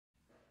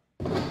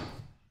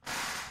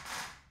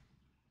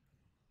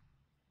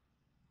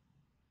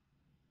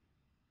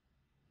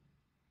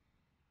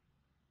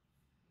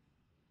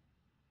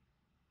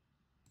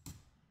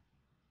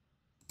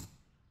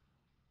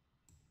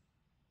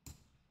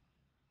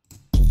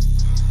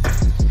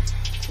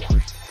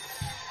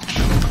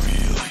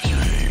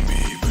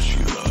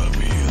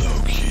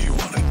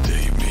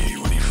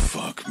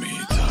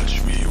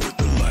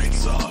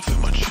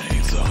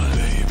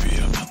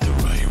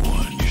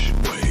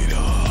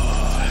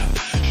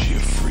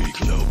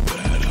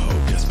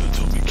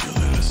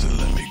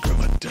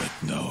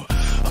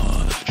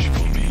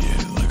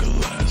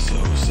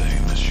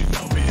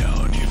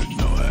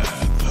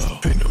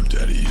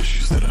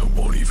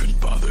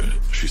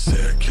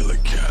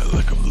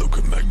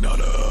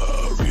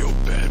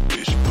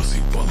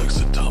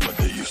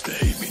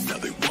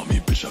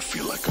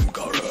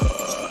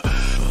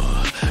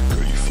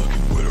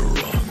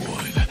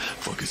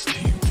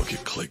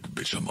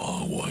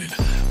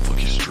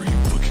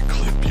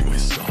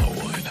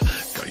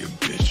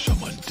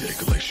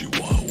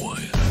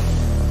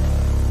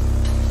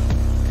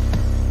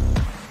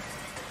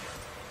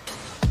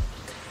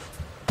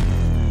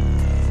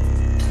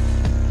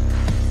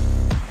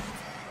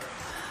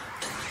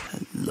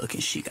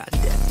She got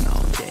death, no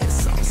dead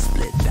soul,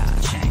 split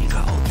dot chain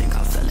cold. Think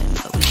I fell in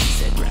love with. She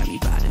said grab me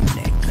by the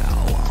neck,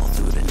 though, all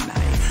through the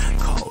night.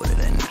 Colder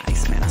than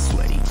ice, man, I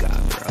swear to God,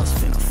 girls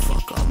finna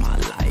fuck up my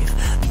life.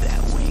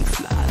 That wing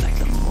fly like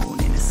the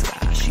moon in the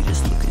sky. She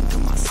just looking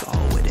through my soul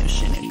with them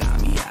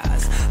Shinigami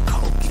eyes.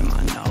 Coke in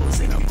my nose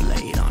and a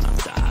blade on her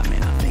thigh.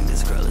 Man, I think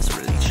this girl is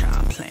really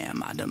trying to plan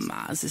my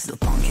demise. This is the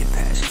Pumpkin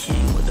Patch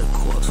King with the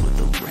corpse with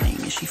the ring.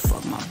 And she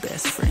fucked my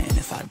best friend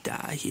if I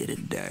die here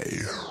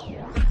today.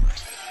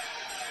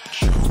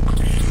 Choke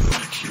me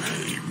like you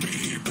hate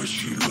me,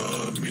 but you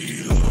love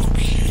me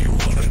low-key.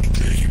 Wanna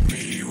date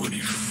me when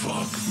you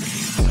fuck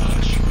me.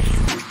 Touch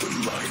me with the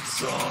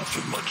lights off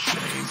and my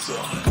chains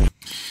on.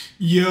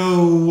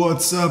 Yo,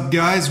 what's up,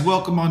 guys?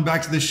 Welcome on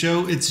back to the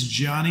show. It's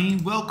Johnny.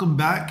 Welcome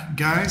back,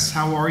 guys.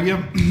 How are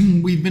you?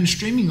 We've been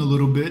streaming a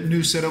little bit.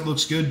 New setup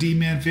looks good.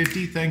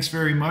 D-Man50, thanks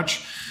very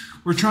much.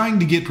 We're trying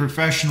to get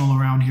professional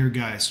around here,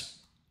 guys.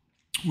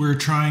 We're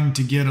trying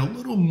to get a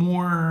little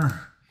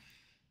more,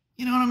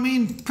 you know what I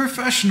mean,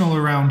 professional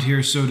around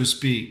here, so to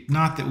speak.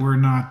 Not that we're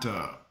not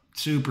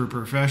super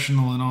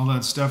professional and all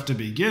that stuff to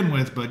begin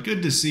with, but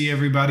good to see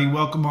everybody.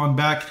 Welcome on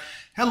back.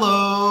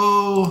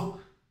 Hello.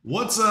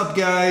 What's up,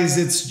 guys?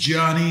 It's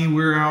Johnny.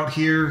 We're out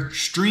here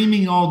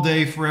streaming all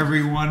day for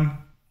everyone.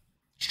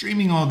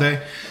 Streaming all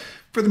day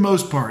for the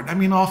most part. I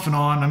mean, off and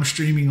on, I'm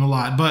streaming a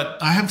lot,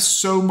 but I have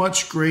so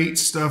much great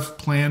stuff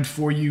planned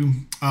for you.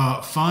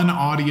 Fun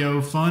audio,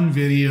 fun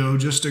video,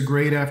 just a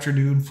great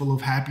afternoon full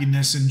of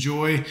happiness and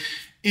joy.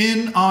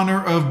 In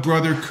honor of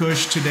Brother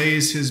Kush, today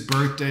is his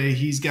birthday.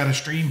 He's got a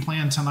stream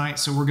planned tonight,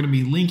 so we're going to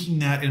be linking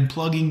that and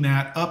plugging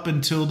that up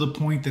until the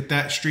point that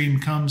that stream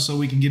comes so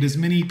we can get as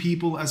many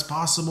people as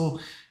possible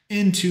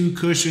into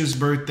Kush's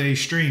birthday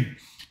stream.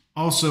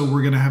 Also,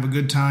 we're going to have a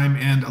good time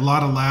and a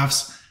lot of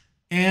laughs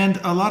and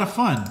a lot of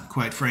fun,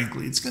 quite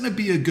frankly. It's going to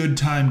be a good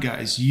time,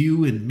 guys.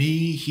 You and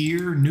me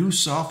here, new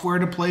software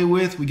to play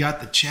with. We got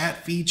the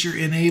chat feature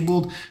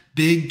enabled,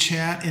 big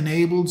chat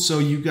enabled, so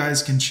you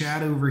guys can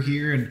chat over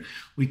here and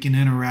we can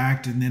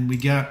interact. And then we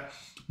got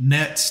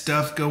net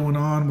stuff going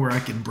on where I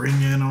can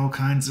bring in all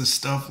kinds of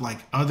stuff like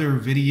other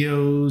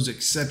videos,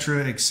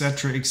 etc.,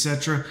 etc.,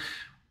 etc.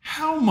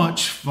 How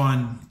much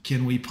fun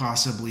can we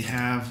possibly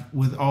have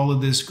with all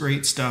of this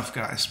great stuff,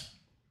 guys?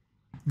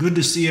 Good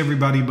to see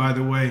everybody, by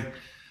the way.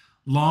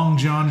 Long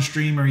John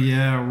Streamer,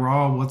 yeah,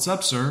 Raw, what's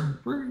up, sir?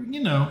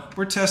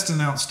 We're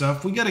testing out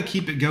stuff. We got to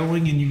keep it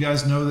going, and you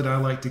guys know that I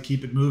like to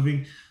keep it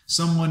moving.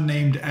 Someone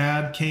named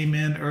Ad came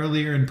in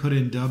earlier and put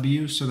in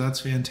W, so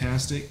that's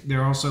fantastic. They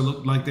also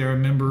look like they're a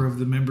member of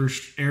the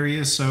members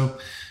area, so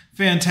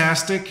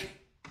fantastic.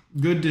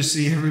 Good to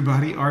see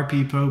everybody.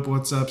 RP Pope,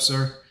 what's up,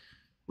 sir?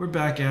 We're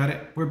back at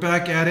it. We're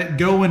back at it.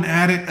 Going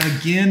at it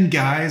again,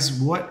 guys.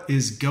 What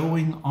is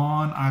going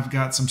on? I've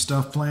got some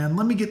stuff planned.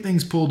 Let me get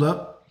things pulled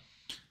up.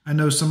 I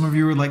know some of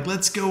you are like,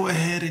 let's go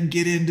ahead and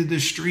get into the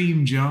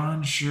stream,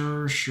 John.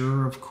 Sure,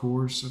 of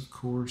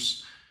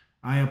course.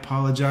 I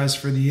apologize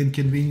for the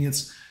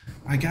inconvenience.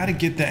 I got to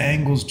get the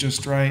angles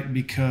just right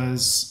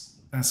because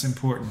that's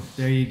important.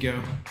 There you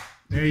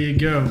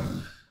go.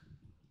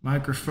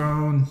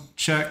 Microphone,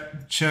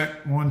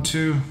 check, 1,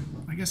 2.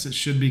 I guess it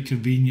should be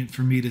convenient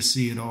for me to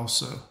see it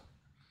also.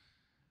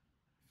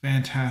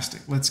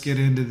 Fantastic. Let's get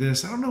into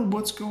this. I don't know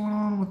what's going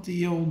on with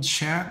the old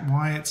chat,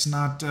 why it's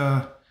not,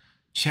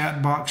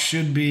 chat box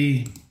should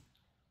be.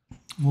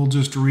 We'll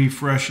just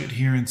refresh it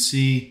here and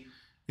see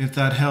if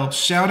that helps.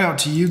 Shout out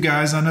to you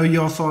guys. I know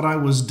y'all thought I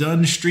was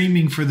done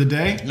streaming for the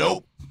day.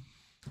 Nope.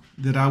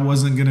 That I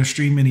wasn't going to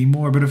stream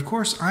anymore. But of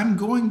course, I'm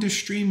going to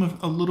stream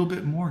a little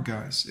bit more,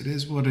 guys. It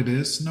is what it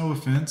is. No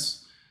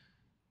offense.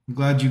 I'm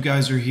glad you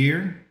guys are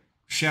here.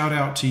 Shout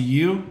out to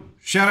you.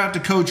 Shout out to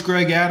Coach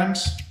Greg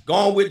Adams.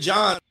 Gone with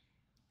John.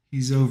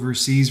 He's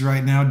overseas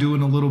right now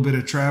doing a little bit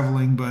of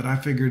traveling, but I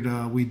figured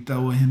we'd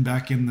throw him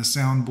back in the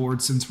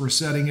soundboard since we're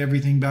setting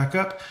everything back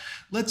up.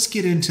 Let's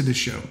get into the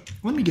show.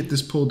 Let me get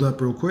this pulled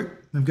up real quick.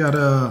 I've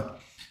got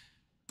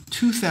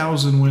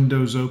 2,000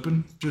 windows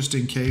open, just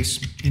in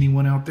case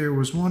anyone out there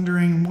was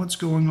wondering what's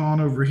going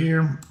on over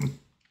here.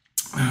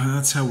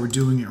 That's how we're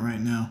doing it right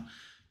now.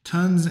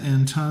 Tons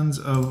and tons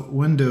of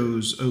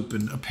windows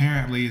open,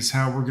 apparently, is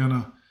how we're going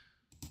to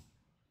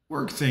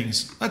work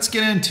things. Let's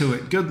get into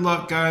it. Good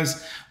luck,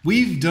 guys.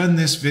 We've done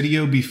this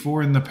video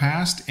before in the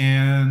past,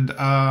 and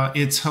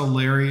it's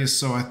hilarious,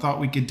 so I thought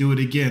we could do it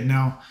again.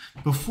 Now,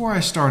 before I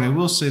start, I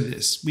will say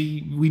this.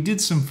 We did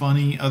some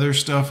funny other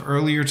stuff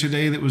earlier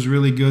today that was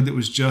really good, that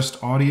was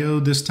just audio.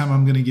 This time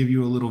I'm going to give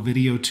you a little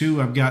video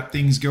too. I've got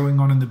things going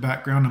on in the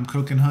background. I'm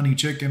cooking honey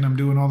chicken. I'm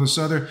doing all this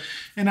other,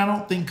 and I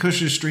don't think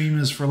Kush's stream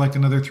is for like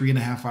another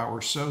 3.5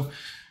 hours. So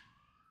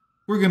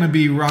we're going to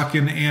be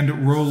rocking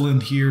and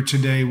rolling here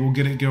today. We'll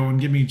get it going.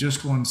 Give me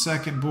just 1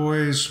 second,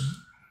 boys.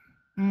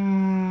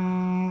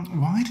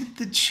 Why did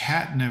the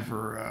chat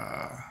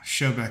never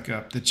show back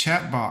up? The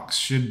chat box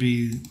should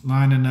be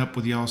lining up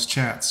with y'all's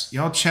chats.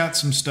 Y'all chat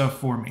some stuff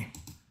for me.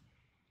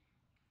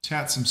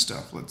 Chat some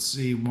stuff. Let's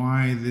see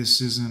why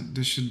this isn't.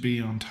 This should be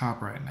on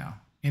top right now.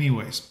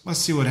 Anyways, let's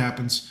see what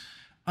happens.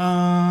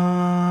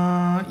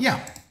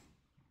 Yeah.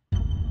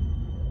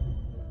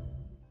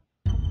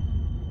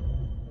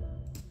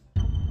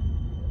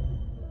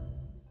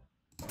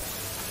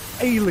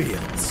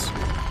 Aliens.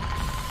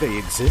 They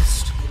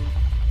exist.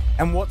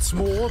 And what's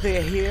more,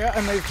 they're here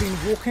and they've been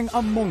walking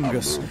among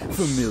us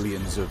for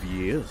millions of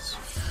years.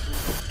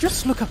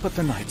 Just look up at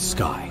the night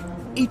sky.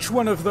 Each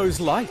one of those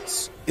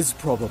lights is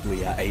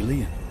probably an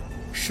alien.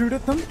 Shoot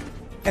at them,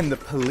 and the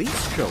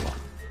police show up.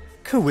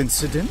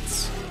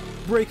 Coincidence?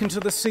 Break into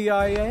the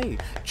CIA,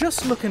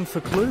 just looking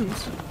for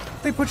clues.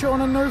 They put you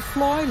on a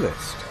no-fly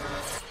list.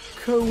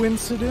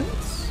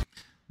 Coincidence?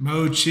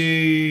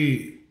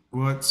 Mochi,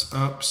 what's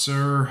up,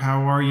 sir?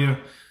 How are you?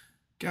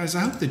 Guys, I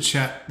hope the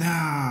chat...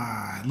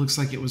 it looks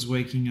like it was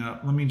waking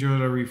up. Let me try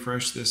to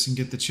refresh this and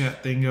get the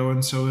chat thing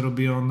going so it'll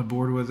be on the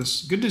board with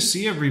us. Good to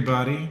see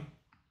everybody.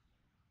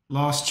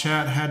 Lost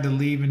chat, had to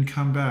leave and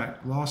come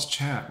back. Lost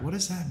chat, what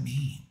does that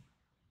mean?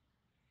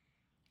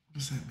 What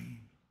does that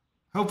mean?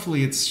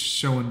 Hopefully it's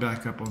showing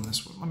back up on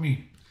this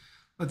one.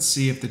 Let's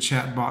see if the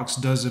chat box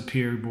does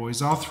appear, boys.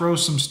 I'll throw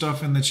some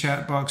stuff in the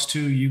chat box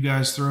too. You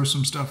guys throw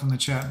some stuff in the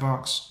chat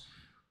box.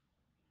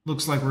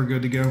 Looks like we're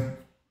good to go.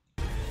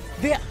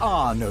 There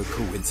are no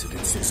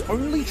coincidences,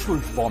 only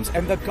truth bombs,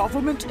 and the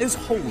government is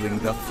holding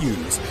the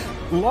fuse,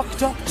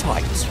 locked up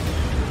tight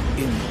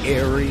in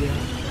Area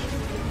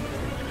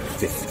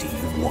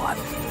 51.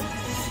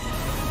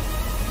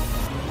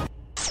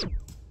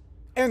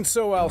 And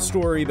so our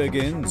story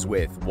begins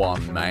with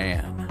one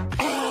man,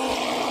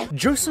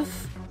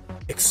 Joseph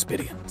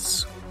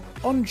Expedience.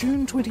 On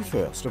June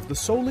 21st of the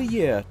solar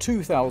year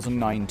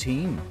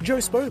 2019,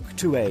 Joe spoke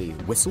to a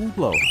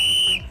whistleblower,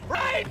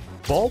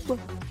 Bob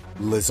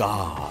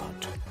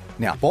Lazard.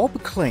 Now,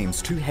 Bob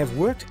claims to have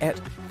worked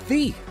at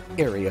the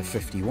Area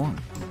 51.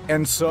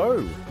 And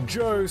so,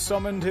 Joe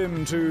summoned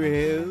him to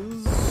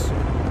his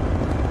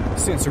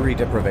sensory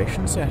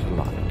deprivation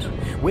satellite,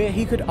 where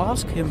he could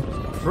ask him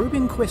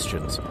probing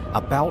questions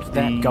about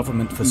that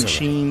government facility.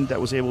 Machine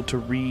that was able to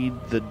read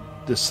the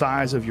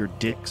size of your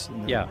dicks.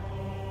 Yeah.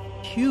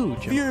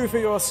 Huge. View for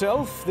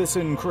yourself this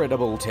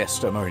incredible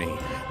testimony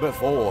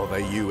before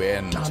the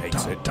UN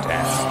takes it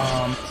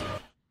down.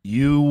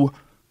 You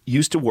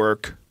used to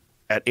work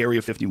at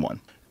Area 51.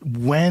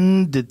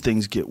 When did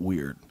things get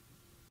weird?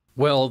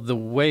 Well, the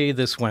way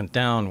this went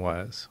down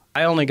was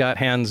I only got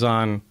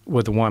hands-on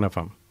with one of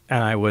them,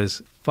 and I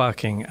was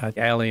fucking an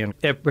alien.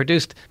 It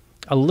produced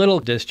a little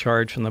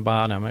discharge from the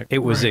bottom. It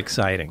was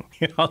exciting.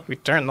 We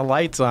turned the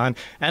lights on,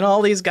 and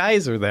all these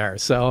guys are there.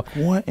 So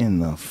what in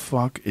the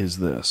fuck is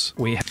this?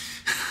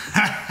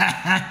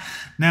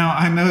 Now,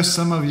 I know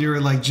some of you are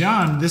like,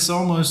 John, this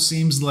almost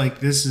seems like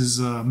this is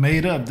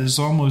made up. This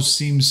almost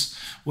seems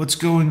what's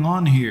going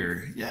on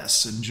here.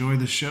 Yes, enjoy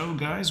the show,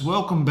 guys.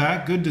 Welcome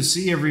back. Good to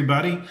see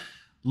everybody.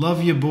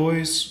 Love you,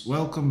 boys.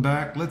 Welcome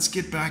back. Let's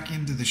get back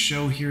into the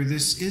show here.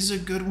 This is a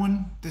good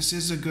one.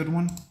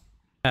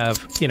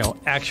 Have,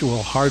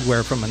 actual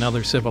hardware from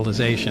another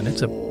civilization.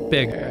 It's a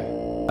big...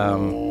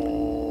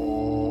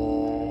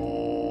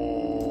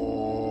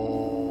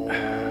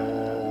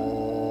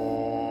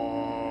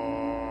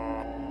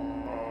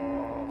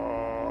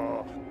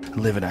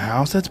 Live in a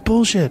house? That's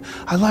bullshit.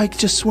 I like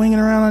just swinging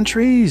around on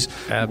trees.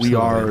 Absolutely. We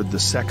are the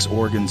sex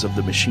organs of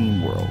the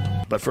machine world.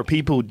 But for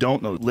people who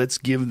don't know, let's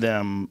give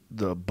them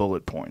the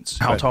bullet points.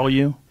 How tall are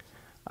you?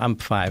 I'm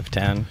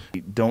 5'10".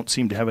 You don't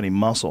seem to have any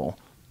muscle.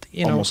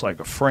 Almost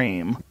like a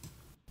frame.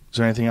 Is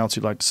there anything else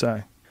you'd like to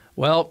say?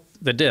 Well,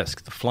 the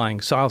disc, the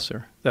flying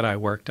saucer that I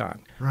worked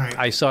on. Right.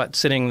 I saw it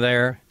sitting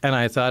there, and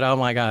I thought, oh,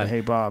 my God. Hey,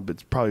 Bob,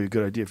 it's probably a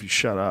good idea if you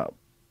shut up.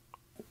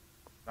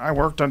 I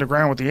worked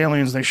underground with the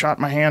aliens. They shot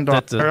my hand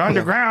off. They're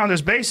underground.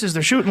 There's bases.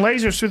 They're shooting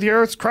lasers through the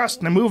Earth's crust,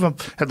 and they move them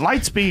at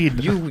light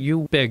speed.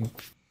 You big...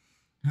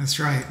 That's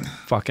right.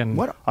 Fucking...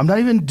 What? I'm not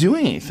even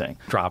doing anything.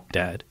 Drop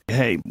dead.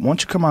 Hey, why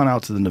don't you come on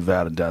out to the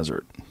Nevada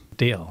desert?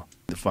 Deal.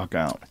 Get the fuck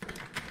out.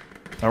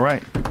 All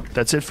right.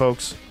 That's it,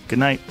 folks. Good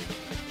night.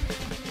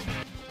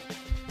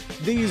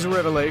 These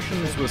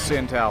revelations were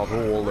sent out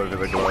all over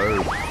the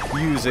globe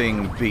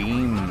using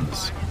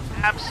beams.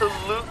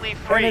 Absolutely And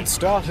free. it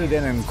started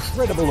an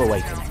incredible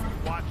awakening,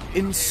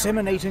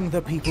 inseminating the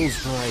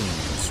people's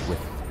brains with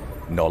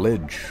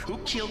knowledge, Who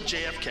killed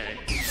JFK?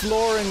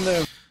 flooring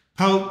them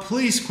Pope,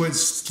 please quit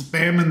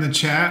spamming the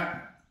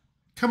chat.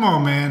 Come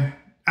on, man.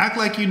 Act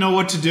like you know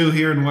what to do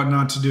here and what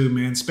not to do,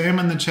 man.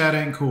 Spamming the chat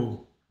ain't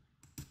cool.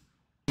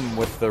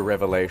 with the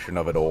revelation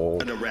of it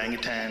all. An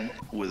orangutan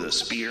with a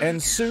spear.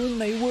 And soon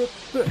they were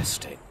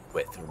bursting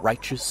with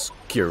righteous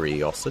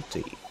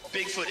curiosity.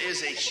 Bigfoot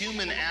is a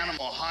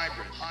human-animal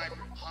hybrid.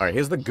 Alright,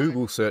 here's the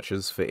Google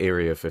searches for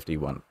Area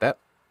 51. That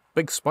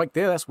big spike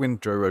there, that's when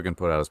Joe Rogan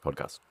put out his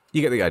podcast.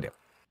 You get the idea.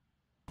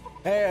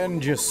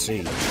 And you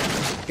see,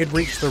 it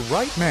reached the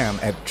right man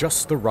at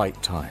just the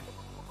right time.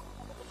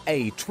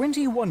 A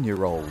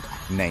 21-year-old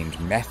named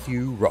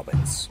Matthew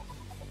Roberts.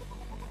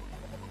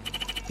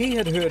 He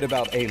had heard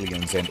about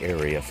aliens in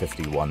Area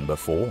 51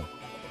 before,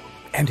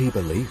 and he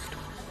believed.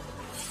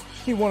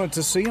 He wanted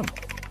to see them.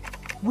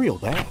 Real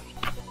bad.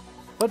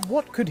 But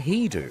what could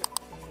he do?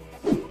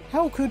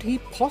 how could he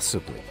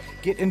possibly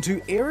get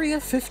into Area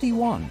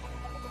 51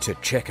 to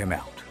check him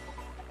out?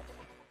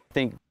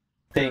 Think.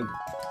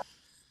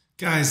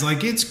 Guys,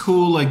 like, it's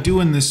cool, like,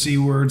 doing the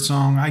C-word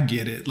song. I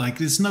get it.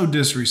 Like, it's no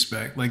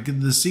disrespect. Like,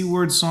 the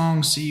C-word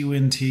song,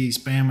 C-U-N-T,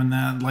 spamming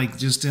that, like,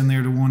 just in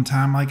there to one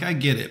time. Like, I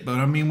get it. But,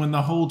 I mean, when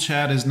the whole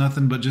chat is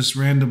nothing but just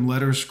random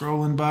letters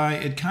scrolling by,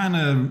 it kind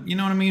of, you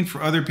know what I mean?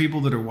 For other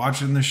people that are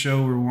watching the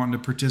show or wanting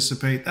to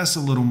participate, that's a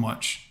little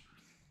much.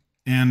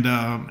 And,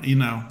 you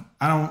know,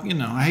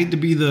 I hate to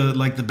be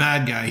the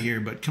bad guy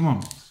here, but come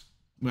on.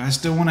 I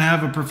still want to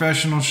have a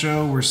professional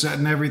show. We're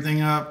setting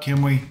everything up.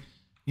 Can we,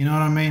 you know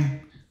what I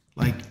mean?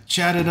 Like,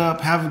 chat it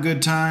up, have a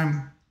good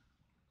time.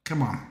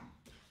 Come on.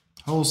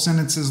 Whole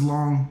sentences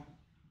long.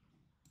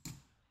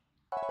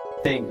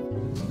 Think.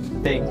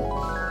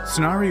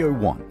 Scenario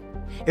 1.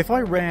 If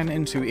I ran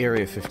into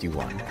Area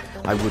 51,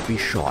 I would be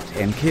shot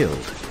and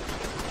killed.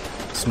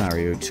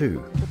 Scenario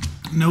 2.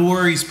 No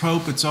worries,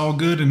 Pope. It's all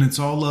good and it's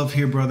all love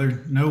here,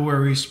 brother. No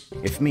worries.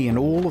 If me and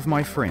all of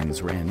my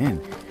friends ran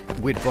in,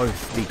 we'd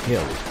both be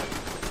killed.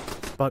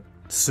 But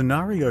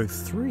Scenario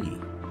 3.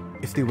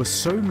 If there were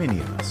so many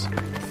of us,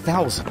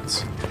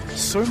 thousands,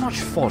 so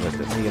much fodder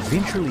that they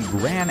eventually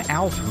ran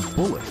out of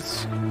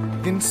bullets,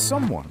 then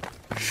someone,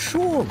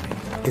 surely,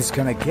 is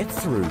gonna get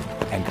through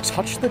and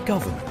touch the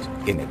government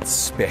in its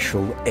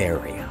special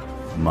area.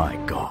 My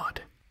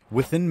God.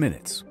 Within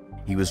minutes,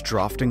 he was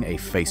drafting a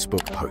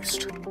Facebook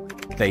post.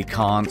 They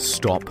can't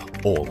stop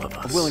all of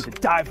us. I'm willing to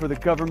die for the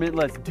government.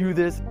 Let's do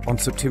this. On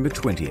September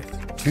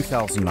 20th,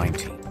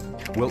 2019,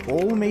 we'll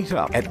all meet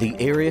up at the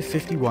Area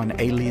 51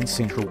 Alien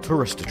Central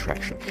Tourist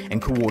Attraction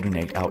and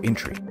coordinate our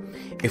entry.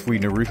 If we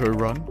Naruto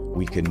run,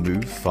 we can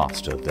move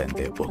faster than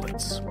their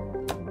bullets.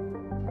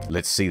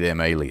 Let's see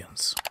them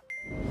aliens.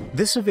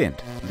 This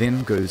event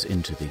then goes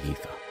into the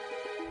ether.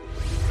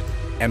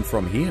 And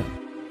from here,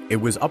 it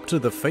was up to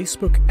the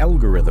Facebook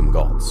algorithm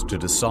gods to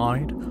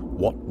decide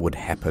what would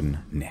happen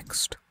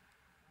next.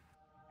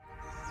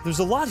 There's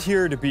a lot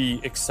here to be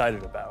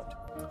excited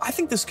about. I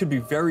think this could be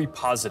very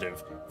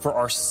positive for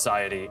our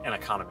society and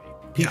economy.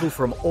 People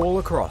from all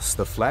across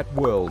the flat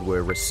world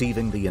were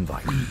receiving the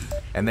invite,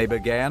 and they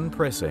began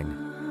pressing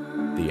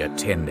the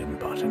attending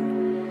button.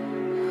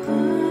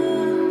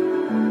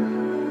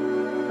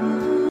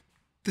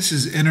 This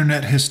is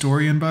Internet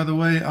Historian, by the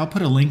way. I'll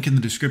put a link in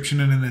the description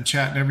and in the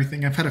chat and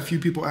everything. I've had a few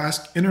people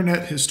ask.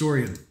 Internet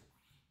Historian.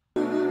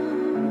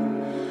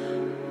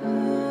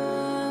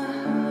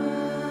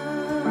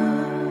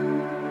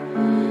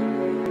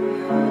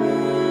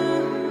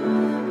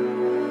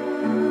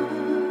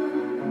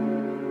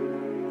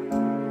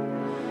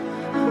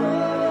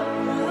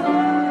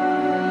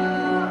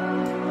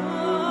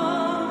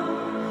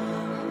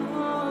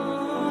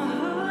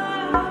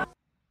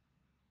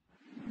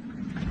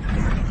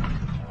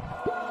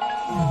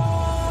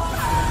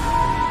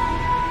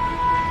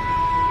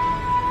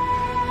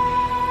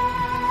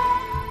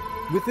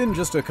 Within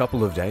just a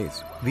couple of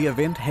days, the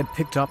event had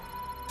picked up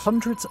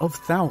hundreds of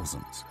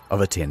thousands of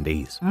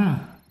attendees.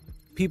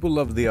 People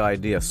loved the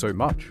idea so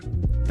much,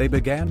 they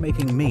began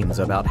making memes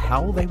about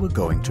how they were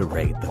going to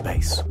raid the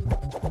base.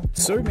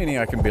 So many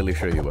I can barely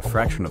show you a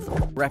fraction of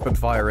them, rapid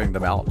firing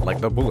them out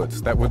like the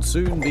bullets that would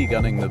soon be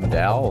gunning them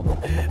down.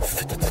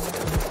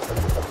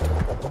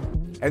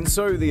 And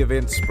so the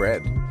event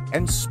spread,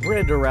 and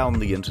spread around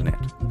the internet,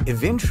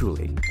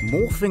 eventually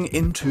morphing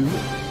into...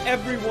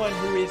 Everyone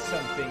who is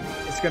something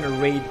is gonna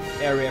raid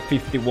Area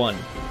 51.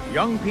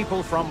 Young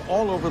people from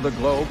all over the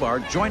globe are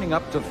joining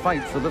up to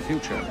fight for the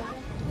future.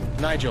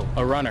 Nigel,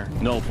 a runner.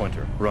 Null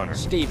pointer, runner.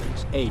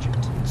 Stevens,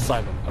 agent.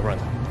 Simon, a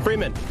runner.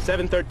 Freeman,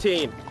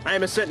 713. I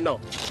am a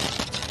sentinel.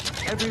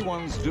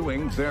 Everyone's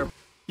doing their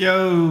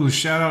Yo,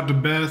 shout out to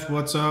Beth.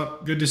 What's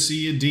up? Good to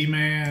see you,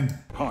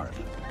 D-Man. part.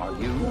 Are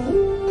you?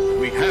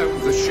 We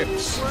have the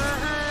ships.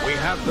 We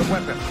have the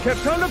weapons. Kept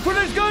trying to put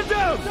his gun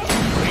down!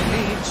 We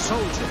need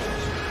soldiers.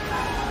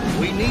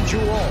 We need you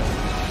all.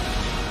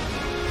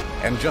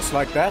 And just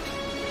like that,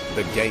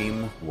 the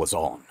game was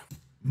on.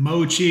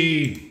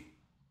 Mochi.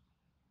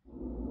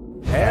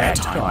 Ad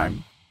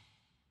time.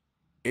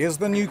 Here's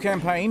the new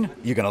campaign.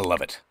 You're gonna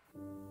love it.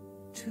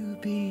 To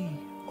be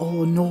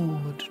or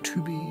not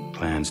to be.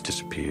 Plans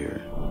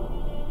disappear.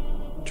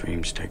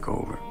 Dreams take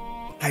over.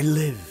 I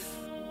live.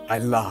 I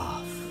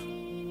laugh.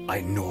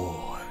 I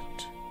nod.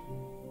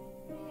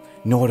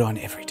 Nod on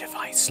every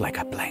device like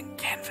a blank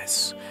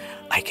canvas.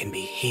 I can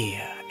be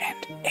here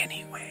and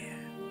anywhere.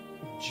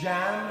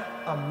 Jan,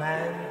 a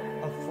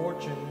man of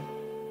fortune.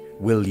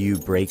 Will you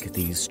break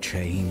these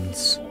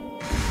chains?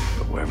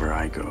 But wherever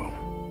I go,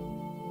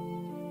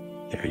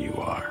 there you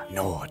are.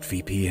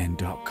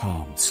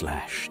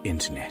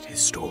 NordVPN.com/internet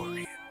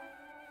historian.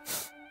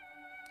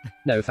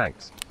 No,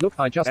 thanks. Look,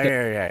 I just...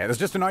 Yeah. There's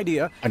just an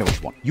idea. I know what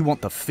you want. You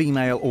want the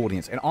female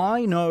audience, and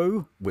I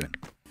know women.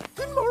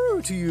 Good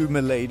morrow to you, my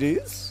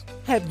ladies.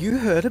 Have you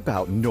heard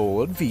about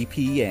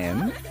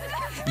NordVPN?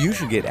 You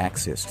should get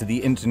access to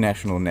the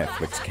international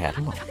Netflix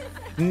catalog.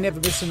 Never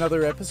miss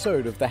another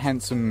episode of The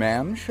Handsome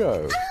Man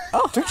Show.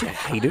 Oh, don't you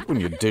hate it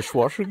when your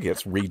dishwasher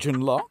gets region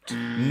locked?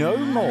 No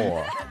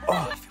more.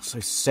 Oh, I feel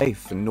so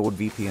safe in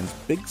NordVPN's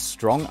big,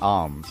 strong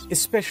arms,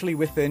 especially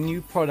with their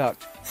new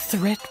product,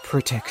 Threat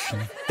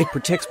Protection. It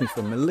protects me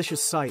from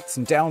malicious sites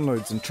and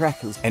downloads and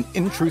trackers and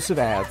intrusive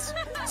ads.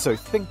 So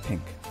think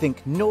pink.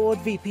 Think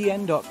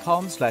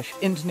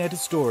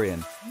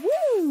nordvpn.com/internethistorian.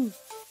 Woo!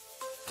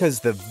 Because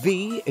the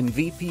V in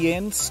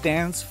VPN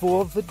stands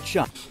for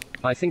vagina.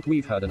 I think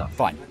we've heard enough.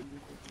 Fine.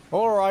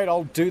 All right,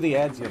 I'll do the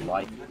ads you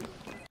like.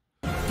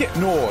 Get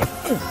Nord.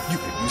 You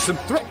can use some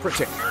Threat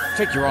Protect.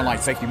 Take your online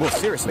safety more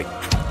seriously.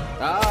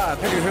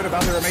 Have you heard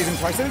about their amazing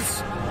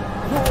prices?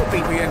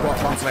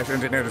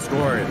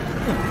 NordVPN.com/internethistorian.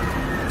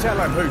 Tell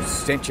them who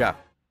sent ya.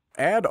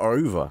 Ad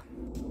over.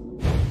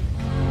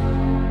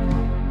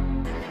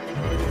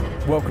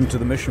 Welcome to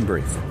the mission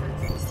brief.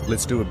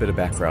 Let's do a bit of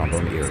background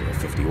on Area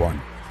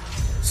 51.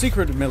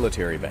 Secret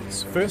military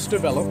base, first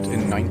developed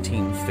in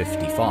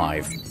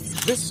 1955.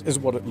 This is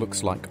what it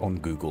looks like on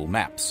Google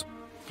Maps.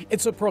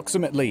 It's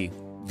approximately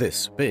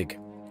this big.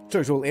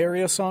 Total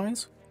area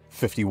size,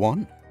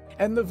 51.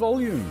 And the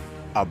volume,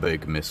 a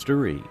big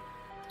mystery.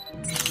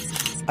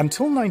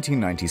 Until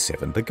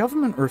 1997, the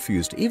government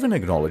refused to even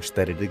acknowledge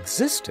that it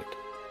existed.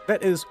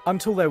 That is,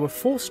 until they were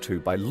forced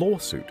to by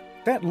lawsuit.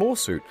 That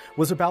lawsuit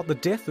was about the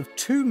death of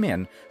 2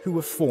 men who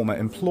were former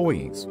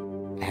employees.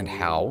 And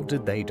how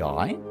did they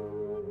die?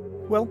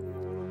 Well,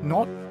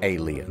 not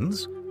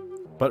aliens,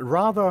 but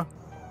rather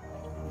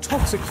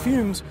toxic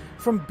fumes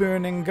from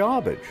burning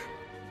garbage.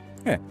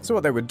 Yeah, so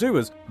what they would do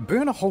is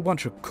burn a whole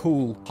bunch of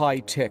cool,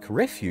 high-tech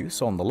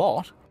refuse on the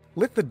lot,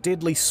 let the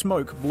deadly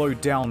smoke blow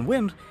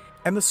downwind,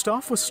 and the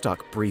staff was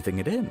stuck breathing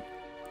it in.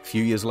 A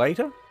few years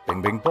later,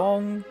 bing bing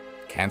bong,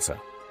 cancer.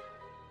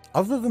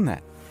 Other than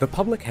that, the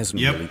public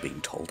hasn't really been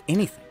told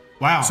anything.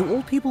 Wow. So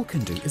all people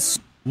can do is...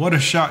 What a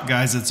shock,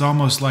 guys. It's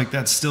almost like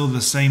that's still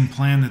the same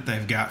plan that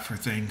they've got for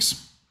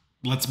things.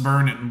 Let's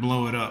burn it and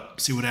blow it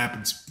up. See what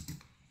happens.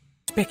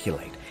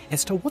 Speculate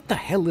as to what the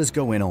hell is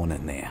going on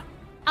in there.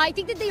 I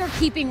think that they are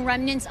keeping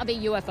remnants of a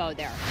UFO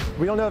there.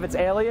 We don't know if it's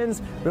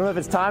aliens. We don't know if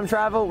it's time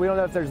travel. We don't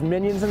know if there's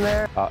minions in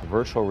there.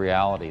 Virtual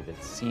reality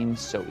that seems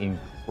so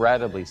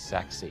incredibly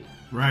sexy.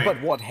 Right. But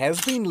what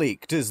has been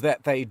leaked is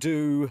that they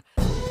do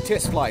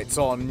test flights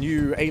on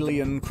new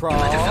alien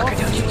craft. Motherfucker,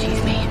 don't you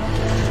tease me.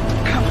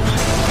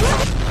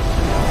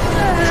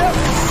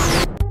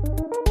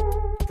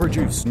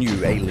 Produce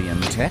new alien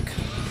tech.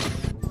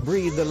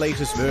 Breed the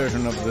latest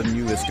version of the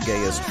newest,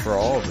 gayest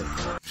frog.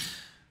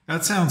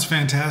 That sounds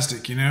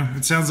fantastic, you know?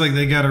 It sounds like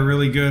they got a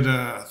really good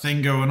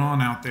thing going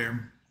on out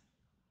there.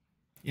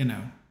 You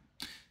know,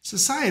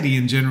 society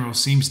in general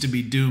seems to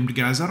be doomed,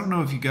 guys. I don't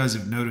know if you guys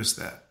have noticed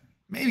that.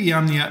 Maybe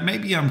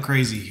I'm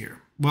crazy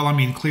here. Well, I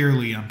mean,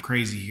 clearly I'm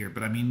crazy here,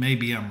 but I mean,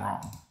 maybe I'm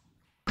wrong.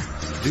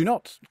 Do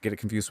not get it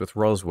confused with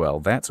Roswell.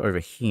 That's over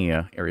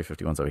here. Area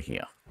 51's over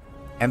here.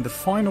 And the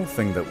final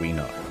thing that we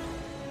know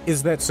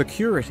is that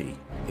security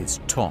is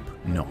top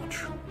notch.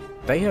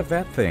 They have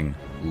that thing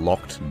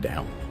locked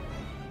down.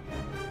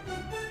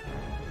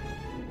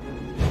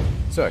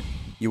 So,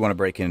 you want to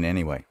break in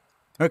anyway.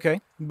 Okay,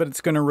 but it's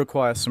going to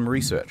require some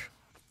research.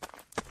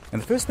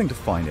 And the first thing to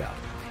find out,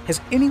 has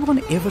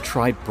anyone ever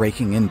tried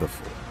breaking in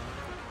before?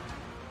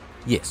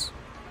 Yes,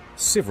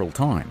 several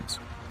times.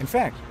 In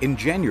fact, in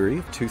January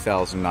of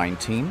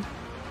 2019,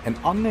 an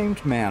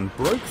unnamed man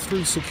broke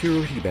through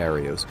security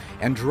barriers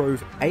and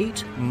drove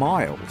 8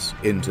 miles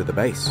into the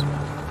base.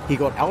 He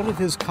got out of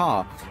his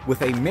car with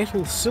a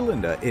metal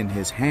cylinder in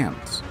his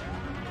hands,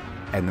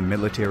 and the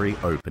military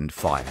opened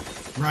fire.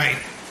 Right.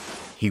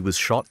 He was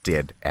shot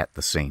dead at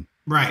the scene.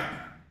 Right.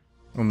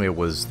 And there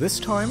was this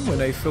time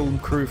when a film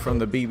crew from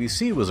the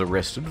BBC was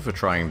arrested for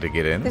trying to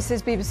get in. This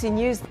is BBC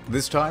News.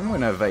 This time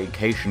when a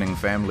vacationing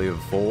family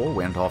of 4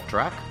 went off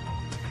track.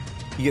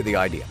 You get the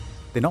idea.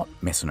 They're not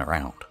messing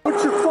around.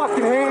 Put your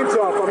fucking hands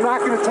up. I'm not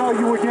going to tell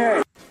you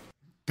again.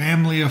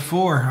 Family of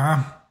 4,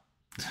 huh?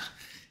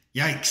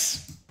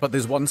 Yikes. But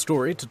there's one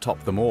story to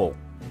top them all.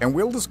 And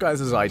we'll disguise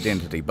his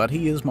identity, but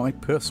he is my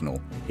personal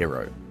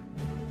hero.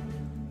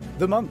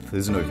 The month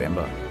is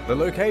November. The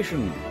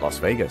location, Las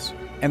Vegas.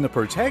 And the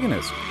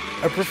protagonist,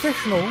 a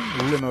professional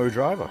limo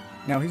driver.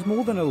 Now, he's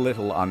more than a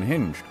little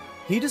unhinged.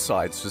 He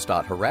decides to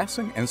start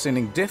harassing and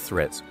sending death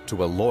threats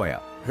to a lawyer,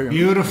 whom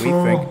we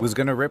think was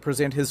going to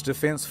represent his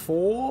defense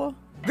for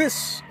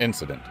this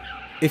incident.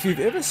 If you've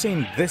ever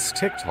seen this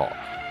TikTok,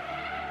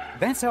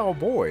 that's our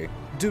boy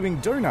doing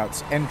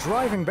donuts and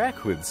driving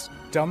backwards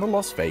down the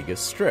Las Vegas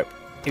Strip.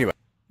 Anyway.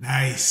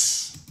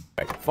 Nice.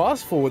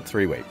 Fast forward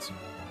 3 weeks.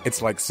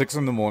 It's like 6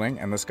 in the morning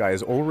and this guy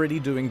is already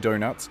doing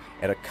donuts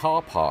at a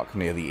car park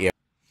near the airport.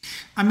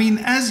 I mean,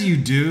 as you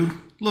do.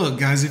 Look,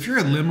 guys, if you're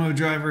a limo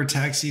driver,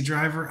 taxi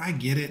driver, I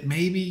get it.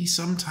 Maybe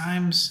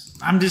sometimes.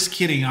 I'm just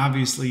kidding,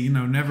 obviously. You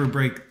know, never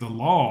break the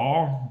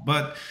law.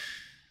 But,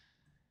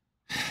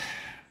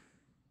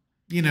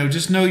 you know,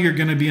 just know you're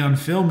going to be on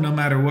film no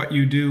matter what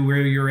you do,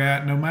 where you're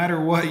at. No matter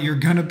what, you're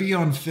going to be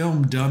on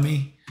film,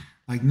 dummy.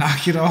 Like,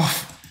 knock it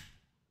off.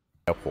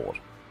 Airport.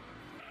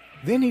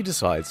 Then he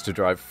decides to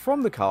drive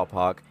from the car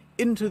park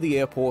into the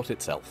airport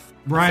itself.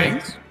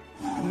 Right. Thanks?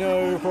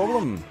 No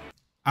problem.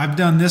 I've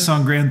done this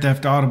on Grand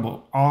Theft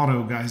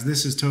Auto, guys.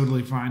 This is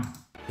totally fine.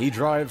 He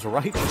drives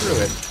right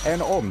through it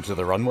and onto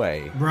the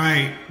runway.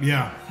 Right,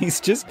 yeah. He's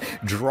just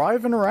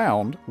driving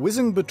around,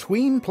 whizzing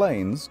between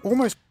planes,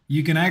 almost...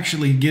 You can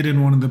actually get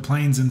in one of the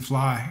planes and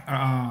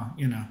fly,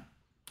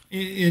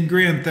 in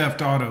Grand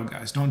Theft Auto,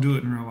 guys. Don't do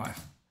it in real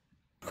life.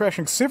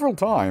 Crashing several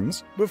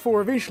times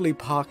before eventually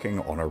parking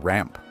on a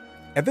ramp.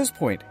 At this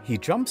point, he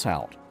jumps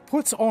out,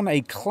 puts on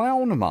a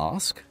clown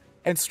mask,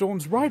 and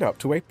storms right up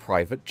to a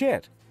private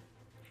jet.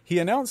 He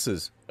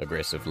announces,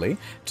 aggressively,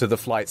 to the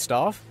flight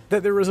staff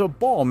that there is a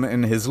bomb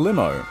in his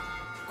limo.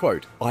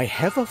 Quote, "I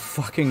have a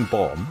fucking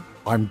bomb.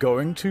 I'm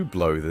going to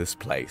blow this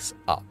place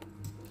up."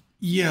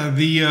 Yeah,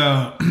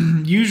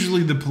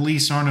 usually the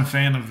police aren't a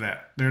fan of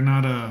that. They're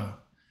not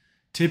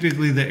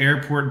typically the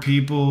airport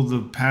people,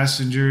 the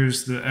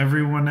passengers,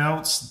 everyone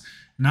else,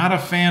 not a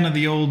fan of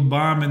the old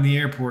bomb in the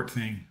airport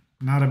thing.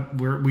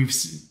 We've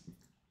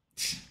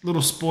a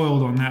little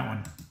spoiled on that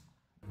one.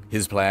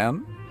 His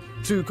plan?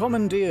 To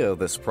commandeer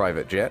this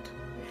private jet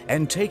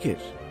and take it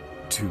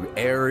to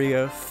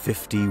Area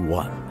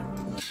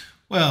 51.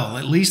 Well,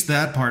 at least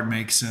that part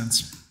makes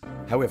sense.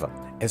 However,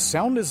 as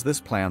sound as this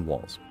plan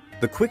was,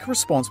 the quick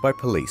response by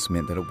police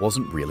meant that it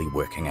wasn't really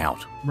working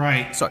out.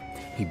 Right. So,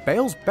 he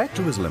bails back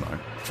to his limo,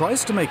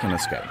 tries to make an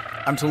escape,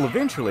 until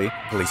eventually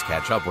police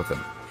catch up with him.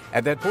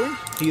 At that point,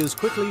 he is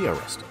quickly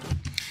arrested.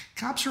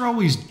 Cops are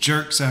always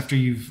jerks after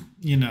you've,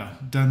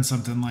 done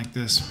something like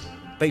this.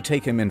 They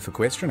take him in for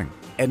questioning,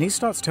 and he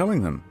starts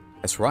telling them,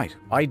 "That's right,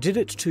 I did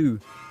it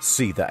to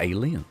see the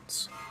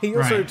aliens." He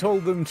also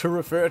told them to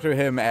refer to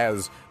him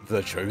as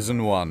the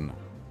Chosen One.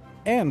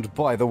 And,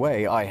 by the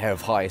way, I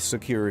have high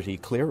security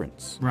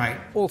clearance. Right.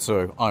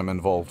 Also, I'm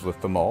involved with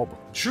the mob.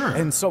 Sure.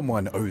 And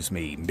someone owes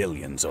me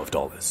millions of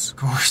dollars. Of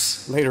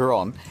course. Later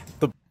on,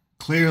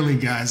 Clearly,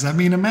 guys. I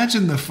mean,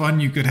 imagine the fun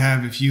you could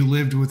have if you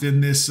lived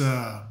within this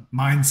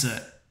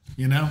mindset,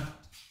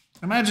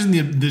 Imagine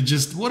the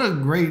just, what a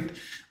great,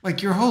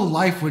 your whole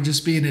life would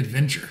just be an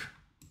adventure.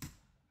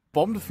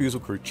 Bomb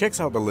defusal crew checks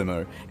out the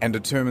limo and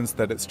determines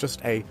that it's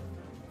just a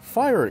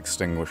fire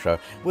extinguisher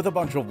with a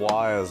bunch of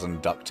wires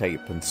and duct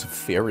tape and some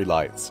fairy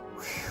lights.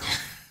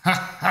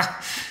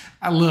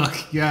 Look,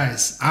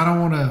 guys, I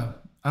don't want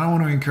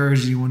to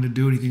encourage anyone to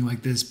do anything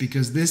like this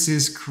because this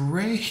is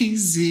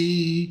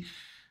crazy,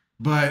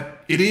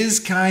 but it is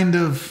kind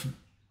of,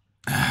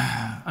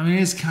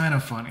 it's kind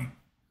of funny.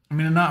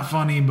 Not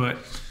funny, but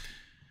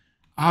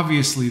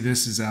obviously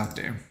this is out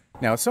there.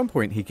 Now, at some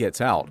point he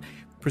gets out,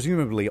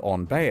 presumably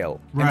on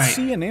bail, right.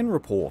 And CNN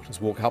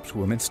reporters walk up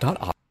to him and start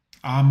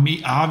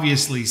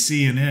obviously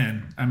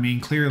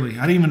CNN. Clearly.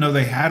 I didn't even know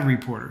they had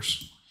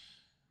reporters.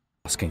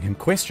 Asking him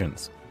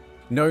questions.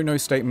 No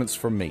statements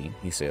from me,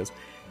 he says.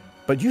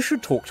 But you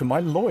should talk to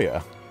my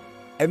lawyer.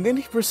 And then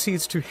he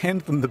proceeds to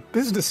hand them the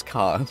business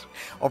card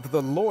of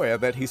the lawyer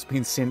that he's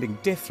been sending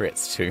death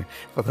threats to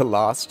for the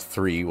last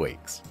 3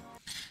 weeks.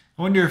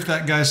 I wonder if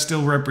that guy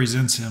still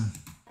represents him.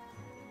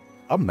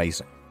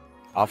 Amazing.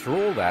 After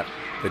all that,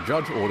 the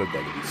judge ordered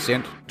that he be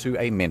sent to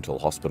a mental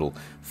hospital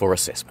for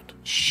assessment.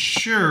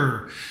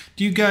 Sure.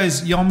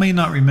 Y'all may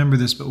not remember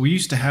this, but we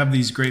used to have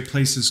these great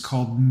places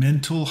called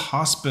mental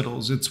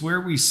hospitals. It's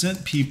where we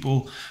sent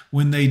people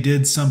when they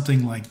did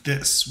something like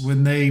this,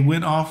 when they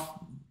went off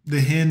the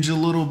hinge a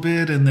little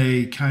bit and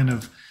they kind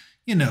of,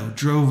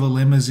 drove a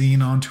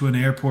limousine onto an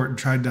airport and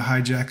tried to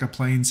hijack a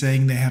plane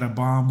saying they had a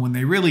bomb when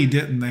they really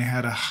didn't. They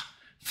had a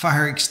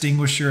fire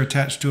extinguisher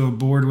attached to a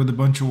board with a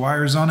bunch of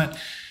wires on it.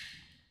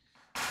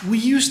 We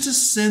used to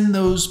send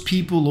those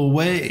people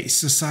away.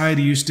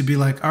 Society used to be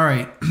like, all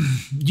right,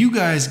 you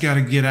guys got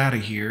to get out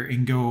of here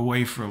and go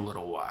away for a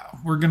little while.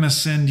 We're going to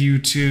send you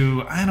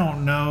to,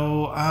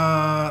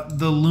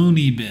 the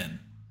loony bin.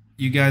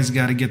 You guys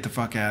got to get the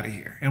fuck out of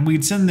here. And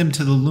we'd send them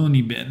to the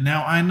loony bin.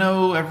 Now, I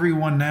know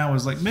everyone now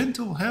is like,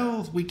 mental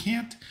health, we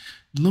can't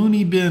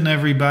loony bin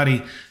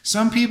everybody.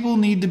 Some people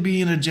need to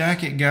be in a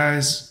jacket,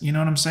 guys. You know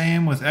what I'm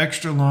saying? With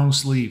extra long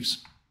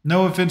sleeves.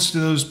 No offense to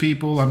those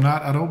people.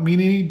 I don't mean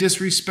any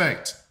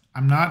disrespect.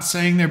 I'm not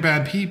saying they're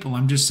bad people.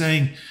 I'm just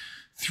saying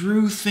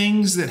through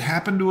things that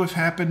happen to have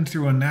happened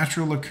through a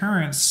natural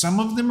occurrence, some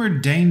of them are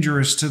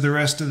dangerous to the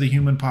rest of the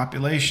human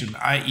population,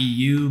 i.e.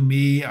 you,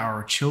 me,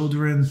 our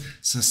children,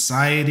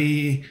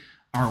 society,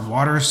 our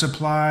water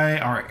supply,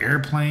 our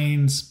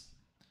airplanes.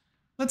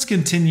 Let's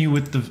continue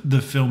with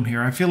the film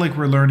here. I feel like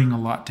we're learning a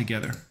lot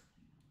together.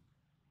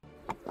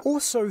 Or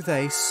so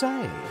they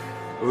say.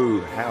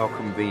 Ooh, how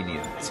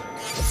convenient.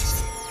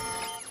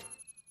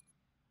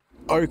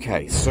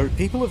 Okay, so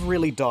people have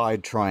really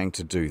died trying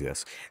to do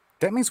this.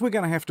 That means we're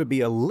going to have to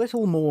be a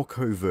little more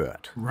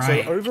covert.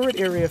 Right. So over at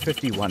Area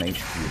 51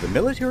 HQ, the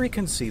military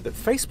can see that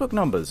Facebook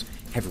numbers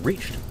have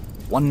reached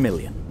 1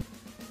 million.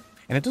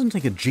 And it doesn't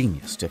take a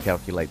genius to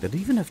calculate that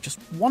even if just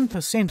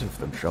 1% of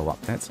them show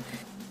up, that's...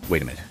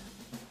 Wait a minute.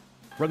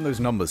 Run those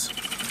numbers.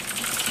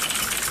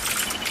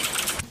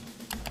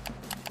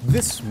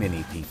 This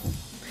many people.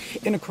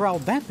 In a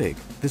crowd that big,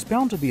 there's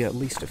bound to be at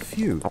least a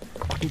few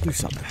who'll do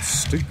something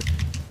stupid.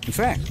 In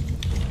fact,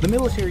 the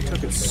military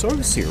took it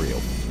so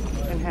serial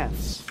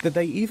that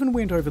they even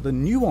went over the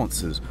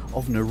nuances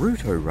of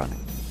Naruto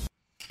running.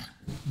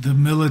 The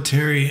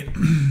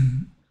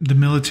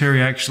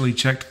military actually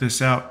checked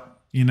this out,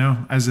 you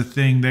know, as a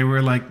thing. They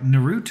were like,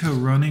 Naruto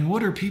running?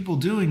 What are people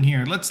doing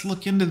here? Let's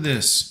look into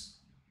this.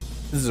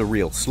 This is a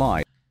real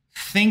slide.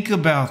 Think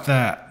about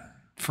that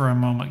for a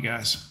moment,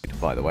 guys.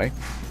 By the way,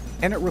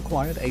 and it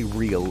required a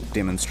real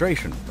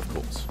demonstration, of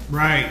course.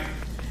 Right.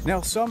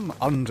 Now, some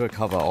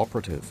undercover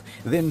operative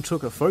then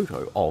took a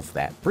photo of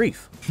that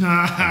brief, and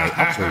they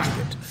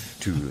uploaded it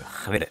to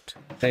Reddit.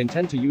 They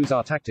intend to use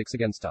our tactics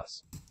against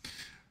us.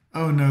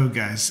 Oh no,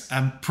 guys.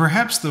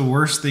 Perhaps the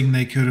worst thing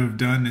they could have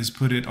done is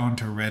put it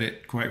onto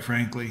Reddit, quite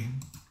frankly.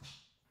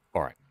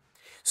 Alright,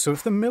 so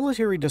if the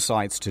military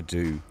decides to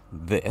do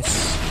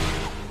this,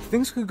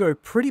 things could go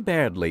pretty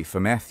badly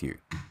for Matthew.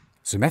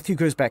 So Matthew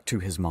goes back to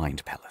his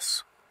mind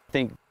palace.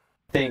 Think.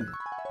 Let's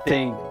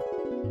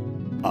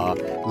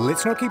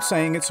not keep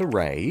saying it's a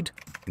raid.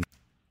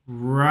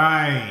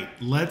 Right.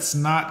 Let's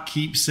not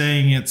keep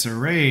saying it's a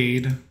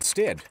raid.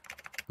 Instead,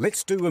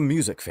 let's do a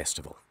music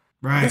festival.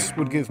 Right. This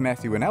would give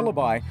Matthew an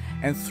alibi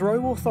and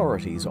throw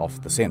authorities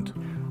off the scent.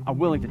 I'm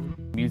willing to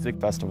music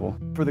festival.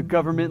 For the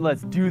government,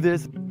 let's do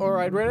this.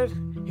 Alright,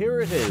 Reddit, here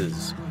it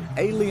is.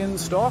 Alien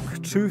Stock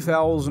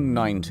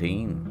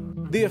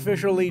 2019. The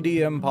official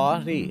EDM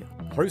party,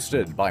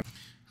 hosted by...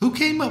 Who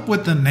came up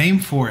with the name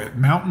for it?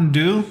 Mountain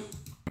Dew?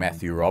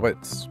 Matthew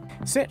Roberts.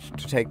 Set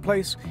to take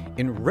place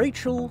in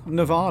Rachel,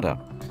 Nevada.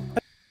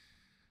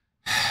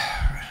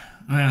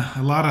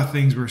 A lot of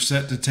things were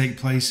set to take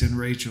place in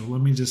Rachel,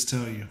 let me just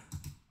tell you.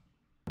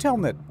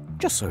 Town that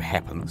just so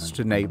happens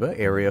to neighbor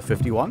Area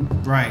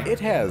 51. Right. It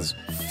has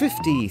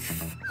 50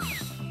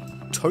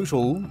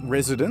 total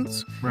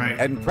residents. Right.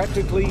 And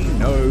practically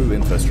no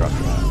infrastructure.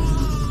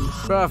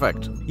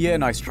 Perfect. Yeah,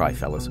 nice try,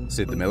 fellas,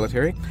 said the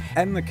military.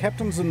 And the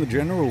captains and the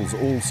generals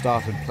all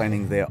started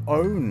planning their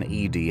own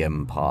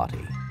EDM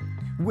party.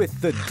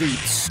 With the deep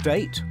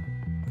state.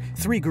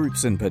 3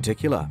 groups in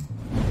particular.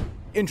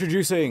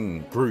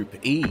 Introducing Group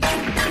E,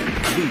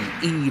 the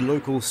E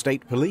local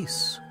state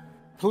police.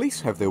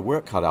 Police have their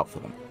work cut out for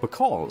them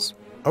because,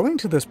 owing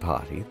to this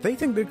party, they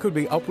think there could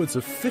be upwards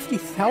of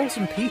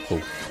 50,000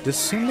 people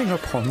descending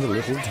upon the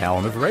little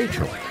town of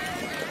Rachel.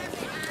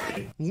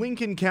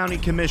 Lincoln County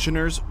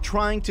commissioners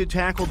trying to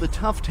tackle the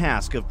tough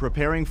task of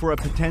preparing for a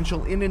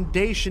potential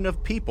inundation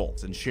of people,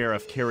 and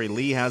Sheriff Kerry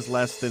Lee has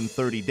less than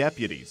 30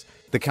 deputies.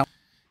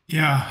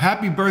 Yeah,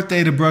 happy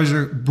birthday to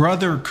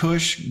Brother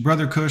Kush.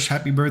 Brother Kush,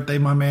 happy birthday,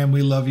 my man.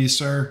 We love you,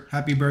 sir.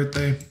 Happy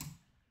birthday. The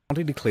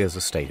county declares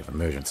a state of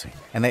emergency,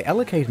 and they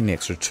allocate an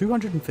extra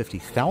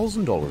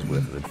 $250,000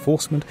 worth of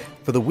enforcement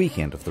for the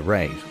weekend of the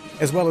raid,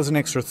 as well as an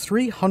extra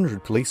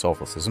 300 police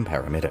officers and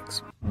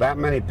paramedics. That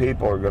many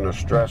people are going to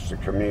stress the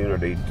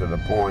community to the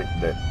point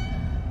that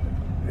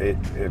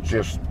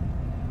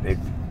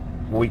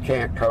we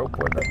can't cope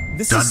with it.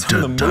 This is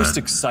some of the most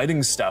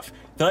exciting stuff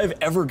that I've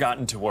ever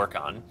gotten to work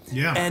on.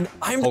 Yeah. And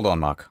Hold on,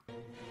 Mark.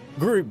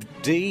 Group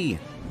D,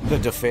 the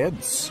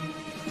defense.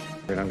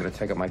 I'm going to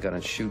take out my gun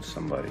and shoot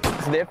somebody.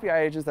 So the FBI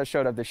agents that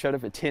showed up, they showed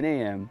up at 10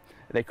 a.m.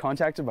 They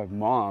contacted my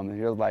mom, and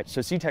you're like,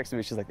 so she texted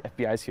me, she's like,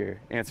 FBI's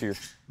here, answer your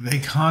They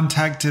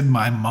contacted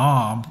my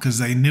mom because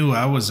they knew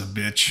I was a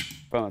bitch.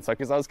 phone. So,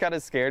 because I was kind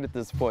of scared at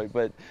this point,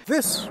 but...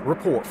 This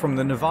report from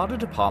the Nevada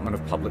Department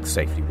of Public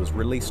Safety was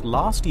released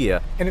last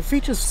year, and it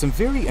features some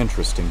very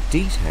interesting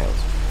details.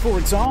 For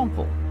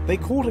example, they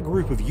caught a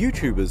group of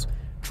YouTubers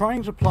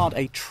trying to plant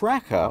a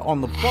tracker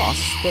on the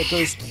bus that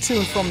goes to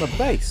and from the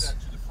base.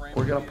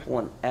 We're going to pull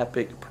an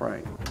epic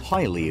prank.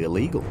 Highly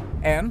illegal.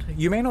 And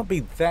you may not be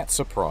that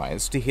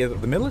surprised to hear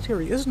that the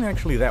military isn't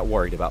actually that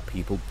worried about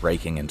people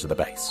breaking into the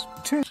base.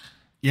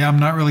 Yeah, I'm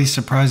not really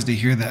surprised to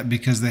hear that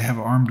because they have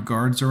armed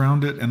guards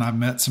around it, and I've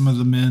met some of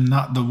the men,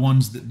 not the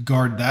ones that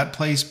guard that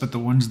place, but the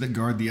ones that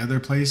guard the other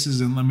places,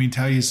 and let me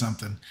tell you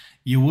something.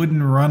 You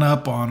wouldn't run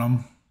up on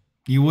them.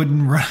 You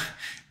wouldn't run...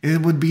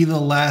 It would be the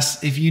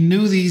last... If you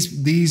knew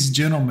these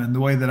gentlemen the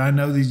way that I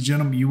know these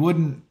gentlemen, you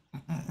wouldn't...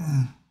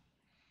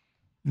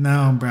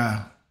 No,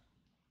 bruh.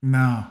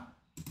 No.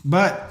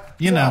 But,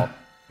 you know.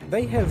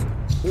 They have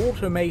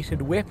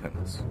automated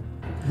weapons.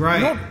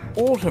 Right. Not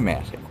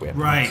automatic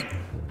weapons. Right.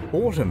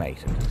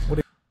 Automated.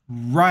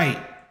 Right.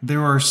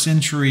 There are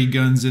sentry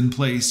guns in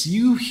place.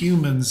 You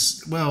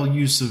humans, well,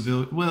 you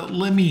civil... Well,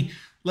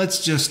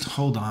 let's just...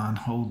 Hold on.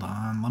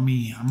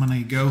 I'm going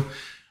to go...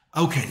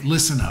 Okay,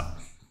 listen up.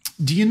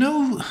 Do you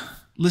know...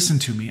 Listen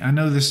to me. I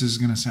know this is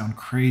going to sound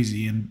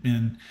crazy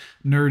and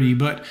nerdy,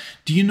 but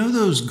do you know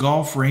those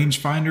golf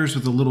rangefinders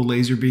with a little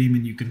laser beam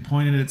and you can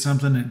point it at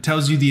something and it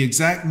tells you the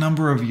exact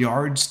number of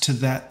yards to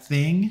that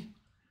thing?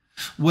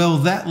 Well,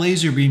 that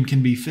laser beam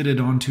can be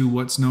fitted onto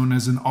what's known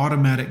as an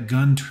automatic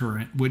gun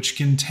turret, which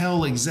can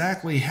tell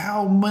exactly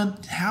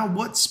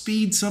what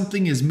speed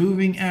something is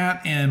moving at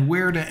and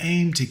where to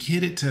aim to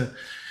hit it to...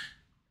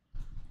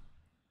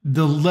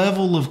 the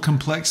level of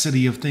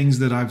complexity of things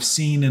that I've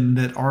seen and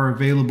that are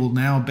available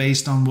now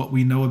based on what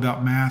we know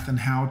about math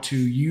and how to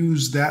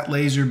use that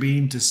laser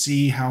beam to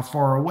see how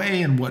far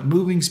away and what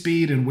moving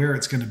speed and where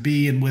it's going to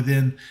be. And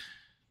within,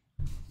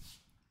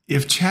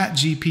 if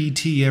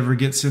ChatGPT ever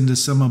gets into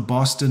some of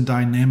Boston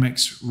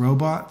Dynamics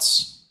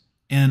robots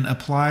and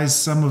applies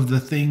some of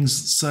the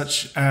things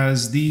such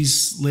as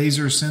these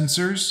laser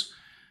sensors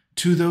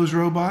to those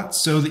robots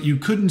so that you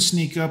couldn't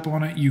sneak up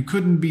on it, you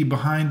couldn't be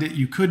behind it,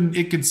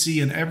 it could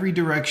see in every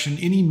direction,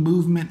 any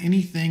movement,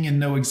 anything, and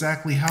know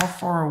exactly how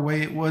far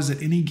away it was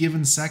at any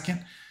given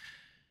second.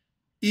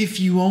 If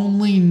you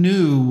only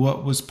knew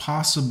what was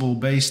possible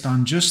based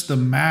on just the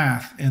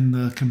math and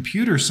the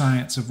computer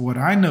science of what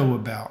I know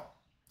about,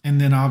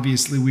 and then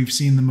obviously we've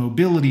seen the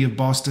mobility of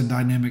Boston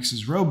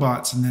Dynamics'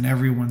 robots, and then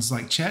everyone's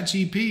like,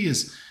 ChatGPT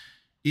is,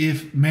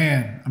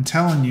 I'm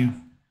telling you,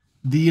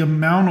 the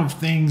amount of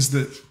things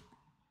that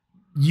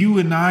you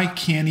and I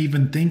can't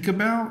even think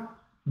about,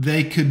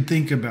 they could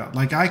think about.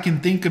 Like I can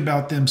think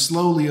about them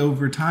slowly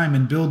over time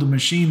and build a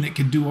machine that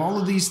could do all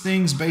of these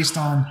things based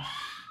on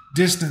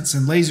distance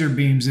and laser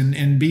beams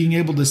and being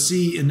able to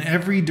see in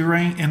every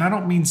direction. And I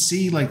don't mean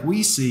see like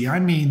we see. I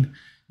mean,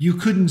 you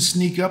couldn't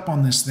sneak up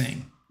on this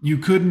thing. You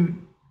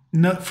couldn't,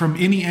 from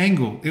any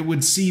angle. It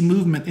would see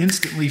movement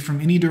instantly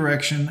from any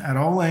direction at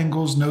all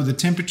angles, know the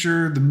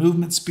temperature, the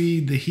movement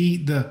speed, the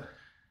heat,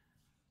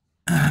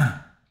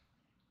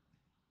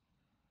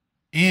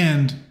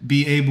 and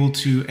be able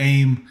to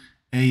aim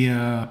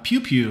a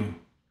pew-pew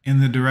in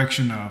the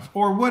direction of,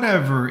 or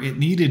whatever it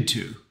needed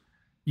to.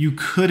 You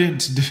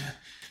couldn't do...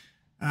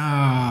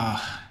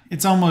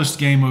 it's almost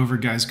game over,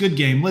 guys. Good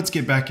game. Let's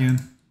get back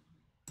in.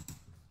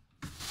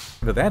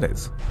 But that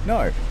is.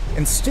 No.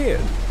 Instead,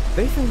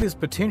 they think there's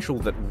potential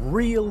that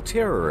real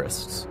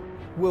terrorists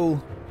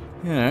will,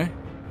 do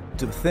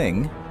the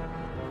thing,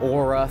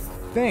 or a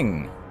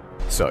thing.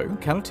 So,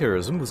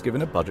 counterterrorism was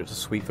given a budget to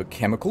sweep for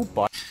chemical...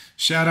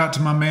 Shout out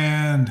to my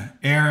man,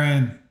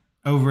 Aaron,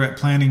 over at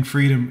Planning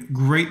Freedom.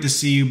 Great to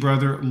see you,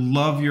 brother.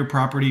 Love your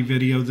property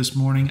video this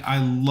morning.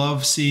 I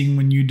love seeing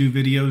when you do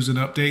videos and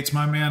updates,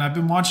 my man. I've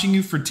been watching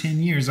you for 10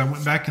 years. I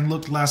went back and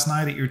looked last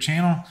night at your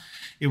channel.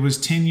 It was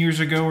 10 years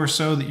ago or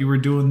so that you were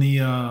doing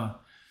the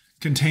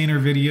container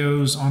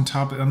videos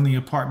on the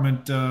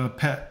apartment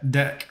pet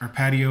deck or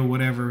patio,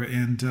 whatever.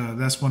 And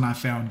that's when I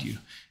found you.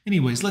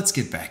 Anyways, let's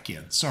get back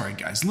in. Sorry,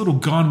 guys. A little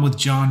Gone with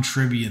John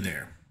trivia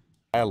there.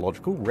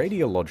 Biological,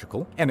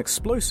 radiological, and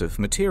explosive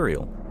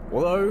material,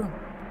 although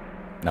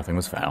nothing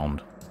was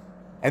found.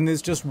 And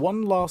there's just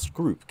one last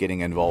group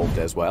getting involved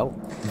as well,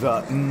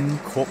 the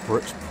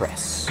corporate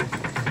press.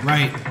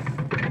 Right.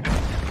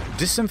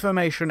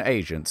 Disinformation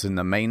agents in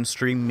the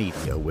mainstream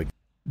media were...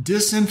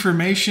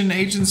 Disinformation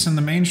agents in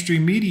the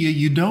mainstream media,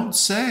 you don't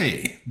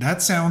say.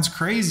 That sounds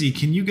crazy.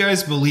 Can you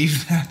guys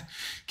believe that?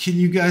 Can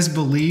you guys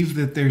believe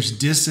that there's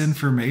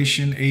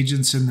disinformation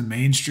agents in the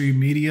mainstream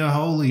media?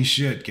 Holy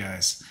shit,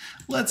 guys.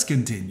 Let's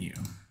continue.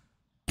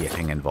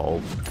 Getting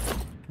involved.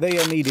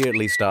 They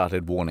immediately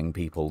started warning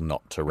people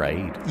not to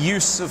raid.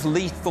 Use of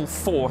lethal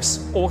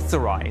force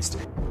authorized.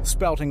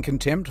 Spouting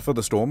contempt for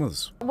the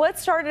stormers. What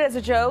started as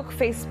a joke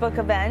Facebook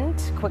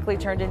event quickly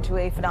turned into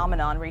a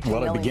phenomenon reaching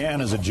millions. Well, it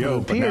began as a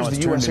joke, but now it's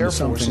the turned U.S. Air into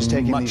Force is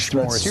taking much these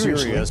threats more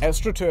seriously. serious.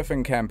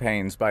 Astroturfing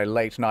campaigns by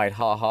late-night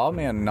ha-ha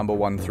men number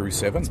 1 through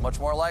 7. It's much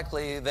more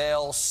likely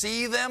they'll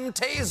see them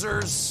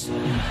tasers.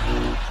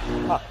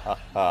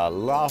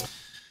 Laugh.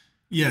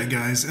 Yeah,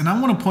 guys, and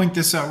I want to point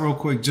this out real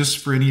quick just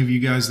for any of you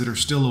guys that are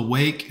still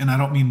awake, and I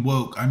don't mean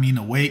woke, I mean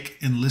awake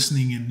and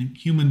listening and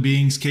human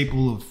beings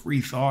capable of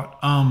free thought.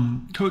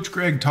 Coach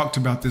Greg talked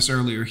about this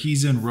earlier.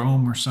 He's in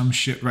Rome or some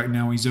shit right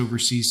now. He's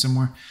overseas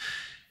somewhere.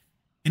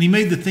 And he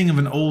made the thing of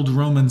an old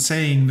Roman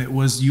saying that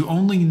was, you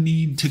only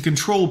need to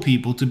control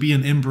people, to be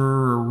an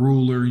emperor or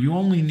ruler. You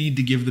only need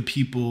to give the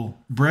people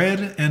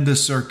bread and a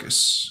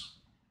circus.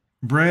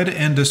 Bread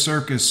and a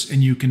circus,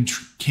 and you can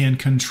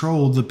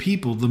control the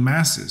people, the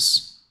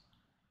masses.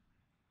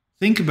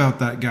 Think about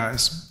that,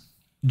 guys.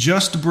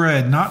 Just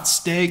bread, not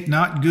steak,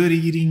 not good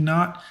eating,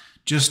 not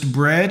just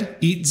bread,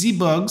 eat the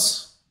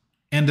bugs,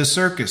 and a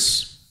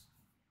circus.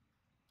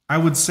 I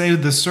would say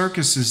the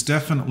circus has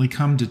definitely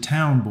come to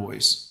town,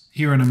 boys,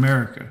 here in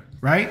America.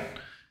 Right?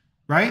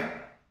 Right?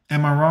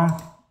 Am I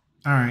wrong?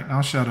 All right,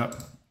 I'll shut up.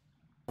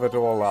 It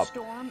all up.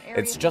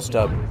 It's just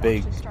a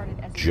big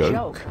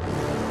joke.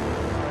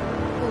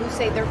 Who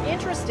say they're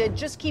interested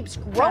just keeps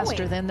growing.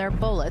 Faster than their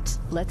bullets.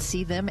 Let's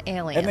see them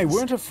aliens. And they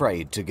weren't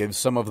afraid to give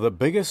some of the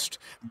biggest,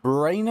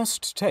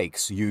 brainest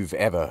takes you've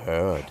ever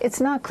heard. It's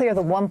not clear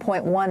the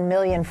 1.1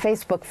 million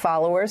Facebook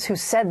followers who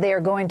said they are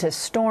going to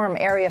storm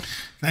Area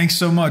Thanks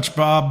so much,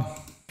 Bob.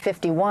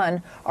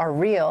 51 are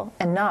real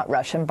and not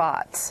Russian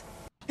bots.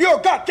 You're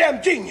a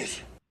goddamn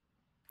genius!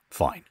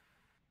 Fine.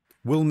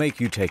 We'll make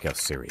you take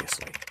us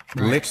seriously.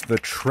 Let the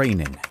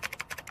training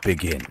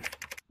begin.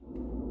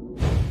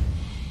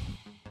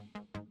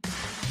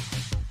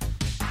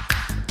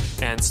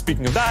 And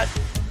speaking of that,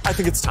 I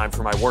think it's time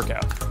for my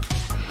workout.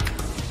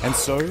 And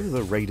so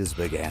the Raiders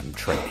began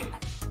training.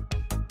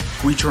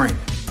 We train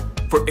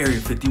for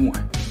Area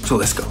 51. So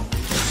let's go.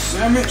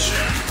 Sandwich!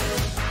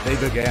 They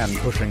began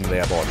pushing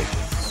their body.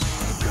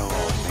 Go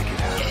on, make it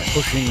happen.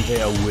 Pushing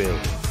their will.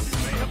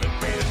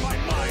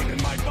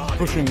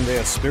 Pushing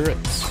their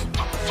spirits.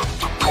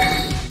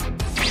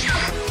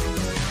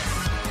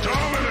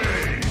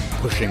 Dominate!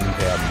 Pushing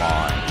their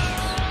minds.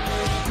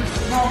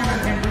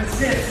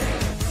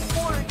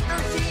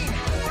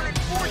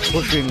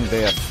 Pushing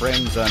their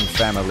friends and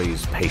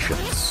family's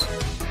patience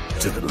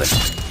to the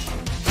limit.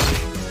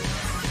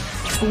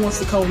 Who wants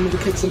to come with me to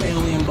kick some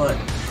alien butt?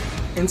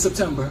 In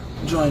September,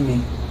 join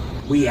me.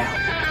 We out.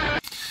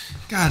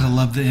 God, I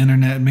love the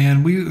internet,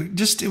 man.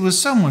 It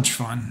was so much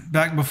fun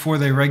back before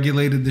they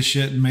regulated the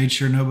shit and made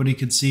sure nobody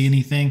could see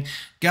anything.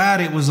 God,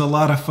 it was a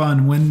lot of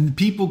fun when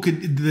people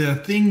could, the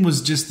thing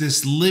was just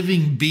this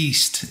living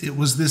beast. It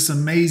was this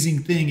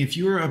amazing thing. If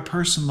you're a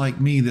person like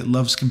me that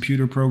loves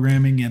computer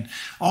programming and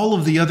all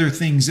of the other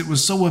things, it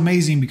was so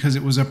amazing because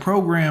it was a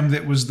program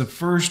that was the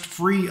first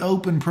free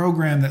open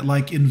program that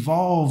like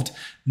involved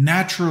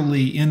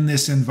naturally in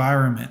this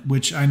environment,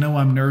 which I know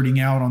I'm nerding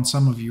out on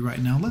some of you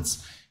right now.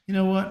 You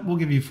know what? We'll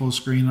give you full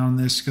screen on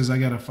this because I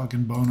got a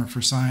fucking boner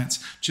for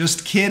science.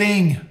 Just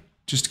kidding.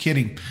 Just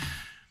kidding.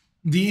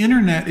 The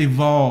internet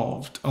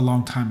evolved a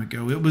long time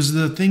ago. It was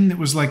the thing that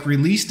was like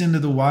released into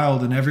the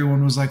wild and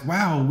everyone was like,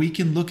 wow, we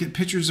can look at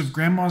pictures of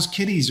grandma's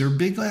kitties or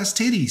big ass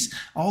titties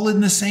all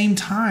in the same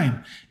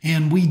time.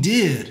 And we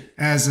did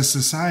as a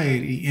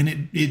society.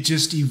 And it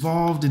just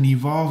evolved and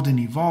evolved and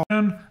evolved.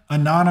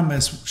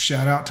 Anonymous,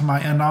 shout out to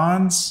my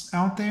Anons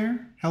out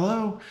there.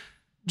 Hello.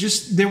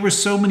 Just there were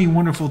so many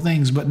wonderful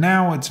things, but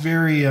now it's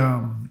very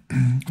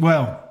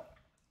well,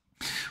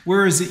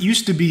 whereas it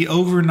used to be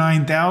over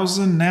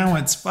 9,000, now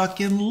it's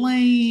fucking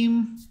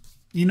lame.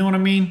 You know what I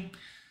mean?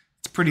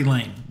 It's pretty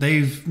lame.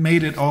 They've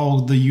made it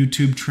all the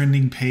YouTube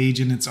trending page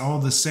and it's all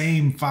the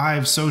same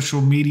 5 social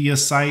media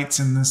sites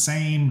and the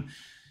same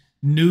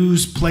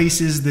news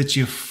places that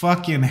you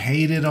fucking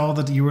hated all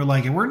that you were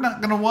like, we're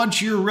not going to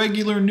watch your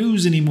regular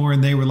news anymore.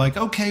 And they were like,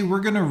 okay,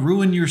 we're going to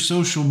ruin your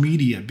social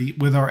media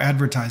with our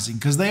advertising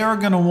because they are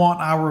going to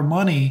want our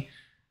money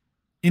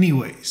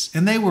anyways.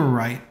 And they were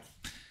right.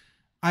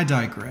 I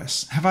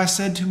digress. Have I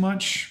said too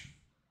much?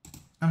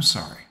 I'm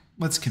sorry.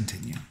 Let's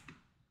continue.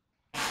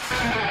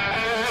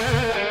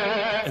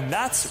 And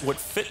that's what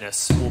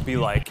fitness will be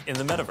like in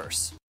the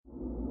metaverse.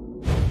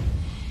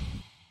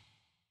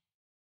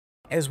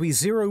 As we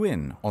zero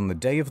in on the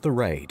day of the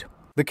raid,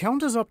 the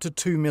count is up to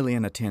 2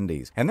 million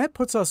attendees, and that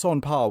puts us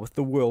on par with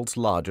the world's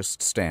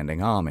largest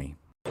standing army.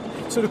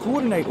 So to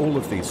coordinate all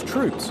of these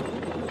troops,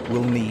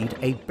 we'll need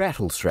a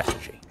battle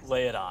strategy.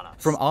 Lay it on us.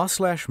 From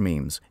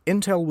r/memes,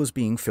 intel was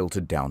being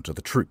filtered down to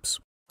the troops.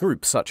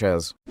 Groups such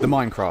as the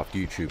Minecraft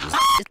YouTubers,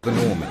 the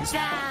Normans,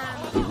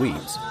 the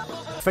Weebs,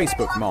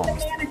 Facebook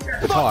moms,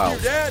 the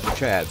Tiles, the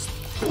Chads,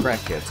 the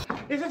Crackheads.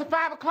 Is this a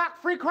 5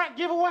 o'clock free crack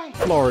giveaway?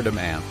 Florida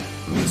Man,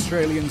 the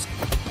Australians,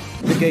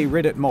 the gay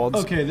Reddit mods.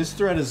 Okay, this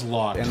thread is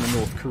locked. And the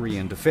North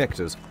Korean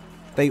defectors.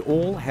 They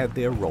all had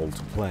their role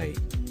to play.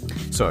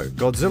 So,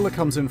 Godzilla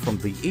comes in from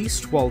the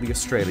east while the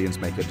Australians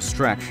make a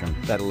distraction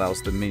that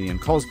allows the Minion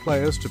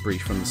cosplayers to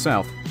breach from the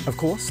south. Of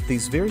course,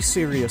 these very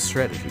serious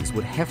strategies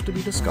would have to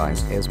be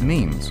disguised as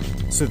memes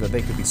so that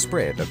they could be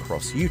spread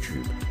across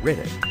YouTube,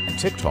 Reddit, and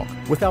TikTok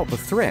without the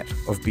threat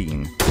of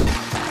being...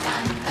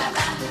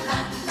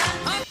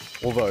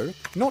 Although,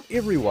 not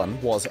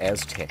everyone was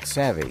as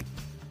tech-savvy.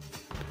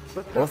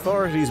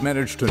 Authorities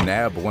managed to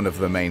nab one of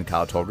the main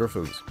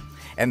cartographers,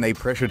 and they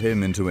pressured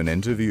him into an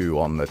interview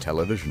on the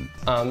television.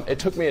 It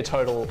took me a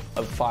total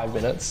of 5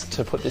 minutes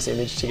to put this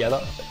image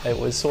together. It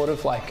was sort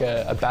of like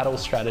a battle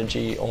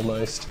strategy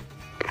almost.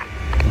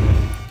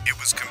 It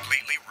was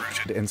completely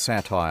rooted in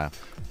satire.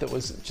 That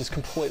was just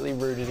completely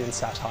rooted in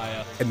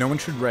satire. And no one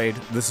should raid,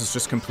 this is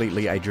just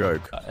completely a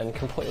joke. And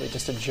completely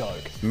just a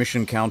joke.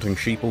 Mission counting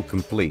sheeple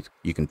complete.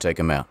 You can take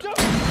them out.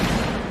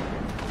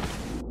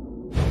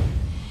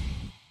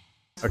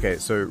 Okay,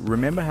 so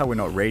remember how we're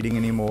not raiding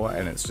anymore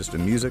and it's just a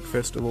music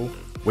festival?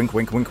 Wink,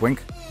 wink, wink,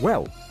 wink.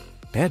 Well,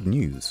 bad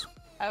news.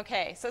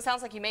 Okay, so it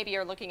sounds like you maybe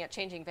are looking at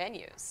changing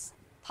venues.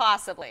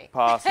 Possibly.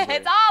 Possibly.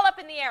 It's all up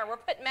in the air. We're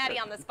putting Maddie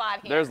on the spot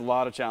here. There's a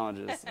lot of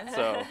challenges,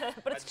 so.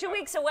 But it's 2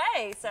 weeks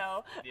away,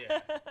 so. Yeah.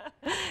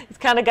 It's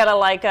kind of got to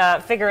like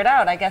figure it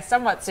out, I guess,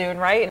 somewhat soon,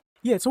 right?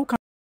 Yeah, it's all kind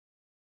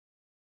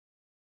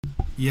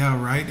Yeah,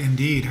 right,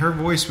 indeed. Her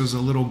voice was a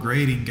little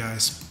grating,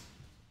 guys.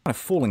 Kind of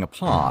falling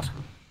apart.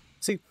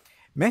 See,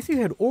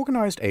 Matthew had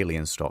organized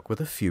Alien Stock with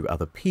a few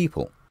other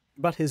people,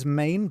 but his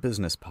main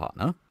business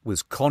partner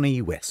was Connie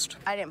West.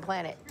 I didn't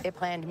plan it. It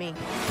planned me.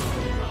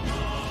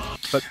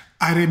 But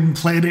I didn't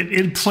plan it.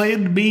 It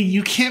planned me.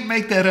 You can't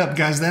make that up,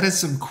 guys. That is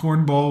some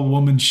cornball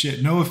woman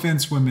shit. No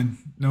offense, women.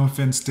 No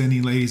offense to any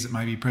ladies that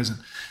might be present.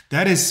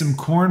 That is some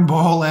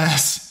cornball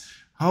ass.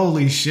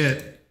 Holy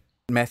shit.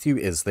 Matthew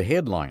is the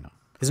headliner.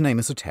 His name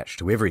is attached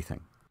to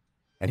everything.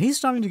 And he's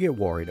starting to get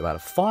worried about a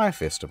fire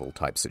festival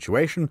type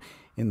situation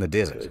in the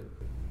desert.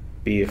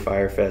 Be a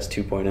Firefest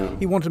 2.0.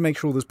 He wanted to make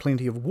sure there's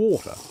plenty of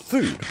water,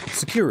 food,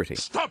 security,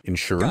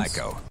 insurance,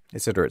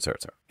 etc.,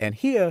 etc. And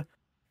here,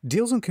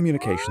 deals and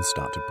communications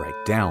start to break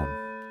down.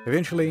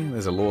 Eventually,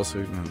 there's a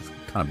lawsuit, and it's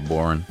kind of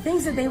boring.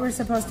 Things that they were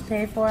supposed to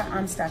pay for,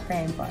 I'm stuck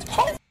paying for.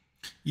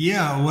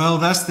 Yeah, well,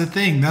 that's the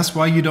thing. That's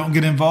why you don't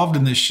get involved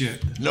in this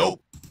shit. Nope.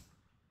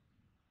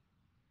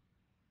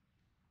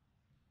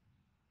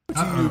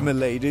 To you, my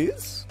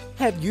ladies,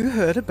 have you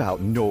heard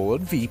about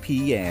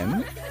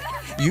NordVPN?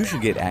 You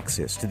should get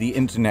access to the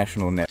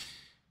international net.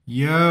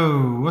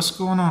 Yo, what's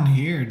going on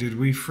here? Did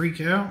we freak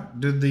out?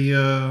 Did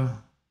the,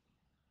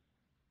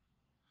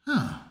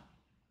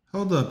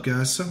 Hold up,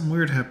 guys. Something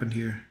weird happened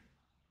here.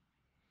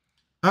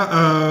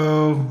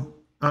 Uh-oh.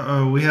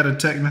 Uh-oh. We had a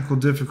technical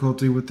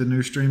difficulty with the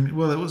new stream.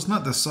 Well, it was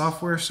not the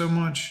software so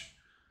much.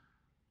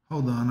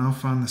 Hold on. I'll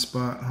find the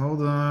spot.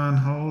 Hold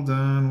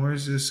on.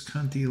 Where's this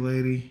cunty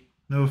lady?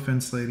 No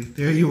offense, lady.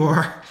 There you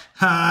are.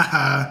 Ha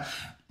ha.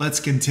 Let's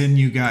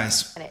continue,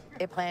 guys.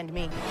 It planned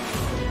me.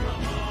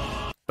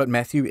 But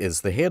Matthew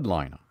is the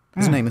headliner.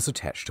 His name is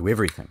attached to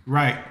everything.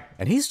 Right.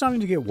 And he's starting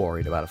to get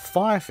worried about a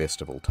fire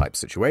festival type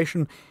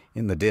situation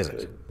in the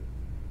desert.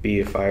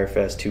 Be a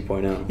Firefest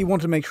 2.0. He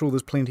wanted to make sure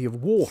there's plenty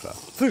of water,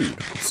 food,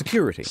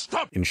 security,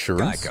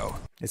 insurance,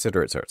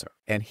 etc., etc.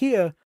 And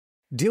here,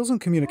 deals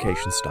and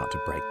communications start to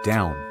break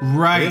down.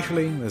 Right.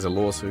 Eventually, there's a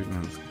lawsuit,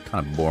 and it's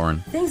kind of boring.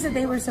 Things that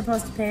they were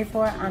supposed to pay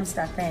for, I'm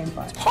stuck paying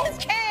for. Who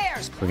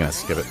cares? We're going to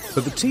skip it.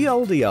 But the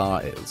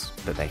TLDR is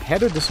that they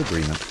had a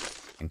disagreement,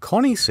 and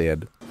Connie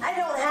said, I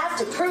don't have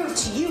to prove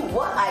to you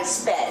what I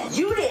spent.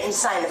 You didn't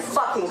sign a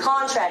fucking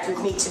contract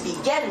with me to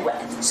begin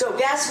with. So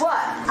guess what?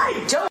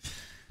 I don't.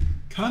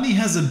 Connie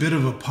has a bit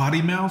of a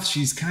potty mouth.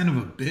 She's kind of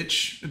a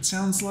bitch, it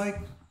sounds like.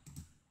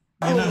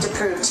 I need to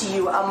prove to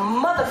you a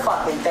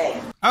motherfucking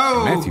thing.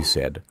 Oh! Matthew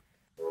said.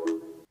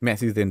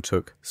 Matthew then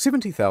took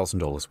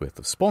 $70,000 worth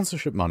of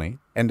sponsorship money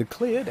and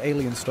declared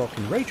Alien Stock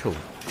and Rachel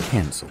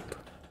cancelled.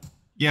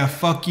 Yeah,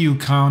 fuck you,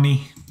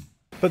 Connie.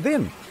 But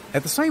then,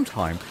 at the same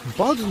time,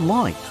 Bud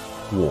Light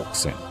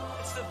walks in.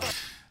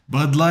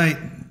 Bud Light,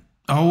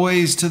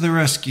 always to the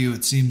rescue,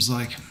 it seems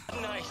like.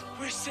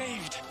 We're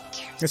saved.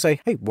 They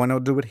say, hey, why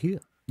not do it here?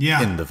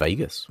 Yeah. In the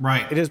Vegas.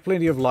 Right. It has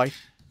plenty of light.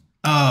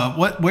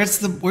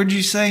 Where'd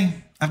you say?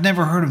 I've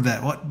never heard of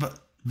that.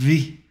 What?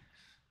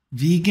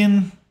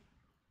 Vegan?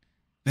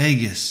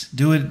 Vegas.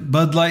 Do it.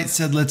 Bud Light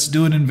said, let's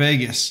do it in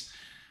Vegas.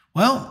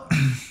 Well,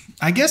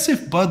 I guess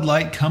if Bud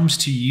Light comes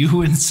to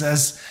you and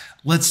says,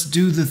 let's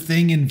do the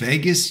thing in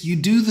Vegas, you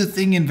do the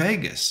thing in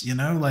Vegas, you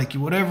know, like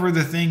whatever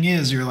the thing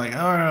is, you're like,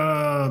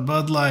 oh,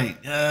 Bud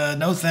Light,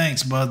 no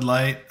thanks, Bud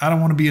Light. I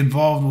don't want to be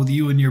involved with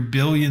you and your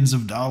billions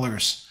of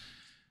dollars,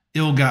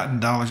 ill-gotten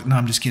dollars. No,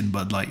 I'm just kidding,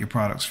 Bud Light. Your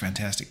product's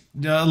fantastic.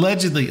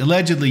 Allegedly,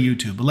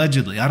 YouTube,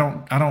 allegedly. I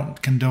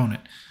don't condone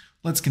it.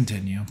 Let's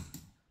continue.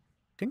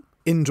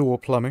 Indoor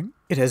plumbing.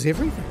 It has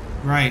everything.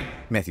 Right.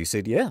 Matthew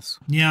said yes.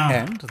 Yeah.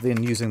 And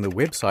then using the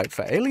website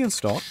for Alien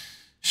Stock.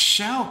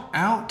 Shout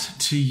out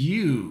to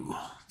you.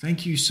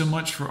 Thank you so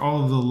much for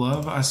all of the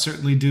love. I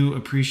certainly do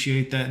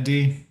appreciate that,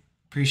 D.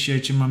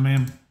 Appreciate you, my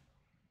man.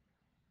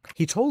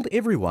 He told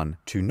everyone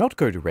to not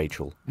go to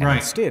Rachel and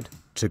instead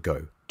to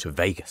go to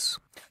Vegas.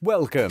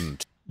 Welcome.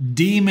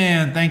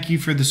 D-Man, thank you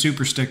for the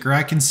super sticker.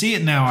 I can see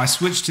it now. I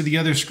switched to the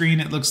other screen.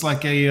 It looks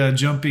like a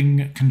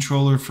jumping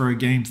controller for a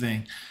game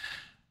thing.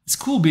 It's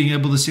cool being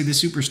able to see the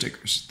super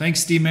stickers.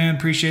 Thanks, D-Man.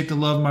 Appreciate the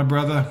love, my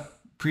brother.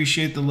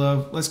 Appreciate the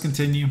love. Let's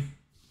continue.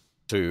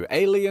 To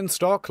Alien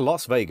Stock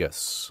Las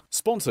Vegas,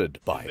 sponsored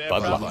by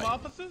Bud Light.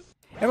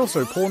 And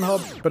also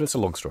Pornhub, but it's a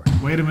long story.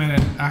 Wait a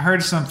minute. I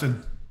heard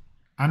something.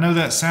 I know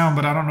that sound,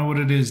 but I don't know what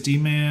it is.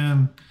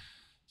 D-Man.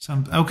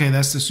 Okay,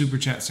 that's the super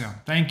chat sound.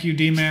 Thank you,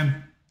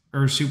 D-Man.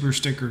 Or super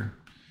sticker.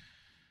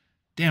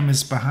 Damn,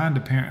 it's behind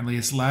apparently.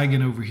 It's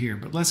lagging over here.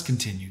 But let's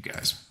continue,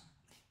 guys.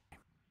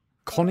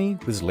 Connie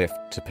was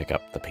left to pick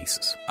up the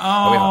pieces. Oh.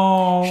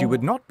 However, she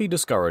would not be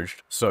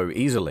discouraged so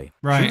easily.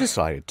 Right. She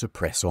decided to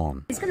press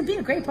on. It's going to be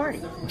a great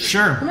party.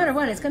 Sure. No matter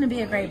what, it's going to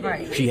be a great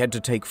party. She had to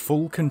take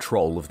full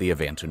control of the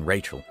event in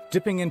Rachel,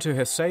 dipping into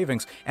her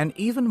savings and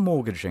even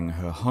mortgaging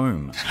her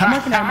home. I'm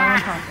working on my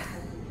own pocket.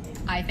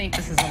 I think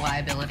this is a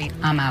liability.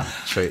 I'm out.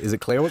 So is it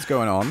clear what's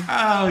going on?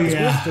 Oh, it's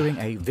yeah. worth doing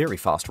a very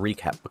fast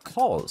recap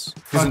because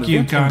Fuck there's an you,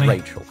 event in Connie.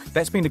 Rachel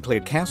that's been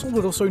declared cancelled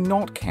but also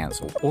not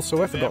cancelled.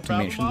 Also, I forgot to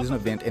mention there's an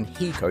event in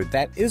Hiko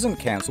that isn't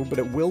cancelled but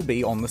it will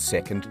be on the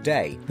second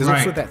day. There's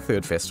also Right. that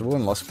third festival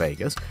in Las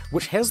Vegas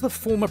which has the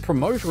former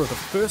promoter of the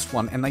first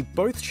one and they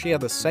both share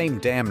the same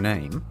damn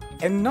name.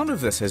 And none of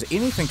this has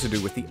anything to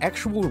do with the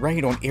actual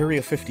raid on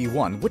Area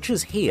 51, which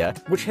is here,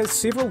 which has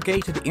several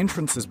gated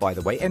entrances, by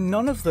the way, and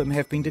none of them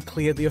have been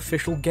declared the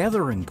official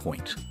gathering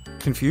point.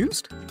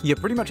 Confused? Yeah,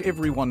 pretty much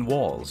everyone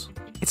was.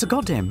 It's a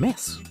goddamn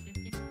mess.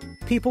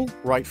 People,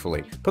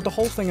 rightfully, put the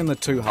whole thing in the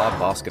too hard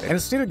basket, and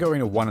instead of going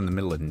to one in the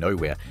middle of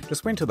nowhere,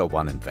 just went to the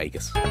one in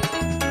Vegas.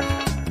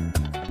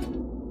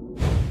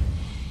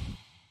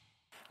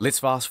 Let's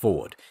fast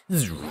forward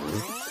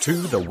to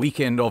the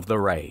weekend of the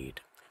raid.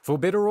 For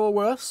better or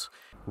worse,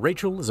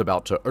 Rachel is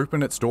about to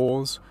open its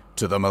doors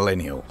to the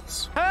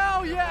millennials.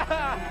 Hell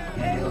yeah!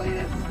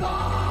 Alien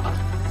Stock!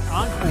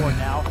 Encore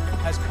now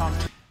has come.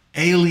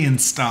 Alien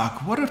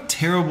stock. What a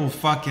terrible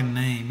fucking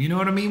name. You know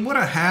what I mean? What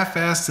a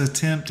half-assed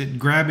attempt at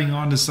grabbing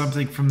onto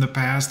something from the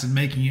past and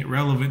making it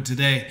relevant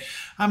today.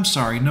 I'm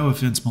sorry, no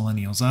offense,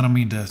 millennials. I don't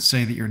mean to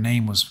say that your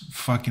name was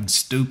fucking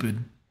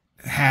stupid.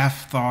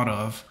 Half thought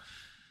of.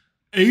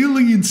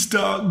 Alien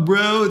stock,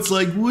 bro. It's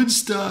like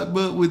Woodstock,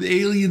 but with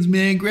aliens,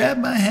 man. Grab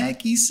my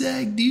hacky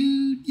sack,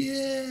 dude.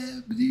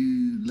 Yeah,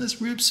 dude.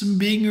 Let's rip some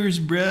bingers,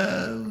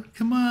 bro.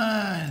 Come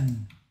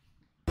on.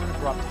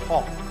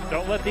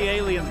 Don't let the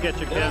aliens get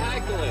you, kid.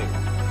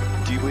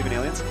 Do you believe in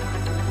aliens?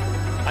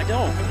 I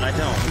don't.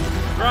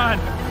 Run!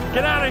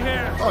 Get out of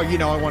here! Oh, you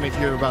know, I want to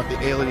hear about the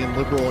alien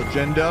liberal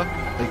agenda.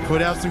 They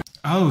put out some...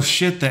 Oh,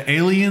 shit, the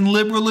alien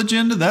liberal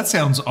agenda? That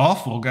sounds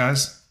awful,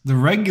 guys. The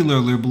regular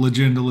liberal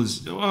agenda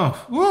is...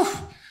 Oh,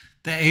 woof.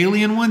 The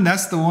alien one,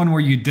 that's the one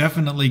where you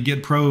definitely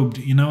get probed.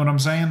 You know what I'm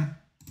saying?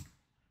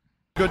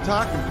 Good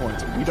talking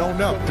points. We don't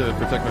know. To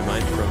protect my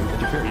mind from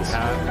interference. We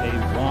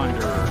have a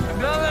wanderer.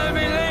 Don't let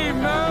me leave,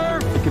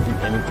 Murph! It could be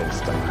anything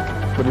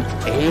stock, but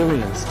it's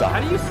alien stock.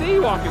 How do you see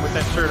you walking with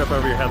that shirt up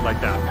over your head like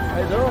that?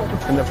 I know.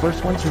 And the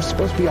first ones are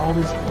supposed to be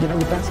always,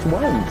 the best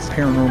ones.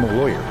 Paranormal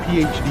lawyer,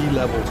 PhD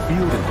level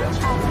field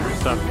investigator.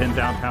 Stuff in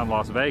downtown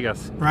Las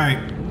Vegas. Right.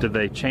 Did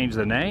they change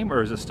the name,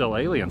 or is it still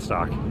alien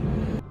stock?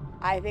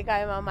 I think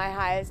I'm on my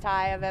highest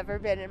high I've ever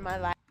been in my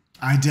life.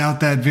 I doubt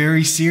that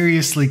very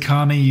seriously,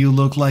 Connie. You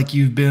look like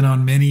you've been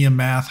on many a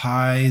math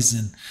highs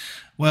and,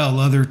 well,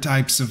 other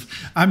types of...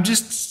 I'm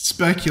just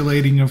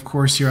speculating, of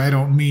course, here. I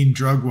don't mean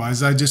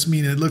drug-wise. I just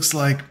mean it looks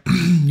like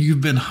you've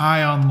been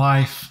high on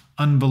life,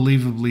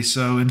 unbelievably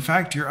so. In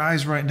fact, your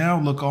eyes right now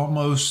look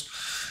almost...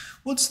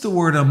 What's the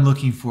word I'm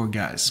looking for,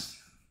 guys?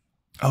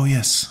 Oh,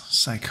 yes,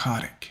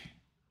 psychotic.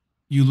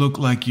 You look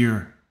like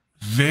you're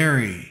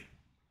very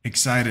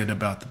excited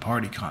about the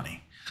party,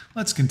 Connie.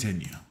 Let's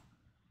continue.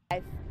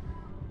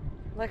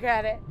 Look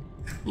at it.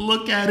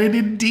 Look at it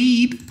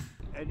indeed.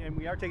 And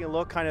we are taking a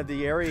look kind of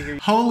the area here.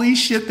 Holy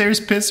shit, there's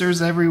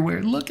pissers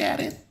everywhere. Look at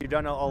it. You've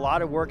done a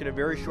lot of work in a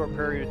very short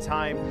period of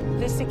time.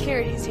 The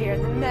security's here,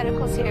 the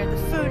medical's here, the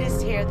food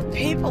is here, the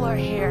people are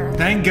here.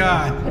 Thank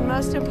God. And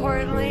most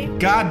importantly,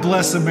 God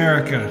bless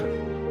America.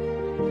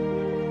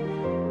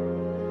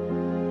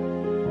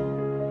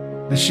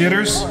 The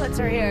shitters? bullets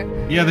are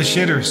here. Yeah, the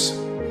shitters.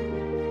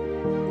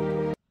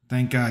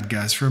 Thank God,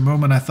 guys. For a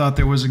moment, I thought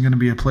there wasn't going to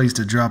be a place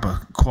to drop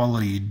a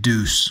quality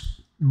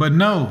deuce. But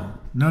no.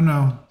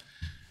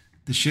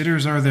 The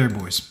shitters are there,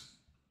 boys.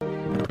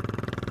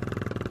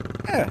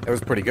 Yeah, it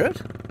was pretty good.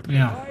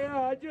 Yeah.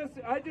 Oh, yeah,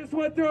 I just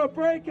went through a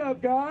breakup,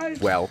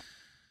 guys. Well.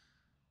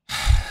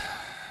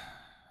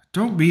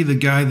 Don't be the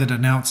guy that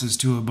announces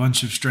to a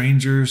bunch of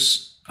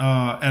strangers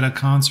at a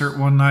concert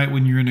one night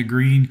when you're in a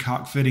green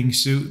cock-fitting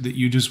suit that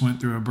you just went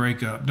through a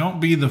breakup. Don't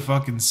be the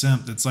fucking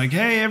simp that's like,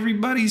 hey,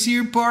 everybody's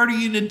here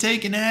partying and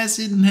taking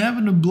acid and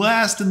having a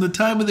blast in the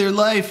time of their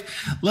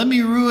life. Let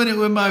me ruin it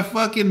with my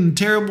fucking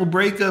terrible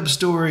breakup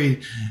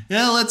story.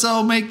 Yeah, let's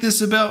all make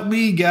this about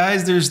me,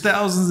 guys. There's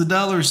thousands of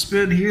dollars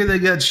spent here. They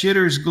got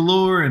shitters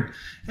galore. And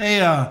hey,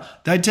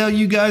 did I tell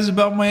you guys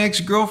about my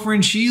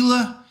ex-girlfriend,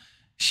 Sheila?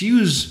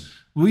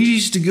 We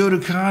used to go to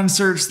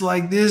concerts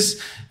like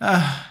this.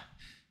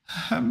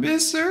 I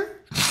miss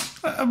her.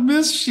 I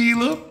miss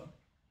Sheila.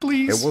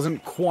 Please. It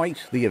wasn't quite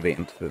the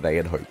event that they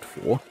had hoped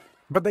for,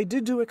 but they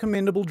did do a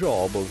commendable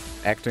job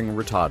of acting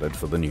retarded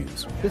for the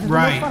news. This is the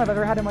most fun I've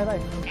ever had in my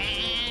life.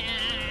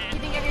 You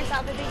think of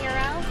yourself as being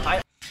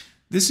around?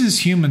 This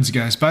is Humans,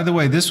 guys. By the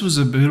way, this was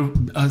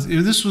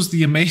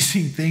the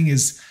amazing thing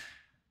is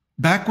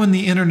back when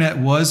the internet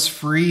was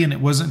free and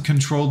it wasn't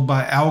controlled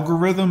by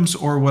algorithms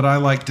or what I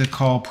like to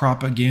call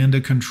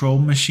propaganda control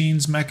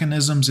machines,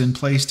 mechanisms in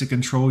place to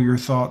control your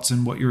thoughts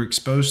and what you're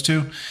exposed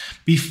to.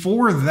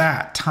 Before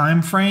that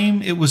time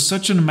frame, it was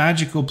such a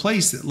magical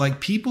place that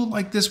like people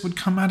like this would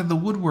come out of the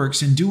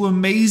woodworks and do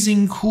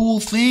amazing, cool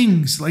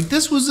things. Like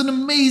this was an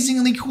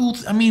amazingly cool.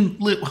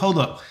 Hold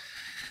up.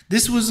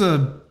 This was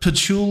a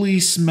patchouli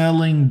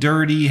smelling,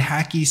 dirty,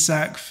 hacky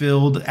sack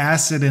filled,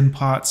 acid and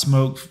pot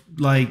smoke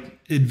like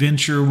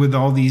adventure with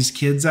all these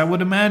kids, I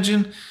would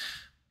imagine.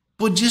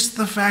 But just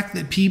the fact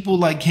that people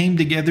like came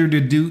together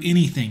to do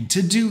anything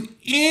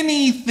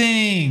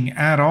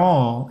at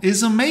all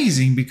is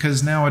amazing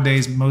because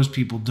nowadays most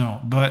people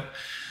don't. But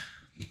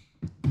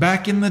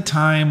back in the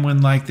time when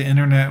like the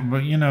internet,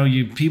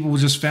 people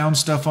just found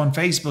stuff on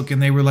Facebook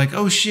and they were like,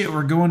 oh shit,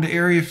 we're going to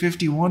Area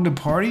 51 to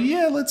party.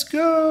 Yeah, let's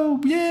go.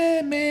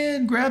 Yeah,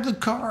 man, grab the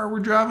car. We're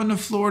driving to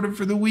Florida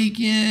for the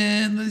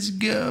weekend. Let's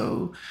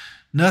go.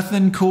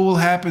 Nothing cool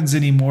happens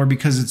anymore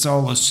because it's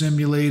all a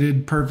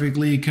simulated,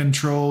 perfectly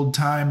controlled,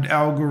 timed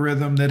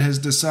algorithm that has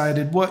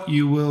decided what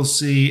you will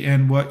see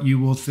and what you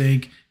will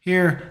think.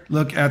 Here,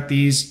 look at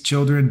these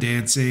children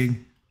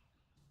dancing.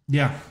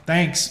 Yeah,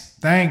 thanks.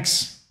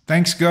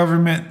 Thanks,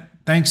 government.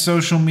 Thanks,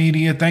 social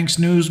media. Thanks,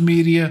 news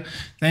media.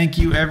 Thank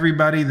you,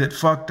 everybody that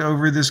fucked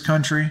over this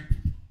country.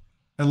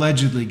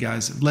 Allegedly,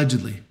 guys.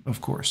 Allegedly,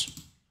 of course.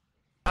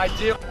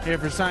 Ideal. Here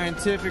for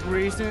scientific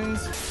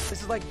reasons.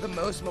 This is like the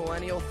most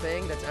millennial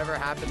thing that's ever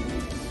happened.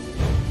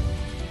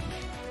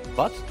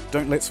 But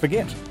don't let's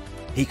forget,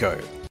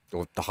 Hiko,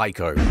 or the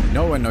Heiko.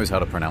 No one knows how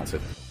to pronounce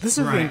it. This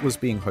event was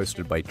being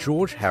hosted by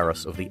George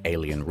Harris of the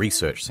Alien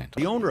Research Center.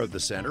 The owner of the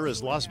center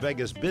is Las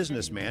Vegas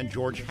businessman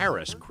George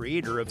Harris,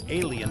 creator of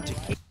Alien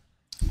Tequila.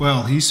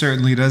 Well, he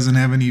certainly doesn't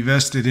have any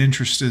vested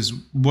interest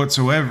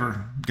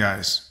whatsoever,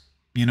 guys.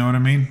 You know what I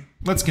mean?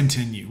 Let's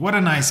continue. What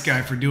a nice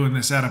guy for doing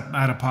this out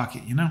of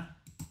pocket, you know?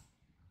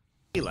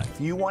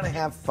 If you want to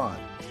have fun,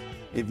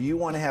 if you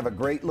want to have a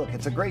great look,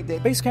 it's a great day.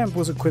 Basecamp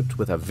was equipped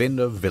with a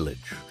vendor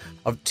village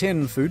of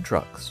 10 food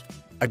trucks,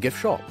 a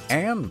gift shop,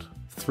 and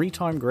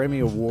 3-time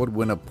Grammy Award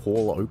winner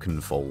Paul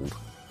Oakenfold.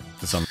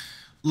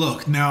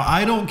 Look, now,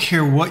 I don't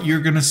care what you're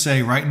going to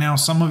say right now.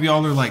 Some of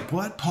y'all are like,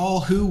 what,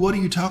 Paul, who? What are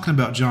you talking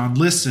about, John?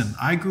 Listen,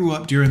 I grew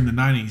up during the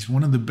 90s,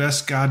 one of the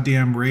best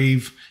goddamn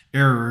rave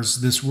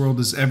eras this world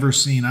has ever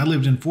seen. I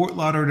lived in Fort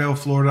Lauderdale,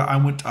 Florida. I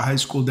went to high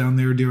school down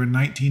there during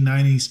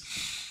 1990s.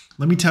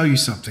 Let me tell you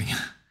something.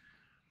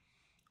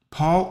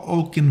 Paul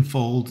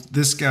Oakenfold,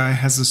 this guy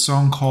has a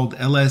song called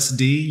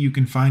LSD. You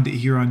can find it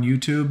here on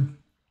YouTube.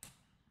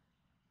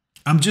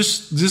 I'm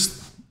just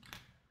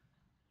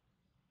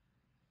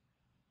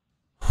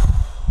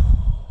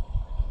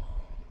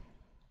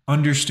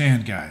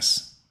understand,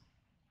 guys.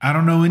 I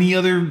don't know any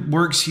other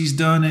works he's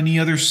done, any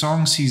other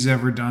songs he's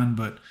ever done,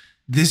 but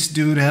this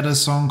dude had a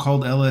song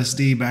called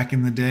LSD back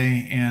in the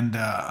day, and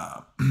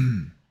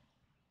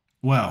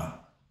well,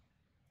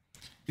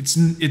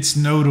 it's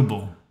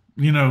notable.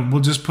 You know,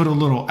 we'll just put a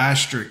little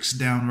asterisk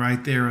down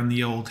right there in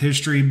the old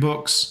history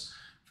books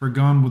for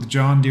Gone with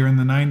John during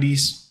the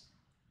 90s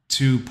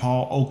to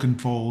Paul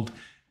Oakenfold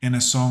and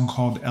a song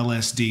called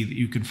LSD that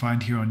you can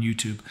find here on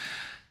YouTube.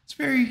 It's a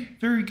very,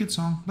 very good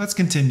song. Let's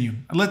continue.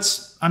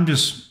 Let's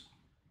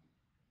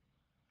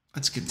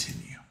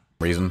continue.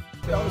 Reason?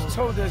 I was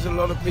told there's a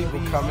lot of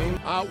people coming.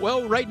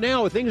 Well, right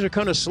now things are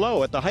kind of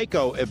slow at the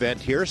Heiko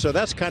event here, so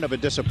that's kind of a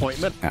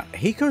disappointment. Now,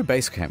 Hiko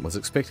Basecamp was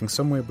expecting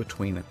somewhere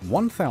between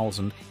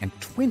 1,000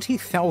 and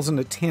 20,000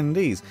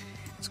 attendees.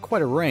 It's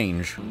quite a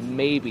range.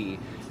 Maybe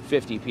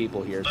 50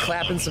 people here.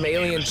 Clapping some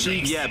alien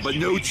cheeks. Yeah, but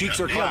no cheeks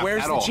are clapped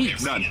where's at the all.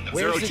 cheeks? None.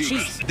 Where's Zero the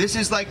cheeks? This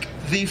is like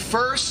the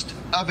first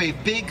of a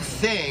big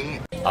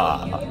thing.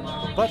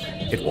 But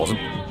it wasn't.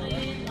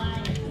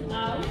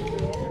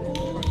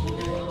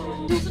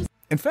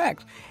 In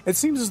fact, it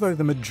seems as though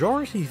the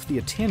majority of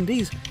the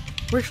attendees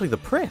were actually the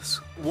press.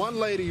 One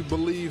lady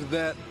believed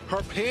that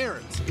her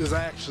parents is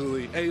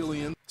actually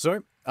alien.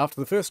 So, after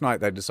the first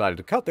night, they decided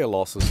to cut their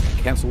losses and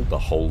cancelled the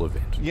whole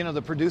event. You know,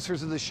 the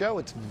producers of the show,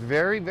 it's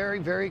very, very,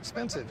 very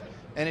expensive.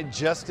 And it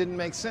just didn't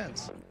make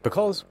sense.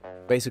 Because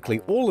basically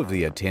all of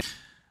the attendees...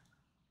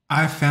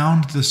 I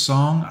found the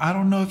song. I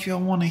don't know if y'all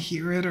want to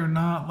hear it or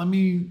not.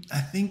 I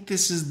think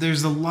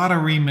there's a lot of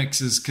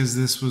remixes because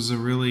this was a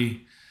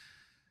really...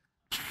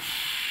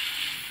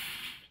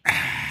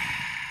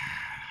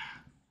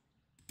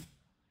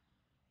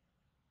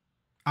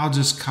 I'll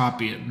just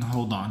copy it and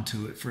hold on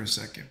to it for a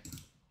second.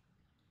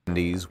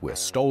 These were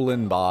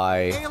stolen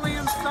by...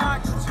 Alien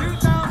Stock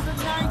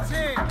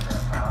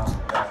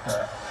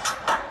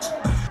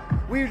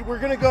 2019. We were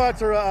going to go out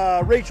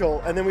to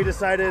Rachel, and then we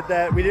decided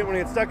that we didn't want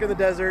to get stuck in the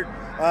desert.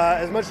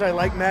 As much as I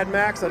like Mad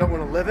Max, I don't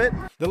want to live it.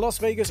 The Las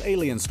Vegas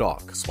Alien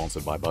Stock,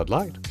 sponsored by Bud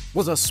Light,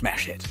 was a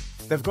smash hit.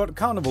 They've got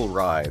carnival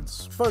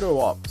rides, photo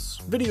ops,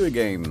 video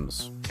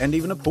games, and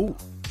even a pool.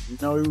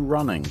 No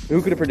running.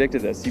 Who could have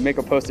predicted this? You make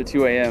a post at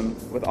 2 a.m.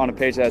 on a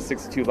page that has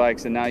 62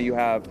 likes, and now you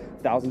have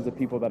thousands of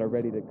people that are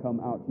ready to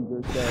come out to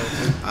your show.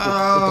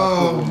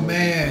 Oh,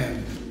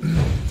 man.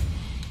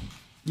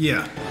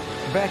 Yeah.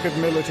 Back at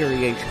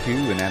Military HQ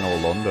in Anne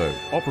Orlando,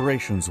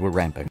 operations were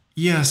ramping.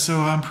 Yeah,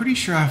 so I'm pretty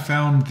sure I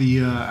found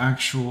the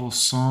actual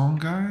song,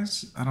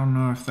 guys. I don't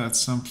know if that's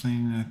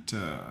something that...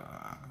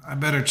 I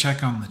better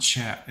check on the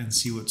chat and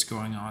see what's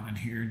going on in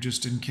here,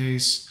 just in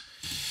case.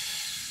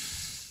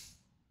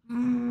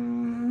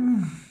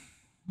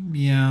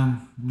 Yeah.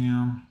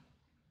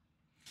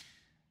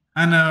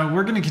 I know,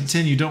 we're going to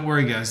continue. Don't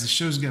worry, guys. The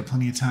show's got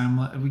plenty of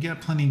time. We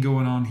got plenty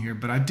going on here.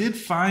 But I did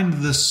find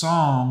the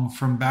song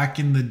from back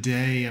in the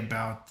day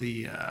about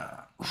the...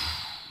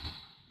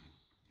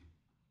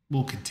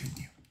 We'll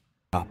continue.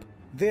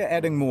 They're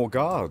adding more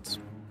guards,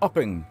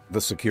 upping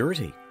the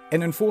security,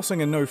 and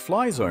enforcing a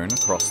no-fly zone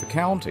across the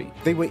county.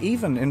 They were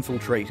even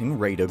infiltrating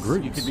raider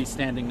groups. You could be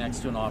standing next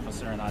to an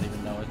officer and not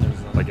even know it.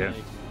 There's a big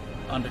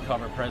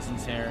undercover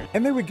presence here.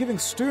 And they were giving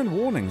stern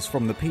warnings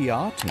from the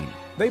PR team.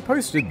 They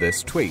posted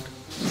this tweet.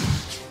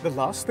 The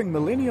last thing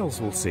millennials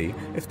will see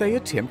if they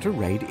attempt to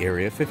raid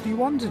Area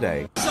 51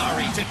 today.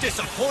 Sorry to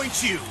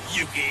disappoint you,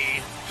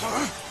 Yuki.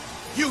 Huh?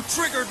 You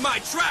triggered my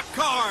trap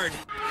card!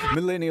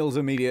 Millennials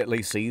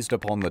immediately seized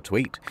upon the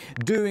tweet,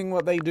 doing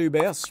what they do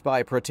best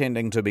by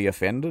pretending to be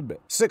offended,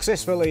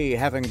 successfully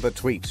having the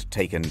tweet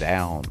taken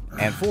down,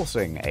 and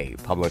forcing a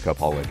public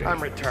apology. I'm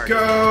retarded.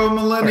 Go,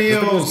 millennials! Right, the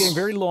video's getting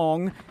very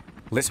long.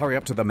 Let's hurry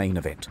up to the main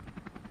event.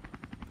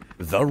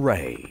 The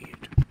raid.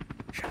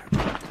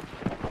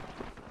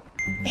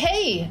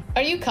 Hey,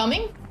 are you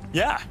coming?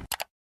 Yeah.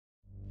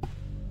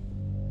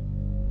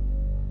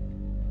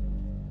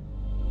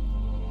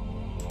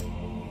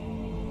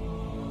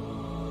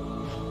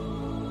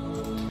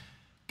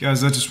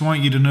 Guys, I just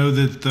want you to know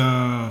that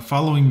the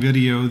following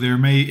video,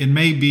 it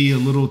may be a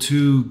little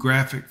too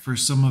graphic for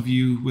some of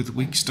you with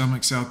weak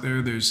stomachs out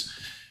there. There's,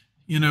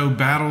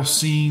 battle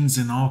scenes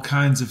and all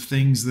kinds of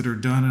things that are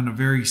done in a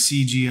very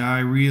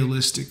CGI,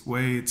 realistic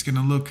way. It's going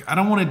to look, I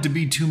don't want it to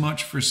be too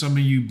much for some of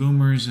you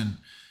boomers and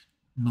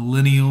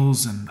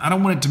millennials, and I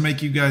don't want it to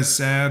make you guys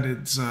sad.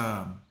 It's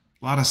a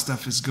lot of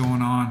stuff is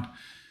going on.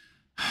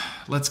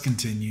 Let's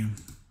continue.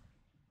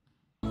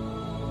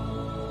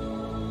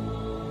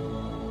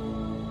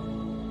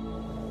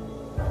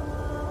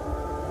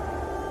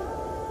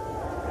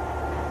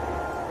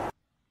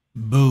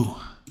 Boo.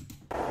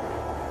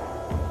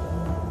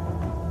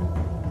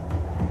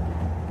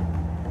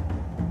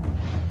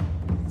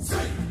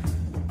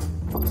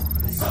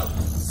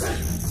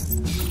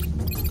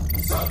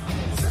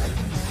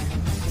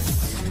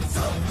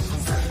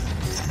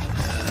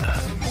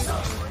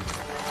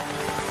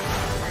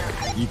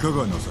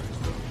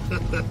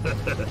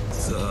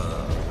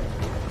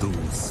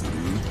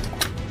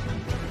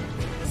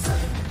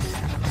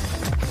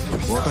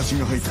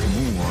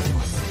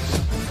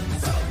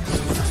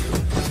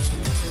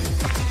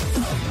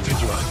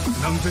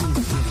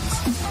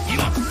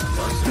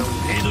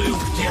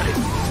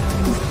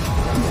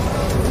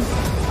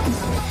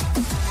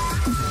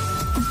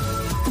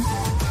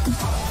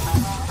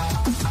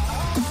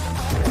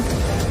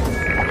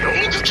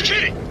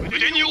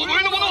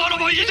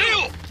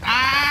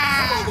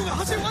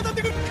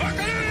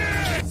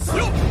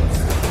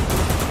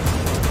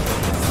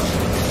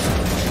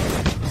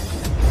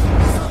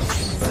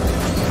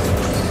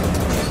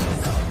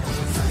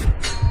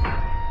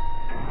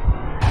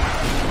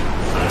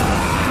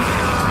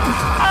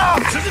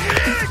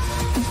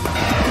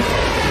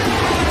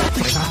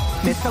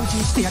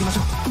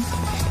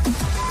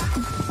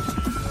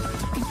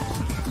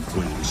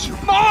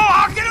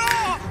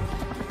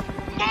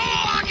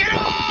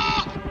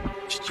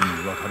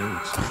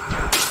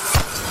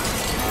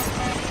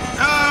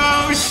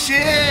 Oh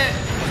shit!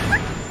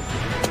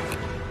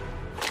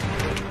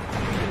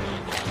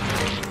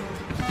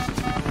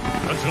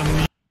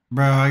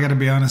 Bro, I gotta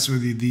be honest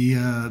with you.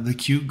 The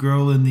cute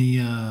girl in the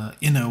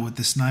with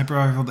the sniper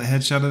rifle, the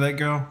headshot of that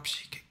girl,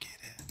 she could get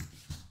it.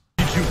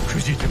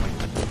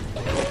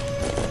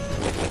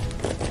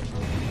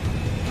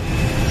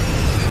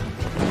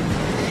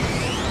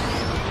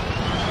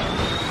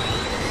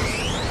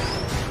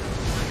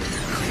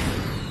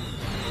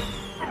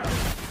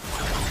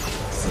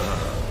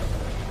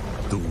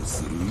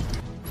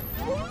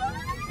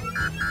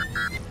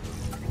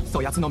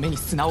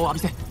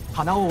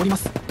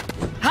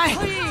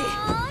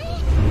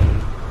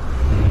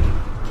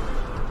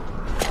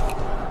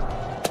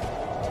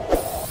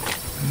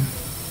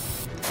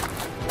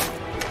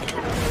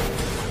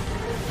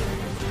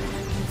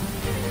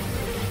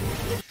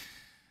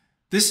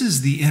 This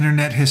is the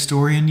internet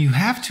historian. You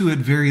have to at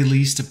very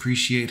least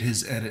appreciate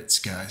his edits,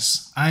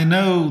 guys. I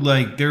know,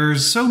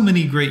 there's so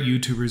many great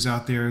YouTubers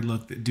out there,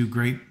 that do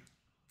great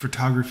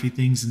photography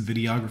things and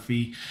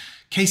videography.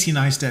 Casey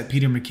Neistat,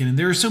 Peter McKinnon.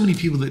 There are so many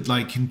people that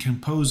can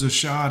compose a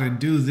shot and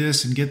do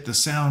this and get the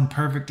sound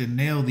perfect and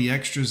nail the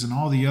extras and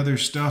all the other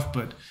stuff.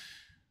 But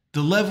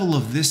the level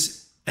of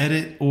this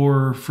edit,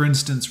 or for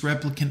instance,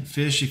 Replicant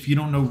Fish. If you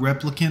don't know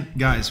Replicant,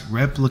 guys,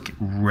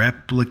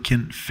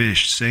 Replicant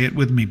Fish. Say it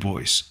with me,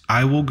 boys.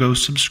 I will go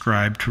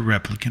subscribe to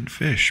Replicant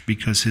Fish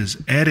because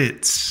his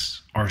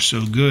edits are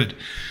so good.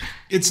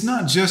 It's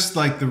not just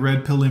the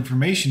red pill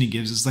information he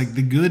gives. It's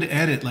the good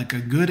edit. A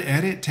good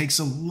edit takes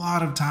a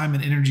lot of time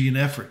and energy and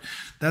effort.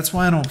 That's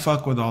why I don't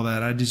fuck with all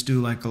that. I just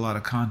do a lot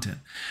of content.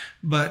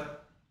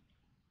 But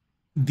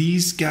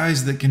these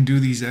guys that can do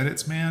these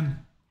edits,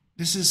 man,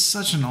 this is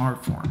such an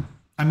art form.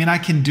 I mean, I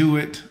can do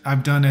it.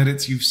 I've done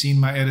edits. You've seen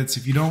my edits.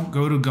 If you don't,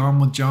 go to Gone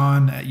with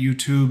John at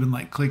YouTube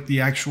and click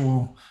the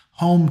actual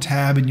home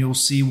tab and you'll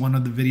see one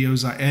of the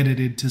videos I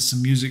edited to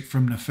some music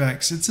from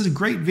Nefex. It's a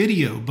great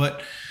video,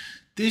 but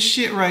this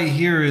shit right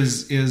here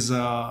is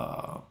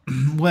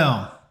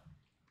well,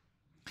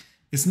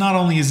 it's not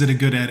only is it a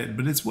good edit,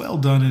 but it's well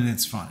done and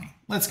it's funny.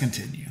 Let's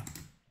continue.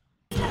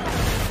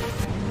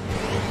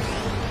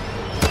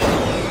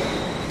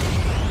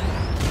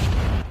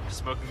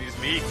 Smoking these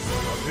meats.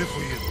 Good for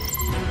you.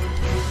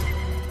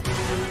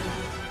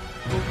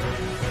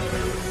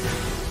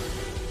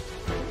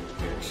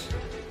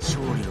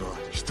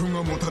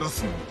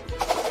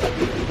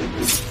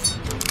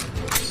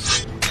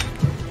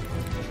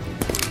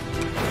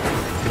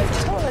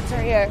 Toilets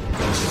are here.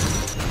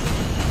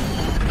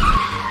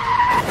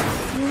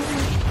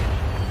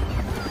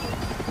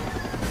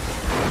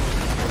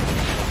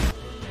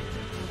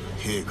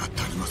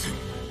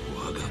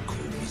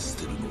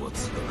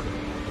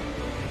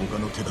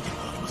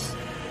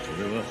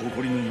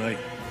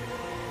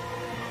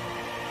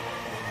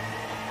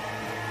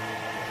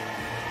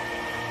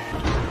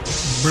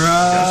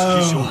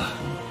 Bro.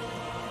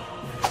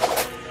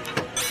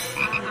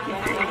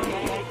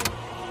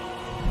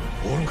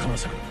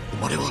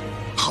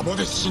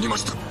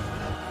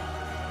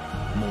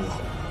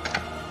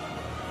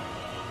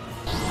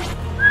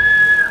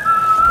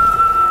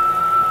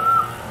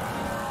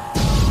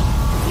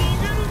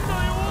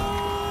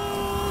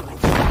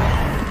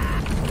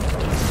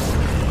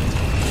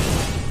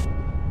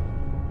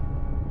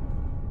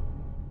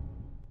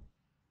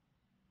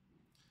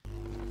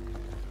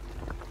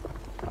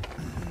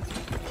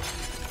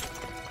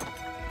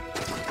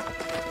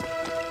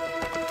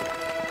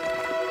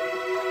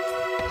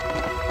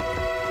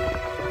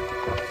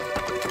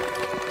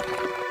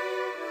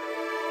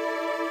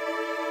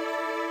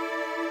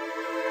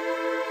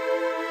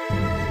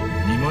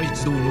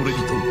 一度己れび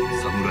とう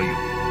侍よ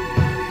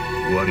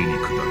我に下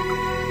るか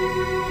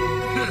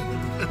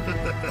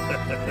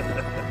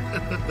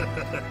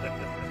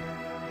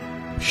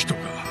人が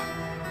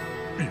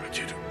焼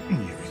ける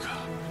匂いが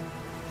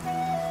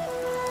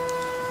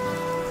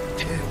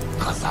手を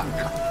貸さん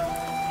か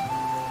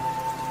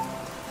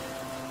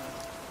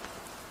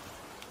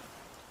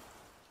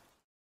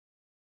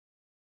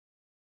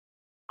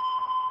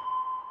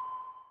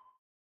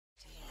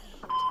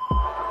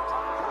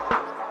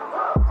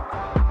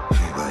手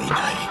がいな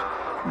い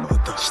ま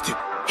たして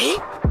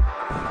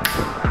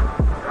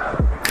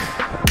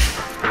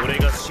俺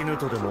が死ぬ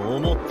とでも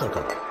思った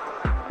か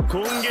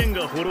根源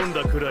が滅ん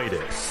だくらいで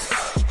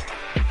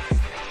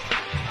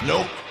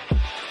Nope.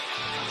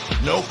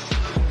 Nope.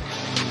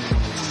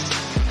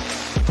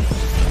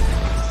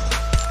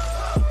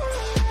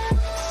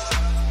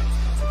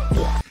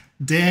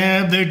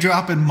 Damn, they're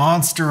dropping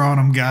monster on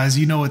them, guys.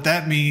 You know what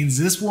that means.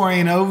 This war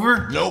ain't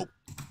over. Nope.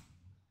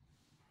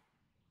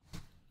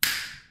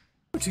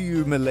 To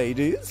you, my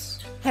ladies.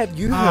 Have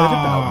you heard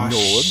about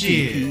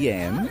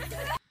NordVPN?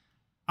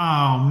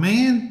 Oh,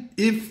 man.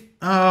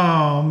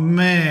 Oh,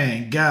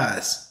 man,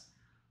 guys.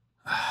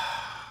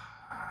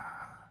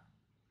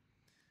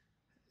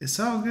 It's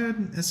all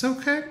good. It's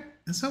okay.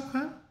 It's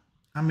okay.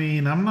 I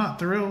mean, I'm not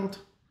thrilled.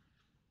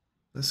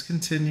 Let's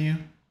continue.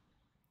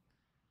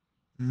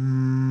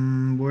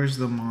 Where's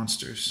the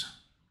monsters?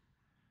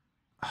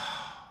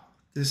 Oh,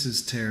 this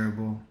is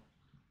terrible.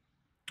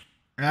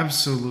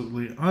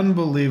 Absolutely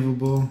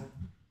unbelievable.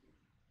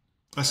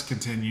 Let's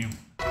continue.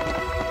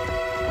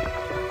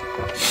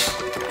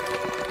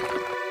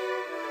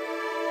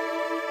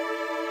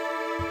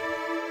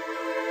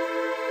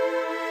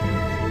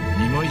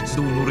 今一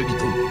度己れびとう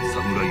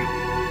侍よ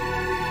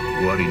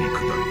我に下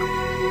るか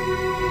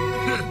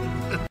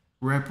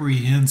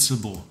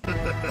Reprehensible.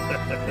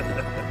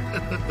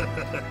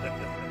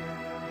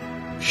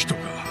 人が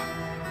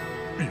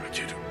焼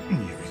ける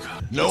匂い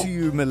が To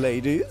you, my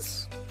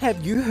ladies.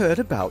 Have you heard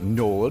about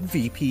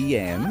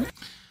NordVPN?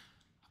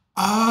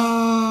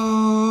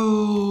 Oh,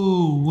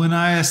 when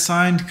I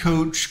assigned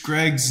Coach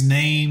Greg's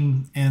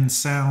name and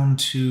sound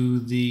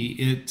to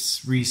it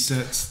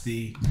resets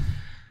the...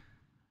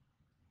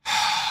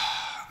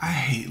 I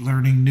hate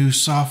learning new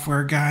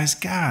software, guys.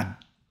 God.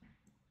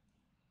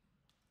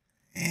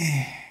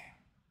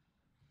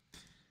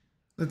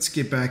 Let's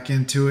get back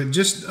into it.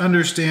 Just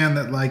understand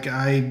that, like,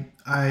 I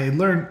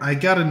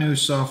got a new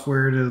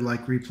software to,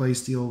 like,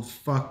 replace the old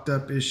fucked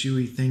up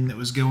issue-y thing that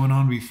was going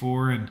on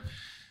before, and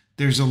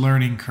there's a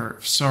learning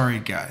curve. Sorry,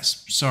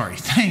 guys. Sorry.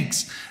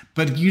 Thanks.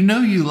 But you know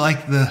you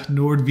like the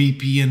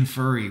NordVPN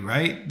furry,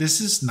 right?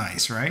 This is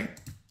nice, right?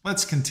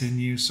 Let's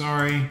continue.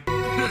 Sorry.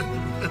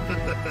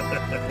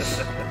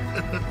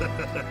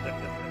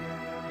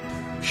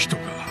 人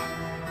が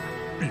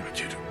焼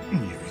ける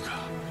匂いが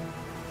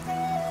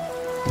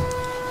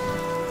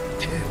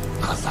手を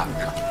貸さん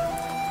か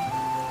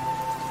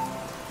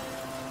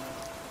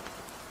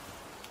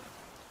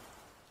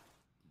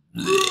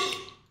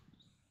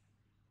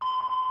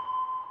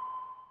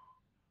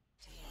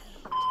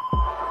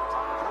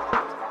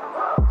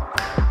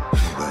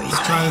Let's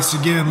try this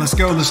again. Let's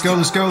go. Let's go.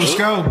 Let's go. Let's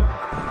go.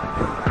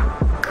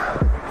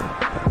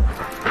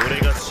 俺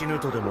が死ぬ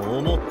とでも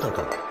思った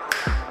か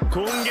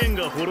根源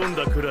が滅ん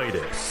だくらい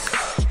で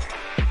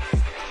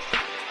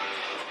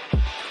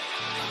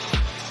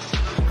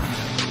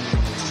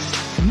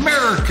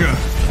America.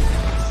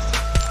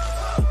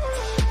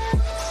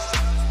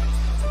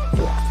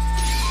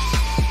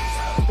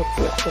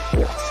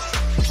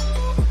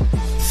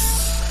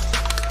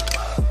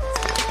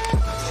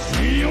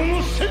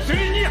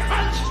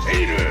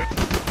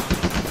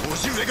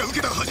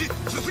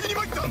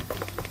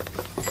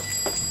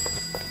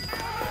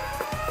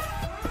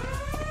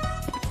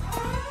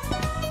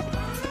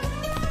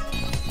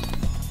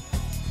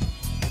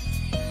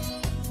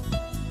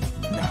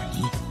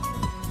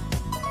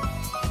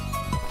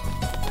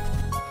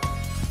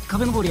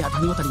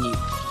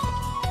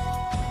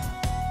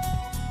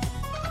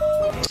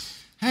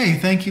 Hey,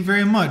 thank you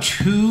very much.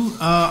 Who,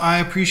 I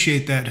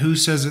appreciate that. Who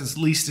says at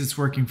least it's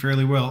working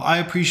fairly well? I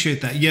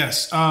appreciate that.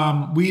 Yes,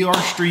 we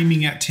are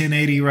streaming at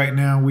 1080 right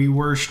now. We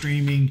were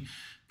streaming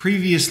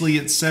previously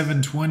at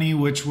 720,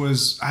 which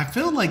was, I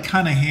feel like,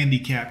 kind of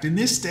handicapped. In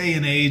this day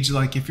and age,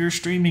 like if you're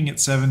streaming at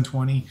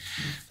 720,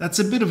 that's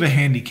a bit of a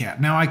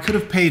handicap. Now, I could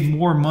have paid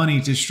more money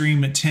to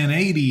stream at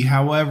 1080.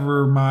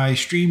 However, my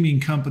streaming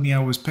company I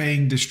was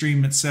paying to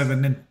stream at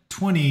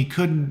 720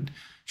 couldn't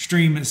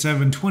stream at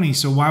 720.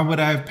 So why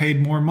would I have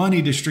paid more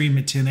money to stream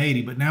at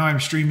 1080? But now I'm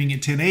streaming at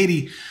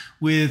 1080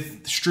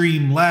 with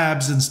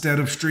Streamlabs instead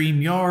of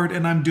StreamYard,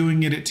 and I'm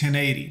doing it at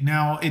 1080.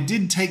 Now, it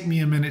did take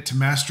me a minute to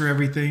master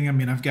everything. I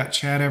mean, I've got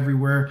chat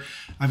everywhere.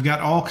 I've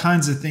got all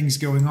kinds of things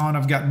going on.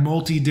 I've got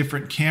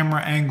multi-different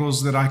camera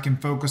angles that I can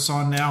focus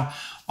on now.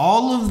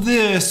 All of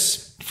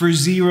this for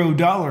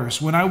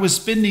 $0 when I was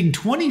spending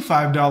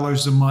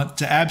 $25 a month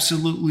to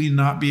absolutely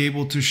not be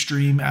able to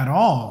stream at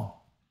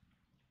all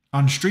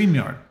on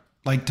StreamYard.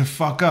 like to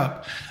fuck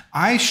up.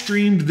 I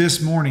streamed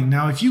this morning.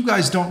 Now, if you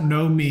guys don't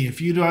know me, if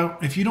you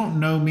don't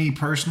know me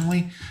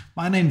personally,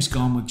 my name's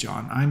Gone with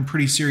John. I'm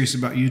pretty serious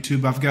about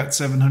YouTube. I've got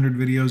 700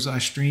 videos I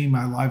stream.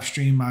 I live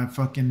stream my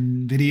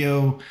fucking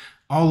video,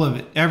 all of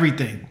it,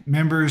 everything.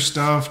 Members,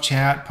 stuff,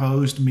 chat,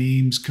 post,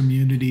 memes,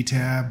 community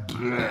tab.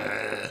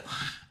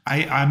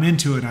 I'm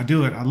into it. I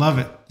do it. I love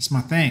it. It's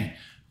my thing.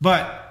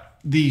 But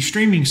the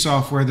streaming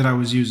software that I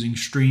was using,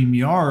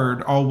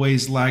 StreamYard,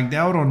 always lagged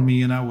out on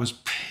me, and I was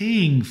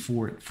paying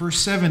for it for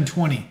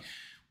 720.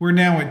 We're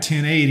now at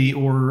 1080,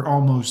 or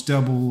almost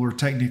double, or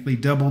technically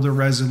double the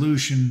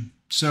resolution.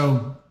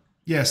 So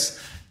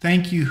yes,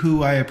 thank you,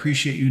 Who. I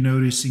appreciate you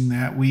noticing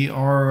that. We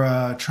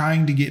are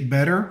trying to get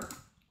better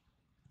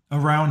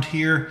around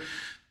here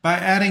by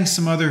adding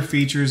some other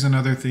features and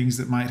other things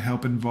that might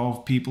help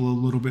involve people a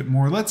little bit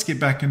more. Let's get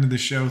back into the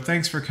show.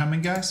 Thanks for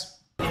coming, guys.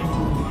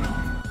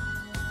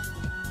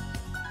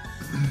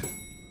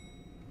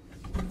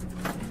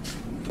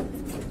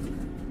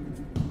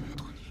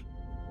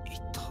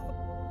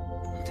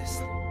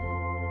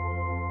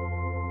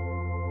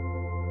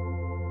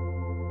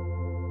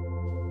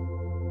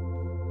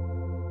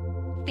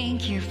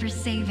 Thank you for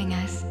saving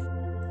us.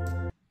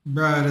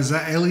 Bruh, does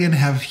that alien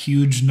have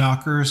huge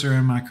knockers, or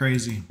am I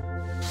crazy?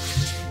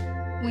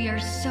 We are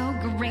so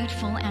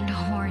grateful and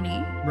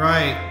horny.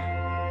 Right.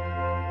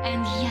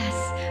 And yes,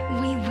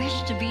 we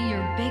wish to be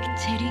your big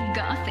titty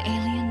goth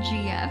alien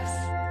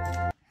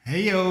GFs.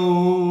 Hey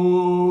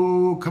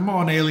yo, come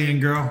on, alien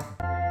girl.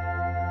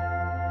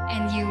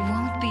 And you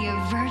won't be a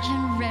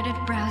virgin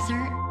Reddit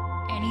browser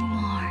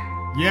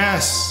anymore.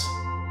 Yes.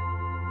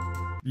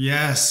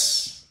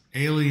 Yes.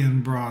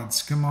 Alien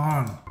broads, come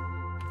on.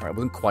 All right, it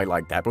wasn't quite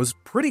like that, but it was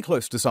pretty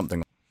close to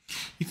something.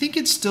 You think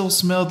it still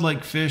smelled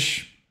like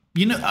fish?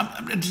 You know,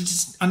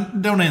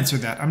 don't answer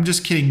that. I'm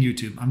just kidding,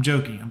 YouTube. I'm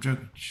joking.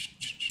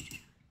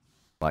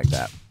 Like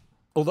that.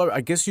 Although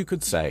I guess you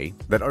could say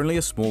that only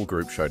a small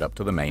group showed up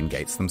to the main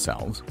gates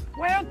themselves.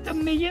 Weren't a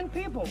million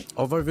people.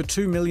 Of over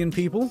 2 million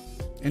people,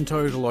 in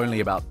total only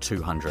about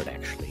 200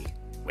 actually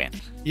went.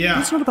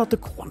 Yeah. It's not about the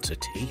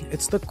quantity,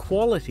 it's the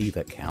quality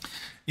that counts.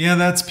 Yeah,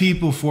 that's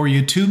people for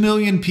you. 2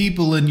 million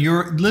people in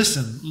your...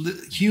 Listen,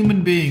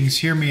 human beings,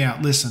 hear me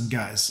out. Listen,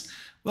 guys.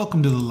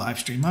 Welcome to the live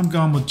stream. I'm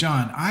Gone with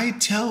John. I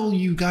tell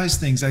you guys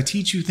things. I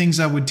teach you things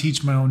I would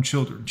teach my own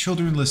children.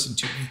 Children, listen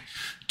to me.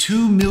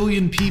 2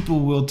 million people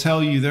will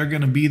tell you they're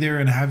going to be there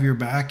and have your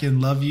back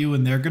and love you,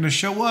 and they're going to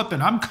show up,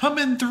 and I'm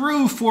coming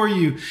through for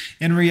you.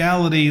 In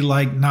reality,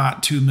 like,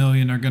 not 2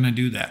 million are going to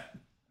do that.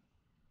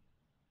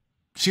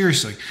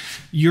 Seriously,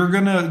 you're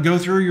going to go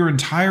through your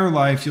entire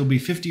life. You'll be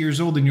 50 years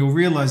old and you'll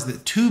realize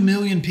that 2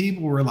 million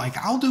people were like,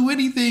 I'll do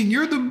anything.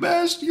 You're the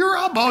best.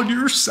 I'm on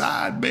your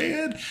side,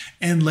 man.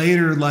 And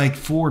later, like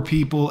 4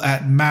 people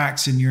at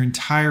max in your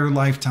entire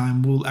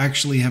lifetime will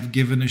actually have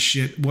given a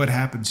shit what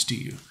happens to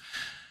you.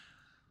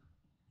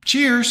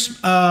 Cheers.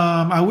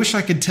 I wish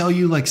I could tell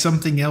you like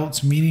something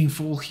else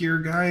meaningful here,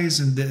 guys,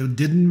 and that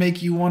didn't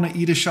make you want to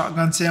eat a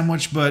shotgun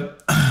sandwich,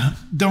 but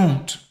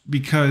don't,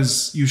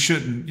 because you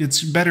shouldn't.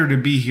 It's better to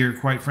be here,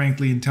 quite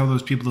frankly, and tell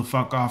those people to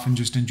fuck off and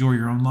just enjoy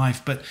your own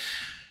life. But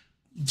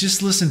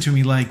just listen to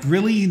me, like,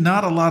 really,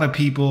 not a lot of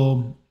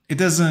people. It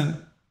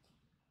doesn't.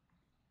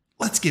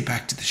 Let's get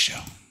back to the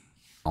show.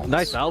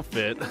 Nice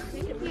outfit.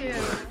 Thank you.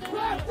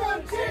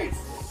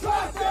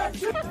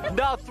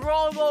 Now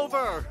throw him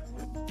over.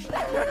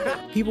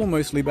 People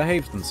mostly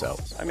behaved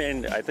themselves. I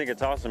mean, I think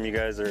it's awesome. You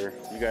guys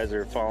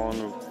are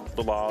following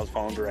the laws,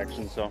 following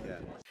directions. So,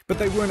 but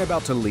they weren't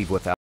about to leave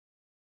without.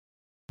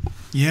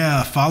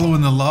 Yeah,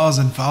 following the laws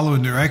and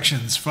following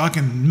directions.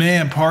 Fucking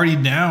man, party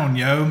down,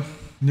 yo.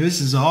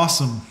 This is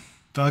awesome.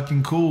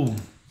 Fucking cool.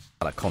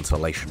 A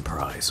consolation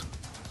prize.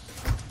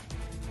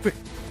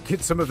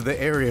 Get some of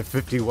the Area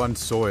 51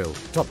 soil.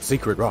 Top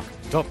secret rock.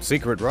 Top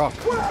secret rock.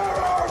 Where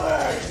are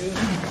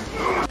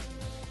they?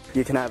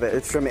 You can have it.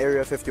 It's from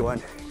Area 51.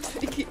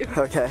 Thank you.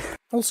 Okay.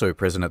 Also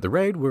present at the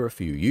raid were a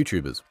few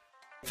YouTubers.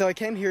 So I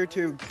came here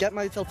to get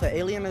myself an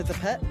alien as a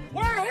pet.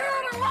 We're here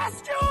to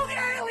rescue the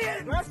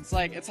aliens!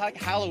 It's like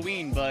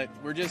Halloween, but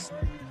we're just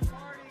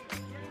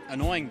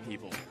annoying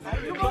people. Are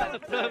you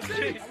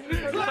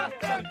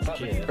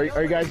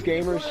guys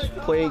gamers?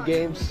 Playing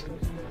games?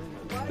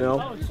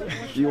 No?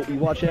 You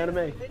watch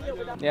anime?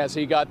 Yeah, so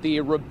you got the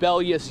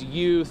rebellious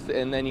youth,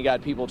 and then you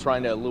got people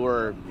trying to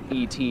lure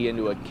E.T.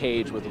 into a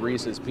cage with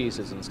Reese's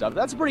Pieces and stuff.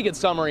 That's a pretty good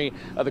summary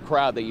of the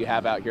crowd that you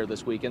have out here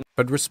this weekend.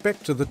 But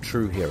respect to the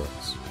true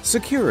heroes.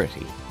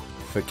 Security.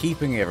 For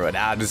keeping everyone...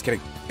 just kidding.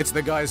 It's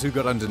the guys who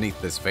got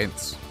underneath this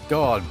fence.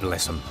 God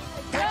bless them.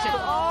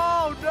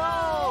 Oh,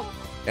 no!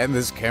 And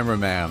this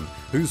cameraman,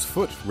 whose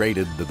foot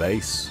raided the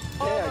base.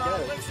 Yeah, I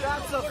get it.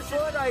 That's a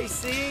foot I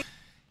see.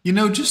 You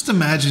know, just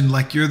imagine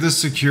like you're the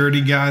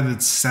security guy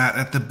that sat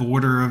at the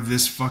border of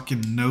this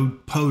fucking no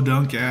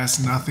podunk ass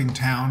nothing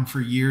town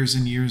for years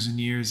and years and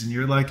years. And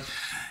you're like,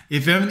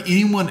 if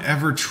anyone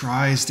ever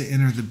tries to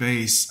enter the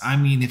base, I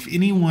mean, if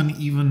anyone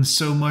even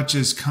so much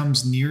as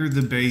comes near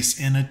the base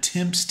and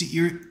attempts to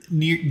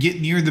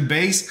get near the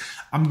base,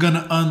 I'm going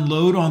to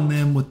unload on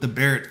them with the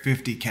Barrett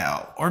 50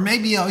 cal. Or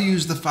maybe I'll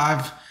use the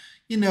 5,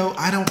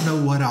 I don't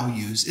know what I'll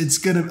use. It's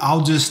going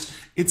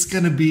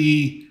to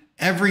be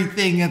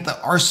everything at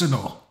the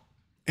arsenal.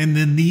 And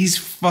then these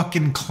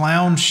fucking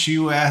clown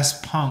shoe ass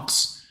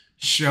punks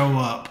show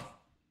up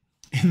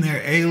in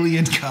their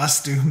alien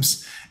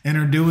costumes and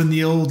are doing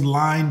the old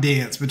line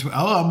dance between,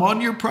 I'm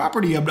on your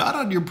property, I'm not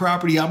on your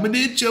property, I'm an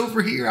inch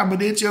over here, I'm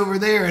an inch over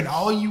there, and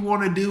all you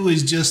want to do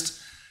is just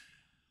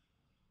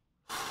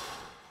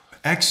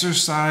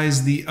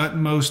exercise the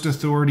utmost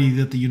authority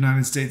that the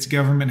United States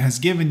government has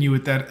given you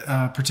at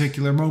that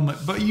particular moment.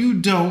 But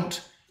you don't,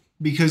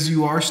 because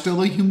you are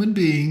still a human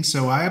being,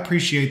 so I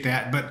appreciate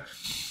that. But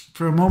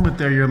for a moment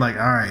there, you're like,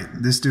 all right,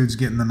 this dude's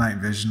getting the night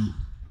vision.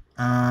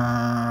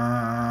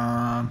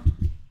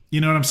 You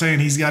know what I'm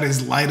saying? He's got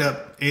his light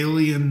up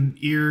alien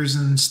ears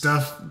and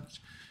stuff.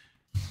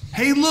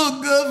 Hey,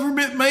 look,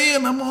 government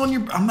man, I'm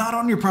not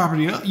on your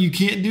property. Oh, you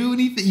can't do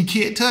anything. You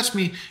can't touch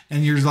me.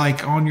 And you're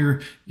like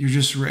you're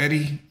just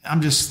ready.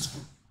 I'm just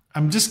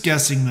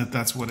guessing that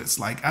that's what it's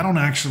like. I don't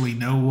actually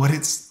know what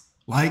it's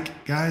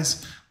like,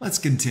 guys. Let's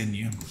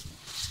continue.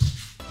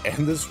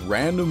 And this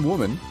random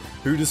woman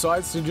who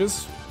decides to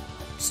just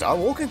start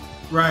walking.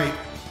 Right.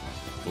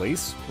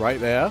 Police right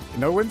there.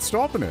 No one's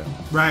stopping her.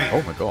 Right.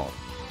 Oh my God.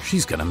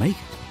 She's gonna make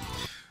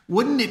it.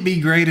 Wouldn't it be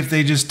great if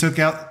they just took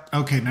out...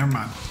 Okay, never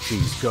mind.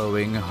 She's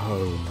going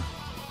home.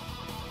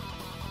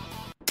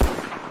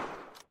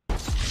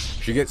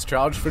 She gets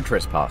charged for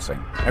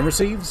trespassing and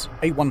receives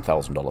a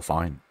 $1,000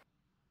 fine.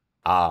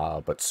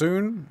 But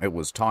soon it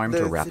was time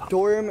to wrap up. The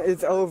storm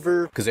is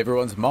over. Because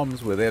everyone's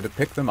mums were there to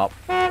pick them up.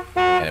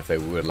 And if they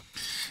were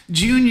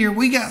Junior,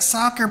 we got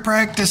soccer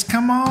practice.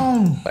 Come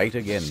on. late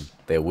again,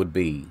 there would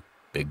be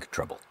big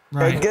trouble.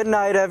 Right. Good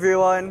night,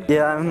 everyone.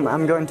 Yeah,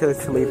 I'm going to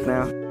sleep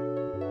now.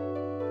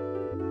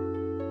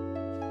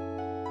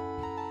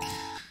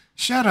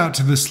 Shout out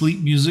to the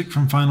sleep music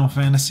from Final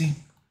Fantasy.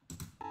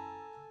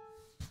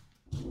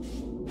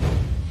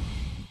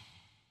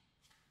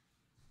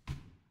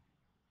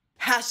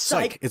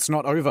 Psych, it's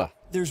not over.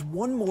 There's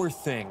one more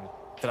thing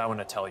that I want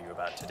to tell you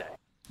about today.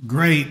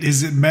 Great.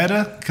 Is it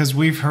meta? Because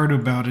we've heard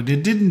about it.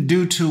 It didn't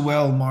do too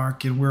well,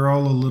 Mark, and we're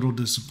all a little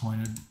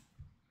disappointed.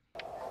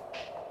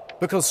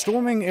 Because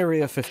storming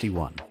Area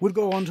 51 would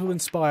go on to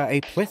inspire a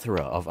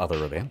plethora of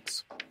other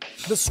events.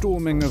 The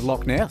storming of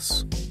Loch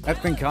Ness. That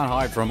thing can't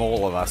hide from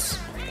all of us.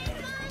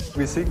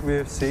 We think we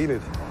have seen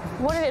it.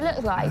 What did it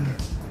look like?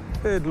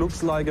 It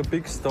looks like a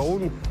big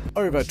stone.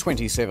 Over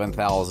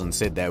 27,000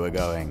 said they were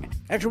going.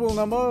 Actual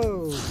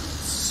number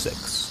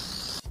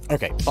 6.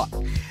 Okay,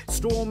 fine.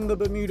 Storm the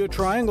Bermuda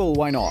Triangle,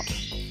 why not?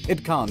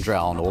 It can't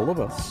drown all of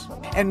us.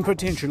 And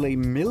potentially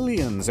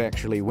millions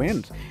actually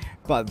went.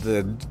 But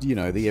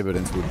the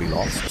evidence would be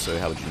lost, so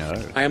how would you know?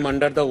 I am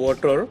under the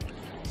water.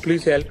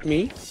 Please help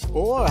me.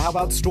 Or how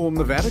about storm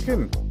the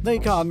Vatican? They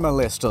can't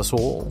molest us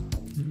all.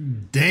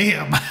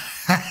 Damn.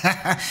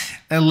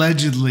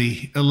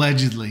 Allegedly.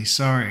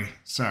 Sorry.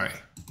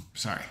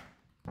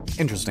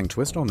 Interesting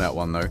twist on that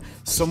one, though.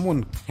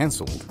 Someone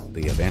cancelled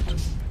the event.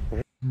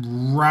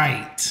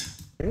 Right.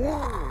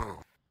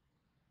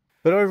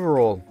 But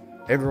overall,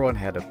 everyone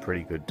had a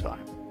pretty good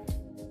time.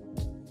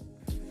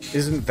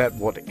 Isn't that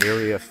what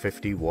Area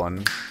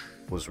 51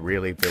 was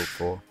really built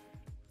for?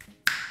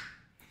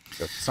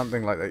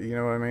 Something like that, you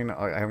know what I mean?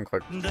 I haven't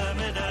quite...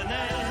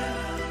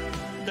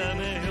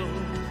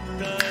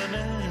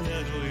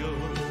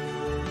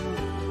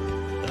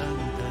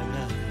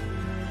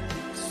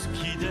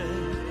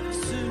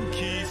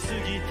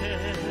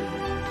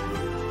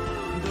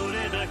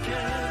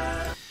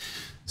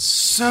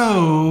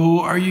 So,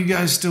 are you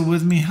guys still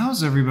with me?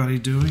 How's everybody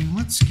doing?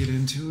 Let's get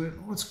into it.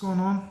 What's going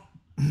on?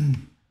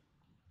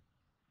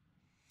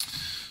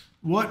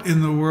 What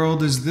in the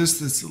world is this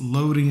that's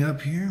loading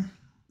up here?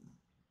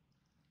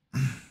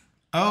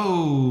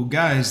 Oh,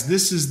 guys,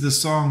 this is the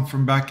song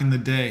from back in the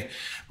day.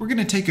 We're going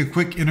to take a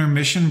quick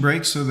intermission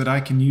break so that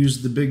I can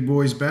use the big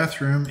boy's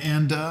bathroom.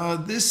 And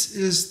this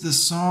is the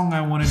song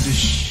I wanted to...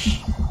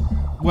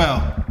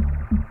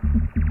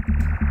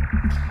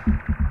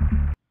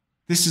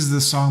 This is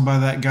the song by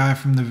that guy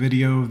from the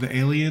video of the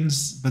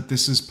aliens, but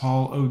this is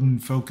Paul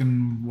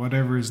Odenfoken,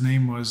 whatever his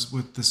name was,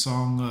 with the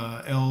song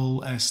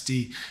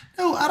LSD.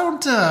 No, I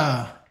don't...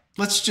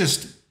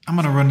 I'm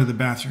going to run to the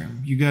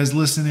bathroom. You guys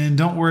listen in.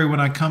 Don't worry,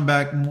 when I come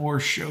back, more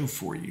show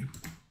for you.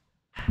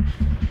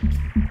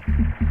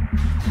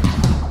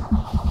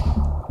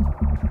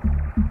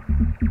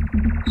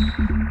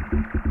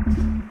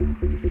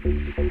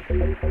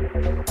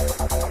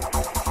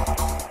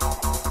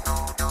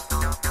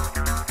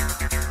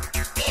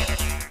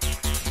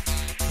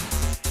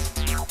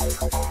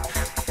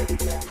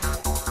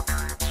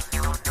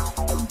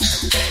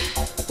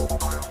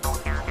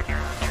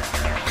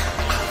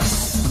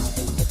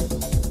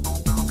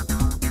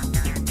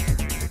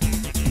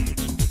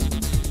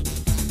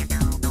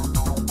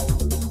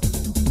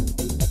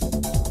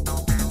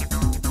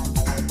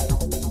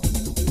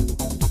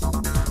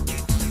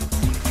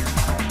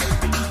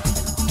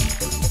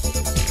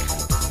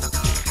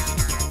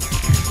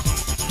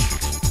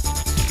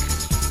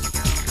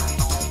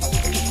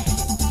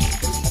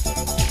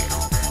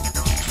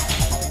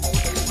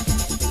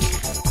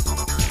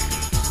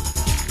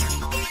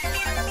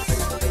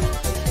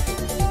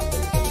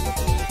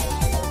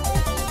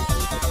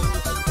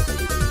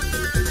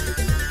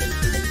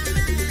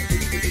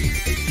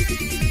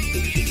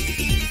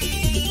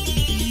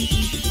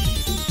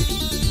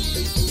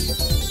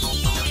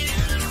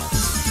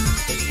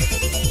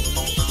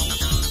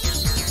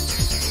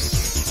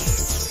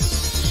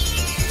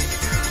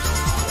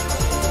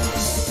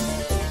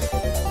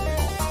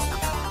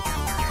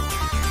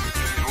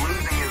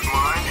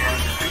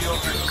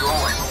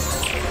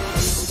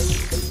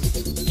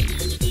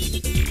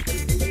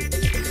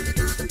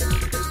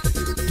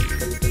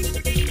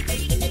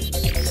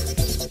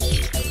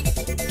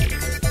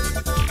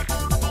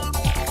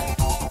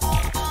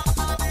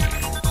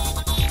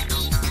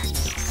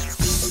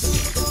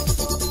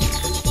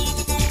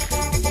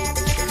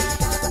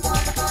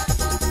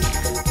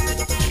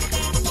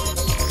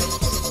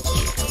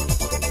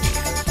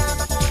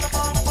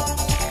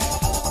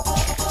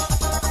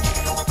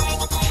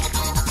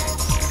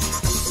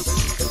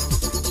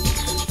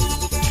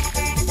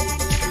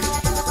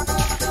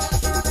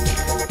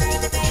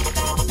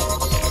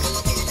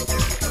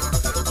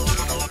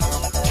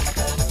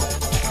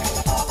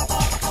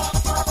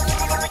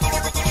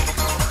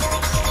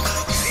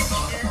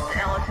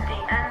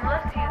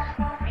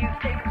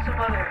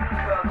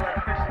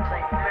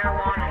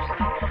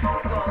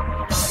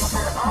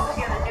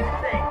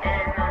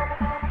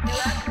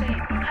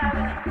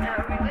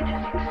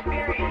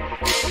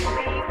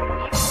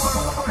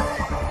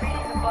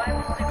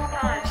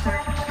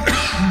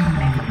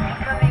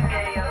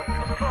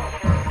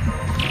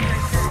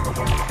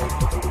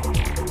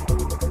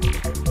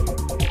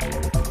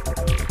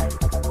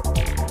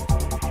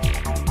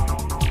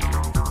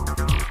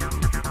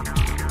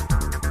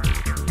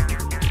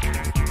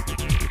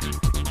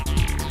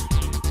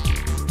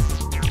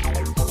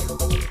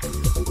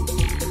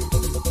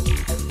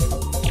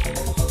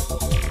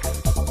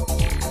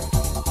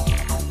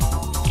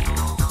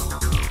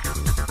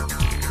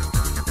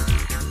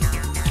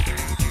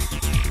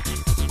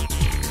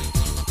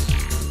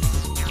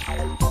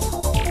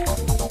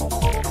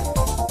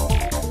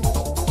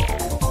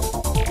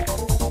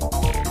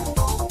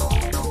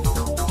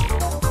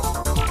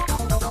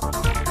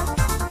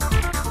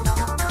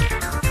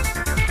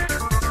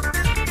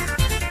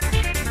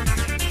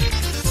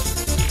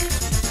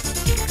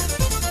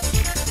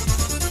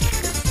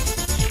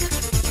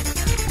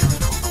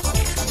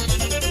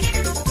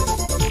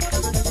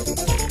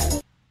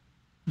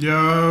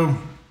 Yo,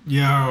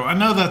 I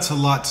know that's a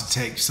lot to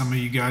take. Some of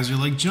you guys are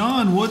like,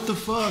 John, what the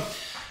fuck?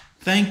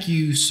 Thank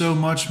you so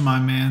much, my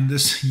man.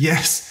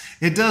 Yes,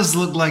 it does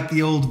look like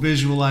the old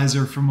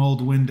visualizer from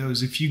old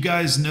Windows. If you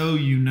guys know,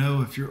 you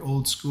know. If you're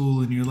old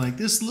school and you're like,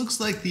 this looks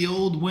like the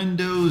old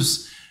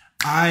Windows,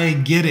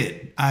 I get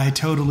it. I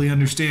totally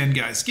understand,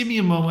 guys. Give me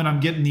a moment.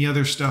 I'm getting the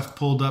other stuff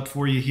pulled up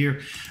for you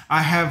here.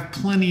 I have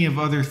plenty of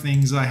other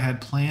things I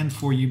had planned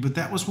for you, but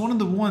that was one of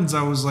the ones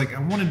I was like, I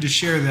wanted to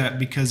share that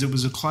because it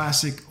was a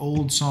classic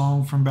old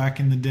song from back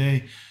in the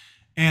day.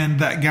 And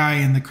that guy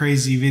in the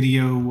crazy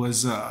video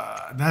was,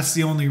 that's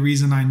the only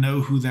reason I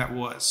know who that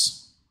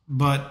was.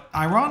 But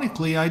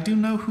ironically, I do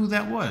know who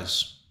that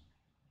was,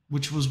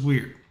 which was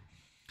weird.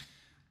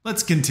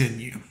 Let's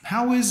continue.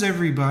 How is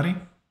everybody?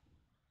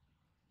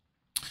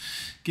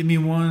 Give me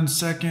 1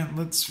 second.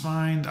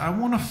 I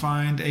want to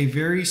find a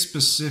very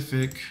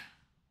specific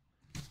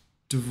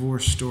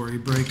divorce story,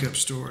 breakup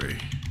story.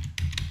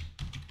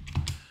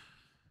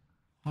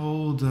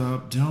 Hold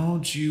up.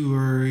 Don't you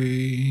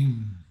worry.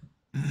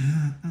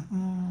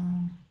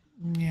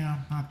 Yeah,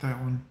 not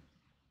that one.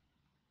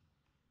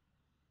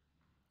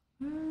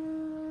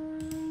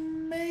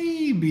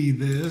 Maybe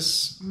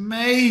this.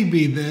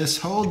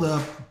 Hold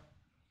up.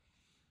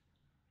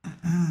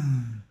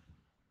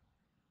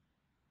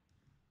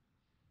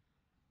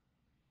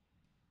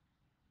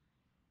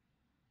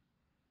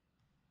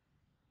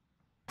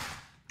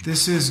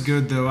 This is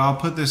good though. I'll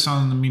put this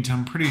on in the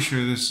meantime. I'm pretty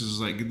sure this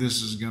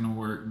is gonna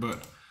work,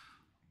 but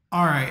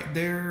all right,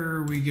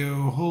 there we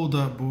go. Hold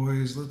up,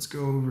 boys. Let's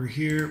go over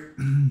here.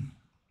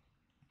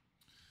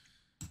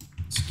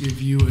 Let's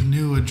give you a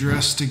new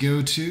address to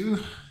go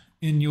to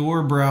in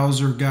your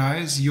browser,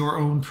 guys. Your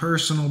own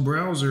personal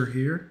browser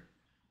here.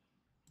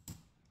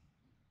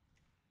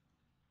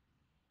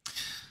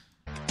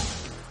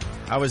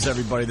 How was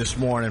everybody this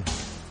morning?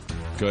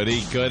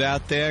 Good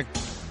out there.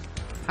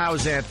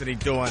 How's Anthony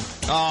doing?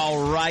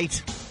 All right.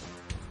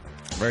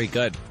 Very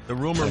good. The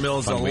rumor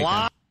mill's a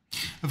lot.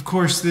 Of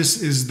course,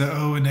 this is the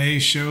O&A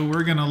show.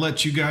 We're going to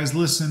let you guys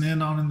listen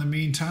in on in the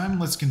meantime.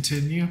 Let's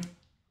continue.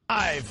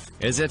 Live.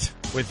 Is it?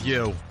 With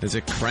you. Is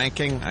it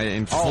cranking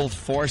in full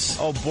force?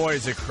 Oh, boy,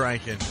 is it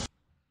cranking.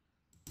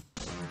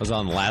 I was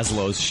on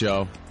Laszlo's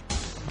show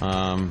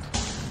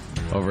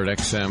over at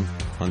XM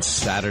on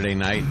Saturday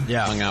night.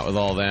 Yeah. Hung out with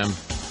all them.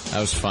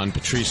 That was fun.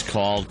 Patrice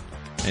called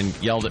and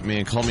yelled at me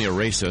and called me a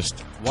racist.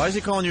 Why is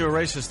he calling you a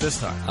racist this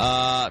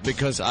time?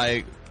 Because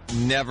I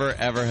never,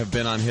 ever have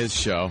been on his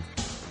show.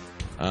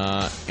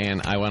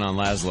 And I went on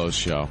Laszlo's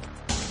show.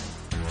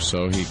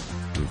 So he,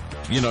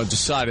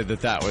 decided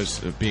that was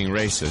being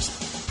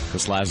racist.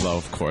 Because Laszlo,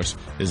 of course,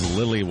 is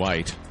lily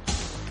white.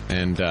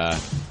 And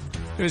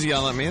he was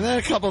yelling at me. And then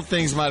a couple of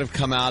things might have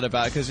come out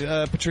about it. Because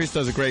Patrice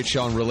does a great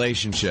show on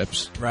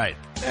relationships. Right.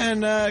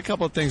 And a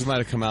couple of things might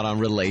have come out on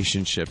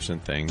relationships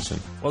and things. And,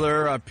 well,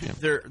 there are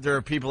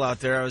people out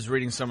there. I was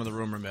reading some of the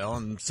rumor mill,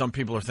 and some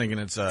people are thinking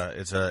it's a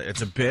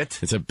bit.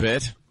 It's a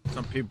bit?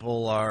 Some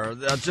people are,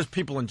 just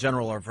people in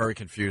general are very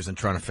confused and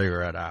trying to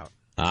figure it out.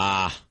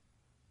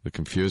 The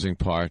confusing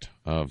part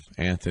of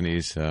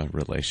Anthony's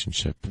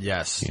relationship.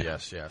 Yes, yeah.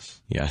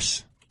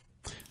 yes.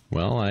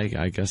 Well,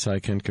 I guess I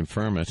can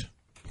confirm it.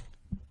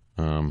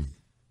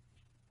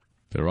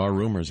 There are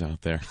rumors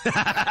out there.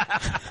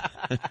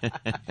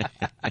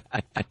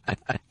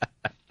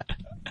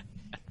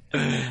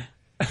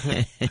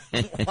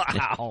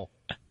 Wow.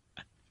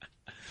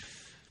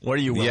 What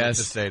are you willing to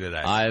say to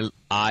that?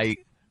 I'm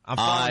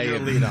following your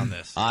lead on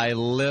this. I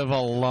live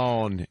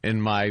alone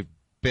in my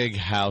big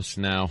house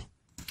now.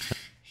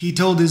 He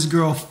told his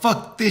girl,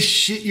 fuck this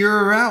shit,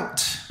 you're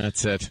out.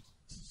 That's it.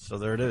 So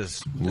there it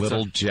is.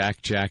 Little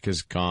Jack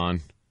is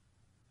gone.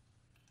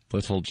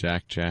 Little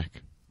Jack.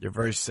 You're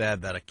very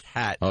sad that a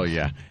cat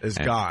is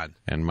gone.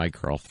 And my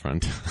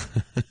girlfriend.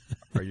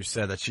 Are you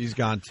sad that she's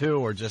gone too,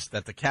 or just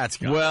that the cat's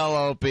gone? Well,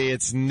 Opie,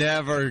 it's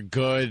never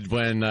good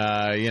when,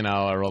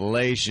 a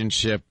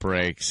relationship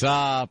breaks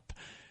up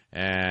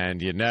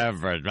and you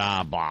never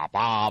blah, blah,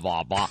 blah,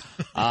 blah, blah.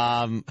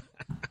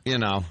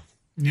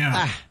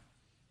 Yeah.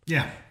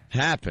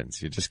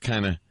 Happens. You just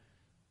kind of,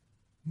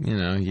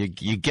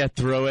 you get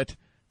through it.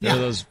 There are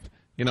those,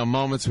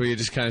 moments where you're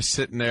just kind of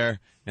sitting there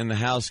in the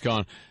house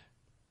going,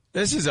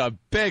 this is a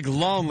big,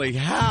 lonely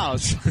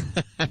house.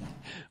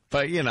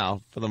 But,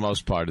 for the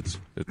most part, it's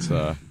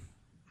I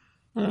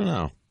don't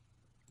know.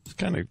 It's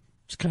kind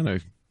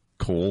of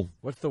cool.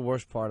 What's the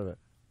worst part of it?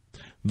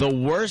 The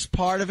worst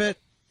part of it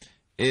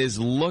is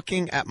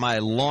looking at my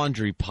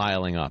laundry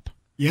piling up.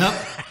 Yep.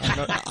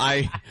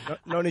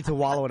 No need to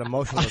wallow in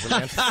emotionalism,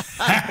 man.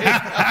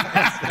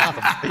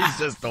 He's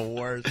just the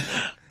worst.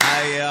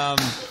 I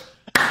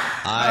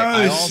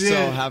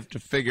also have to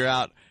figure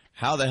out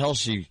how the hell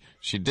she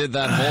did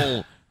that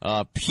whole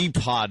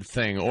Peapod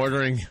thing,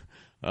 ordering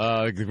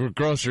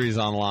groceries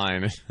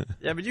online.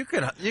 Yeah, but you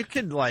could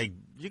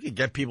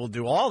get people to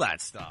do all that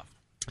stuff.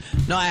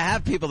 No, I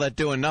have people that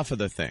do enough of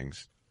the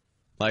things.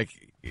 But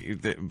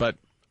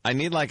I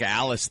need like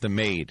Alice the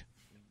maid.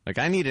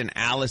 I need an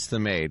Alice the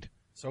maid.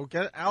 So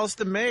get Alice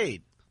the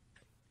maid.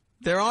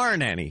 There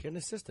aren't any. Get an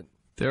assistant.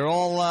 They're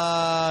all,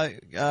 I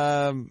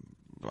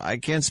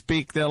can't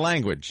speak their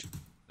language.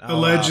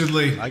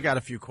 Allegedly. I got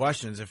a few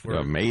questions. If we're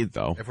They're made,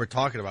 though. If we're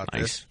talking about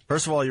Nice. this,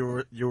 first of all,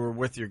 you were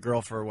with your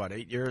girl for what,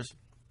 8 years?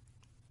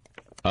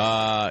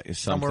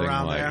 Something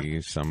around like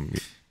there? some.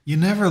 You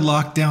never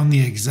lock down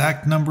the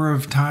exact number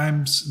of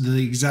times,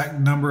 the exact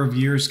number of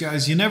years,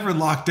 guys. You never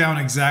lock down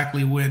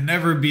exactly when.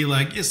 Never be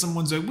like, yeah,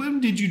 someone's like, when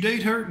did you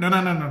date her? No.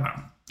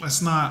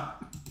 That's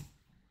not.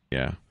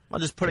 Yeah. I'm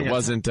just putting it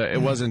wasn't.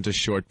 It wasn't a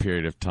short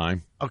period of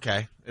time.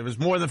 Okay. It was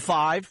more than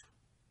 5,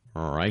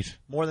 All right.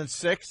 more than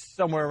 6,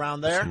 somewhere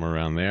around there. Somewhere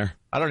around there.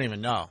 I don't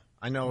even know.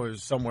 I know it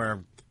was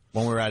somewhere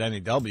when we were at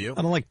NEW.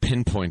 I don't like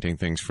pinpointing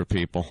things for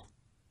people.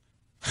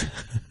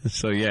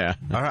 So yeah.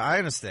 All right, I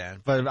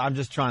understand, but I'm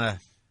just trying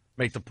to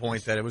make the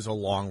point that it was a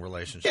long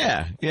relationship.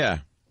 Yeah.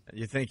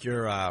 You think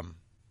your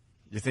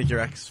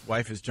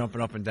ex-wife is jumping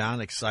up and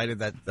down, excited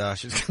that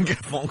she's gonna get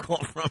a phone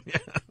call from you?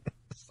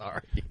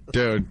 Sorry,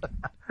 dude.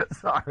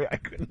 Sorry, I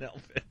couldn't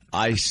help it.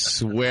 I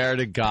swear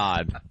to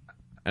God,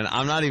 and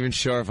I'm not even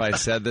sure if I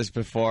said this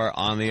before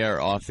on the air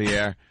or off the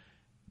air.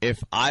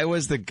 If I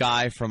was the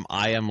guy from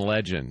I Am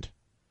Legend,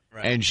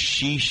 and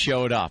she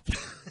showed up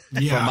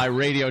for my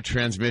radio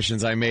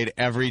transmissions I made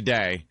every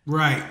day,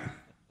 right,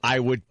 I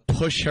would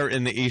push her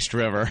in the East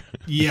River.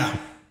 Yeah.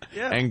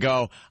 And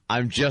go,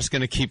 I'm just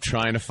going to keep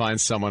trying to find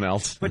someone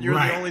else. But you're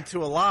the only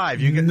two alive.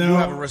 You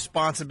have a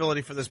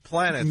responsibility for this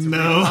planet to be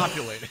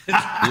populated.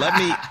 Let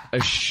me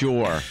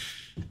assure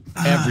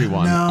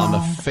everyone on the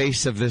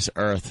face of this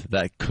earth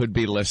that could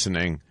be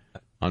listening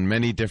on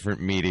many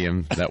different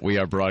mediums that we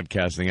are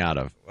broadcasting out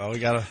of. Well, we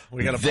gotta.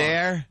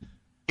 There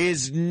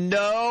is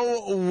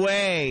no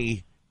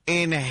way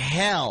in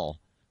hell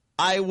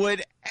I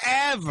would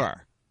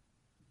ever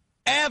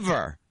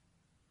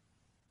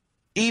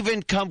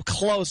even come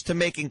close to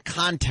making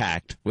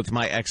contact with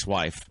my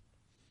ex-wife.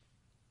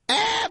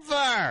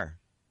 Ever!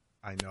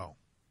 I know.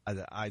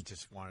 I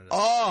just wanted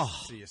to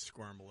see you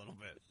squirm a little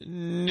bit.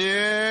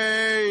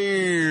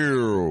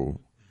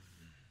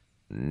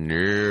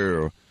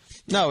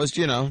 No, it's,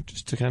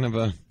 just a kind of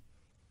a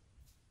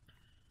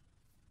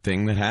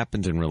thing that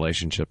happens in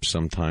relationships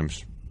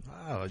sometimes.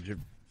 Oh,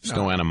 There's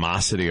no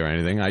animosity or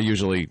anything. I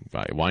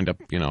wind up,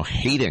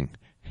 hating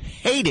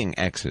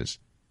exes.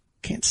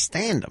 Can't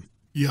stand them.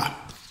 Yeah.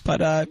 But,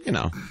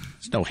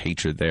 there's no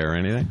hatred there or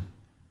anything.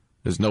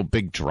 There's no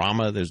big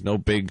drama. There's no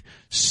big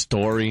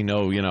story.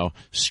 No,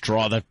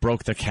 straw that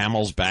broke the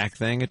camel's back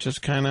thing. It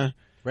just kind of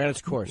ran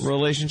its course.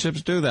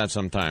 Relationships do that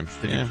sometimes.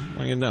 What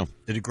do you know?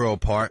 Did it grow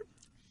apart?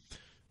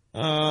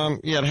 Yeah,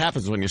 it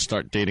happens when you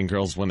start dating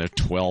girls when they're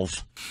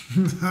 12.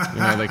 They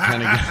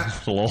kind of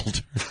get a little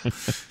older.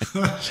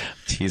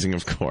 Teasing,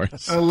 of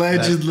course.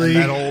 Allegedly.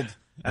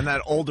 And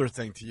that older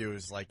thing to you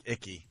is like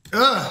icky.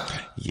 Ugh.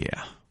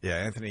 Yeah. Yeah,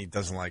 Anthony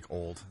doesn't like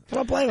old. I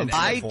don't blame him.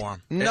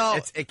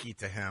 It's icky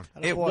to him.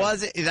 It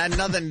had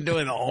nothing to do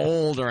with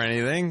old or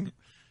anything.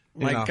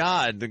 My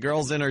God, the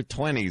girl's in her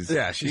 20s.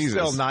 Yeah, she's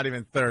still not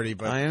even 30.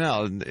 But I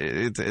know.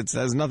 It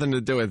has nothing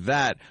to do with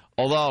that.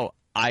 Although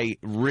I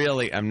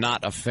really am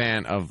not a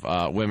fan of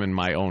women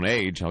my own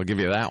age. I'll give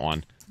you that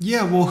one.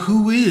 Yeah, well,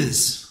 who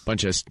is?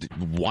 Bunch of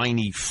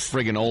whiny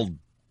friggin' old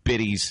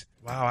biddies.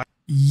 Wow.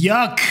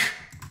 Yuck.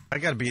 I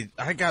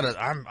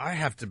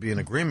have to be in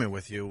agreement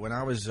with you. When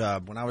I was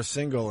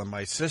single and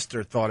my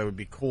sister thought it would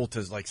be cool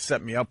to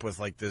set me up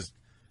with this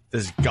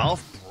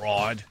golf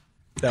broad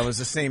that was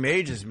the same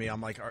age as me.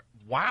 I'm like,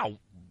 wow,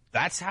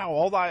 that's how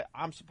old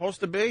I'm supposed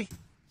to be?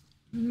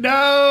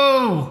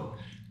 No,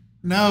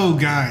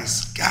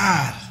 guys.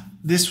 God,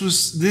 this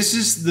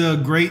is the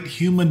great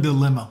human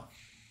dilemma.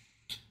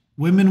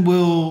 Women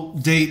will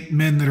date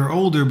men that are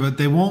older, but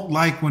they won't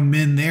like when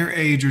men their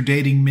age are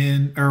dating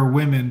men or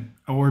women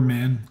or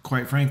men,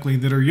 quite frankly,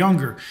 that are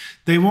younger.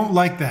 They won't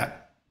like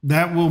that.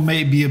 That will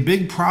be a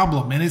big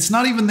problem. And it's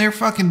not even their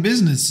fucking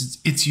business.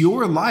 It's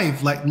your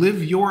life.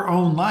 Live your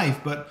own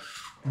life. But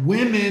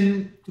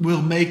women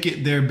will make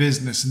it their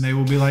business. And they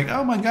will be like,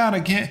 oh my God, I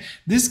can't.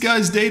 This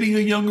guy's dating a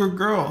younger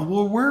girl.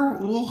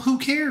 Well, who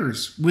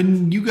cares?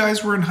 When you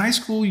guys were in high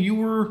school, you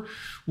were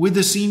with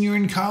a senior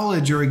in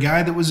college or a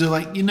guy that was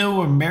a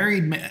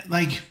married man.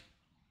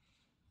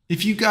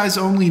 If you guys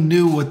only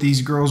knew what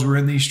these girls were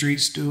in these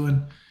streets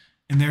doing,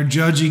 and they're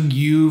judging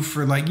you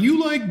for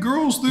you like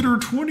girls that are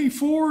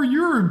 24,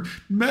 you're a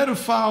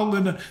pedophile,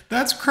 and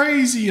that's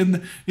crazy.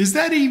 And is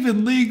that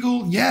even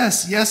legal?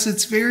 Yes,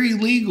 it's very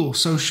legal.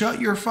 So shut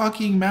your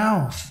fucking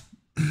mouth.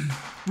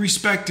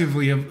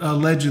 Respectively,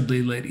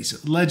 allegedly,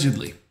 ladies,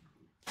 allegedly.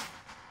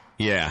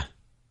 Yeah.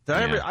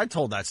 I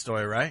told that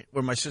story, right?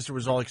 Where my sister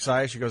was all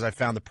excited. She goes, I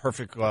found the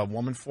perfect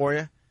woman for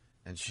you.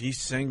 And she's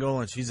single,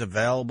 and she's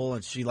available,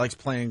 and she likes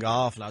playing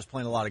golf. And I was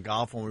playing a lot of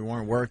golf when we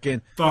weren't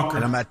working. Fucker.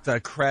 And I'm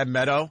at Crab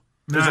Meadow.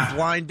 There's a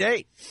blind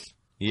date.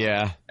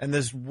 Yeah. And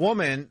this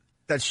woman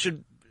that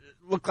should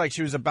look like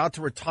she was about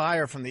to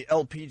retire from the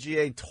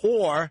LPGA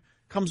tour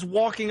comes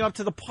walking up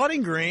to the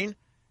putting green,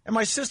 and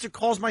my sister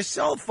calls my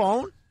cell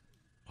phone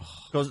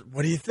Goes,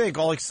 what do you think?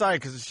 All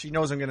excited because she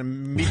knows I'm going to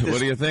meet this. What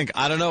do you think?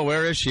 I don't know.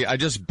 Where is she? I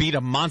just beat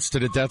a monster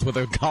to death with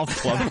a golf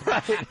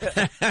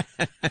club.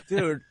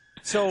 Dude,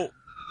 so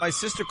my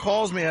sister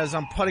calls me as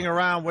I'm putting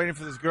around waiting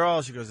for this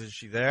girl. She goes, is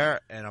she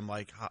there? And I'm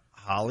like,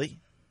 Holly,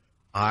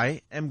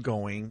 I am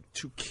going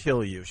to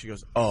kill you. She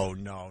goes, oh,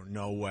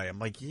 no way. I'm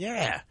like,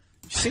 yeah,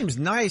 she seems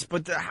nice,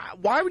 but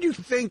why would you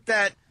think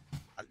that,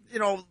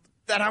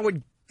 that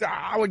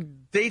I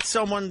would date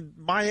someone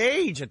my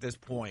age at this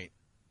point?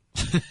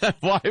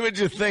 Why would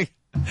you think?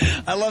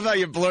 I love how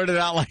you blurted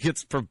out like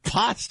it's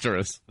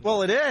preposterous.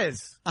 Well, it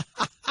is.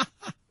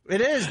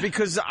 It is,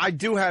 because I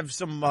do have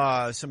some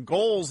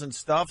goals and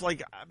stuff.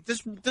 Like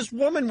this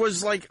woman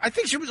was like, I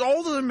think she was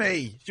older than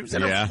me. She was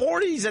in her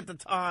 40s at the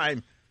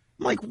time.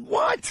 I'm like,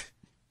 what?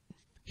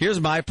 Here's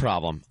my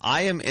problem.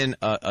 I am in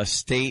a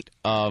state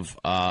of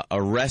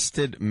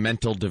arrested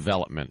mental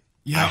development.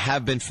 Yeah. I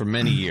have been for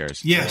many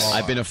years. Yes.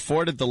 I've been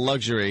afforded the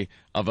luxury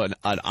of an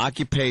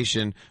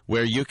occupation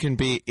where you can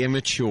be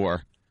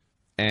immature,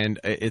 and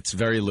it's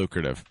very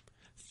lucrative.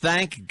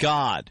 Thank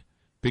God,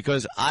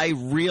 because I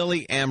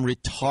really am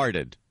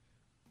retarded.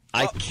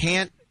 I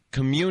can't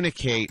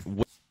communicate.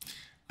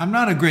 I'm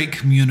not a great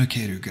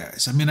communicator,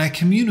 guys. I mean, I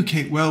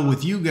communicate well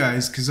with you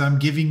guys because I'm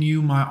giving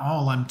you my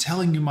all. I'm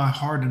telling you my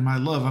heart and my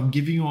love. I'm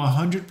giving you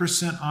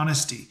 100%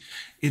 honesty.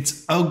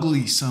 It's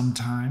ugly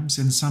sometimes,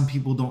 and some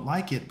people don't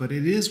like it, but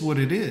it is what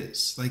it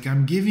is. Like,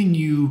 I'm giving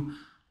you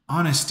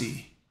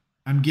honesty.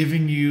 I'm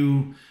giving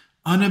you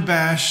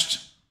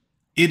unabashed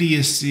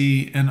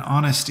idiocy and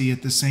honesty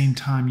at the same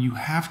time. You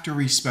have to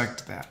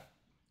respect that.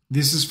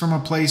 This is from a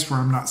place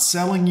where I'm not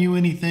selling you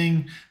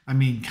anything. I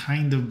mean,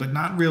 kind of, but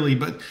not really.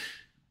 But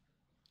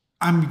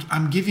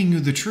I'm giving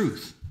you the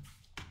truth.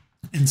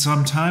 And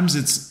sometimes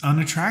it's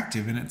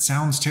unattractive and it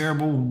sounds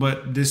terrible,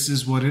 but this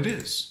is what it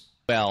is.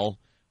 Well,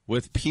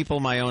 with people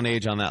my own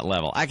age on that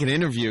level. I can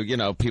interview,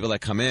 people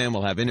that come in,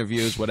 we'll have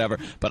interviews, whatever,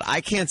 but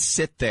I can't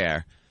sit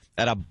there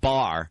at a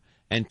bar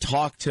and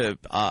talk to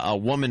a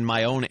woman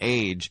my own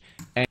age.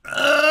 And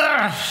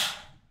I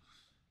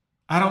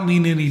don't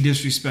mean any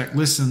disrespect.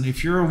 Listen,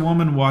 if you're a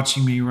woman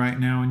watching me right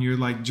now and you're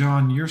like,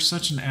 John, you're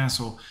such an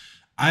asshole,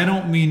 I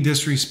don't mean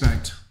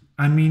disrespect.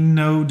 I mean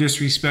no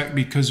disrespect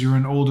because you're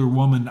an older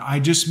woman. I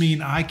just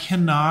mean I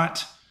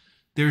cannot,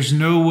 there's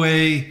no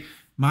way.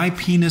 My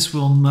penis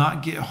will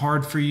not get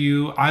hard for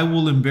you. I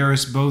will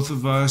embarrass both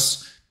of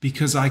us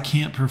because I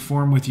can't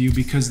perform with you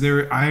because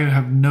I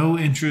have no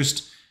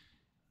interest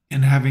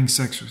in having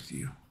sex with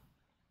you.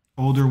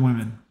 Older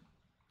women.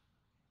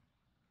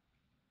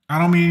 I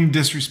don't mean any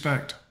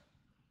disrespect.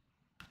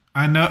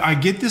 I know I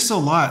get this a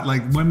lot.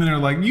 Like women are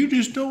like, you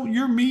just don't,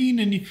 you're mean.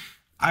 And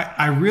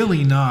I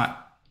really not.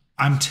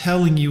 I'm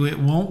telling you it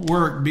won't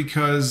work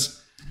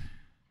because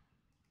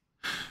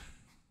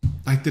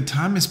like the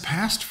time has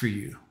passed for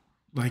you.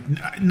 Like,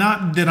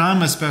 not that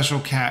I'm a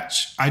special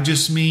catch. I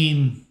just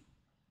mean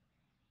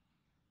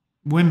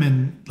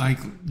women, like,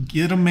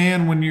 get a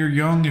man when you're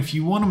young. If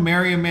you want to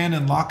marry a man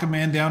and lock a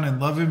man down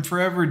and love him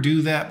forever,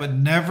 do that. But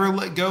never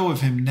let go of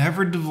him.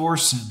 Never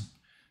divorce him.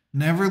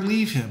 Never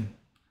leave him.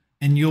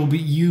 And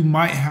you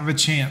might have a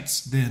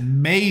chance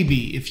then.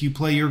 Maybe if you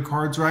play your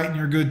cards right and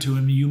you're good to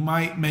him, you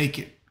might make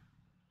it.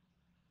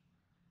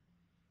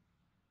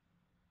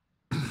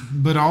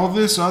 But all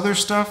this other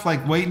stuff,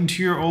 like waiting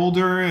till you're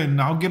older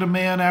and I'll get a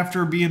man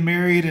after being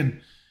married,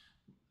 and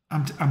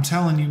I'm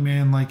telling you,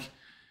 man, like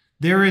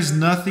there is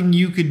nothing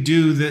you could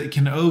do that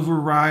can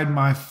override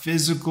my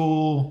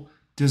physical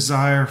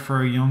desire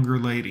for a younger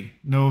lady.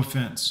 No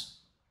offense.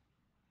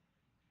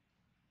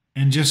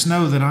 And just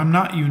know that I'm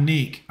not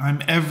unique.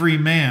 I'm every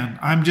man.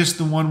 I'm just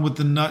the one with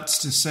the nuts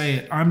to say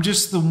it. I'm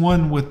just the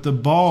one with the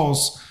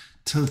balls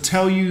to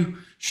tell you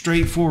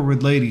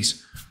straightforward,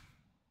 ladies.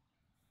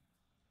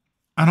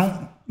 I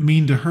don't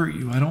mean to hurt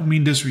you. I don't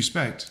mean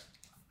disrespect.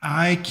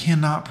 I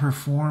cannot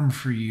perform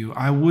for you.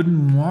 I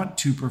wouldn't want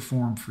to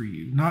perform for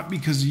you. Not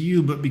because of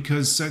you, but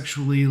because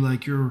sexually,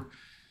 like you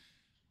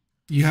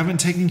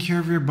haven't taken care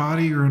of your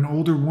body. You're an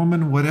older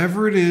woman,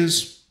 whatever it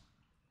is.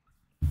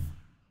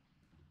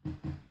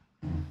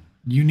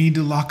 You need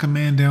to lock a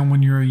man down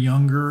when you're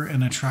younger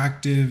and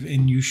attractive,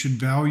 and you should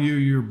value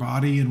your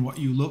body and what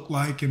you look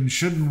like and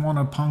shouldn't want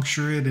to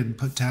puncture it and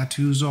put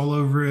tattoos all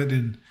over it.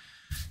 And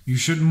you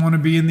shouldn't want to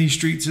be in these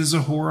streets as a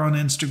whore on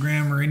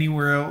Instagram or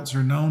anywhere else,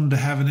 or known to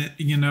having it,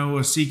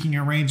 a seeking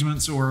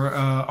arrangements or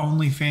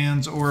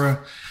OnlyFans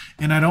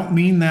and I don't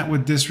mean that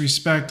with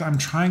disrespect. I'm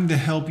trying to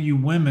help you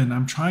women.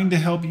 I'm trying to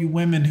help you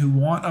women who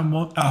want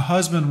a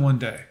husband one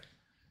day.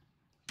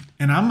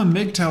 And I'm a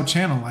MGTOW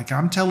channel. Like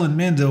I'm telling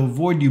men to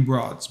avoid you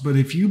broads. But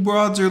if you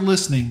broads are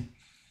listening,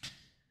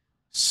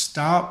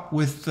 stop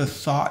with the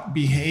thought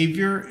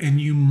behavior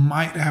and you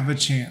might have a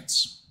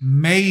chance.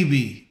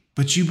 Maybe.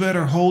 But you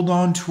better hold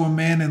on to a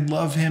man and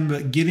love him,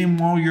 but get him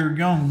while you're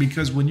young,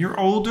 because when you're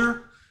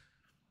older,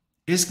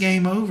 it's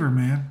game over,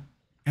 man.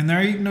 And there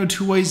ain't no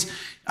two ways.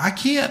 I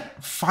can't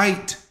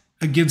fight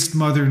against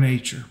Mother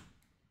Nature.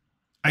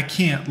 I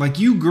can't. Like,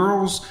 you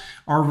girls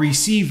are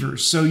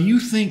receivers. So you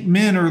think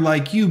men are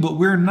like you, but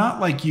we're not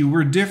like you.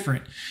 We're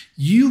different.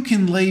 You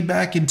can lay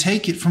back and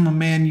take it from a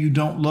man you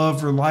don't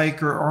love or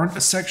like or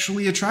aren't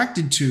sexually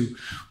attracted to.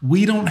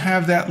 We don't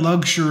have that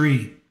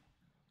luxury.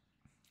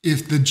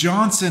 If the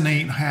Johnson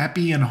ain't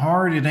happy and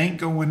hard, it ain't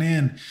going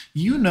in.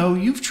 You know,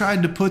 you've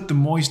tried to put the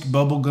moist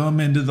bubble gum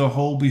into the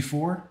hole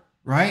before,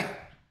 right?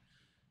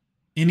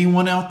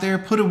 Anyone out there?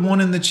 Put a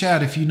 1 in the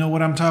chat if you know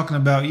what I'm talking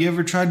about. You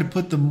ever tried to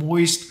put the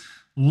moist,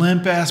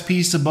 limp-ass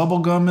piece of bubble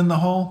gum in the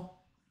hole?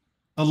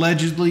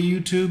 Allegedly,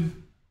 YouTube.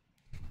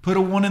 Put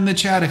a 1 in the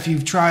chat if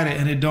you've tried it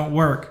and it don't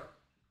work.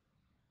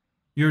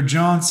 Your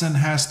Johnson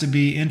has to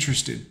be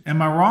interested.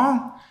 Am I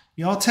wrong?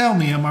 Y'all tell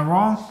me, am I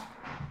wrong?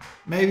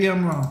 Maybe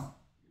I'm wrong.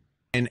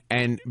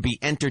 And be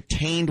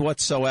entertained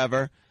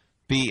whatsoever,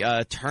 be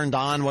turned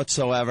on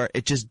whatsoever.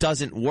 It just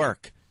doesn't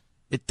work.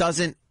 It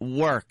doesn't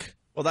work.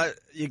 Well, that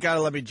you got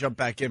to let me jump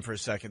back in for a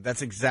second.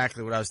 That's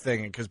exactly what I was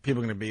thinking, because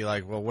people are going to be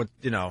like, well, what,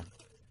 you know,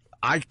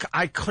 I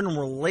couldn't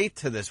relate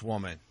to this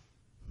woman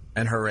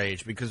and her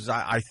age because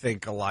I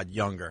think a lot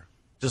younger,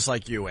 just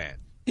like you, Ann.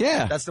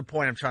 Yeah. That's the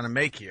point I'm trying to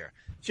make here.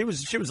 She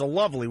was a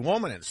lovely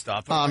woman and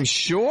stuff. I'm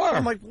sure.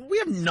 I'm like, we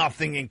have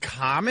nothing in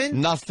common.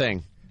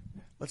 Nothing.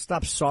 Let's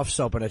stop soft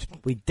soaping it.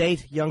 We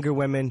date younger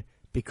women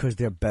because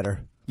they're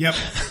better. Yep.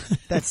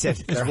 That's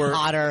it. They're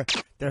hotter.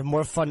 They're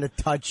more fun to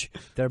touch.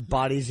 Their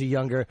bodies are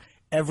younger.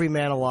 Every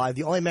man alive.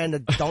 The only men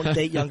that don't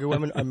date younger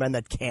women are men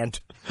that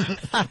can't.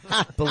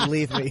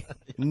 Believe me.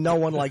 No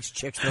one likes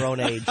chicks their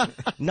own age.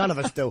 None of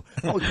us do.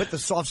 Oh, we put the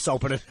soft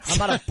soap in it. I'm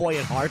not a boy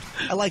at heart.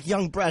 I like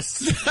young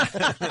breasts.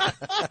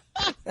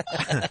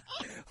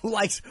 Who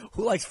likes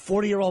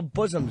 40-year-old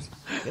bosoms?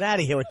 Get out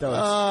of here with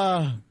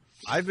those.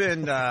 I've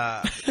been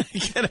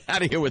get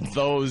out of here with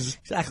those.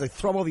 Exactly.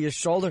 Throw them over your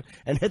shoulder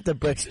and hit the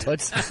bricks,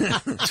 Toots. I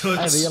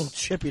have a young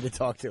chippy to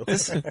talk to.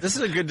 This is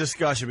a good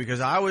discussion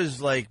because I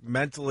was like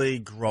mentally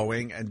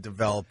growing and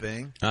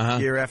developing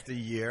year after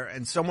year,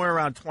 and somewhere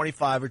around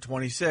 25 or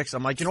 26,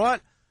 I'm like, you know what?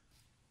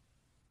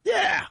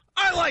 Yeah,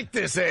 I like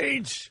this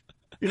age.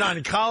 You're not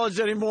in college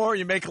anymore.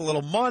 You make a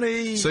little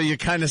money. So you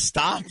kind of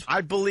stopped?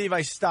 I believe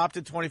I stopped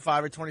at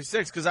 25 or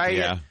 26 because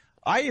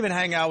I even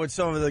hang out with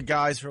some of the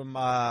guys from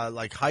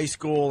like high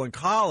school and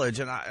college,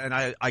 and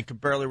I could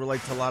barely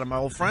relate to a lot of my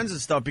old friends and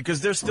stuff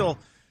because they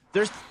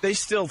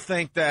still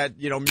think that,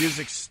 you know,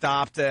 music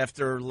stopped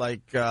after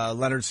like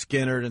Leonard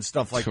Skinner and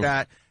stuff like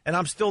that, and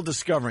I'm still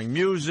discovering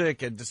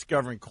music and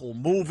discovering cool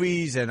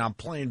movies, and I'm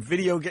playing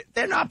video games.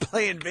 They're not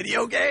playing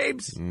video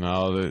games.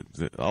 No,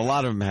 a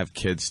lot of them have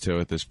kids too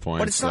at this point.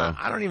 But it's not.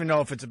 I don't even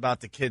know if it's about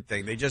the kid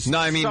thing. They just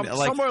like,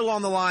 somewhere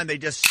along the line they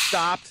just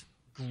stopped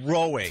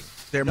growing.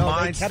 Their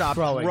mind stopped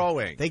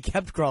growing. They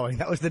kept growing.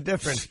 That was the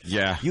difference.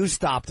 Yeah. You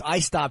stopped. I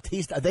stopped.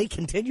 He stopped. They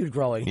continued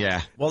growing.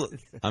 Yeah. Well,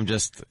 I'm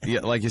just,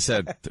 like you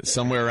said,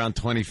 somewhere around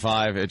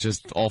 25, it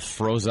just all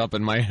froze up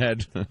in my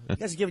head. You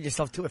guys are giving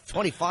yourself to it.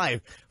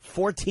 25,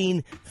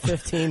 14,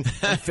 15,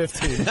 and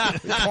 15. We're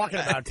talking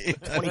about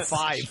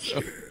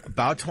 25.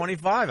 About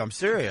 25. I'm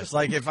serious.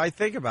 Like, if I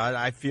think about it,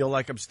 I feel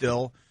like I'm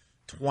still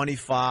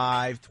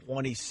 25,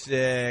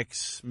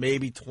 26,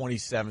 maybe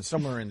 27,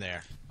 somewhere in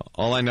there.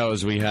 All I know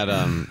is we had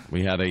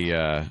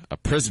a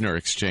prisoner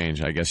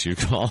exchange, I guess you'd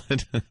call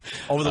it.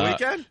 Over the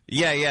weekend?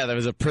 Yeah, there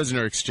was a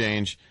prisoner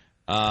exchange.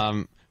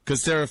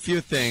 Because there are a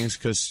few things,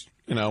 because,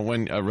 you know,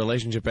 when a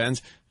relationship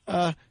ends,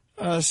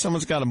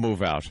 someone's got to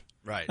move out.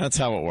 Right. That's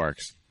how it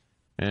works.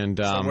 And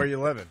so where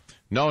you living?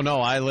 No,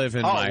 I live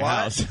in my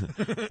house.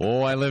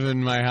 I live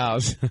in my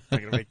house. I'm not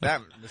going to make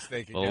that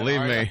mistake again.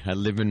 Believe me, I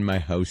live in my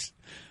house.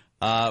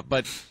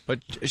 But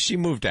she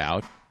moved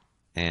out,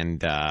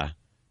 and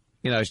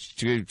you know,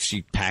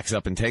 she packs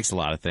up and takes a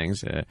lot of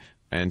things,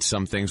 and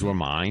some things were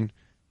mine,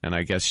 and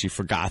I guess she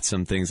forgot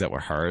some things that were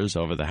hers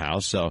over the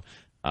house. So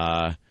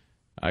I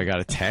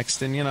got a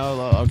text, and, you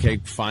know, okay,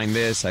 find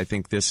this. I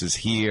think this is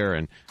here,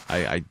 and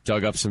I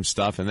dug up some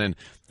stuff, and then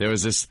there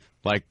was this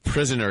like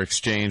prisoner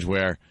exchange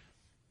where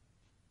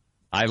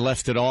I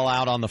left it all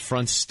out on the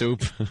front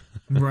stoop,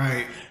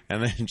 right,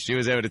 and then she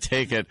was able to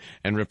take it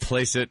and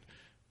replace it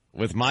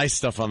with my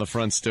stuff on the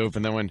front stoop,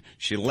 and then when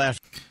she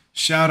left...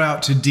 Shout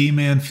out to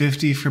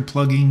D-Man50 for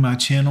plugging my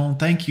channel.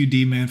 Thank you,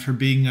 D-Man, for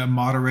being a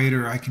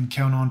moderator I can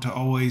count on to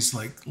always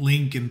like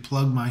link and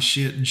plug my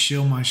shit and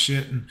shill my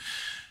shit and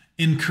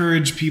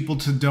encourage people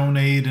to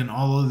donate and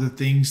all of the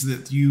things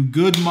that you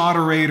good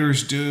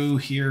moderators do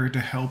here to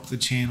help the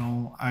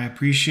channel. I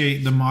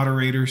appreciate the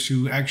moderators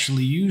who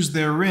actually use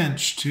their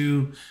wrench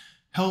to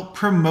help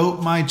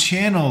promote my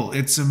channel.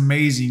 It's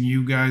amazing.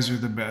 You guys are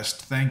the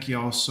best. Thank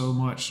y'all so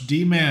much.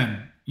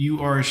 D-Man,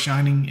 you are a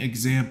shining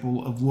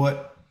example of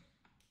what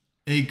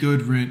a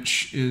good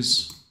wrench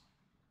is.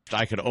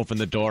 I could open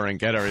the door and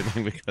get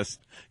everything because,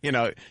 you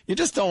know, you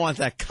just don't want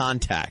that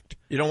contact.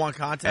 You don't want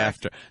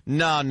contact?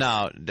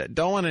 No.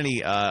 Don't want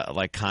any,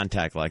 like,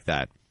 contact like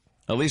that.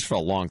 At least for a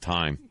long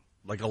time.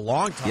 Like a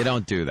long time? You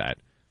don't do that.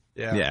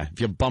 Yeah.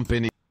 If you bump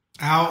into...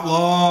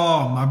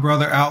 Outlaw, my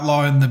brother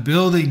Outlaw in the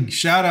building.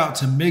 Shout out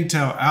to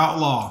MGTOW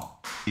Outlaw.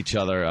 each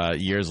other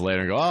years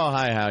later and go, oh,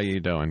 hi, how you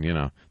doing? You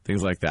know,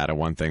 things like that are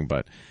one thing,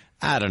 but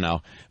I don't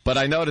know. But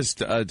I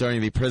noticed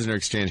during the prisoner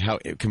exchange how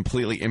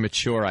completely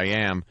immature I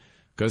am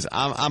because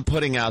I'm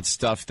putting out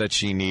stuff that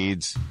she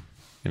needs,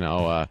 you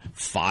know,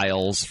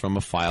 files from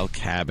a file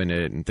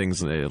cabinet and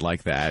things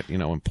like that, you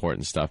know,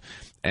 important stuff.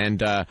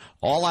 And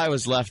all I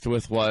was left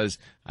with was,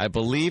 I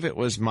believe it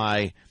was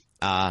my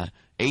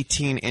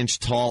 18-inch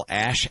tall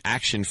Ash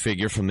action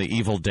figure from The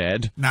Evil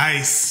Dead.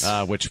 Nice.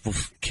 Which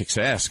kicks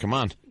ass. Come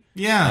on.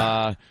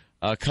 Yeah.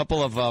 A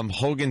couple of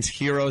Hogan's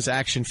Heroes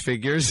action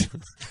figures.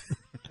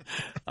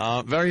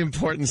 Very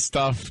important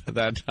stuff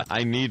that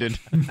I needed.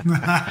 And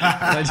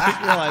I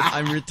didn't realize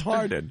I'm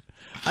retarded.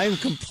 I am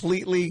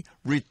completely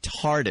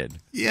retarded.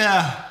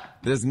 Yeah.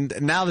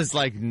 There's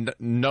like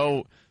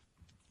no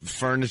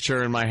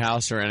furniture in my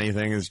house or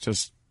anything. It's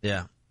just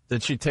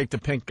Did she take the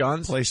pink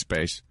guns? Play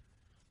space.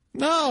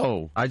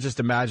 No. I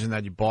just imagine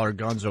that you bought her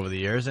guns over the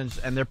years, and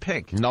they're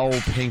pink. No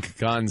pink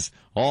guns.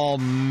 All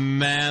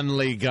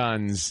manly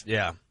guns.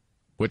 Yeah.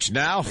 Which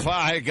now,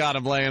 I got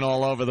them laying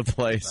all over the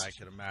place. I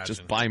can imagine.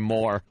 Just buy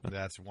more.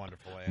 That's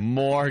wonderful.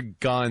 More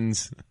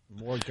guns.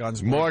 More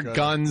guns. More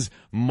guns.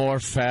 More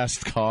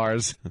fast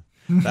cars.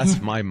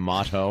 That's my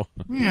motto.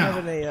 Yeah.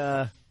 Having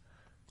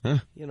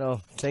a,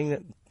 thing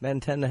that men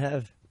tend to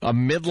have. A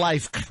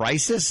midlife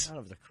crisis? Not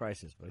of the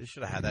crisis, but you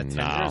should have had that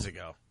 10 years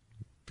ago.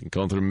 Been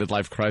going through a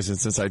midlife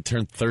crisis since I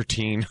turned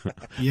 13.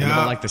 Yeah. I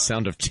don't like the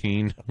sound of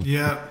teen.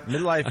 Yeah.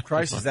 Midlife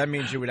crisis, that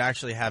means you would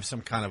actually have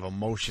some kind of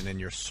emotion in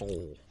your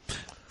soul.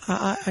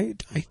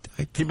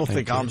 People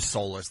think I'm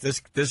soulless.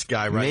 This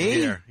guy right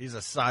here, he's a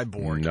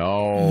cyborg.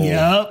 No.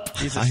 Yep.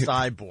 He's a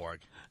cyborg.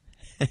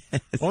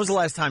 When was the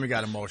last time you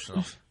got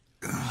emotional?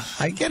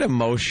 I get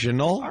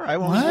emotional. All right,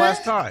 when was the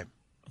last time?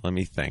 Let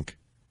me think.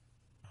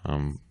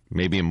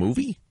 Maybe a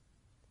movie?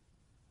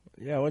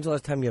 Yeah, when's the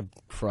last time you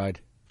cried?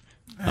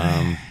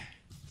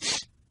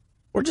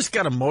 Or just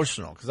got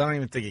emotional, because I don't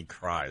even think he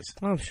cries.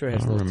 I'm sure he I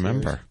has don't little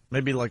remember. tears.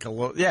 Maybe like a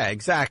little, yeah,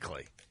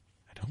 exactly.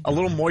 A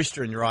little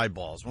moisture in your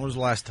eyeballs. When was the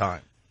last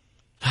time?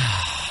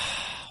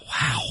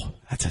 Wow,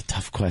 that's a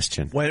tough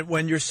question.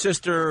 When your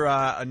sister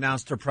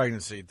announced her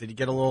pregnancy, did you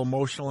get a little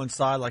emotional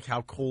inside? Like,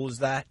 how cool is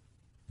that?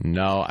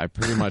 No, I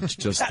pretty much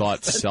just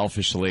thought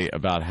selfishly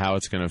about how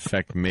it's going to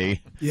affect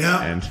me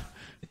and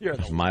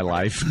my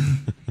life.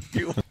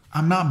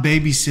 I'm not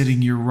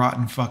babysitting your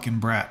rotten fucking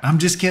brat. I'm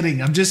just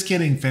kidding. I'm just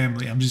kidding,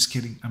 family. I'm just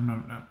kidding.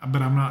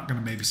 But I'm not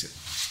going to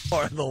babysit.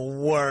 Are the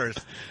worst.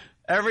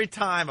 Every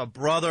time a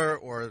brother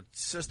or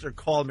sister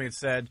called me and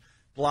said,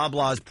 blah,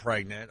 blah's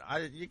pregnant,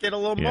 you get a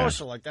little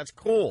emotional. Like, that's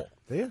cool.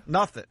 Do you?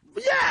 Nothing.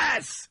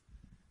 Yes!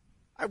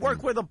 I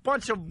work with a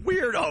bunch of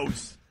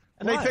weirdos,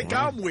 and they think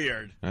I'm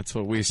weird. That's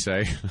what we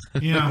say.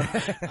 Yeah.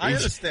 I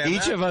understand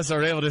Each that. of us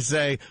are able to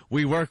say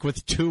we work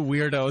with two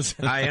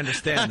weirdos. I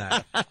understand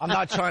that. I'm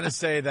not trying to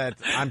say that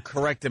I'm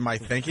correct in my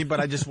thinking, but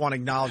I just want to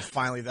acknowledge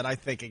finally that I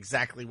think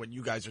exactly what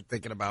you guys are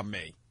thinking about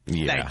me.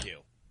 Yeah. Thank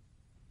you.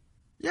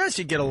 Yes,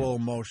 you get a little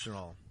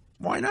emotional.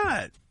 Why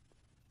not?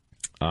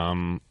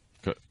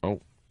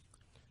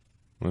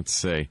 Let's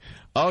see.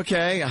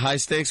 Okay, a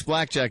high-stakes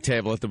blackjack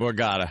table at the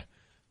Borgata.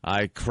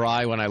 I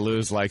cry when I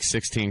lose like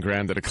 16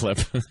 grand at a clip.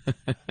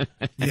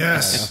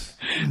 Yes.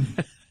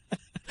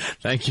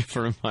 Thank you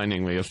for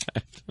reminding me of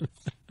that.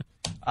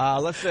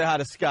 Let's say hi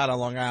to Scott on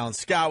Long Island.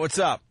 Scott, what's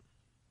up?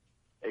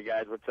 Hey,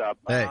 guys, what's up?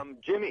 Hey.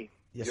 Jimmy,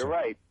 Yes, you're sir.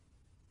 right.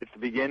 It's the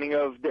beginning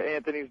of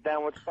Anthony's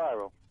downward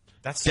spiral.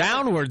 That's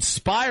Downward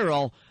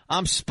spiral?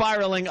 I'm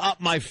spiraling up,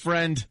 my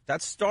friend.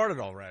 That started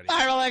already.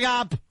 Spiraling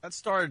up. That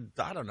started,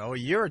 I don't know, a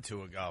year or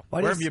two ago.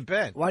 Why Where do have you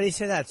been? Why do you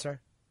say that,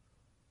 sir?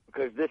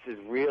 Because this is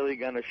really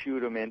going to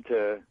shoot him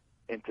into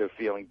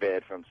feeling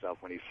bad for himself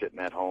when he's sitting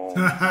at home,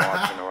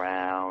 marching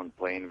around,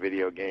 playing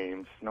video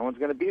games. No one's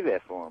going to be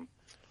there for him.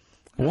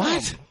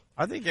 What?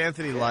 I think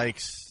Anthony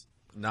likes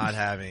not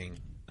having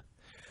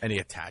any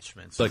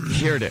attachments. Look,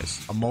 here it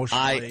is.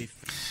 Emotionally.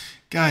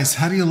 Guys,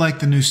 how do you like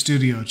the new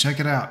studio?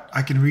 Check it out.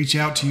 I can reach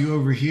out to you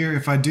over here.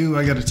 If I do,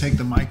 I got to take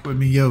the mic with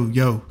me.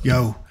 Yo.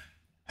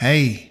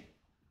 Hey.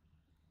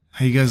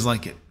 How you guys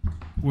like it?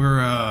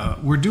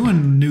 We're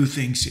doing new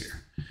things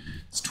here.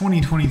 It's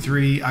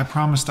 2023. I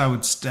promised I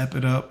would step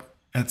it up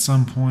at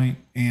some point,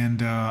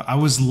 and I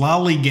was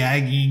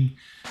lollygagging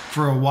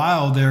for a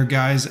while there,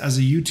 guys. As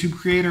a YouTube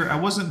creator, I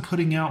wasn't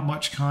putting out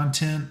much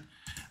content.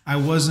 I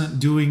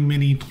wasn't doing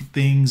many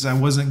things. I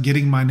wasn't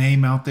getting my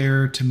name out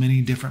there to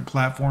many different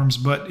platforms.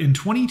 But in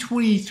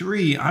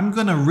 2023, I'm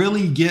going to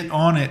really get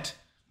on it,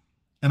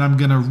 and I'm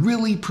going to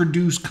really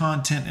produce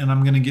content, and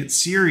I'm going to get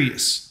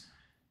serious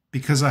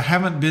because I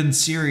haven't been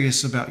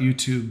serious about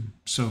YouTube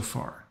so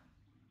far.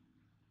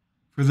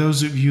 For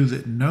those of you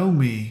that know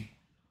me,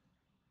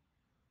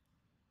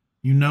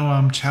 you know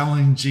I'm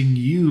challenging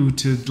you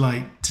to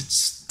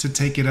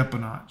take it up a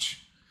notch.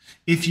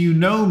 If you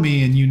know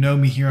me and you know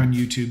me here on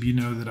YouTube, you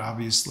know that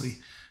obviously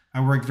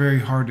I work very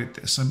hard at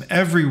this. I'm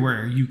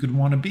everywhere you could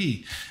want to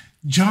be.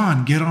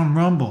 John, get on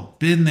Rumble.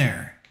 Been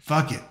there.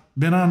 Fuck it.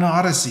 Been on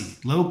Odyssey,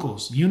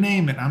 Locals, you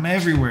name it. I'm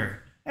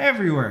everywhere.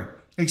 Everywhere.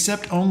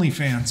 except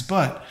OnlyFans.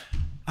 But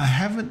I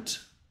haven't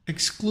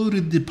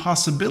excluded the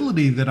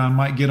possibility that I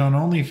might get on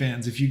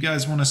OnlyFans. If you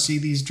guys want to see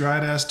these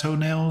dried ass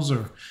toenails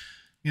or,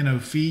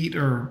 feet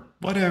or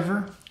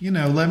whatever,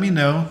 let me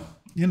know.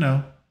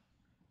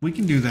 We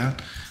can do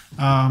that.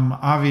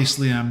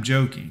 Obviously, I'm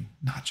joking.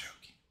 Not joking.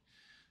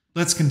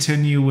 Let's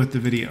continue with the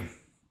video.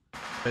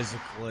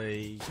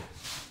 Physically,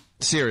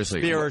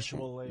 seriously,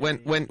 spiritually.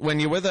 When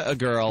you're with a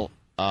girl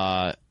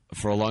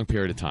for a long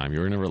period of time,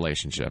 you're in a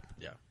relationship.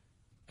 Yeah.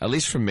 At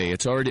least for me,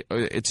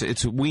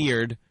 it's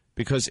weird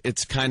because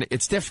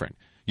it's different.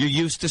 You're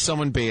used to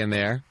someone being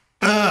there,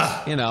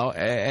 but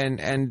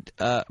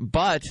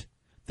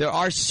there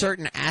are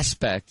certain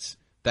aspects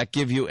that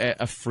give you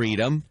a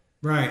freedom,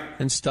 right?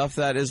 And stuff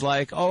that is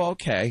like, oh,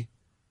 okay,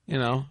 you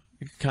can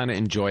kind of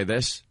enjoy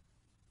this.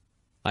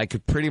 I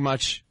could pretty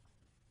much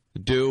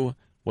do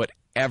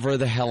whatever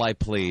the hell I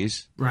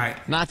please. Right.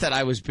 Not that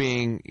I was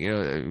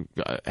being,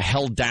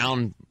 held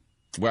down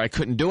where I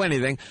couldn't do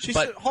anything.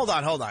 But hold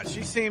on.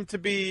 She seemed to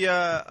be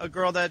a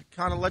girl that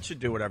kind of lets you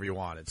do whatever you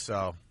wanted.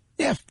 So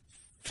yeah,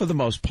 for the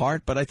most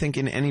part. But I think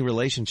in any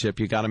relationship,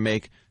 you got to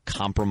make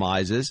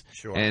compromises.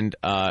 Sure. And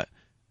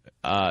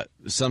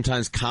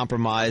sometimes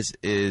compromise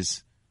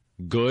is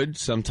good.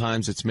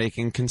 Sometimes it's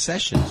making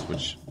concessions,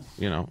 which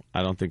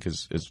I don't think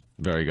is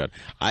very good.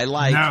 I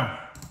like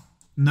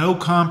no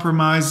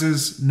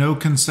compromises, no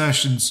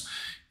concessions.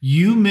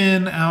 You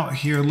men out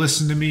here,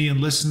 listen to me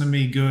and listen to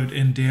me good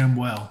and damn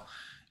well.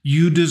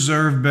 You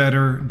deserve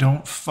better.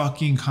 Don't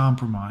fucking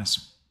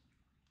compromise.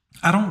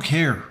 I don't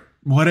care.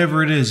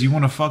 Whatever it is, you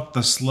want to fuck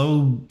the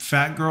slow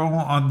fat girl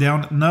on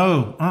down?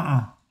 No,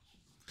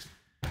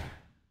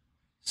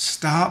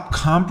 Stop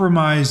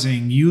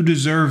compromising. You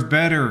deserve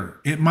better.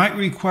 It might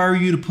require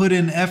you to put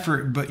in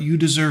effort, but you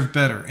deserve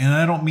better. And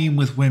I don't mean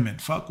with women.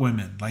 Fuck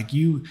women.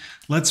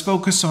 Let's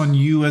focus on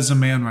you as a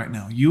man right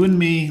now. You and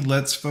me,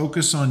 let's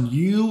focus on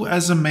you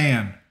as a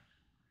man.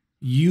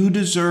 You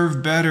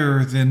deserve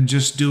better than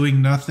just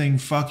doing nothing,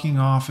 fucking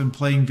off and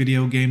playing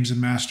video games and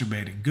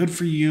masturbating. Good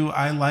for you.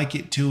 I like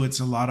it too.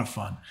 It's a lot of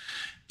fun.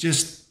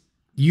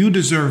 You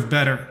deserve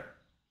better.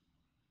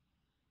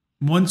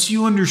 Once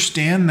you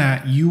understand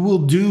that, you will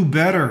do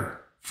better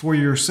for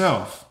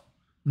yourself.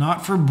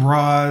 Not for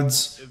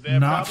broads,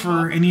 not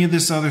for any of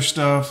this other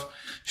stuff.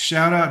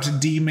 Shout out to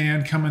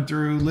D-Man coming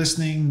through,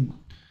 listening.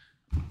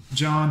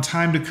 John,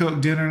 time to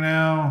cook dinner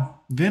now.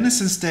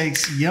 Venison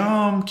steaks,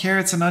 yum.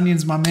 Carrots and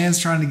onions. My man's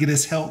trying to get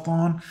his health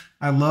on.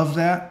 I love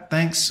that.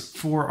 Thanks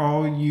for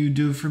all you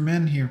do for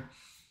men here.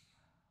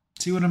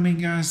 See what I mean,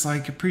 guys?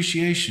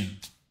 Appreciation.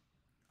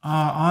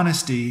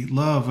 Honesty,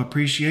 love,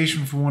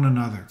 appreciation for one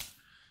another.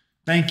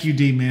 Thank you,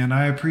 D-Man.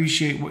 I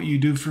appreciate what you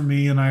do for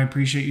me, and I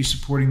appreciate you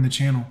supporting the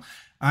channel.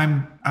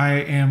 I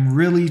am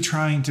really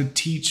trying to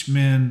teach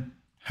men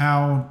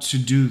how to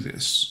do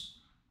this,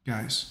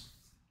 guys.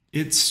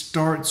 It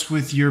starts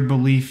with your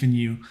belief in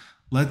you.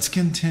 Let's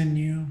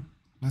continue.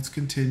 At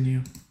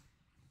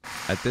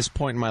this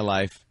point in my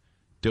life,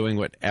 doing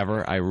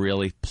whatever I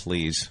really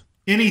please.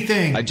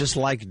 Anything. I just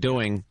like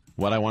doing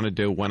what I want to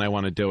do when I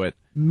want to do it.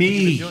 Me.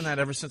 You've been doing that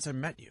ever since I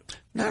met you.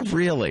 Not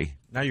really.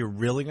 Now you're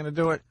really going to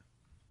do it?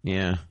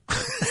 Yeah.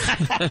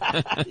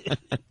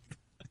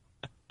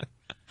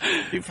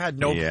 You've had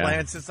no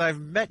plan since I've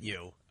met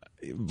you.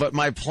 But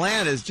my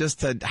plan is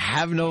just to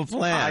have no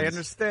plans. I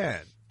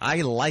understand.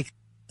 I like.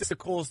 It's the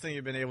coolest thing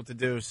you've been able to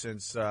do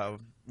since, Well,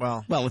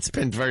 it's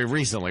been very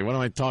recently. What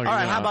am I talking about? All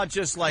right, how about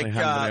just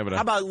how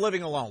about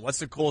living alone? What's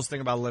the coolest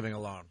thing about living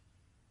alone?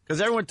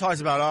 Because everyone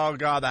talks about, oh,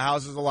 God, the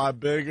house is a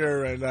lot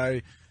bigger,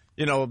 and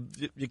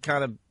you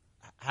kind of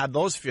have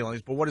those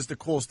feelings. But what is the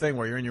coolest thing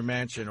where you're in your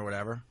mansion or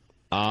whatever?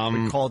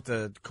 We call it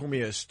the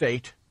Kumia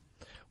Estate.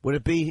 Would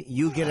it be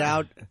you get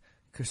out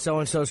because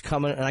so-and-so's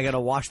coming and I got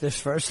to wash this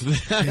first?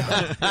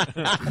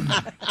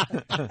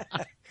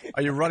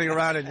 Are you running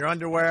around in your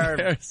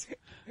underwear?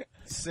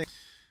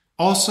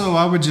 Also,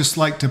 I would just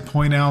like to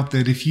point out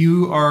that if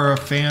you are a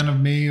fan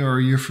of me or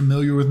you're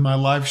familiar with my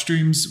live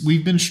streams,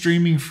 we've been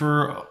streaming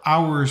for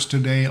hours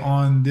today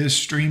on this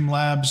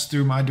Streamlabs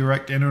through my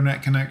direct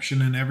internet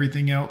connection and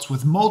everything else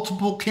with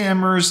multiple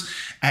cameras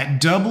at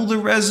double the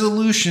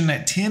resolution at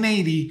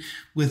 1080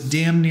 with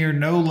damn near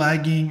no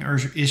lagging or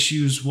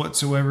issues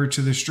whatsoever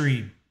to the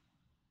stream.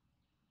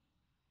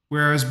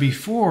 Whereas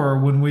before,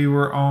 when we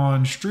were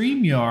on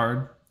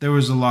StreamYard, there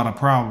was a lot of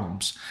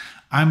problems.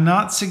 I'm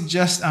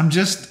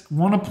just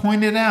want to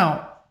point it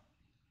out.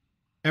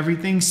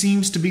 Everything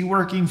seems to be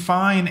working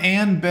fine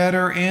and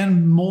better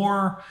and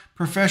more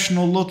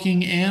professional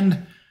looking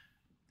and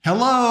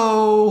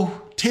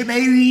hello,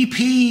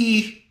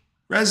 1080p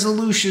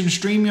resolution.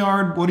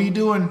 StreamYard, what are you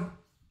doing?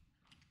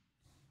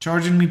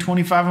 Charging me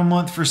 $25 a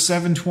month for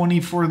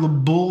 $720 for the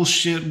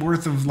bullshit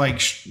worth of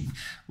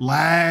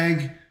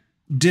lag,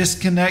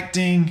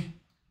 disconnecting.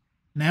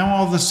 Now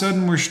all of a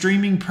sudden we're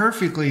streaming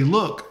perfectly.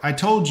 Look, I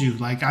told you,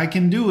 I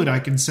can do it. I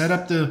can set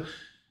up the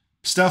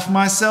stuff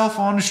myself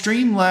on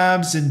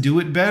Streamlabs and do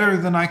it better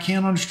than I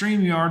can on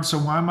StreamYard. So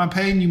why am I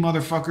paying you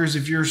motherfuckers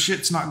if your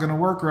shit's not going to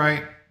work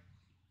right?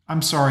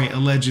 I'm sorry,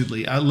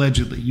 allegedly,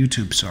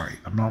 YouTube, sorry.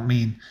 I'm not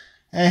mean.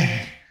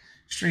 Hey,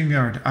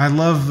 StreamYard. I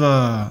love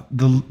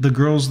the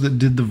girls that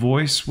did the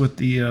voice with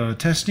the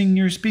testing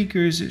your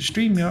speakers at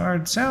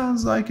StreamYard.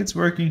 Sounds like it's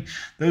working.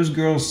 Those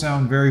girls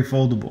sound very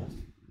foldable.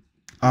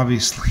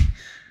 Obviously,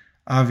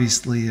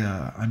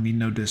 I mean,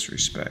 no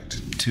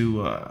disrespect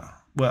to,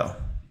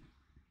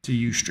 to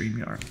you,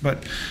 StreamYard.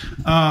 But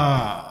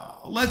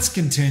let's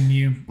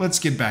continue. Let's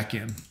get back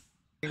in.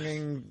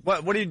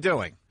 What are you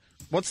doing?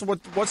 What's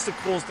the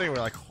coolest thing? We're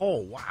like,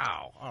 oh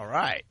wow, all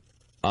right.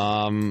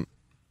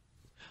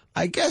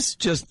 I guess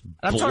just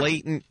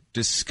blatant,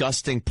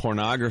 disgusting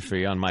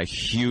pornography on my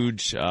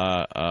huge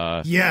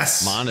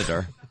yes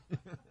monitor.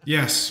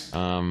 Yes.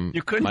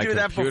 You couldn't do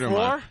that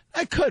before?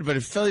 I could, but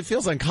it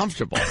feels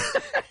uncomfortable.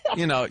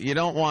 You know, you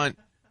don't want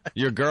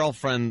your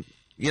girlfriend,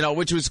 you know,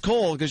 which was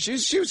cool because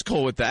she was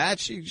cool with that.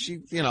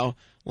 She you know,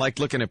 liked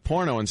looking at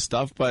porno and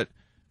stuff, but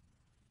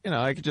you know,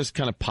 I could just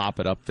kind of pop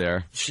it up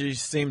there. She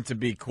seemed to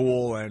be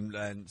cool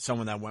and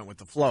someone that went with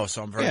the flow,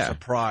 so I'm very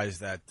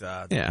surprised that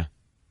yeah.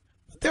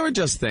 There were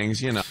just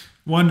things, you know.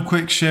 One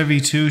quick Chevy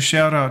 2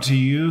 shout out to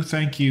you.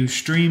 Thank you.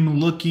 Stream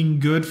looking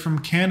good from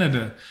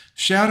Canada.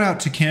 Shout out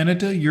to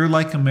Canada. You're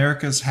like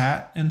America's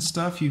hat and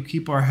stuff. You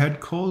keep our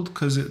head cold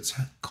because it's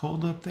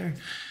cold up there.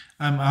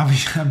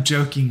 I'm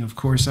joking, of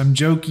course. I'm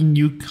joking,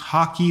 you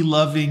hockey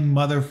loving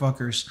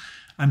motherfuckers.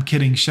 I'm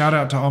kidding. Shout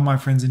out to all my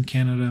friends in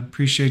Canada.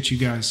 Appreciate you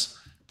guys.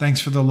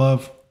 Thanks for the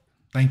love.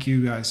 Thank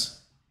you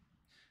guys.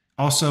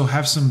 Also,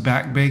 have some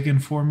back bacon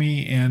for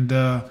me. And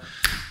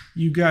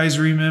you guys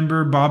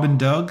remember Bob and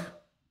Doug?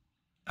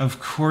 Of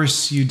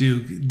course you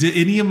do. Do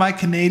any of my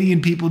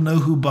Canadian people know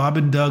who Bob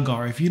and Doug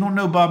are? If you don't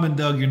know Bob and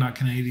Doug, you're not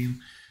Canadian.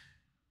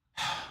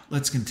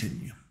 Let's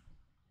continue.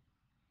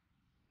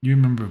 You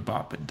remember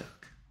Bob and Doug.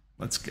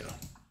 Let's go.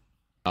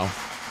 Oh,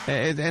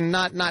 and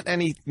not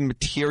any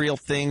material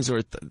things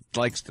or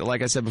like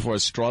I said before, a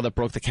straw that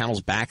broke the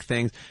camel's back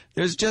things.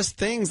 There's just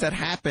things that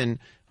happen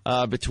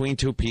between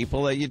two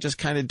people that you just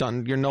kind of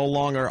done. You're no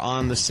longer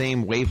on the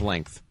same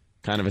wavelength,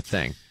 kind of a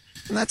thing.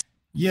 And that's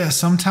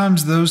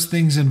sometimes those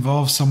things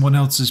involve someone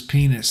else's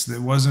penis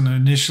that wasn't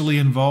initially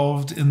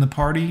involved in the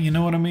party. You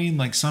know what I mean?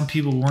 Like some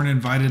people weren't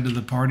invited to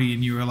the party,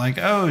 and you were like,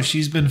 "Oh,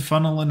 she's been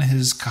funneling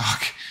his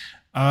cock."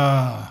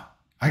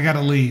 I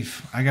gotta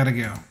leave. I gotta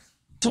go.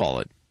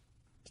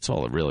 That's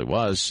all it really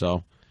was.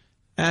 So,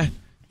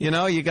 you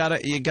know, you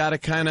gotta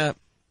kind of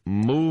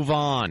move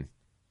on,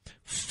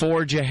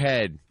 forge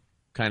ahead,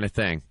 kind of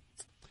thing.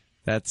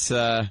 That's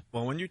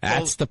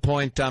that's the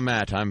point I'm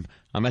at. I'm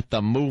at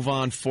the move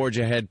on, forge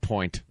ahead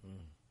point.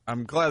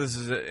 I'm glad this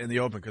is in the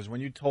open because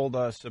when you told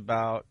us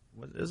about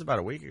it was about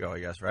a week ago, I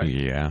guess, right?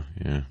 Yeah.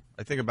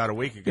 I think about a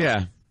week ago.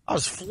 Yeah, I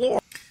was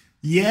floored.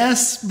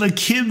 Yes,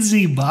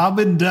 McKenzie, Bob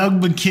and Doug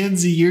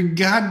McKenzie. You're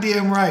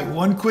goddamn right.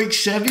 One Quick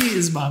Chevy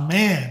is my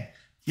man.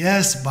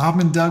 Yes,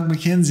 Bob and Doug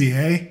McKenzie,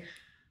 eh?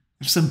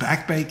 There's some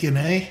back bacon,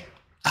 eh?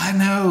 I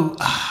know.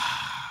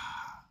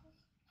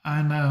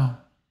 I know.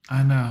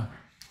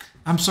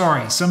 I'm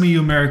sorry. Some of you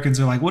Americans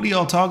are like, what are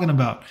y'all talking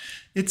about?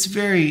 Oh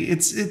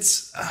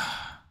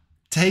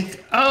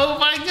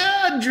my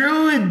God,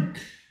 Druid.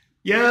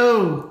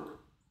 Yo.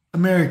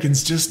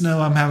 Americans, just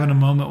know I'm having a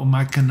moment with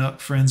my Canuck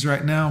friends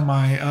right now.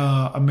 My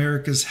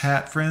America's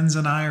Hat friends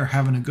and I are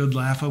having a good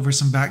laugh over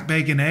some back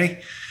bacon, eh?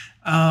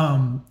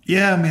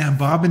 Yeah, man,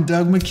 Bob and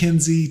Doug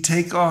McKenzie,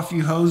 take off,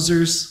 you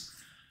hosers.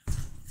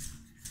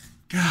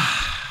 God,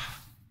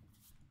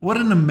 what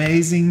an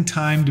amazing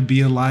time to be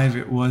alive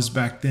it was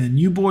back then.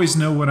 You boys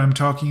know what I'm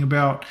talking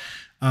about.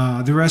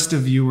 The rest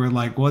of you were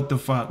like, what the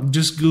fuck?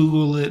 Just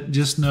Google it.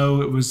 Just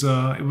know it was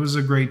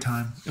a great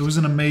time. It was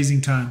an amazing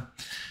time.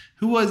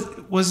 Who was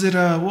it?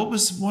 What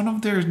was one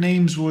of their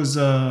names? Was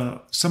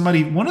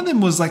somebody? One of them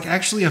was like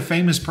actually a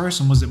famous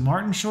person. Was it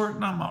Martin Short?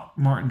 Not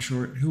Martin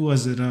Short. Who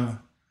was it?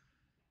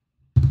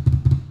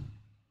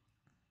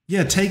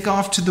 Yeah, Take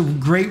Off to the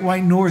Great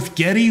White North.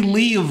 Geddy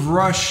Lee of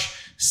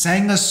Rush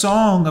sang a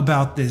song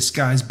about this,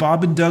 guys.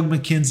 Bob and Doug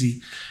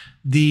McKenzie,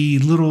 the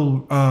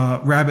little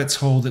rabbit's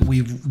hole that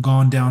we've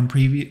gone down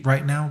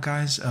right now,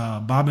 guys.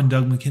 Bob and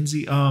Doug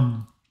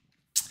McKenzie.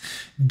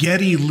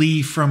 Geddy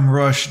Lee from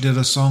Rush did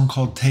a song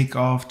called Take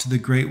Off to the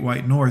Great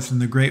White North,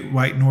 and the Great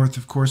White North,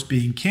 of course,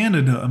 being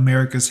Canada,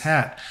 America's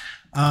hat.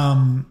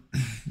 The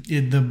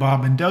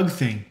Bob and Doug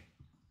thing.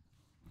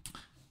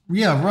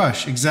 Yeah,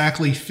 Rush,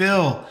 exactly.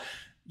 Phil.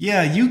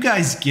 Yeah, you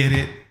guys get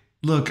it.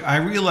 Look, I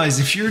realize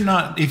if you're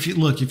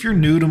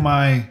new to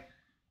my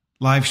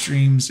live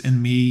streams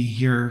and me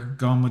here,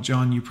 Gone with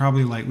John, you're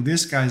probably like,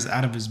 this guy's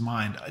out of his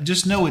mind.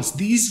 Just know it's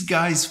these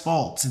guys'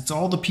 faults. It's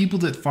all the people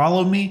that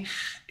follow me.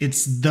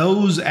 It's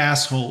those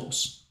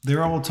assholes.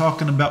 They're all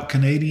talking about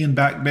Canadian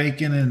back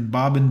bacon and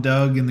Bob and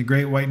Doug and the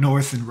Great White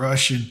North and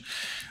Rush and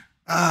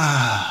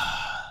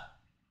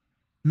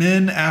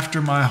men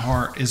after my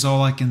heart is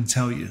all I can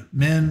tell you.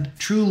 Men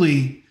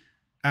truly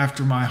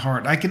after my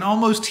heart. I can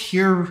almost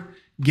hear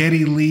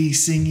Geddy Lee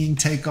singing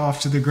Take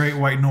Off to the Great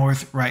White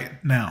North right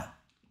now.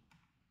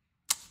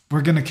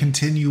 We're going to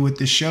continue with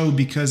the show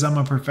because I'm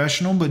a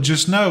professional, but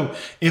just know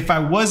if I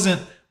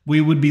wasn't we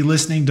would be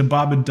listening to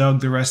Bob and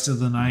Doug the rest of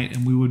the night,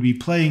 and we would be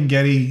playing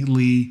Geddy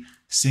Lee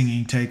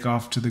singing Take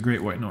Off to the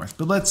Great White North.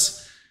 But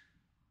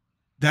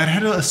that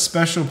had a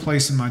special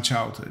place in my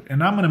childhood.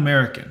 And I'm an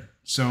American,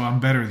 so I'm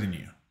better than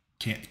you.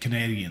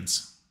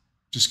 Canadians.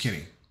 Just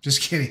kidding.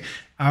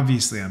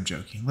 Obviously, I'm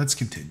joking. Let's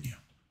continue.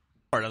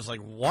 I was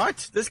like,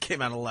 what? This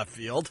came out of left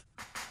field.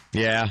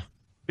 Yeah.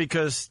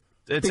 Because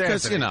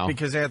Anthony, you know.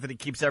 Because Anthony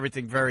keeps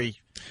everything very...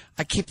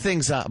 I keep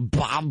things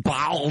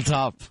bottled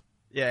up.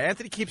 Yeah,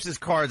 Anthony keeps his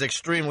cards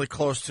extremely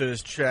close to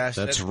his chest.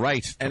 That's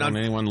right. And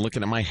anyone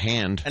looking at my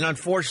hand. And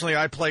unfortunately,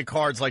 I play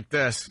cards like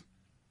this.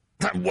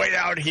 I'm way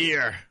out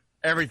here.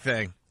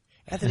 Everything.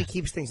 Anthony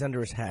keeps things under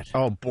his hat.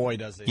 Oh, boy,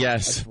 does he.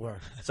 Yes.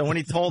 So when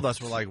he told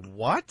us, we're like,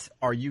 what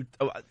are you...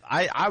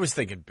 I was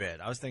thinking bid.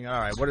 I was thinking, all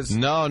right, what is...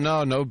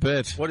 No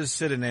bid. What is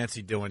Sid and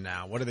Nancy doing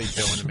now? What are they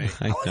doing to me?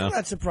 I wasn't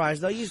that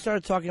surprised, though. You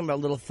started talking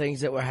about little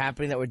things that were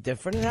happening that were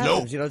different. It happens.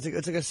 Nope. You know,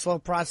 it's like a slow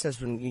process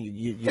when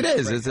you It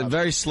is. It's a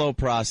very slow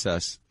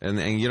process. And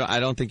you know, I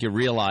don't think you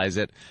realize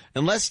it.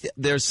 Unless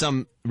there's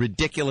some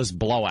ridiculous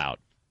blowout,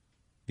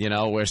 you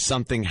know, where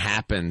something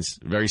happens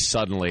very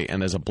suddenly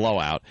and there's a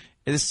blowout.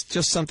 It's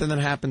just something that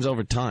happens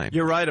over time.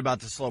 You're right about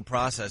the slow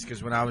process,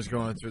 because when I was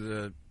going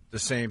through the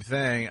same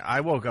thing,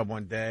 I woke up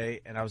one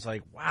day and I was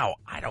like, wow,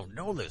 I don't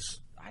know this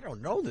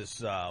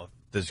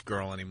this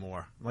girl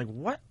anymore. I'm like,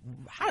 what?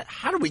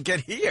 How did we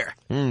get here?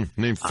 And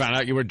you found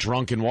out you were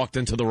drunk and walked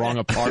into the wrong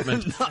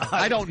apartment. No,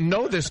 I don't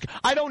know this.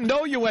 I don't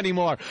know you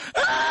anymore.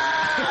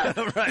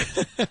 Right.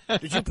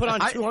 Did you put on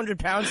 200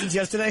 pounds since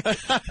yesterday?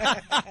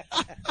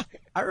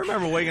 I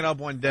remember waking up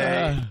one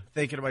day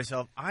thinking to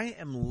myself, I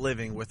am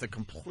living with a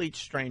complete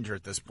stranger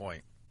at this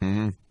point.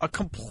 Mm-hmm. A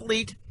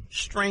complete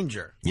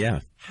stranger. Yeah.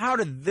 How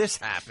did this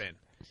happen?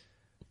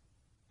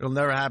 It'll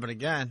never happen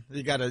again.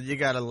 You gotta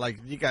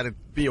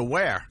be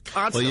aware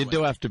constantly. Well, you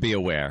do have to be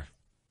aware.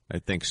 I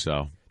think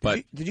so.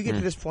 But did you get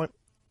to this point?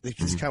 This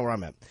is kind of where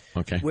I'm at.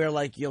 Okay. Where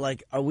you're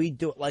like, are we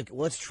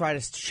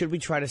should we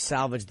try to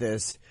salvage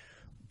this?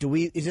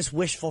 Is this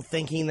wishful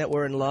thinking that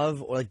we're in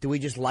love, or do we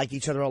just like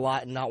each other a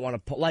lot and not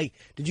want to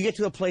did you get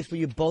to a place where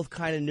you both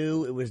kind of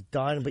knew it was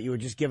done, but you were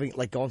just going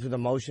through the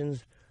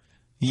motions?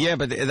 Yeah,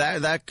 but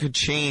that could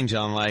change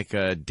on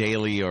a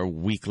daily or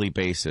weekly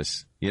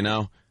basis, you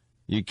know?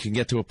 You can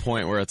get to a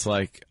point where it's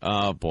like,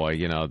 oh boy,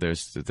 you know,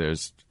 there's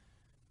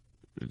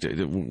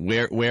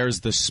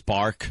where's the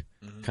spark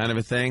kind of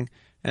a thing.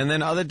 And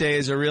then other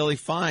days are really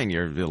fine.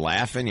 You're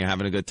laughing, you're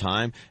having a good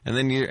time, and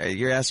then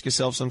you ask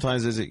yourself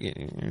sometimes, is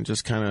it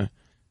just kind of,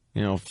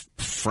 you know,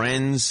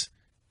 friends?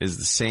 Is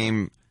the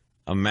same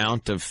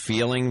amount of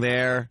feeling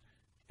there,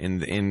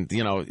 in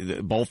you know,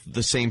 both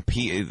the same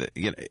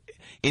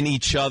in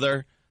each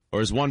other,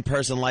 or is one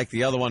person like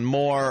the other one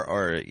more,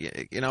 or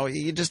you know,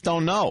 you just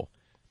don't know.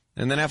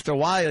 And then after a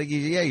while,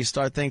 you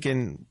start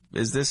thinking,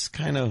 is this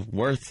kind of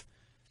worth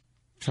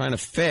trying to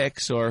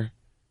fix, or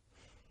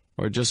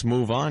just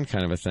move on,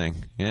 kind of a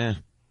thing? Yeah.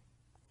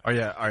 Are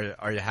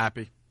you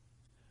happy?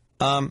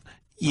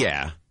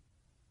 Yeah,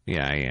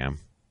 I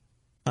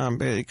am.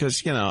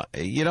 Because you know,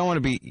 you don't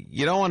want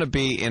to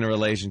be in a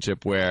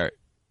relationship where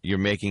you're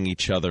making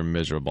each other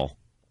miserable.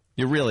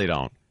 You really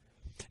don't.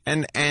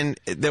 And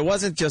there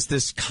wasn't just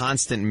this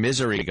constant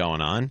misery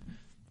going on.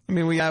 I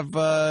mean, we have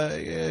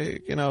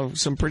you know,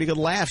 some pretty good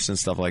laughs and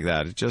stuff like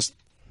that. It just,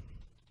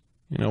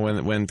 you know,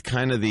 when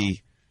kind of the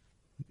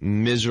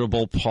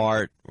miserable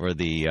part, or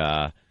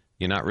the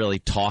you're not really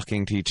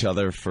talking to each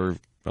other for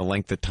a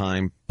length of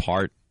time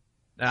part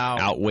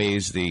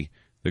outweighs the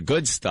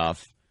good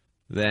stuff,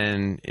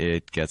 then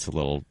it gets a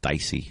little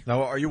dicey.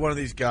 Now, are you one of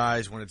these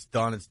guys, when it's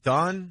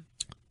done,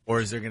 or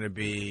is there going to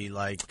be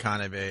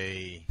kind of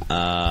a...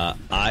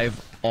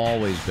 I've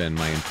always been,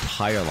 my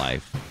entire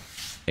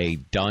life, a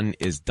done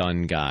is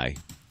done guy.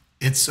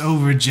 It's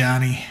over,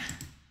 Johnny.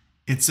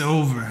 It's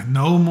over.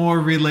 No more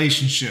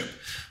relationship.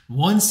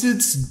 Once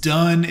it's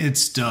done,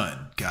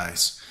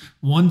 guys.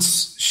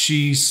 Once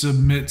she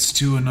submits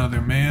to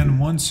another man,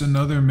 once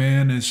another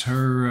man is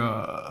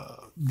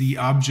the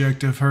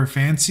object of her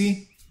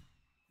fancy,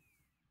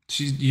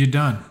 you're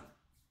done.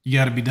 You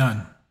got to be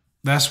done.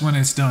 That's when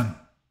it's done.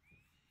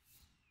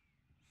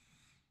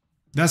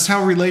 That's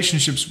how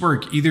relationships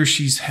work. Either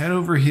she's head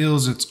over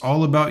heels, it's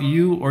all about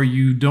you, or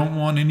you don't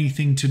want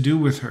anything to do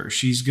with her.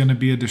 She's going to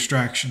be a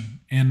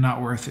distraction and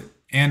not worth it.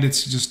 And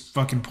it's just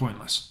fucking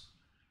pointless.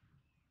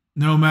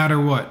 No matter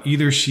what.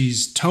 Either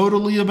she's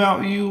totally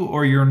about you,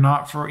 or you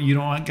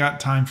don't got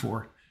time for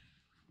her.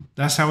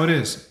 That's how it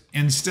is.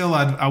 And still,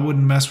 I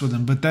wouldn't mess with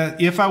him. But that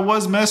if I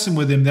was messing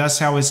with him, that's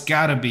how it's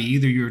got to be.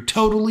 Either you're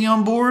totally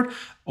on board,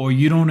 or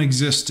you don't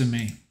exist to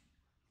me.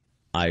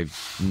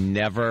 I've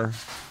never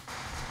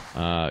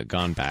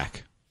gone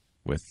back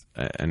with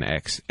an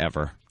ex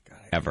ever.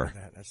 Ever.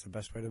 That's the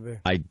best way to be.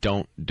 I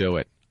don't do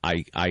it.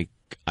 I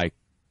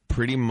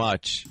pretty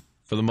much,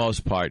 for the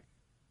most part,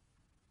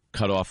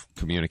 cut off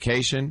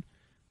communication.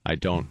 I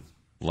don't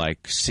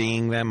like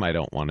seeing them. I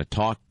don't want to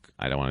talk.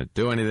 I don't want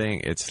to do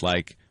anything. It's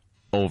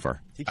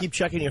over. Do you keep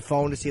checking your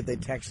phone to see if they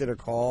texted or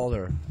called,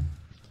 or?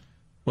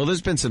 Well,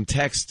 there's been some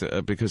text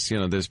because,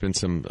 there's been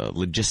some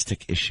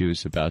logistic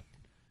issues about,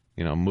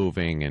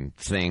 moving and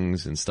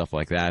things and stuff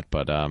like that.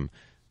 But,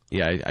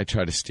 I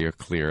try to steer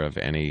clear of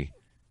any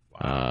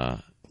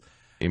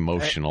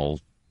emotional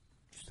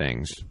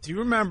things. Do you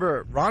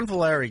remember Ron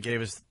Valeri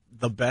gave us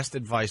the best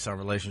advice on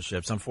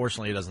relationships?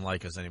 Unfortunately, he doesn't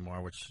like us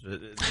anymore, which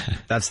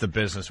that's the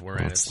business we're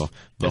in. It's the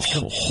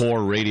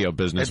whore radio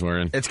business we're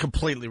in. It's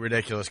completely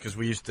ridiculous because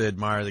we used to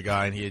admire the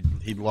guy and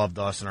he loved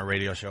us in our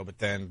radio show, but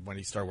then when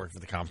he started working for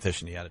the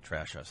competition, he had to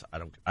trash us. I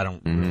don't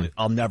really,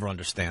 I'll never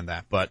understand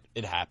that, but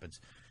it happens.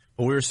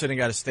 But we were sitting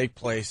at a steak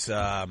place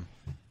out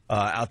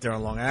there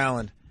on Long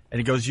Island, and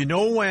he goes,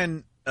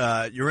 when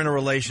you're in a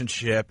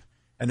relationship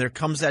and there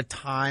comes that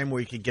time where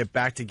you can get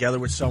back together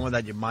with someone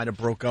that you might have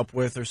broke up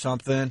with or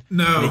something.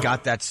 No. And you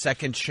got that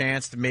second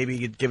chance to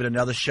maybe give it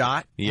another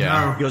shot.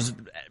 Yeah. No. He goes,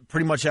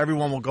 pretty much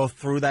everyone will go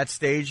through that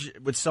stage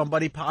with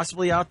somebody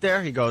possibly out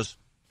there. He goes,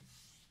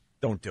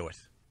 don't do it.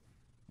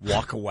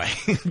 Walk away.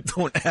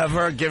 Don't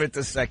ever give it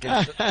the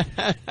second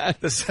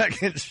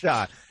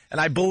shot.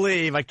 And I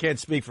believe, I can't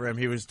speak for him,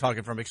 he was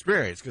talking from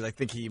experience because I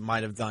think he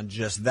might have done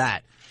just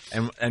that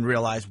and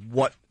realized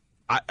what.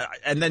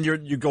 And then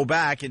you go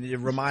back and you're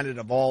reminded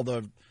of all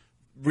the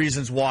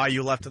reasons why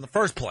you left in the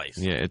first place.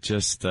 Yeah, it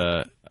just.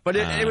 But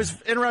it was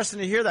interesting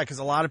to hear that because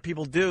a lot of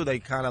people do. They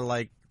kind of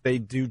they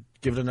do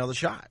give it another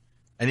shot.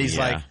 And he's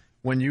like,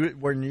 when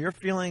you're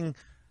feeling,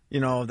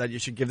 that you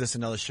should give this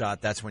another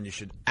shot, that's when you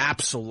should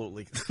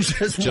absolutely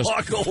just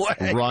walk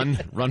away.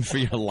 Run for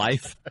your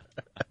life.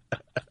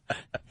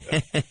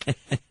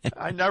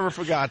 I never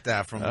forgot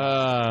that from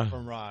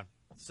Ron.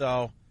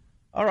 So.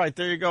 All right,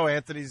 there you go.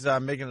 Anthony's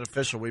making it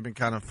official. We've been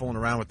kind of fooling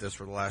around with this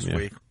for the last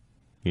week.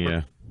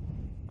 Yeah.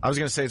 I was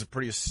going to say it's a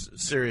pretty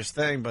serious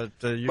thing, but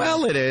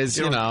it is.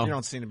 You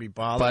don't seem to be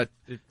bothered.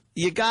 But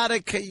you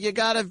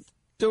gotta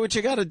do what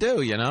you gotta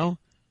do. You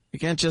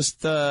can't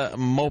just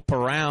mope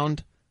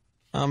around.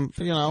 I'm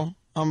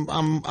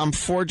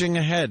forging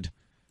ahead.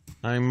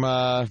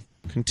 I'm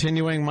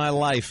continuing my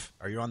life.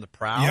 Are you on the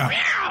prowl? Yeah.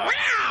 Meow,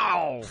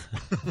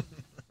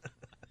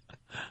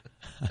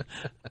 meow.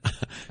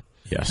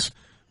 Yes.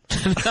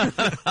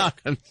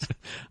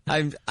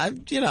 I'm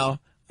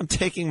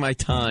taking my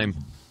time.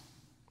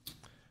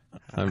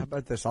 How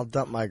about this? I'll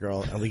dump my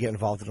girl and we get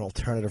involved in an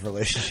alternative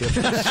relationship.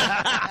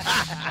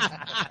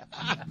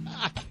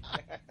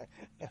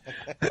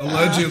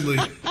 Allegedly.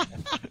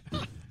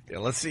 Yeah,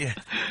 let's see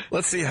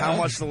how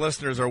much the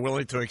listeners are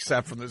willing to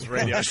accept from this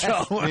radio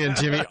show. Me and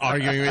Jimmy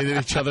arguing with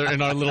each other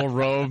in our little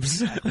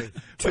robes.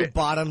 Two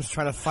bottoms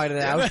trying to fight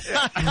it out.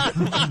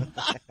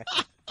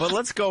 But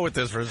let's go with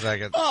this for a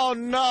second. Oh,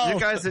 no. You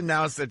guys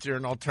announced that you're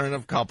an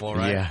alternative couple,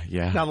 right?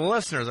 Yeah. Now, the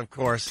listeners, of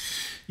course.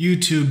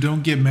 YouTube,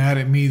 don't get mad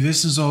at me.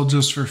 This is all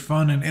just for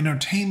fun and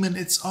entertainment.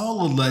 It's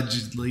all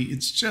allegedly.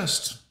 Let's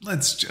just.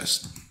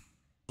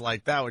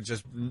 Like that would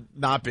just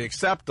not be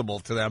acceptable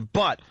to them.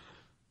 But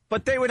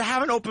they would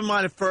have an open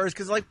mind at first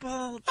because,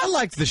 well, I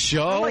liked the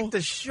show. I like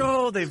the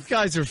show. These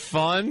guys are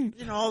fun.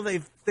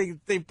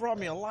 They've brought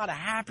me a lot of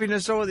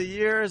happiness over the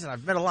years, and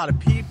I've met a lot of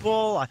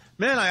people. I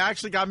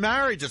actually got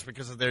married just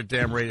because of their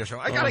damn radio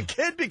show. I got a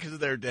kid because of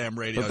their damn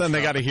radio show. But then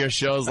they got to hear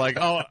shows like,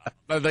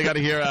 they got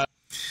to hear.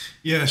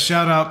 Yeah,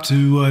 shout out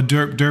to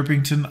Derp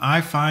Derpington.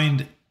 I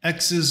find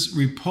exes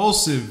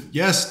repulsive.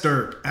 Yes,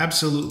 Derp,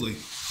 absolutely.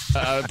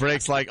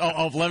 Breaks like,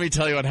 let me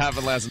tell you what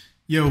happened last night.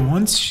 Yo,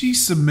 once she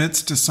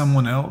submits to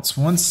someone else,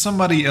 once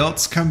somebody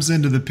else comes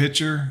into the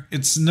picture,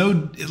 it's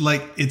no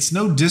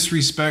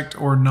disrespect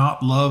or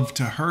not love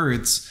to her.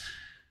 It's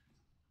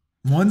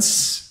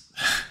once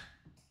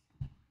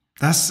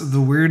that's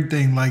the weird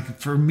thing. Like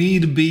for me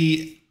to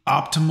be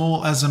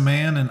optimal as a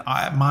man and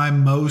my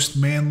most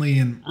manly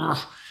and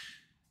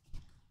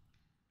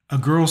a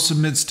girl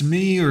submits to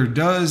me or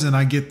does, and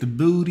I get the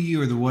booty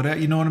or the whatever,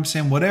 you know what I'm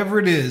saying? Whatever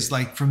it is,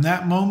 like from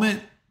that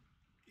moment,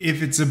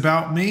 if it's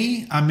about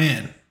me, I'm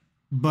in.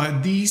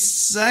 But the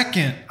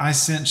second I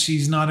sense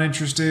she's not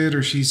interested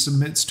or she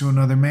submits to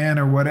another man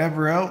or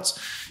whatever else,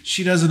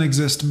 she doesn't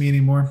exist to me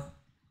anymore.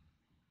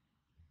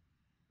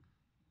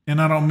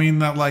 And I don't mean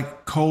that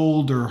like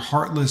cold or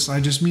heartless. I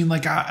just mean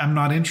like I'm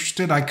not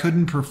interested. I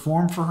couldn't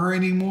perform for her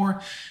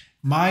anymore.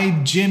 My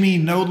Jimmy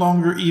no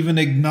longer even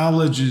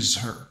acknowledges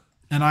her.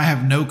 And I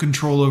have no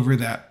control over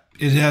that.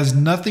 It has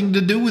nothing to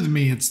do with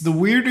me. It's the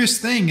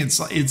weirdest thing.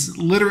 It's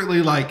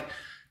literally like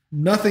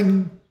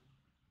nothing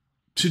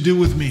to do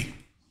with me.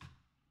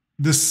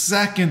 The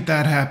second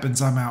that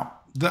happens, I'm out.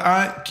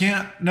 I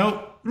can't.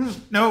 Nope.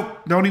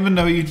 Don't even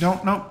know you.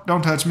 Don't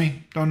touch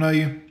me. Don't know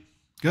you.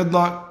 Good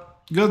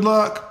luck.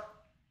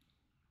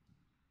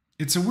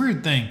 It's a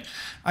weird thing.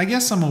 I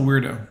guess I'm a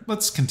weirdo.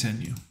 Let's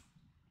continue.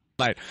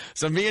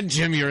 So me and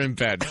Jimmy are in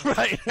bed.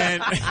 Right.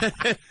 And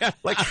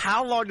like,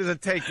 how long does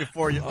it take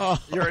before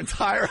your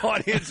entire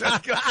audience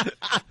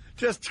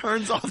just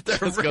turns off their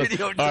Just goes,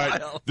 radio "All right,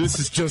 dial. this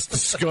is just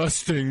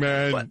disgusting,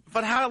 man."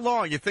 But how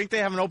long? You think they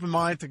have an open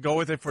mind to go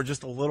with it for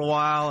just a little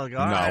while? Like,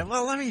 all right,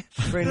 well, let me...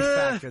 Fringe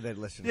factor they'd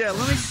listen to. Yeah,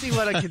 let me see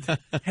what I can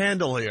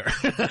handle here.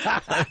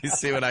 Let me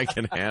see what I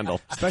can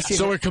handle. Especially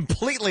so if- we're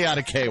completely out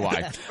of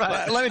KY.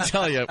 Let me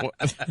tell you.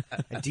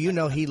 Do you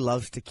know he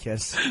loves to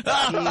kiss? He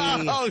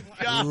Oh,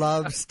 God.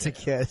 loves to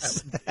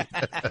kiss.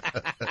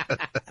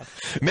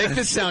 Make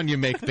the sound you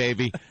make,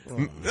 baby.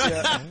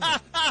 Yeah,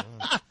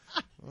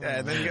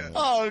 and then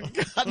Oh,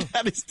 God,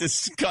 that is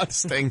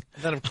disgusting.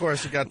 then of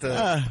course you got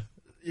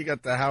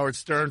the Howard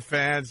Stern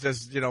fans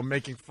just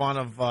making fun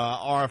of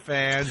our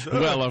fans.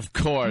 Well, of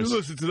course. You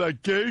listen to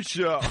that gay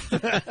show.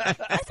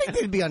 I think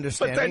they'd be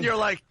understanding. But then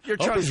you're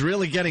trying Opie's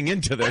really getting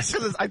into this.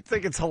 I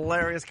think it's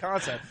hilarious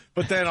concept.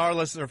 But then our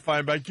listeners are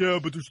fighting back, yeah,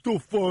 but they're still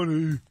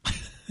funny.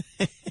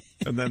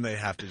 And then they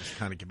have to just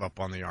kind of give up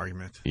on the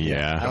argument.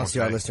 Yeah. I don't see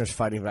our listeners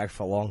fighting back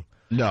for long.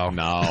 No.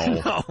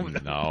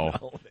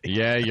 No.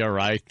 Yeah, you're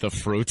right. The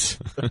fruits.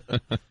 All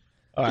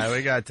right,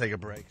 we got to take a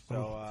break.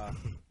 So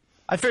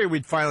I figured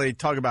we'd finally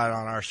talk about it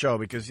on our show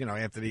because,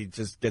 Anthony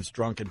just gets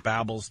drunk and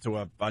babbles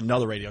to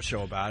another radio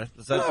show about it.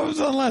 I was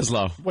on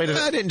Laszlo.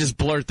 I didn't just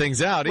blurt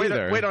things out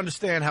either. Way to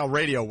understand how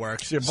radio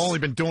works. You've only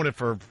been doing it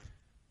for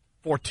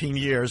 14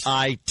 years.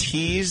 I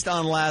teased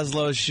on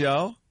Laszlo's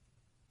show,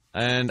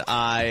 and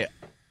I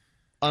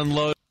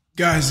unloaded.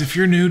 Guys, if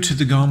you're new to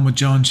the Gone with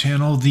John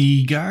channel,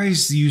 the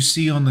guys you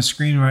see on the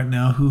screen right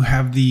now who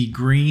have the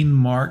green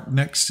mark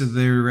next to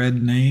their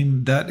red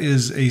name, that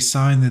is a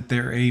sign that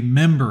they're a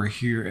member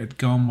here at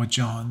Gone with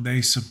John.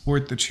 They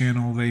support the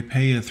channel. They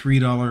pay a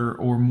 $3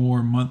 or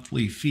more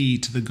monthly fee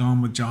to the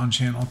Gone with John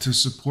channel to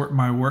support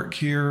my work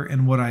here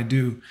and what I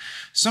do.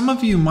 Some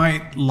of you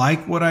might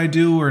like what I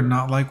do or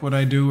not like what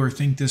I do or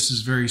think this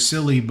is very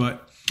silly,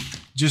 but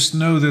just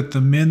know that the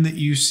men that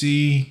you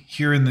see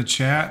here in the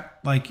chat,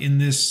 like in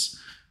this,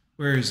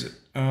 where is it?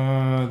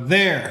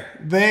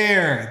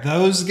 There,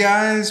 those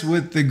guys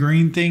with the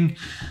green thing,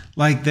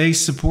 like they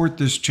support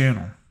this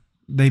channel.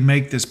 They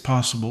make this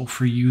possible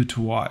for you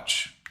to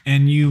watch.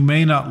 And you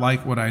may not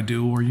like what I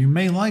do, or you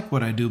may like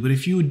what I do, but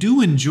if you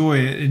do enjoy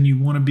it and you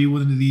want to be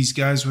one of these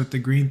guys with the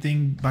green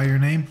thing by your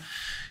name,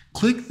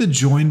 click the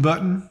join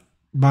button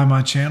by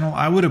my channel.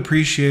 I would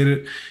appreciate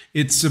it.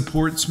 It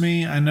supports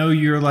me. I know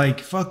you're like,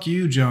 fuck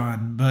you,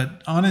 John,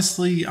 but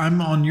honestly, I'm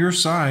on your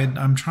side.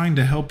 I'm trying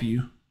to help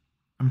you.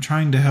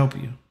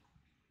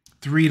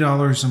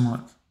 $3 a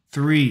month.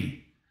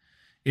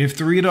 If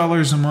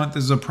 $3 a month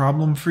is a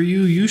problem for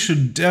you, you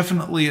should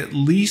definitely at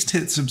least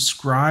hit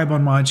subscribe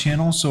on my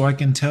channel so I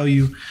can tell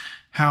you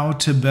how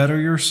to better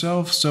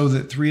yourself so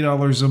that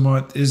 $3 a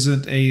month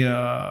isn't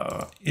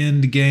a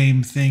end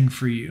game thing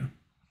for you.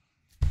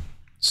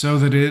 So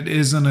that it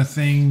isn't a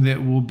thing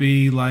that will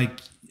be like,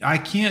 I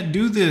can't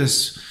do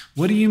this.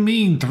 What do you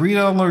mean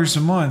 $3 a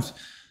month?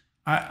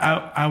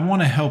 I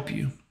want to help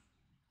you.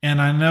 And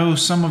I know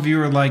some of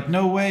you are like,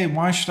 no way,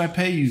 why should I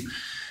pay you?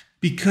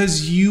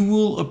 Because you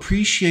will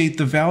appreciate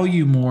the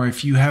value more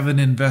if you have an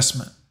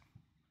investment.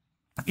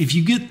 If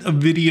you get a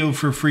video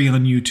for free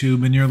on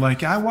YouTube and you're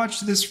like, I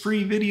watched this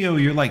free video,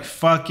 you're like,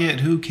 fuck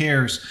it, who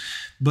cares?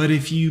 But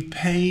if you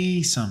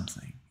pay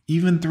something,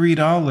 even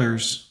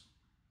 $3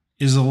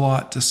 is a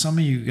lot to some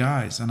of you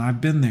guys. And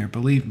I've been there,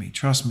 believe me,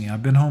 trust me,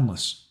 I've been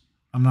homeless.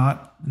 I'm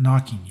not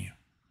knocking you.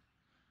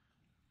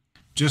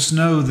 Just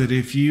know that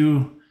if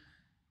you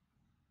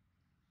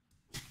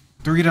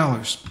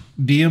 $3,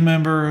 be a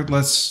member,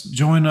 let's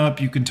join up,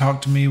 you can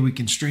talk to me, we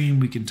can stream,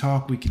 we can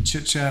talk, we can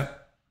chit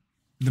chat.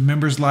 The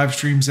members live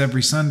streams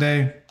every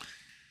Sunday.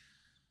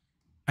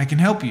 I can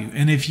help you.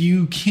 And if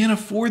you can't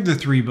afford the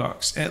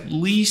 $3, at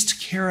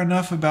least care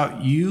enough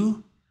about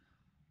you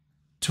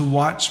to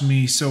watch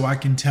me so I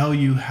can tell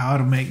you how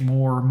to make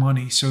more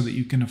money so that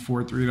you can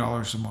afford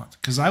 $3 a month.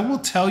 Because I will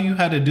tell you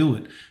how to do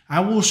it. I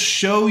will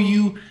show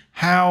you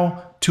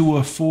how to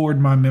afford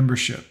my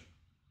membership.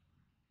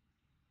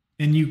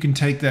 And you can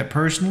take that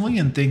personally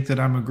and think that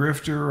I'm a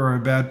grifter or a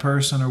bad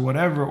person or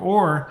whatever,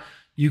 or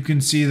you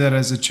can see that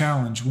as a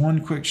challenge.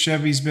 One Quick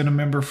Chevy's been a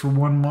member for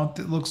 1 month,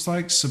 it looks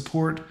like.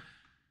 Support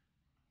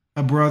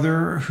a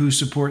brother who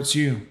supports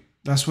you.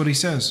 That's what he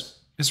says.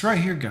 It's right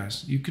here,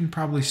 guys. You can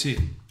probably see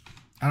it.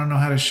 I don't know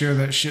how to share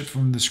that shit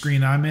from the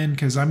screen I'm in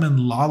because I'm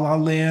in La La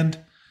Land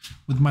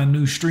with my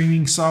new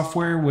streaming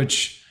software,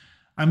 which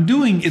I'm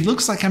doing. It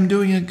looks like I'm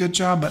doing a good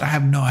job, but I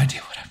have no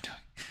idea what I'm doing.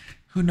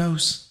 Who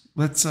knows?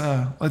 Let's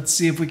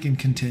see if we can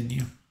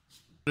continue.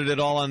 Did it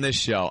all on this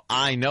show.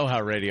 I know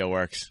how radio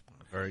works.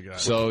 Very good.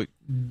 So,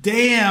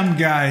 damn,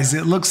 guys,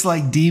 it looks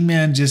like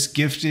D-Man just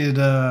gifted.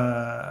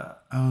 Oh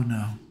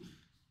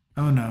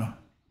no.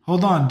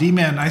 Hold on,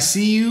 D-Man. I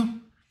see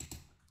you.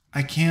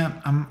 I can't.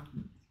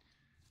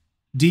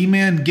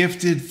 D-Man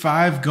gifted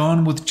 5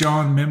 Gone with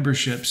John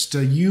memberships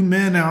to you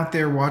men out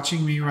there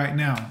watching me right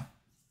now.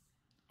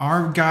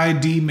 Our guy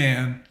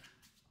D-Man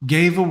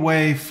gave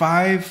away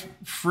 5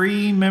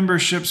 free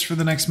memberships for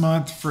the next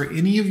month. For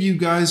any of you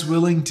guys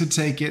willing to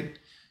take it,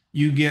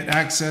 you get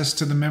access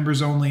to the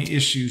members only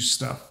issues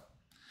stuff.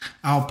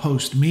 I'll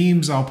post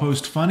memes. I'll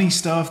post funny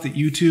stuff that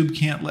YouTube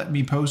can't let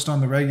me post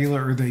on the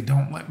regular, or they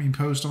don't let me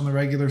post on the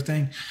regular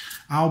thing.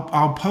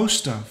 I'll post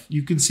stuff.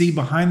 You can see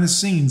behind the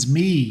scenes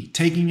me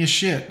taking a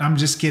shit. I'm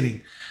just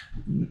kidding.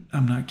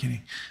 I'm not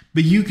kidding.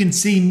 But you can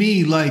see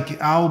me,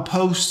 like, I'll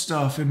post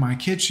stuff in my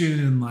kitchen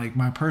and like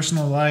my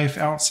personal life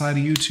outside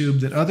of YouTube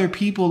that other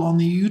people on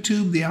the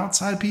YouTube, the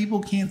outside people,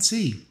 can't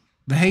see.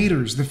 The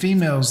haters, the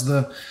females,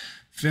 the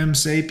femme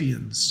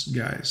sapiens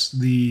guys,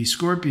 the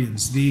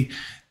scorpions,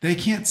 they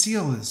can't see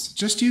all this.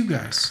 Just you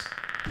guys.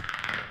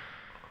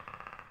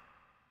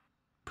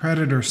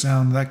 Predator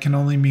sound, that can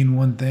only mean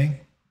one thing.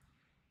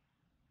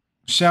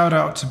 Shout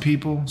out to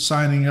people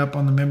signing up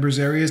on the members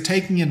areas,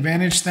 taking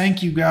advantage.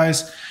 Thank you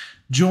guys.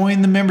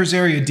 Join the members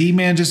area.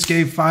 D-Man just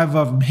gave 5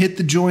 of them. Hit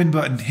the join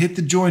button. Hit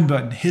the join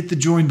button. Hit the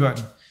join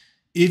button.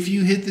 If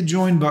you hit the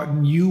join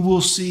button, you will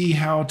see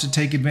how to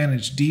take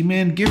advantage.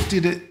 D-Man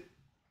gifted it.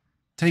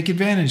 Take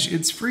advantage.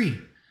 It's free.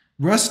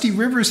 Rusty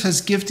Rivers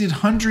has gifted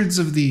hundreds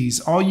of these.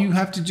 All you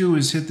have to do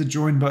is hit the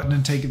join button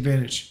and take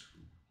advantage.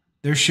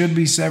 There should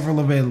be several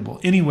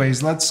available.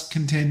 Anyways, let's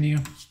continue.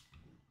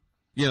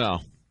 You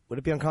know. Would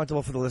it be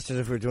uncomfortable for the listeners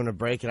if we were doing a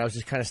break and I was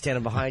just kind of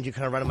standing behind you,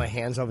 kind of running my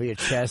hands over your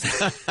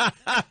chest?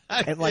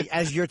 And like,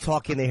 as you're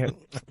talking, they hear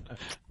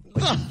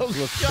little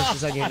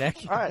kisses on your neck.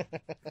 All right.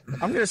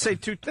 I'm going to say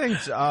 2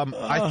 things.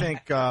 I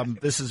think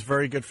this is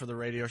very good for the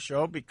radio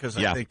show because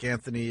I think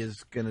Anthony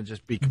is going to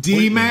just be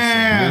completely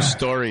D-Man! New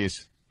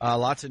stories.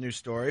 Lots of new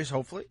stories,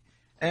 hopefully.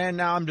 And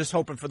now I'm just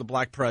hoping for the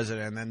black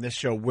president, and then this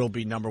show will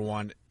be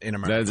 #1 in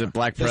America. Is it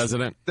black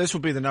president? This will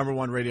be the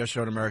 #1 radio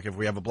show in America if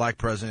we have a black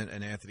president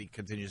and Anthony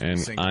continues to be And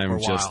singing for a I'm while.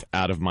 just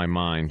out of my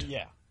mind.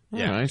 Yeah. All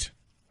right.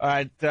 All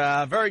right.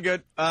 Very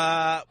good.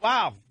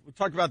 Wow. We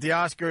talked about the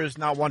Oscars,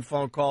 not one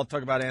phone call.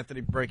 Talk about Anthony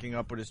breaking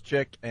up with his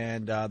chick,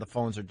 and the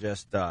phones are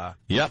just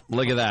Yep,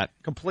 look at that.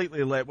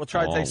 completely lit. We'll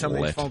try to take some of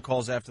these lit. phone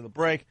calls after the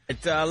break.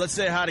 Let's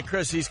say hi to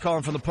Chris. He's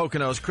calling from the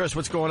Poconos. Chris,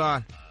 what's going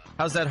on?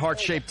 How's that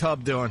heart-shaped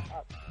tub doing?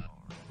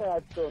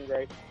 It's doing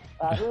great.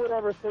 Who would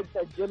ever think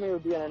that Jimmy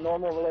would be in a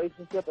normal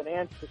relationship and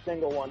Ant's the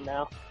single one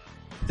now?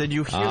 Did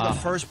you hear the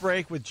first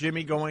break with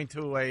Jimmy going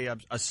to a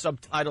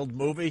subtitled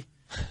movie?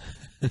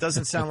 It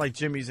doesn't sound like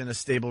Jimmy's in a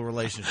stable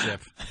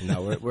relationship.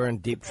 No, we're in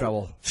deep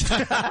trouble.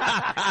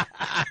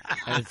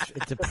 And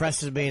it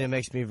depresses me and it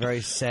makes me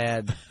very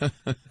sad. And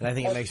I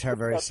think it makes her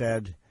very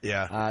sad.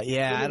 Yeah.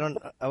 I don't.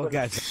 Oh,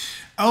 guys.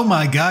 Oh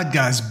my God,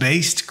 guys.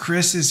 Based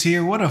Chris is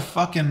here. What a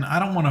fucking, I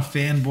don't want to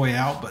fanboy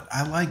out, but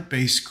I like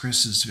Based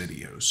Chris's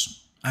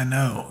videos. I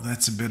know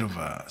that's a bit of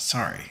a,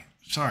 sorry.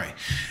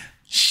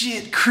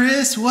 Shit,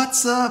 Chris,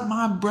 what's up,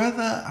 my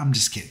brother? I'm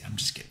just kidding.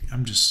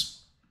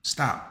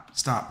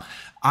 Stop.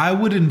 I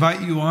would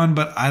invite you on,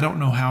 but I don't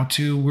know how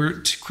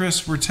to.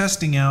 Chris, we're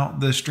testing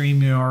out the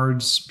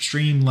Streamlabs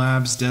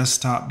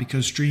desktop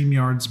because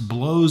StreamYards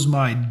blows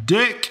my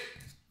dick.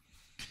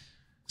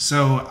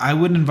 So I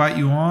would invite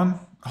you on.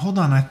 Hold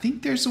on, I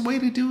think there's a way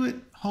to do it.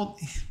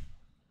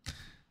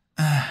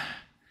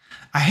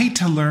 I hate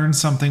to learn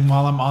something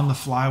while I'm on the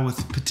fly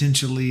with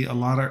potentially a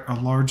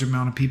large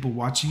amount of people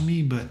watching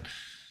me, but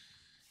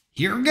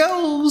here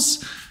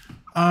goes.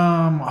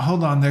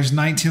 Hold on, there's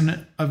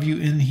 19 of you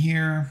in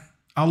here.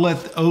 I'll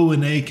let the O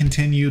and A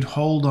continued.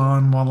 Hold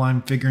on while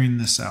I'm figuring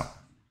this out.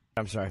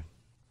 I'm sorry.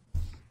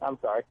 I'm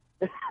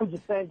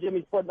just saying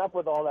Jimmy's putting up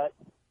with all that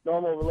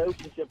normal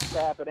relationship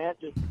crap, and Ant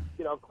just,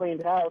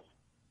 cleaned house.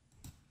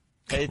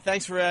 Hey,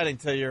 thanks for adding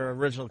to your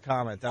original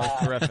comment. That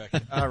was terrific.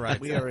 All right.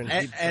 We are in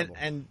deep trouble.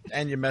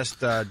 And you missed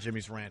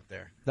Jimmy's rant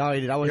there. No,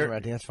 he did. I wasn't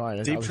ranting. That's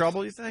fine. Deep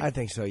trouble, you think? I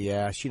think so,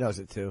 yeah. She knows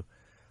it, too.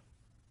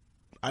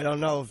 I don't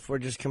know if we're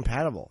just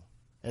compatible.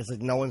 It's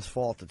like no one's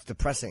fault. It's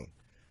depressing.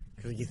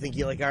 Because you think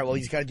you're like, all right, well,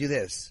 you just got to do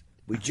this.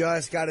 We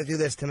just got to do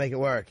this to make it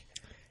work.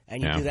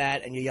 And you do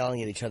that, and you're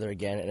yelling at each other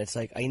again. And it's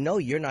like, I know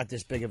you're not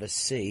this big of a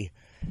C.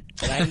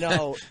 And I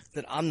know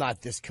that I'm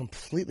not this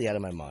completely out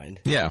of my mind.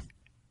 Yeah.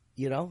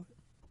 You know?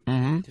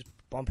 Mm-hmm. Just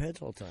bump heads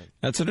all the time.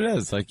 That's what it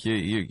is. Like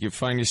you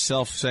find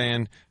yourself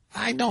saying,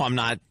 I know I'm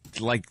not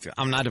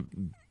a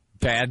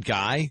bad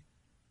guy.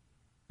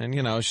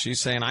 And,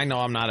 she's saying, I know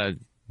I'm not a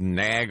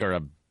nag or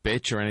a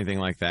bitch or anything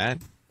like that.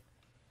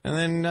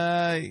 And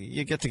then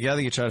you get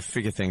together, you try to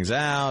figure things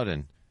out,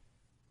 and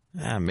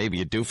maybe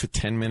you do for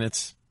 10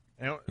 minutes,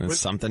 and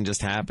something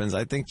just happens.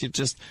 I think you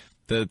just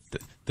the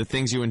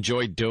things you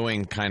enjoy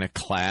doing kind of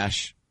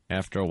clash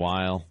after a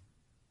while.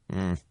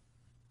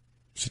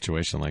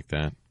 Situation like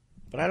that.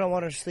 But I don't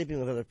want her sleeping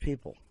with other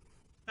people.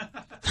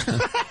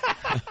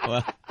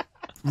 Well,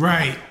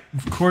 right.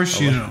 Of course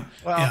you know.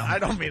 Well, yeah. I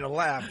don't mean to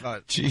laugh,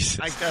 but Jesus.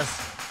 I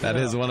guess that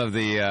is one of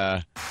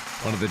the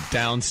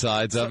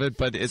downsides of it,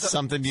 but it's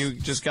something you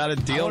just got to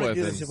deal with.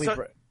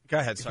 Go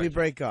ahead. If we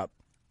break up,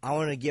 I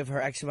want to give her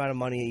X amount of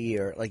money a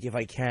year, like if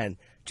I can.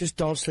 Just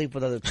don't sleep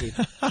with other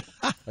people.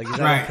 Like, is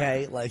that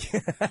okay? Like,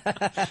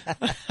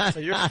 so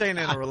you're staying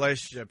in a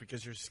relationship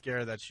because you're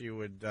scared that she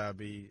would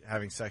be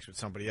having sex with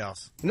somebody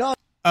else. No.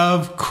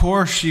 Of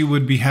course she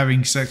would be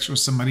having sex with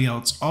somebody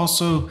else.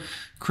 Also,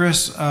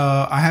 Chris,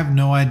 I have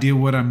no idea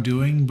what I'm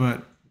doing,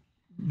 but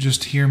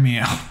just hear me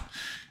out.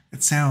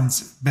 It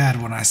sounds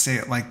bad when I say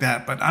it like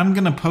that, but I'm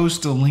going to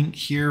post a link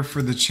here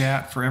for the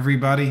chat for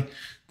everybody.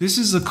 This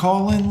is a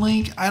call-in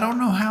link. I don't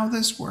know how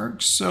this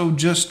works, so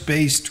just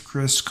Based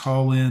Chris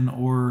call in,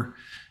 or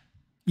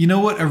you know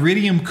what,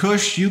 Iridium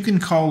Kush, you can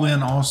call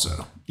in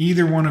also.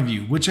 Either one of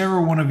you,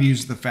 whichever one of you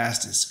is the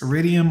fastest,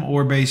 Iridium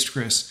or Based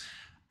Chris.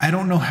 I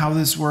don't know how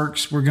this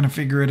works. We're going to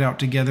figure it out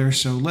together,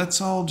 so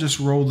let's all just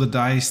roll the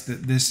dice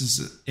that this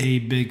is a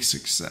big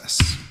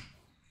success.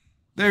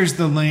 There's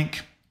the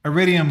link.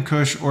 Iridium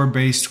Kush or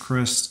Based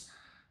Chris.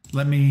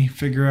 Let me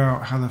figure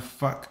out how the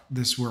fuck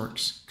this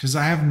works, because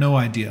I have no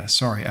idea.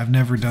 Sorry, I've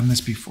never done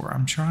this before.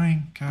 I'm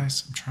trying,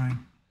 guys. I'm trying.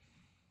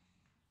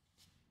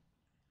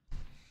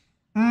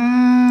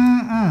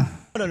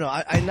 No,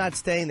 I'm not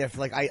staying there for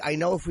like. I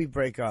know if we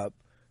break up,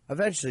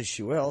 eventually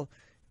she will,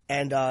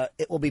 and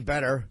it will be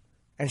better,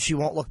 and she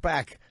won't look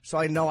back. So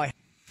I know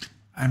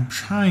I'm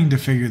trying to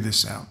figure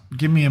this out.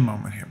 Give me a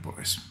moment here,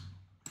 boys.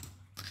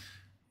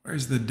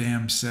 Where's the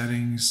damn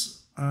settings?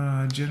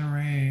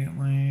 Generate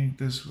link,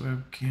 this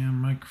webcam,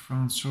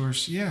 microphone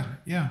source. Yeah.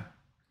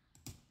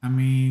 I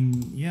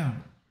mean, yeah.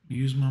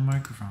 Use my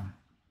microphone.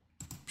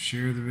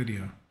 Share the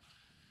video.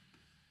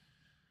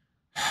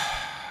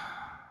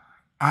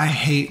 I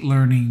hate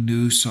learning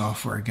new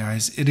software,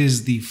 guys. It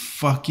is the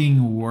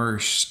fucking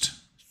worst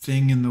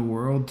thing in the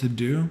world to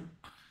do.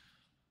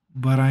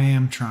 But I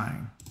am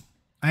trying.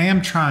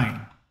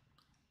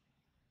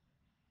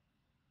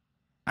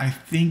 I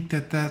think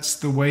that that's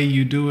the way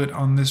you do it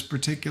on this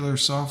particular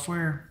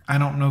software. I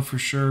don't know for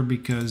sure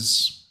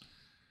because,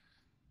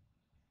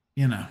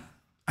 you know,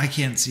 I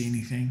can't see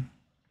anything.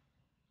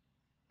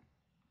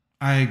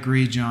 I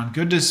agree, John.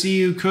 Good to see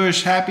you,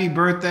 Kush. Happy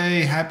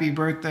birthday. Happy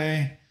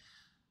birthday.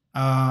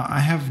 I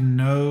have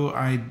no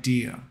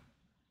idea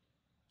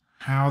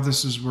how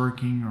this is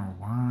working or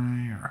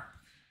why or...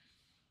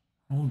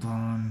 Hold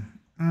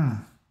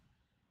on.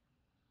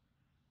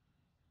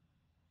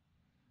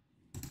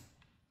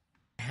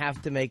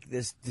 have to make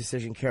this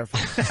decision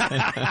carefully.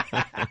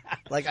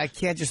 Like, I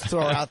can't just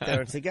throw her out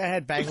there and say, go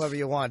ahead, bang whoever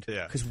you want.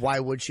 Because why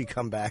would she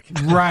come back?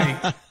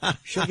 Right.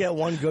 She'll get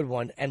one good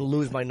one and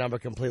lose my number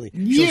completely.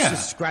 Yeah. She'll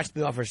just scratch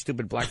me off her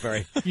stupid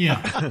BlackBerry.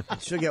 Yeah.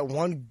 She'll get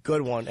one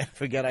good one and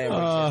forget I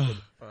ever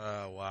existed.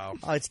 Wow.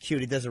 Oh, it's cute.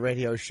 He does a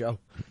radio show.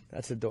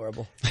 That's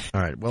adorable.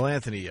 All right. Well,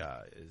 Anthony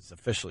is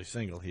officially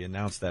single. He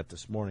announced that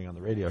this morning on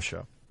the radio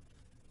show.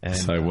 And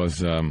so I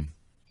was...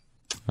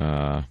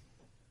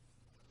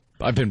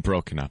 I've been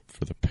broken up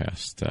for the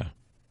past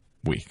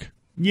week.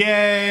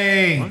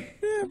 Yay!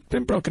 Yeah,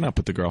 been broken up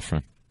with the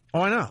girlfriend.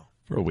 Oh, I know.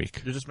 For a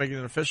week. You're just making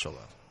it official,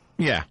 though.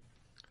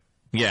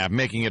 Yeah,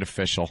 making it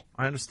official.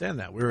 I understand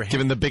that. We were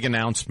giving the big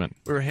announcement.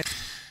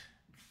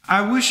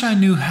 I wish I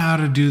knew how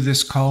to do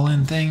this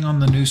call-in thing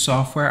on the new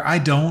software. I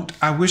don't.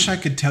 I wish I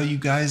could tell you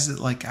guys that,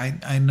 like,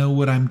 I know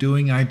what I'm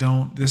doing. I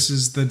don't. This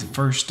is the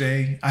first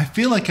day. I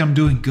feel like I'm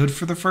doing good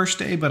for the first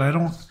day, but I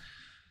don't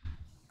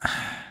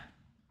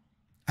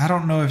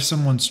know if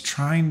someone's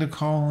trying to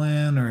call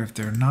in or if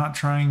they're not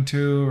trying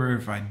to, or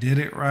if I did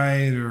it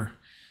right, or,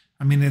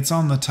 I mean, it's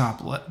on the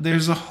top.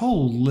 There's a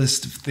whole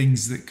list of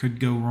things that could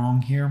go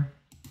wrong here.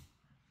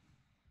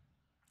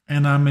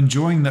 And I'm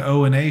enjoying the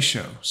O&A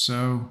show.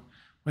 So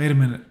wait a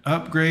minute.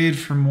 Upgrade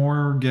for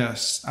more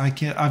guests.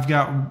 I've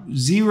got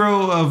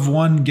 0 of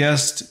 1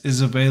 guest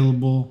is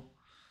available.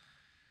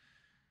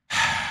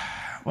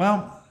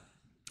 Well,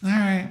 all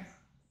right.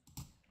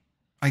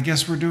 I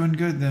guess we're doing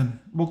good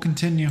then. We'll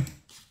continue.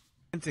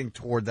 Hinting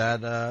toward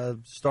that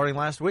starting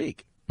last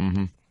week.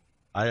 Mm-hmm.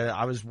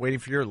 I was waiting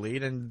for your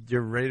lead, and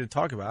you're ready to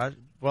talk about it.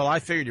 Well, I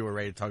figured you were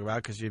ready to talk about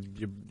it because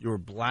you were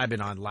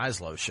blabbing on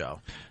Laszlo's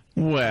show.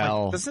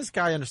 Well, like, does this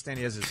guy understand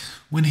he has his...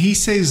 When he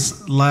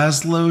says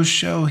Laszlo's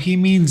show, he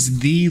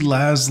means the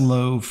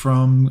Laszlo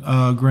from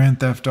Grand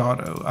Theft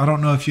Auto. I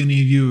don't know if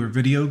any of you are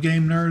video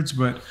game nerds,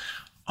 but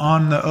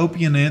on the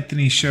Opie and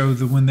Anthony show,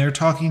 when they're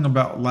talking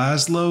about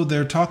Laszlo,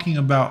 they're talking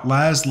about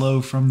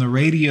Laszlo from the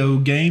radio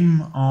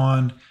game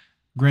on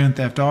Grand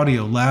Theft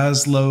Audio.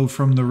 Laszlo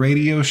from the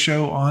radio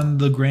show on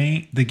the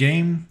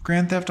game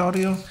Grand Theft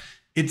Audio.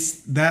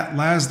 It's that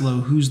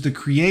Laszlo who's the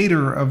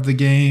creator of the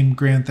game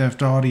Grand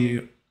Theft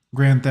Auto.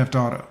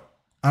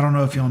 I don't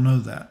know if y'all know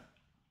that,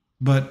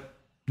 but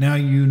now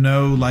you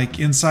know, like,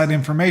 inside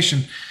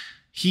information.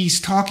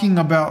 He's talking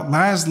about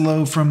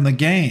Laszlo from the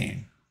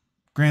game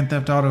Grand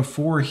Theft Auto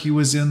 4. He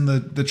was in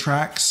the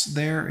tracks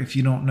there. If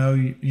you don't know,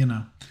 you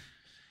know.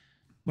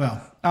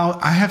 Well,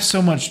 I have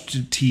so much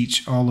to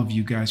teach all of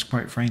you guys,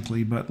 quite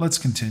frankly, but let's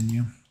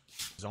continue.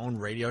 His own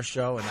radio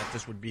show, and that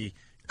this would be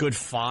good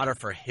fodder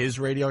for his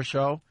radio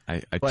show.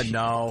 But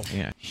no.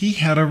 Yeah. He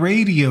had a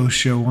radio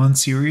show on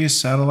Sirius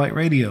Satellite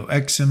Radio,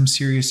 XM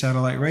Sirius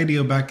Satellite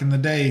Radio back in the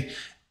day.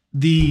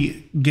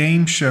 The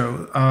game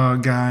show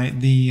guy,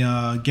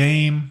 the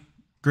game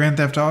Grand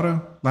Theft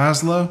Auto,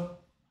 Laszlo,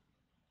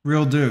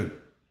 real dude.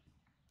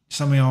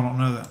 Some of y'all don't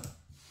know that.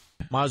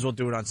 Might as well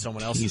do it on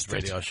someone else's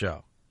radio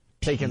show.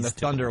 Taking the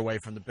thunder away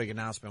from the big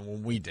announcement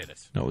when we did it.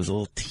 No, it was a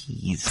little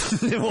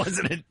tease. It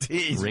wasn't a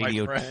tease,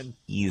 Radio my friend.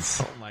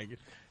 tease. Oh my God.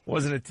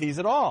 Wasn't a tease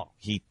at all.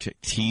 He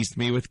teased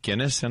me with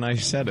Guinness, and I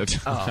said it.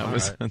 Oh, That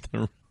was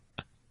right.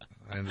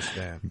 I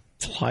understand.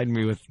 plied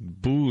me with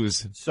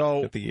booze.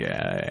 So get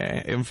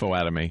the info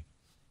out of me.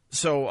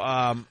 So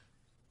I'm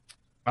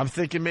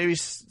thinking maybe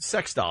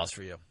sex dolls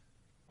for you.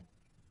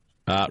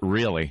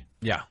 Really?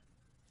 Yeah.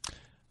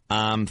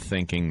 I'm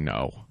thinking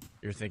no.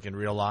 You're thinking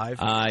real live?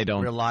 I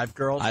don't. Real live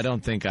girls? I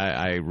don't think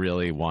I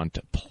really want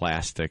a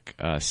plastic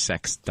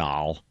sex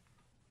doll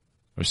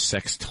or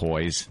sex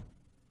toys.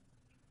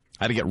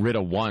 I had to get rid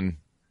of one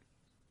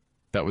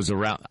that was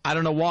around. I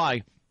don't know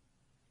why.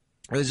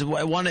 There's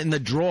one in the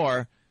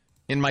drawer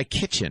in my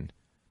kitchen.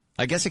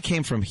 I guess it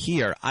came from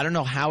here. I don't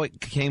know how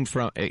it came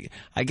from.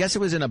 I guess it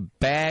was in a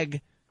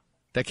bag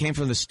that came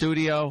from the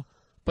studio,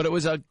 but it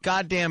was a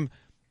goddamn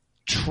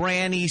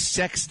tranny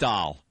sex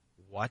doll.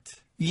 What?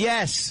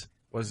 Yes.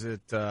 Was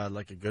it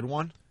like a good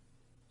one?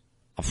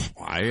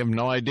 I have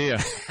no idea.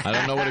 I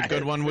don't know what a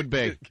good one would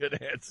be.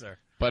 Good answer.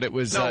 But it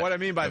was. No, what I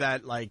mean by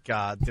that, like,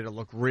 did it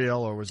look real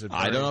or was it?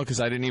 I don't know because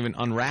I didn't even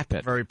unwrap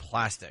it. Very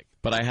plastic.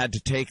 But I had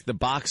to take the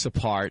box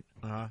apart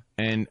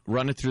and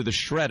run it through the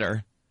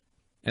shredder,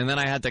 and then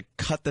I had to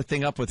cut the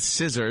thing up with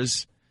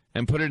scissors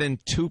and put it in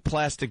 2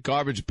 plastic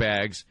garbage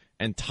bags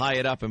and tie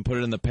it up and put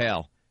it in the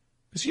pail.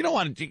 Because you don't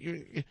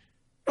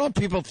want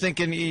people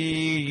thinking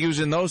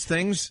using those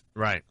things.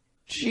 Right.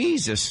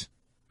 Jesus.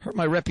 Hurt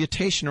my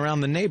reputation around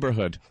the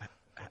neighborhood.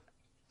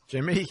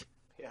 Jimmy?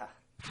 Yeah.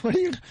 What are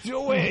you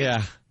doing?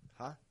 Yeah.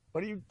 Huh?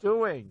 What are you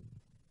doing?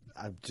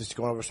 I'm just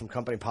going over some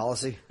company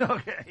policy.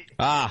 Okay.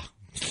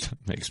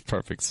 Makes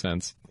perfect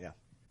sense. Yeah.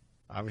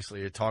 Obviously,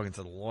 you're talking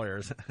to the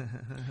lawyers.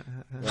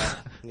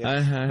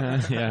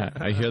 Yeah,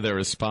 I hear their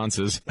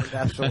responses.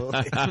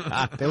 Absolutely.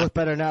 They look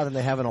better now than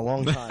they have in a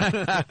long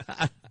time.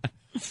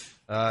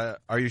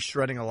 Are you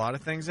shredding a lot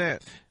of things,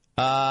 Ant?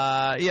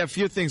 Yeah, a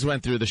few things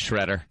went through the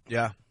shredder.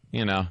 Yeah.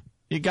 You know,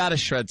 you got to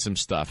shred some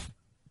stuff.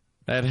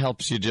 That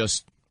helps you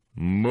just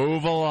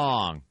move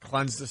along.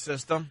 Cleanse the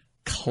system?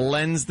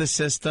 Cleanse the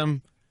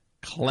system.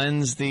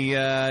 Cleanse the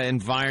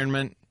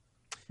environment.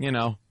 You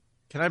know.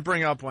 Can I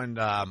bring up when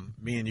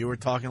me and you were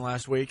talking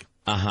last week?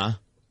 Uh-huh.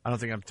 I don't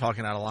think I'm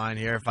talking out of line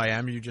here. If I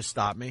am, you just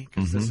stop me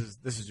because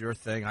this is your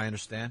thing. I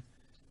understand.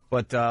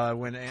 But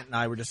when Ant and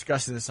I were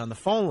discussing this on the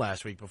phone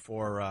last week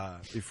before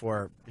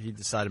he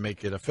decided to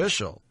make it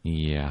official,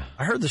 yeah,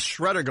 I heard the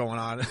shredder going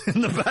on in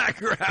the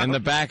background. In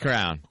the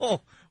background. Oh,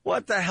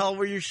 what the hell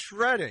were you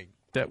shredding?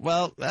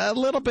 Well, a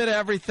little bit of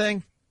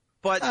everything.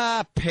 But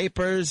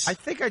papers. I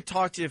think I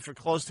talked to you for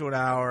close to an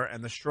hour,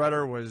 and the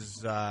shredder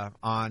was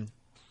on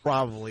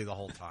probably the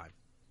whole time.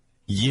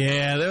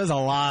 Yeah, there was a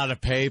lot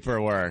of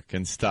paperwork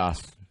and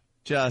stuff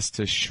just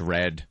to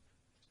shred.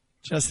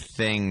 Just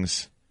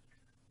things.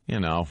 You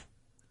know,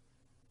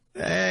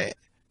 I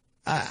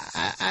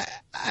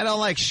don't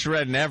like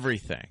shredding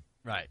everything.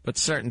 Right. But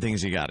certain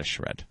things you got to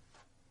shred.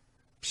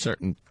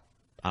 Certain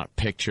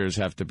pictures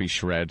have to be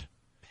shred.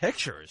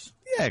 Pictures?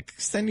 Yeah,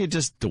 because then you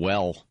just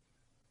dwell.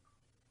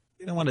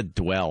 You don't want to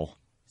dwell.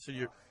 So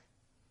you,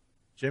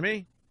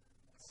 Jimmy?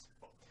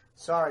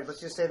 Sorry, let's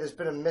just say there's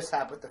been a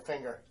mishap with the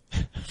finger.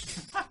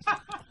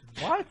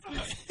 What?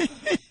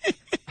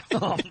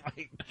 Oh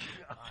my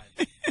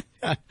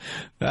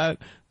God.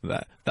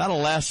 That'll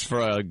last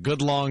for a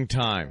good long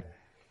time.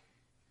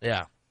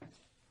 Yeah. All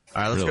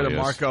right, let's Really go to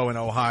is. Marco in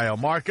Ohio.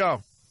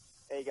 Marco.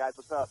 Hey guys,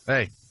 what's up?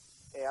 Hey.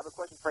 Hey, I have a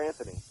question for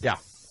Anthony. Yeah.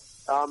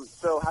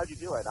 So how'd you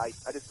do it? I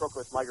just broke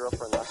with my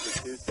girlfriend last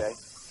week Tuesday,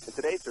 and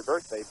today's her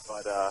birthday,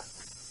 but I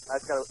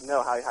just gotta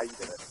know how you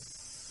did it.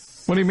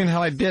 What do you mean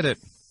how I did it?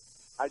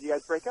 How'd you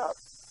guys break up?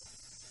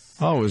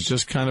 Oh, it was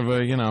just kind of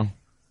a,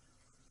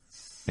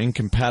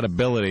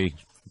 incompatibility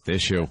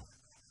issue.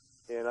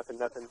 Yeah,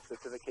 nothing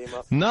specific came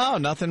up. No,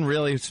 nothing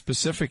really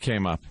specific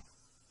came up.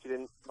 She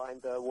didn't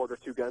mind World War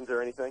II guns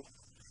or anything.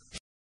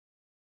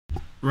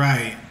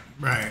 Right.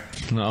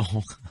 No.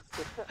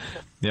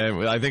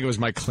 Yeah, I think it was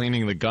my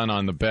cleaning the gun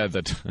on the bed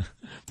that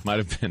might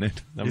have been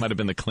it. That might have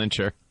been the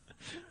clincher.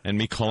 And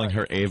me calling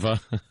her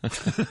Ava.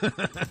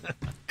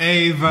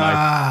 Ava.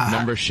 My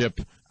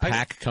membership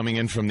pack coming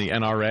in from the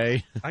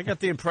NRA. I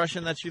got the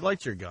impression that she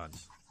liked your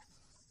guns.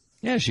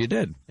 Yeah, she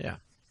did. Yeah.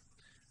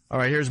 All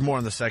right, here's more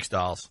on the sex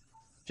dolls.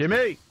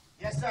 Jimmy.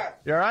 Yes, sir.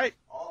 You all right?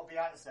 I'll be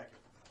out in a second.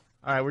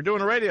 All right, we're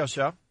doing a radio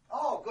show.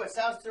 Oh, good.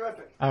 Sounds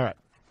terrific. All right.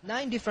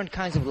 9 different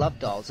kinds of love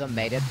dolls are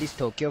made at this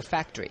Tokyo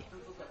factory.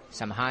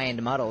 Some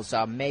high-end models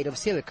are made of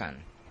silicone.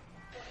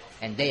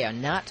 And they are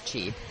not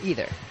cheap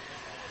either.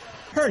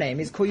 Her name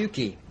is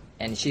Koyuki,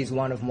 and she's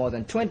one of more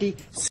than 20...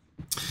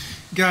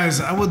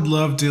 Guys, I would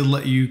love to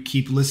let you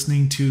keep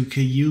listening to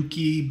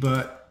Koyuki,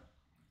 but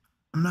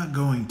I'm not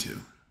going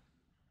to.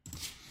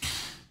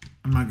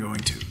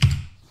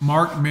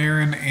 Mark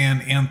Maron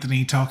and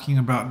Anthony talking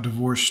about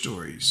divorce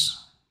stories.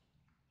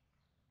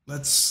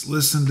 Let's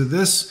listen to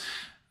this.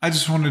 I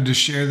just wanted to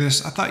share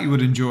this. I thought you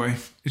would enjoy.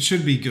 It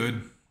should be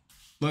good.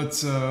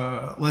 Let's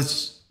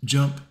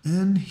jump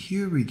in.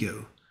 Here we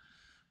go.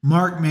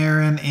 Mark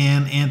Maron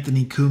and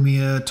Anthony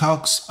Cumia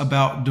talks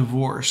about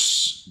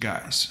divorce,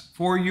 guys,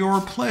 for your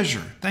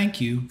pleasure.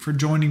 Thank you for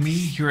joining me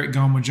here at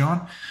Gone with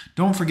John.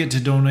 Don't forget to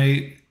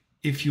donate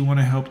if you want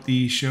to help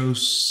the show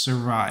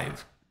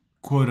survive,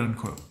 quote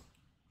unquote.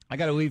 I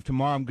got to leave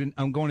tomorrow.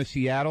 I'm going to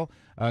Seattle.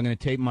 I'm going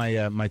to tape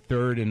my my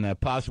third and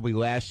possibly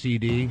last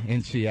CD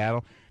in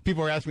Seattle.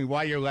 People are asking me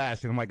why you're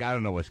last, and I'm like, I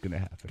don't know what's going to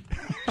happen.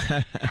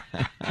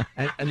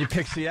 and you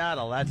pick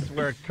Seattle. That's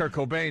where Kurt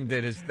Cobain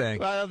did his thing.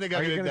 Well, I don't think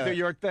I'm going to do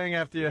your thing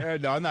after you.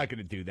 No, I'm not going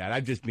to do that.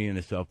 I'm just being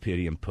a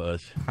self-pitying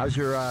puss. How's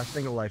your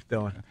single life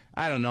doing?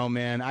 I don't know,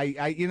 man.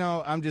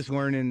 I'm just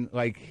learning.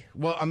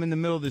 I'm in the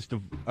middle of this.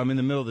 I'm in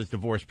the middle of this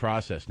divorce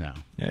process now.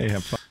 Yeah, you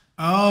have fun.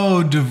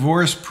 Oh,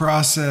 divorce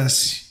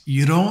process.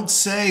 You don't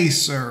say,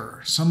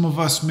 sir. Some of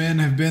us men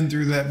have been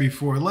through that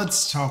before.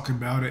 Let's talk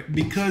about it,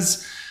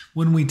 because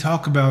when we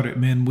talk about it,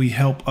 men, we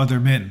help other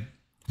men.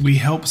 We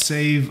help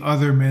save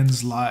other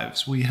men's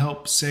lives. We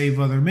help save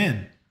other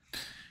men.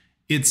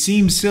 It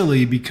seems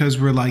silly because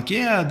we're like,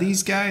 yeah,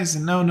 these guys.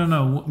 No.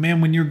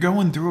 Man, when you're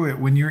going through it,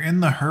 when you're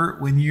in the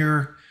hurt, when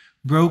you're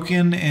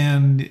broken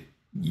and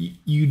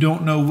you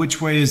don't know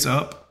which way is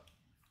up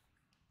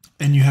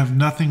and you have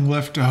nothing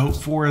left to hope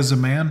for as a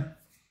man,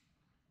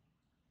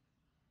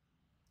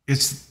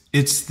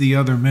 it's the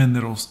other men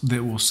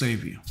that will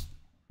save you.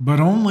 But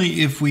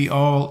only if we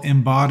all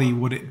embody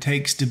what it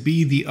takes to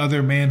be the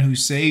other man who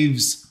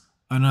saves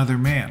another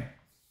man,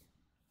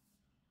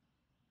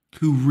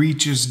 who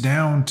reaches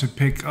down to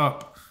pick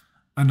up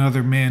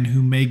another man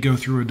who may go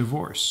through a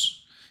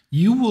divorce.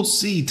 You will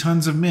see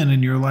tons of men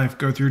in your life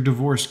go through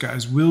divorce,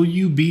 guys. Will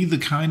you be the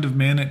kind of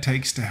man it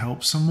takes to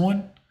help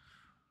someone?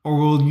 Or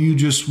will you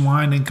just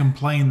whine and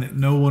complain that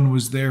no one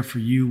was there for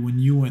you when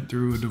you went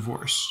through a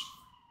divorce?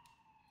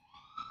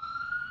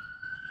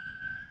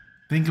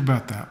 Think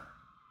about that.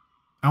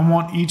 I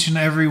want each and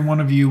every one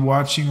of you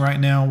watching right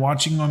now,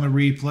 watching on the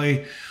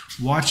replay,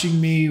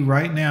 watching me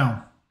right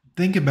now.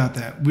 Think about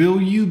that.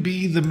 Will you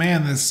be the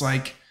man that's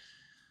like,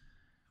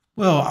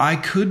 well, I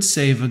could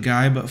save a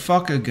guy, but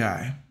fuck a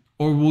guy?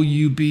 Or will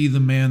you be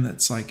the man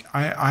that's like,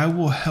 I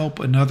will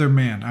help another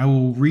man. I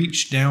will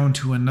reach down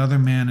to another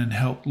man and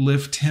help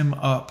lift him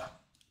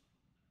up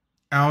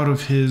out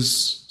of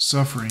his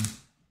suffering?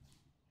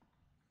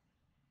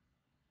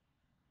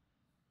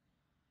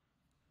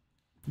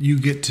 You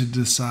get to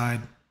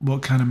decide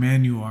what kind of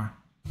man you are.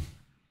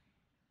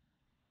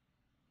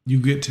 You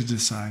get to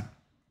decide.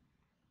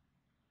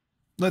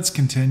 Let's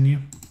continue.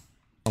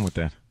 On with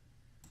that.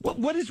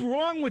 What is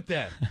wrong with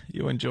that?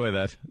 You enjoy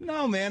that?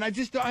 No, man. I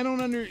don't see, I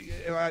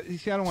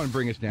don't want to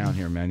bring us down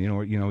here, man. You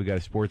know, we got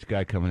a sports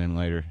guy coming in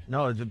later.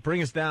 No,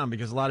 bring us down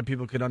because a lot of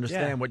people could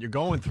understand what you're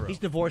going through. He's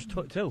divorced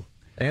too.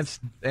 Ant's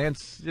 10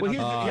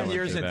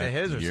 years into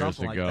his or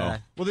something like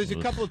that. Well, there's a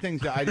couple of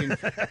things that I didn't.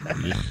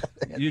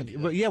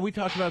 Yeah, we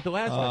talked about the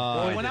last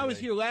one. When I was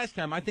here last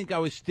time, I think I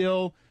was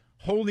still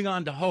holding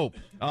on to hope.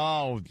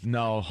 Oh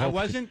no, I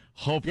wasn't.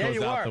 Hope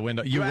goes out the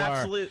window. You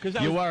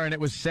were, and it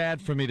was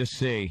sad for me to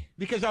see.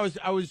 Because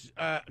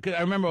I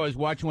remember I was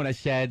watching what I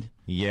said.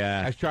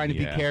 Yeah, I was trying to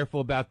be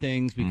careful about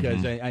things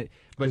because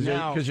but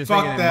now because you're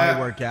thinking it might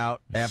work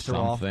out after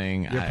all.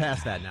 You're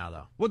past that now,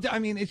 though. Well, I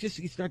mean, it's just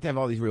you start to have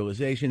all these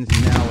realizations,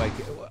 and now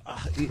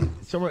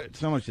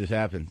so much has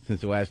happened since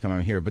the last time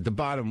I'm here. But the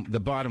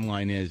bottom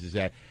line is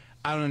that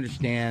I don't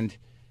understand.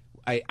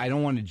 I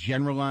don't want to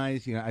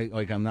generalize.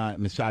 I'm not a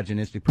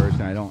misogynistic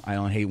person. I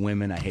don't hate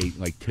women. I hate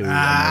two.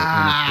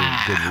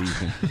 For good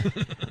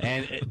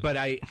reason. But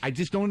I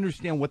just don't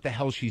understand what the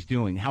hell she's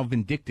doing. How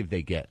vindictive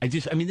they get.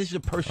 This is a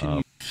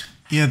person.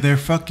 Yeah, they're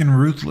fucking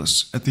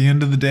ruthless. At the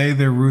end of the day,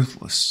 they're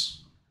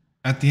ruthless.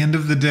 At the end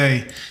of the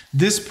day,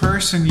 this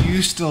person you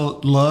used to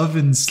love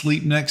and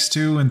sleep next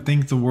to and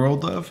think the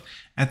world of,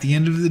 at the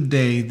end of the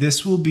day,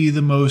 this will be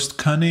the most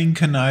cunning,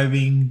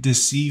 conniving,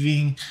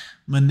 deceiving,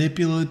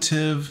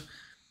 manipulative,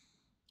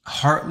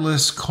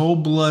 heartless,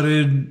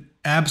 cold-blooded,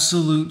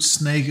 absolute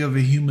snake of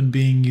a human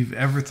being you've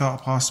ever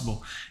thought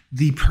possible.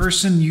 The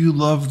person you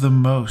love the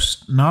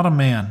most, not a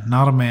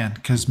man,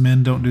 because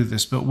men don't do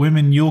this, but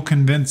women, you'll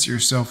convince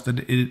yourself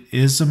that it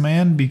is a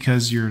man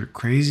because you're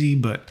crazy,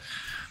 but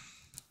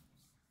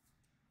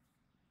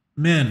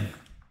men,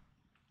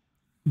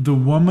 the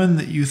woman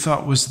that you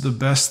thought was the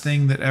best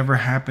thing that ever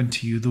happened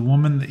to you, the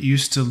woman that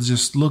used to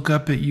just look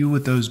up at you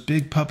with those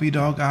big puppy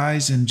dog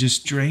eyes and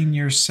just drain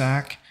your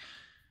sack,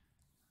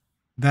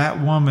 that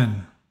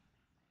woman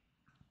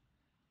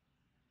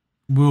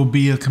will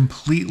be a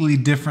completely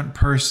different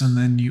person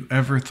than you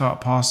ever thought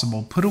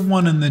possible. Put a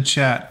 1 in the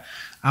chat.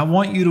 I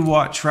want you to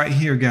watch right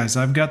here, guys.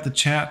 I've got the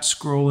chat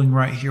scrolling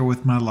right here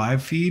with my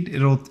live feed.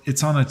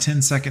 It's on a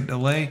 10-second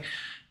delay.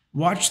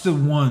 Watch the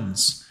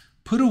ones.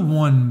 Put a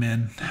 1,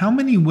 men. How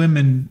many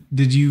women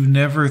did you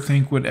never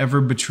think would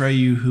ever betray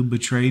you who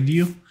betrayed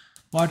you?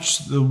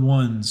 Watch the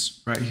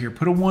ones right here.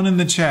 Put a 1 in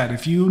the chat.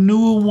 If you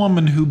knew a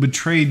woman who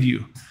betrayed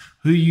you,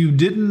 who you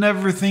didn't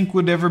ever think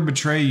would ever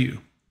betray you,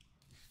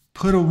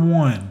 put a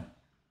 1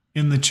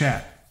 in the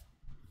chat.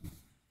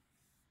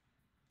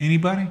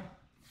 Anybody?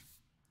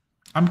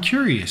 I'm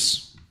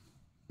curious.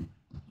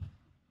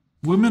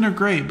 Women are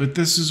great, but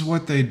this is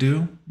what they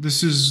do.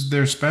 This is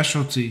their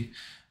specialty,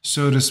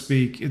 so to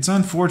speak. It's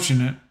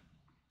unfortunate.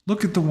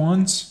 Look at the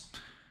ones.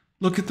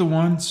 Look at the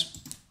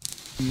ones.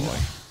 Boy.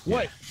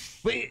 What?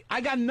 Wait,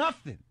 I got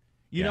nothing.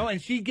 You know,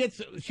 and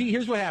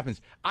here's what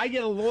happens. I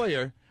get a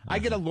lawyer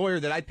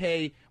that I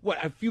pay,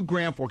 a few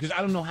grand for, because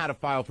I don't know how to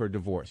file for a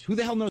divorce. Who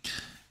the hell knows?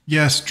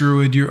 Yes,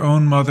 Druid, your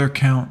own mother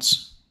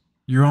counts.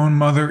 Your own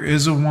mother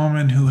is a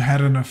woman who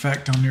had an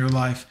effect on your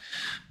life.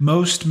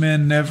 Most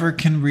men never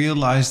can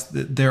realize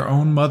that their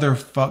own mother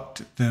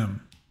fucked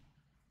them.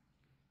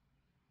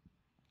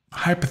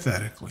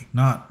 Hypothetically,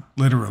 not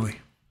literally.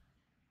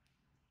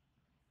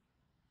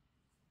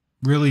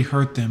 Really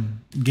hurt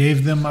them.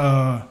 Gave them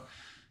a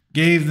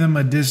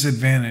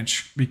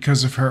disadvantage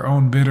because of her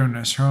own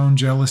bitterness, her own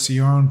jealousy,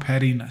 her own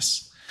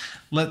pettiness.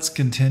 Let's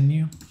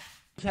continue.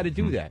 How to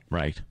do that.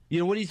 Right. You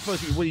know, what are you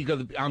supposed to do? What, do you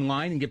go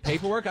online and get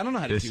paperwork? I don't know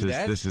how to do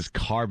that. This is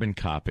carbon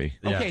copy.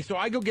 Okay, so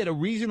I go get a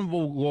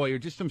reasonable lawyer,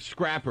 just some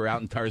scrapper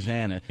out in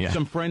Tarzana, Yeah.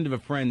 some friend of a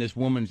friend. This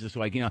woman's just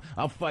like,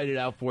 I'll fight it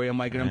out for you. I'm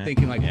like, and I'm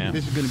thinking like,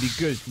 this is going to be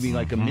good. It's going to be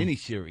like a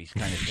mini-series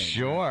kind of thing.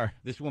 Sure.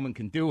 This woman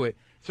can do it.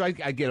 So I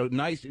get a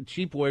nice,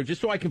 cheap lawyer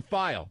just so I can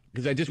file,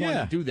 because I just wanted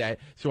to do that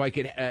so I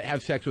could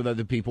have sex with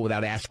other people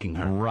without asking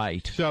her.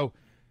 Right. So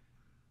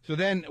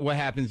then what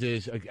happens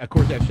is, of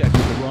course, I have sex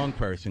with the wrong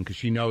person because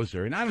she knows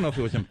her. And I don't know if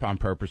it was on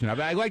purpose or not,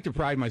 but I like to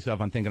pride myself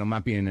on thinking I'm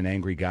not being an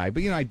angry guy.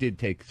 But, I did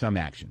take some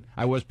action.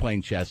 I was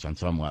playing chess on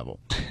some level.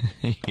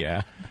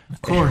 Yeah.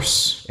 Of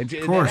course. And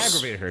Of course. that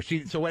aggravated her.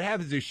 So what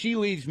happens is she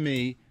leaves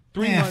me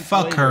 3 Yeah, months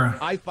fuck later. her.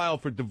 I file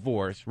for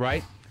divorce,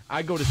 right?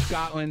 I go to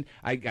Scotland.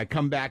 I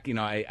come back.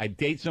 I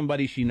date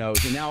somebody she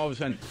knows. And now all of a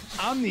sudden,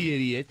 I'm the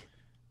idiot.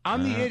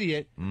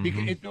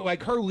 Because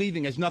like her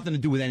leaving has nothing to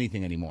do with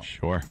anything anymore.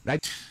 Sure.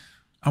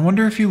 I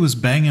wonder if he was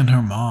banging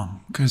her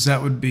mom, because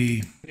that would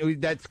be...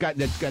 That's got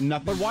nothing.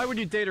 But why would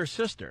you date her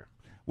sister?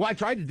 Well, I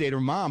tried to date her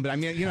mom, but I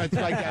mean, it's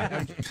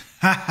like...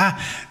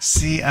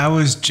 See, I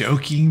was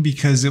joking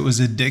because it was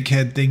a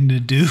dickhead thing to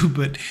do,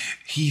 but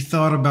he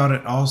thought about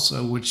it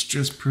also, which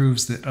just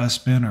proves that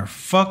us men are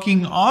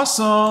fucking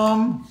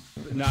awesome.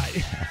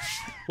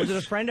 Was it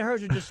a friend of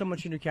hers or just someone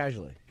she knew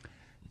casually?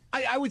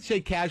 I would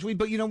say casually,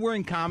 but, we're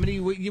in comedy.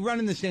 You run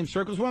in the same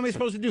circles. What am I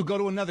supposed to do? Go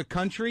to another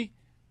country?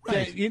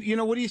 Right.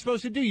 What are you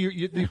supposed to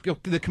do?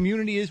 The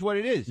community is what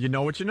it is. You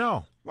know what you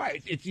know.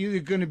 Right. It's either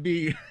going to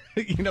be,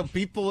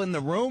 people in the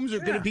rooms or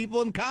going to be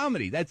people in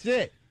comedy. That's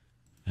it.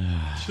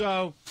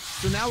 So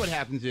now what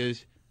happens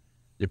is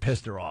you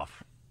pissed her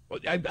off.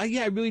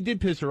 I really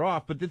did piss her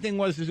off. But the thing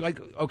was,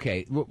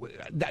 okay,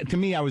 to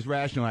me, I was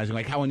rationalizing,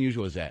 how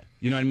unusual is that?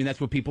 You know what I mean?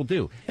 That's what people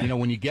do.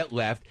 When you get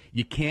left,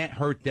 you can't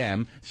hurt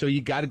them. So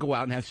you got to go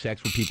out and have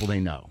sex with people they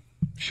know.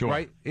 Sure.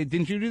 Right?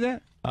 Didn't you do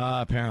that?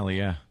 Apparently,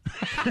 yeah.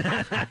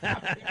 I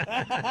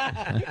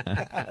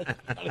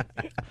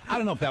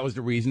don't know if that was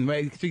the reason,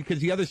 because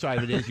the other side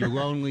of it is you're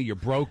lonely, you're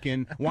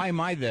broken. Why am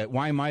I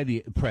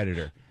the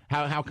predator?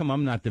 How come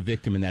I'm not the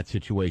victim in that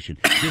situation?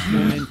 This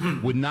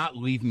woman would not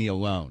leave me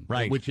alone,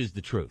 right? Which is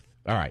the truth.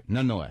 All right,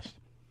 nonetheless.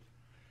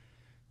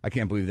 I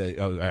can't believe that.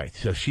 Oh, all right.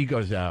 So she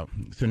goes out.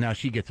 So now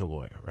she gets a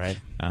lawyer, right?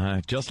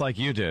 Just like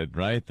you did,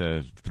 right?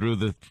 Through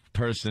the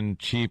person,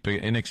 cheap,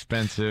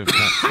 inexpensive.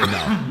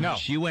 No.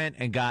 She went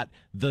and got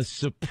the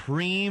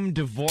supreme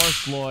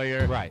divorce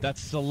lawyer that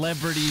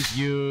celebrities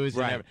use.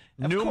 Right.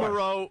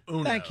 Numero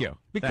uno. Thank you.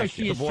 Because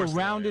she is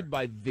surrounded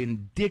by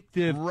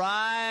vindictive.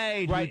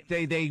 Right.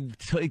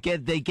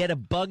 They get a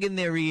bug in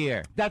their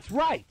ear. That's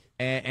right.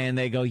 And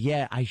they go,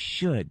 yeah, I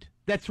should.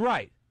 That's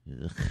right.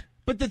 Ugh.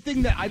 But the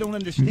thing that I don't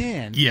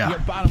understand,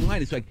 bottom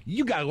line is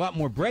you got a lot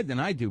more bread than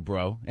I do,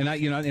 bro. And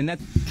and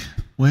that's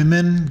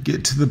women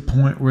get to the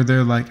point where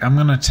they're like, I'm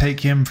going to take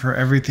him for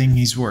everything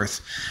he's worth.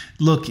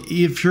 Look,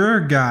 if you're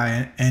a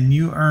guy and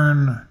you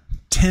earn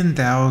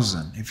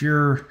 $10,000, if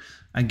you're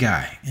a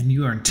guy and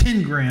you earn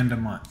 10 grand a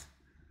month,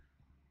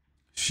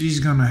 she's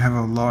going to have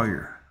a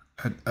lawyer,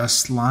 a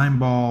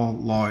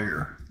slimeball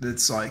lawyer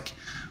that's like,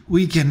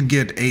 we can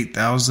get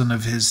 8,000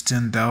 of his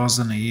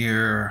 10,000 a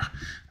year.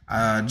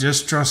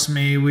 Just trust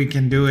me, we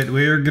can do it.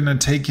 We're going to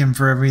take him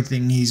for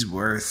everything he's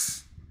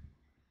worth.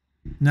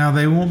 Now,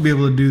 they won't be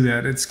able to do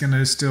that. It's going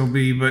to still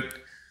be, but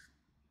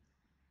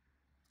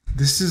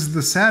this is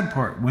the sad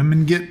part.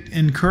 Women get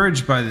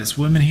encouraged by this.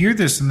 Women hear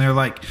this and they're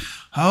like,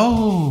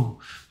 oh,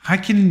 I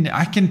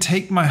can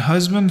take my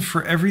husband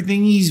for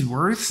everything he's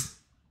worth?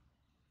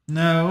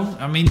 No,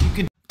 I mean, you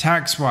can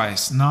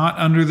tax-wise, not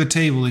under the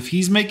table. If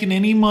he's making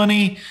any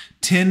money,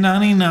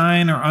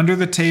 1099 or under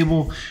the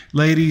table,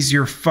 ladies,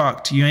 you're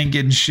fucked. You ain't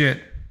getting shit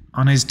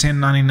on his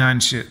 1099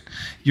 shit.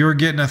 You're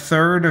getting a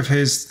third of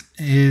his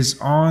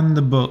on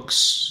the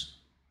books.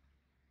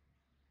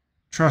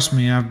 Trust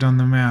me, I've done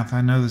the math.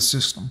 I know the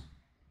system.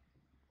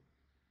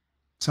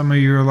 Some of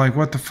you are like,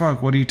 what the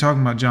fuck? What are you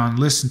talking about, John?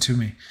 Listen to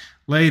me.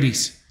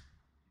 Ladies,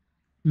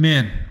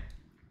 men,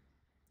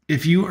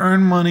 if you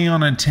earn money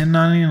on a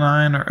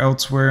 1099 or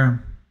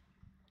elsewhere,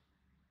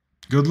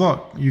 good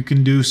luck. You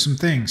can do some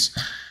things.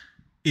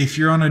 If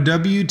you're on a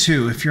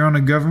W-2, if you're on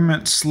a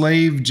government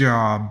slave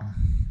job,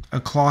 a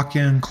clock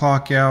in,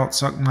 clock out,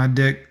 suck my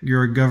dick,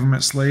 you're a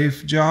government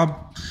slave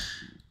job,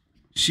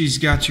 she's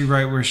got you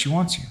right where she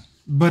wants you.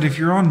 But if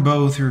you're on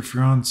both, or if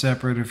you're on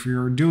separate, if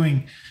you're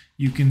doing,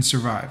 you can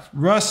survive.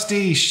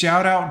 Rusty,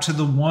 shout out to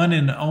the one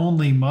and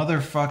only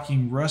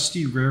motherfucking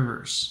Rusty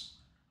Rivers.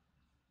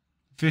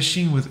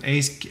 Fishing with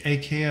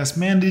AKS.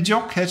 Man, did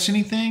y'all catch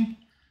anything?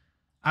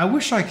 I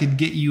wish I could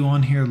get you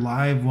on here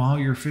live while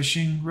you're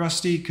fishing,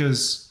 Rusty,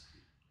 because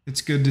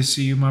it's good to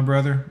see you, my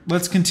brother.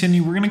 Let's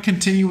continue. We're going to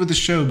continue with the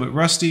show, but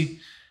Rusty,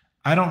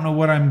 I don't know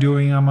what I'm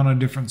doing. I'm on a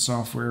different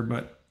software,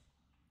 but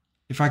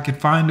if I could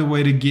find a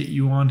way to get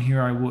you on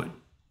here, I would.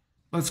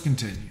 Let's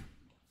continue.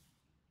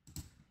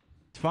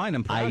 It's fine.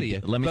 I'm proud of you.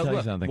 Let me But tell you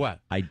look, something. What?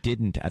 I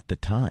didn't at the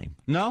time.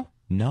 No?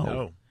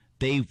 No.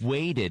 They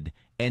waited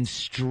and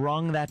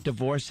strung that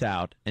divorce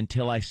out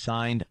until I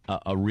signed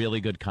a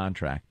really good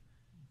contract.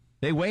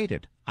 They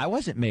waited. I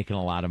wasn't making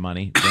a lot of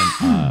money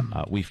when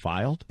we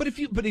filed. But if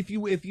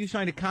you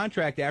signed a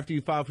contract after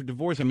you filed for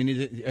divorce, I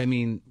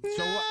mean,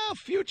 so what?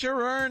 Future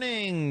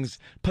earnings,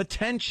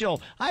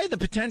 potential. I had the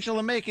potential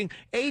of making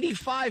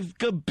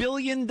 $85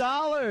 billion.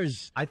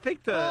 I think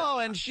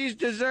and she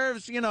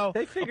deserves,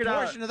 they figured a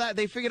portion of that.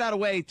 They figured out a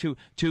way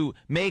to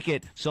make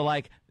it so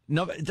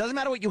no, it doesn't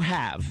matter what you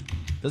have.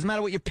 Doesn't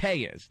matter what your pay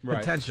is. Right.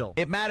 Potential.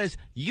 It matters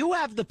you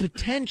have the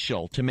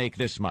potential to make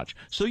this much.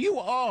 So you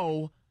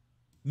owe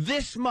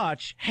this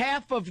much,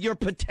 half of your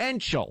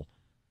potential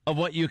of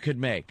what you could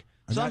make.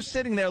 So I'm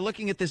sitting there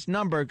looking at this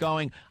number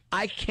going,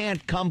 I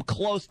can't come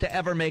close to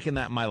ever making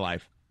that in my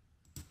life.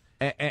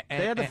 They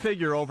had to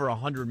figure over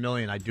 $100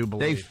 million, I do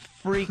believe.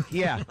 They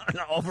yeah.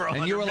 Over 100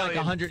 and you were like million.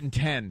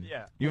 110.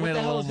 Yeah. You what made the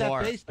a hell little is that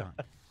more. based on?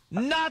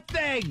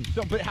 Nothing.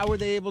 So, but how were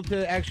they able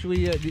to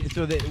actually?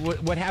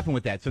 What happened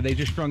with that? So they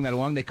just strung that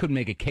along. They couldn't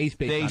make a case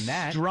based on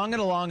that. They strung it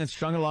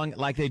along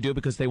like they do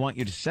because they want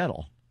you to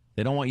settle.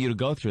 They don't want you to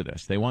go through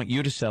this. They want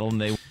you to settle,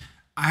 and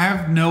I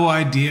have no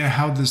idea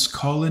how this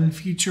call-in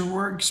feature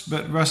works,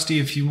 but Rusty,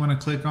 if you want to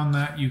click on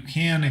that, you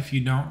can. If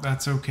you don't,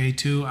 that's okay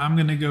too. I'm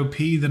going to go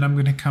pee, then I'm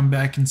going to come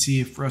back and see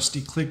if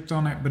Rusty clicked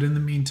on it. But in the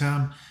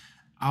meantime,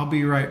 I'll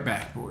be right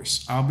back,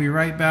 boys. I'll be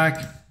right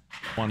back.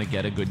 Want to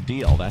get a good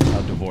deal. That's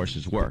how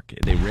divorces work.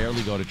 They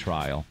rarely go to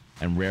trial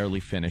and rarely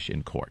finish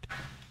in court.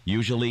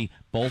 Usually,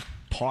 both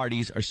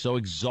parties are so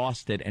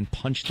exhausted and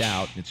punched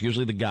out, it's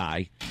usually the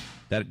guy,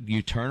 that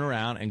you turn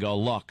around and go,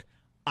 look,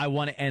 I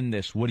want to end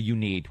this. What do you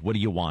need? What do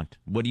you want?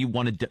 What do you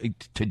want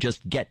to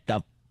just get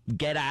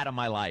out of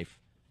my life?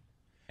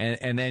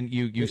 And then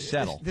you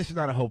settle. This is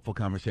not a hopeful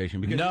conversation.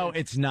 Because no,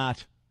 it's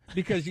not.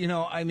 Because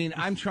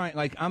I'm trying.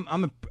 Like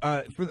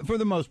for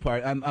the most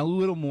part, I'm a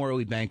little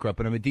morally bankrupt,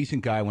 but I'm a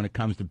decent guy when it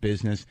comes to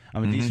business.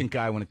 I'm a decent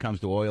guy when it comes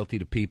to loyalty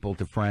to people,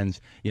 to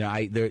friends. If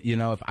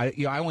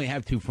I only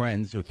have 2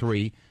 friends or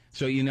 3,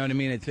 so you know what I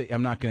mean.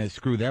 I'm not going to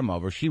screw them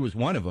over. She was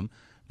one of them,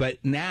 but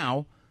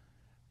now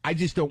I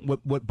just don't.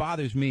 What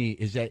bothers me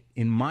is that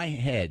in my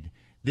head,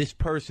 this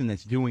person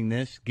that's doing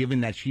this,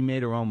 given that she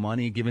made her own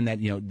money, given that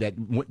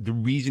the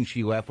reason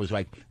she left was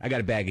like, I got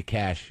a bag of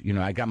cash,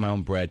 I got my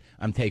own bread,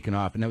 I'm taking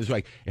off, and it was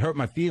like, it hurt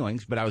my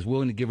feelings, but I was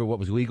willing to give her what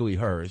was legally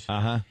hers.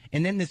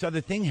 And then this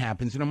other thing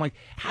happens, and I'm like,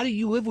 how do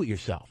you live with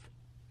yourself?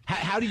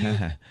 How do you?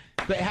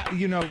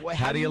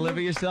 How do you live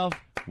with yourself?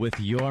 With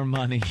your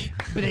money.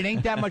 But it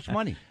ain't that much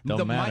money.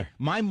 Don't matter.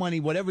 My money,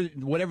 whatever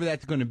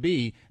that's going to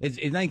be, it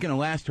ain't going to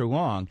last her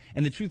long.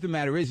 And the truth of the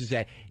matter is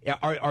that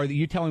are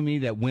you telling me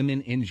that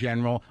women in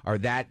general are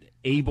that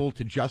able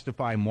to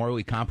justify and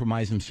morally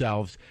compromise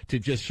themselves to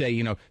just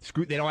say,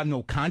 screw? They don't have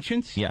no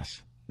conscience?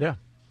 Yes. Yeah.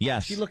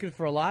 Yes. She looking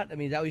for a lot? I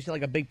mean, that was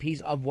like a big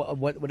piece of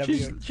whatever.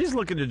 She's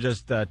looking to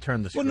just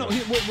turn the screw. Well, no.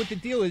 What the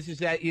deal is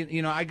that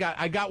I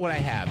got what I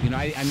have.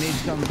 I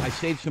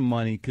saved some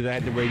money because I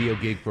had the radio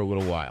gig for a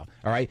little while.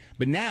 All right,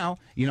 but now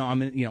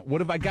what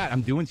have I got?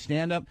 I'm doing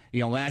stand up.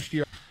 Last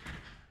year.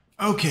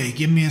 Okay,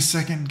 give me a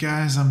second,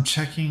 guys. I'm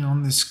checking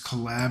on this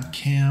collab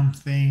cam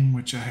thing,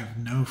 which I have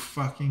no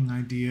fucking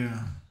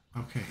idea.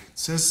 Okay, it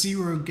says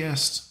 0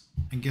 guests.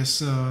 I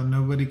guess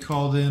nobody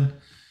called in.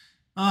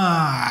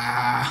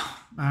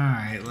 All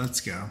right, let's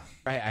go.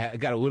 I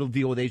got a little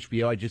deal with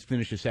HBO. I just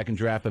finished a second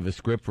draft of a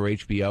script for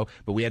HBO,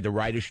 but we had the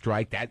writer's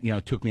strike. That,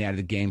 took me out of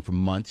the game for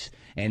months.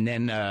 And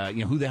then,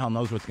 who the hell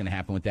knows what's going to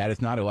happen with that?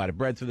 It's not a lot of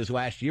bread. So this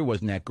last year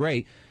wasn't that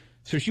great.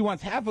 So she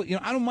wants half of,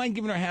 I don't mind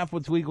giving her half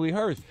what's legally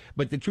hers.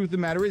 But the truth of the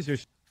matter is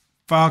there's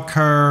fuck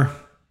her.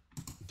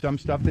 Some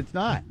stuff that's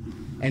not.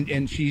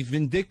 And she's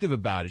vindictive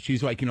about it.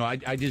 She's like,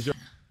 I deserve.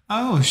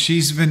 Oh,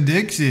 she's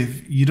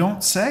vindictive. You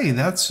don't say.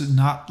 That's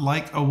not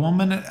like a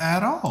woman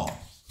at all.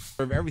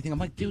 Everything. I'm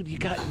like, dude, you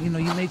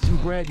made some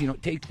bread.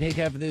 Take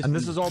half of this. And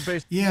this is all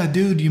based. Yeah,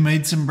 dude, you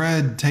made some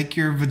bread. Take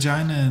your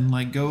vagina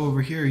and go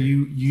over here.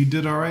 You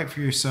did all right for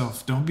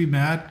yourself. Don't be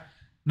mad.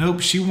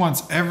 Nope, she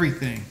wants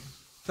everything.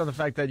 So the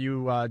fact that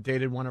you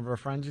dated one of her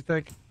friends, you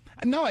think?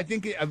 No, I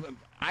think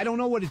I don't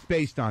know what it's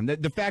based on.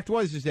 The fact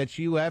is that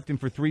she left, and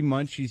for 3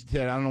 months she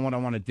said, I don't know what I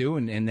want to do.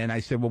 And then I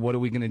said, well, what are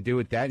we going to do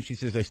with that? And she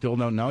says, I still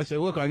don't know. I said,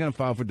 look, I'm going to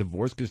file for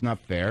divorce because it's not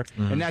fair.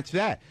 Mm-hmm. And that's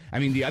that. I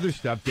mean, the other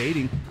stuff,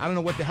 dating, I don't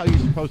know what the hell you're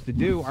supposed to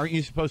do. Aren't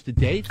you supposed to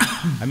date?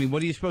 I mean,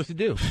 what are you supposed to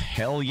do?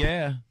 Hell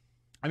yeah.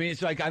 I mean,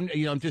 it's like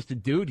I'm just a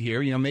dude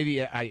here.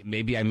 Maybe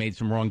I made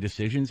some wrong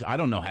decisions. I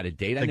don't know how to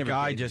date. The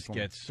guy just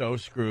gets so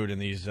screwed in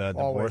these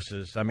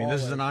divorces. I mean,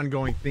 this is an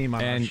ongoing theme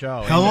on our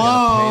show.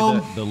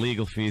 Hello. Pay the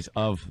legal fees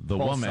of the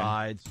Both woman.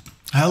 sides.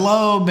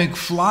 Hello,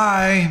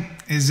 McFly.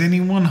 Is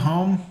anyone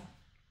home?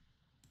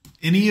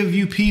 Any of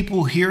you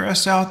people hear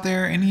us out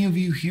there? Any of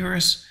you hear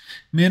us?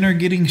 Men are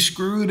getting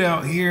screwed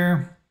out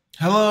here.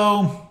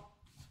 Hello.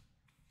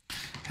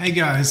 Hey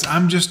guys,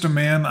 I'm just a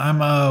man.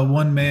 I'm a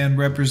one man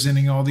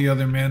representing all the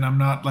other men. I'm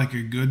not like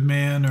a good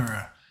man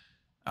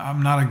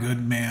I'm not a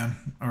good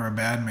man or a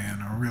bad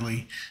man or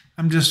really.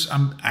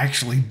 I'm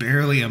actually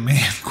barely a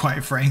man,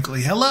 quite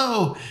frankly.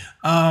 Hello.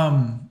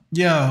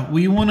 Yeah,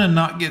 we want to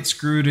not get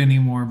screwed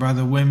anymore by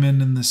the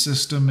women and the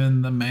system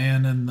and the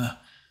man and the.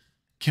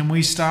 Can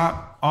we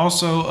stop?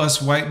 Also, us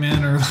white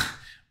men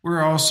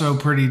we're also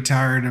pretty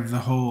tired of the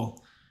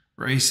whole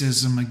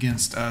racism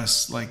against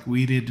us. Like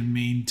we didn't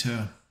mean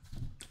to.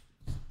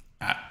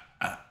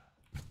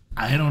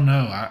 I don't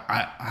know.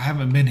 I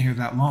haven't been here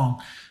that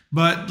long,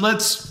 but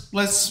let's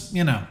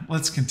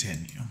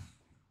continue.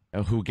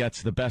 Who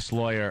gets the best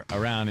lawyer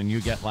around, and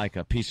you get like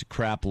a piece of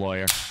crap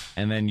lawyer,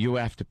 and then you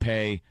have to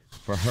pay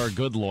for her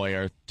good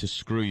lawyer to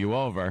screw you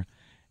over,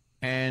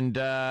 and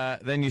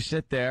then you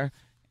sit there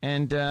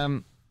and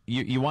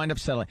you wind up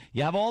settling.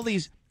 You have all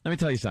these. Let me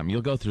tell you something.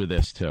 You'll go through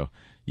this too.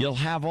 You'll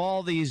have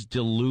all these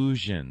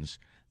delusions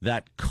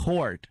that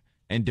court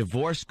and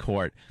divorce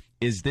court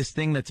is this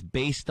thing that's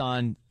based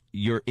on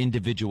your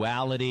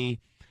individuality.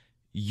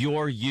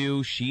 You're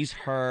you, she's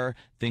her.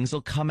 Things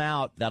will come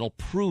out that'll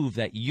prove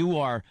that you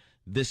are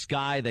this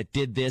guy that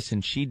did this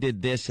and she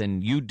did this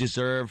and you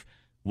deserve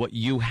what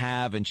you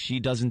have and she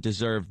doesn't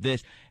deserve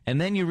this.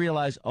 And then you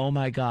realize, oh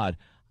my God,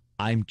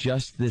 I'm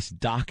just this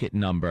docket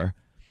number,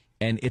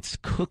 and it's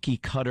cookie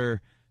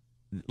cutter.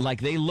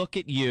 Like they look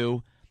at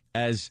you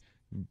as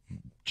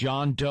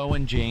John Doe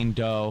and Jane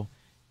Doe,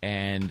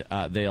 and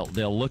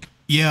they'll look.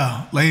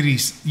 Yeah,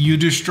 ladies, you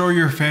destroy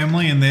your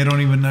family and they don't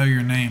even know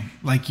your name.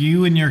 Like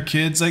you and your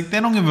kids, like they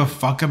don't give a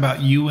fuck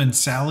about you and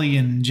Sally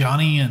and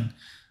Johnny, and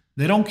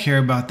they don't care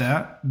about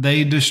that.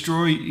 You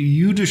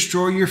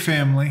destroy your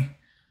family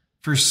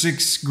for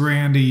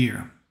 $6,000 a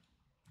year,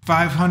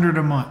 $500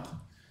 a month.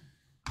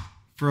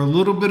 For a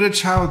little bit of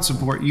child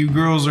support, you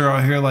girls are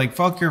out here like,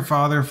 fuck your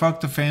father,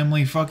 fuck the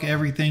family, fuck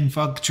everything,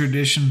 fuck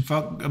tradition,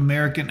 fuck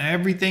American,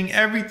 everything,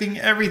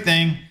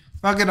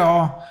 fuck it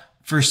all.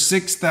 For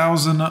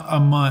 $6,000 a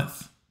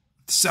month.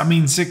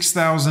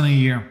 $6,000 a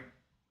year.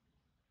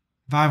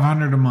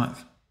 $500 a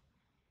month.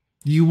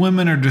 You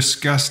women are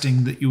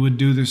disgusting that you would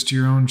do this to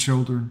your own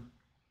children.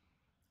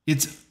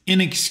 It's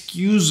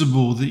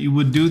inexcusable that you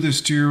would do this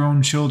to your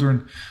own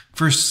children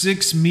for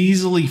 $6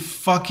 measly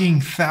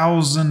fucking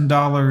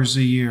 $1,000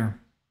 a year.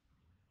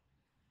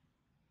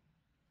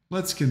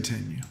 Let's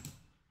continue.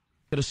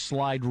 Get a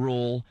slide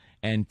rule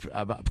and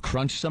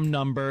crunch some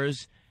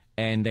numbers.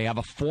 And they have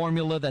a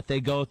formula that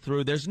they go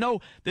through. There's no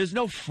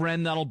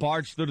friend that'll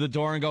barge through the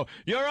door and go,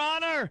 Your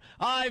Honor,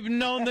 I've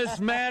known this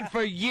man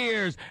for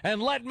years,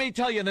 and let me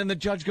tell you. And then the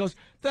judge goes,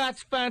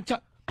 that's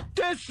fantastic.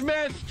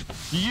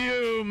 Dismissed.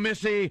 You,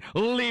 Missy,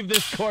 leave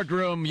this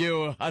courtroom,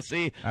 you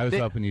hussy. I was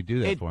hoping you'd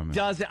do that for me.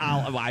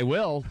 I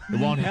will. It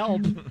won't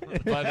help.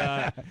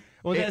 But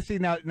well,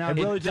 now it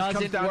really just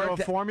comes down to a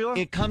formula.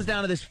 It comes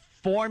down to this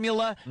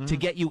formula to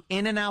get you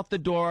in and out the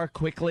door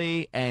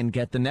quickly and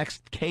get the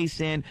next case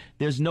in.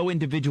 There's no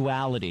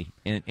individuality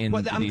in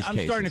these cases. I'm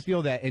starting to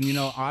feel that. And,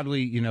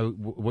 oddly,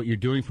 what you're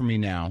doing for me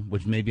now,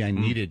 which maybe I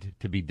needed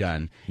to be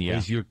done,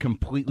 is you're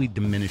completely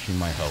diminishing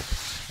my hope.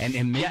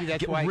 And maybe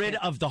that's why. Get rid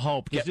of the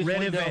hope. Get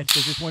rid of it.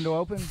 Does this window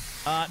open?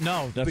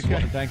 No. That's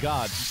one. Thank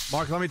God.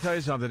 Mark, let me tell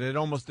you something. It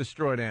almost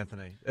destroyed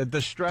Anthony.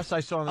 The stress I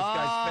saw on this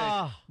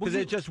guy's face. Because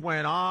it just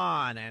went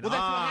on and on. Well,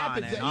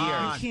 that's what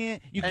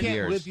happens. You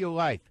can't live your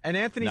life. And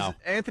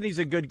Anthony's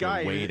a good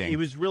guy. He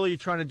was really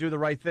trying to do the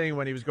right thing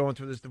when he was going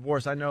through this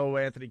divorce. I know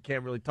Anthony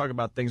can't really talk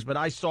about things, but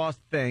I saw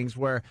things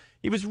where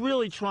he was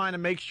really trying to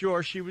make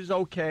sure she was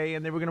okay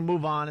and they were going to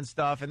move on and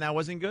stuff, and that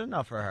wasn't good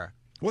enough for her.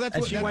 Well,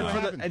 she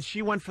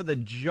went for the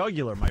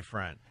jugular, my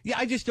friend. Yeah,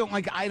 I just don't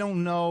I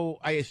don't know.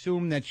 I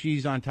assume that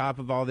she's on top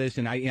of all this,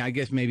 and I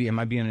guess maybe am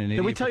I being an idiot?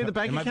 Did we tell you the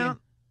bank account?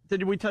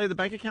 Did we tell you the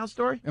bank account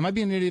story? Am I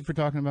being an idiot for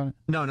talking about it?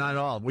 No, not at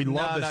all. We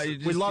love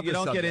this. We love this. You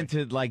don't get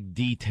into like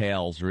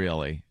details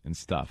really and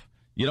stuff.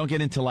 You don't get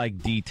into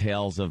like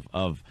details of.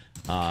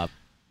 All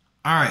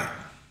right.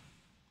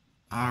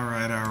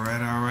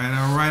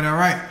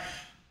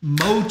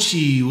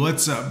 Mochi,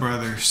 what's up,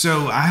 brother?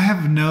 So I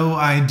have no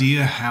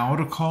idea how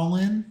to call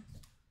in,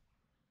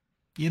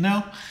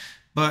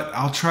 but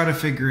I'll try to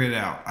figure it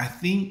out. I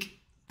think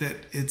that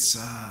it's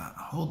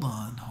hold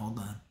on.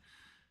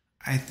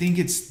 I think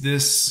it's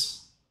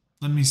this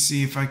Let me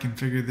see if I can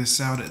figure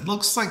this out. It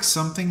looks like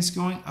something's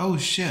going. Oh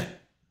shit!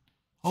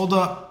 Hold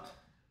up,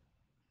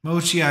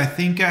 Mochi. I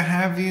think I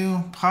have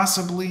you.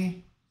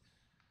 Possibly.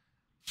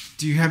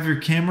 Do you have your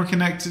camera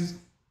connected?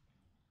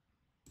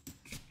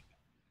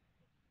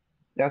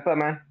 What's up,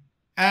 man?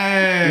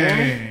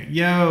 Hey,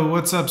 yo,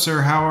 what's up,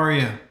 sir? How are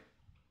you?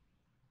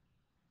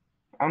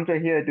 I'm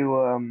just here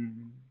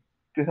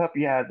to help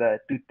you out to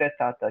test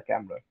out the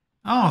camera.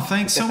 Oh,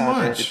 thanks so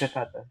much. To test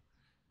out the.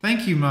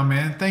 Thank you, my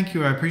man. Thank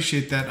you. I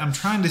appreciate that. I'm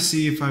trying to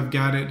see if I've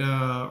got it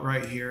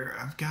right here.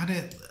 I've got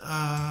it.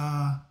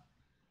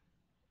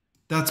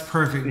 That's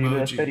perfect,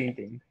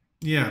 Mochi.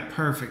 Yeah,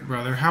 perfect,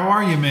 brother. How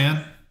are you,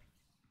 man?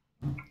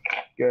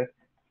 Good.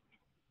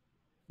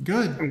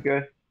 Good. I'm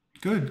good.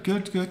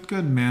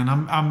 Good, man.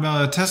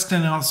 I'm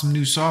testing out some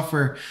new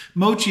software.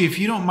 Mochi, if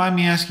you don't mind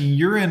me asking,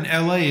 you're in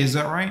LA, is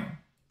that right?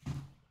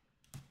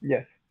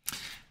 Yes.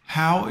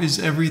 How is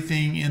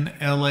everything in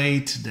LA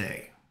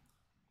today?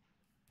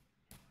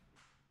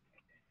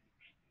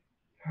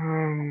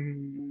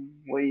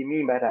 What do you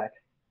mean by that?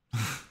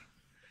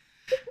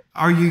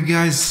 Are you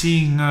guys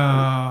seeing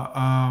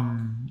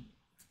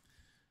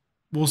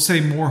we'll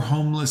say more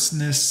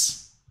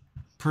homelessness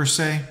per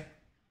se?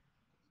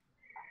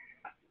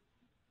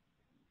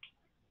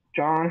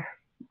 John,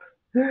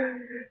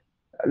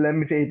 let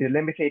me say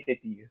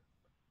it to you.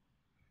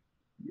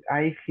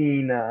 I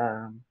seen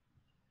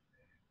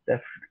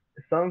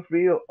some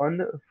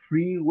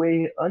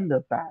freeway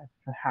underpass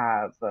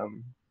have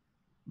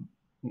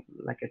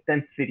like a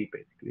tent city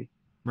basically.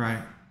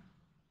 Right.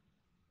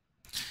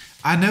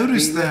 I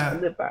noticed that.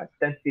 Underpass,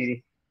 tent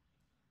city.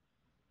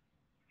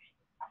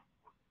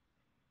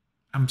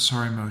 I'm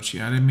sorry,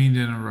 Mochi. I didn't mean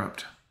to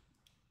interrupt.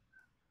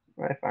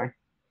 Right, fine.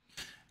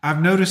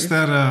 I've noticed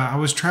that I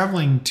was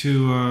traveling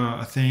to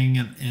a thing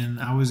and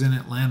I was in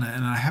Atlanta,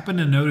 and I happened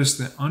to notice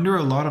that under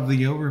a lot of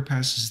the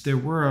overpasses there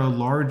were a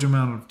large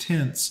amount of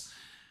tents,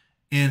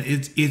 and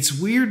it's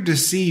weird to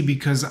see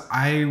because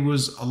I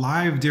was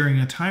alive during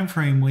a time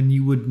frame when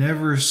you would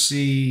never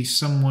see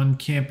someone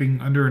camping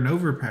under an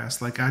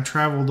overpass. Like, I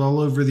traveled all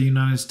over the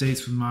United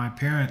States with my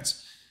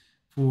parents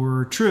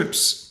for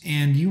trips,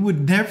 and you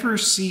would never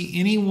see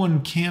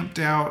anyone camped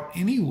out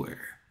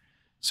anywhere.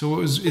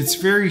 So it's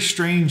very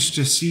strange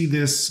to see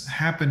this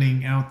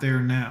happening out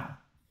there now.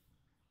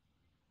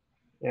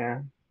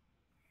 Yeah.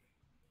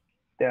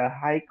 The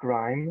high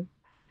crime,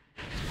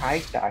 high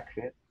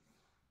taxes.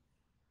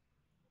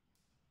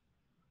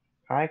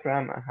 High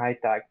crime and high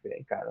taxes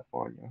in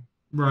California.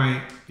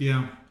 Right.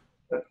 Yeah.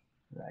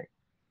 Like.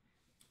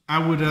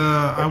 I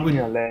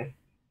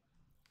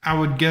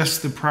would guess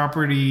the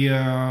property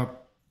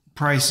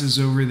prices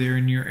over there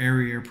in your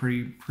area are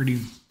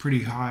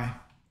pretty high.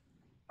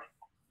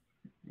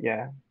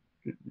 Yeah,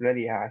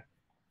 really high.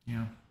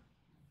 Yeah.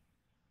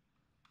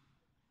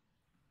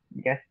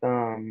 We got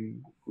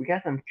some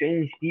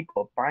strange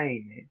people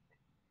buying it.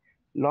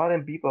 A lot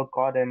of people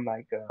call them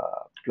like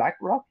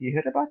BlackRock. You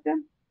heard about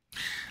them?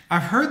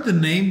 I've heard the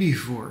name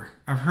before.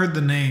 I've heard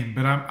the name,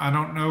 but I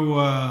don't know.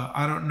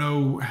 I don't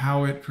know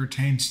how it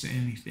pertains to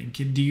anything.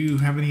 Do you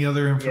have any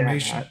other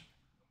information?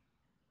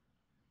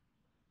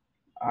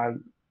 Yeah,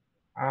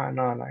 I don't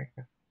know, like.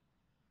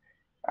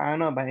 I don't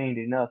know about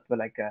anything else, but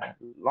like a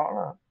lot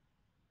of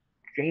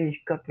strange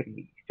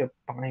companies just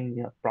buying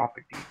your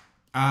property.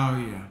 Oh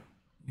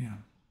yeah.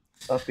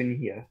 Up in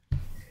here,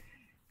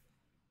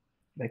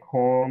 like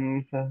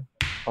homes,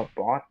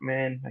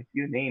 apartments, like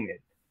you name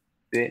it,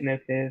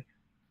 businesses.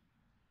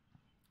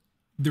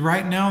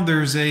 Right now,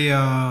 there's a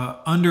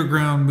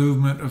underground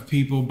movement of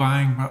people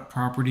buying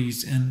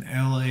properties in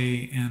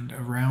LA and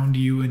around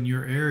you in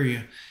your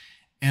area,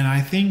 and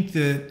I think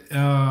that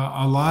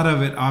a lot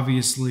of it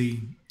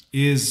obviously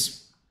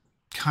is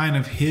kind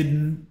of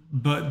hidden,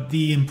 but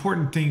the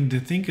important thing to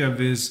think of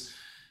is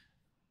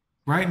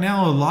right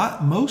now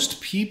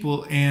most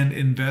people and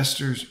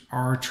investors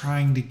are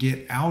trying to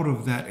get out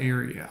of that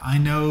area. I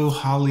know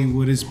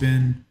Hollywood has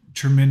been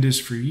tremendous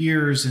for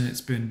years and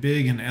it's been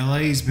big, and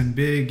LA's been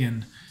big,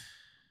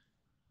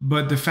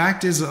 but the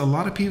fact is a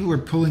lot of people are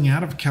pulling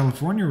out of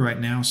California right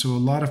now, so a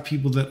lot of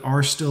people that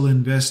are still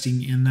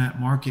investing in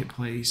that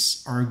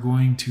marketplace are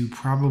going to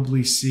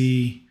probably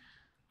see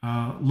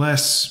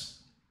less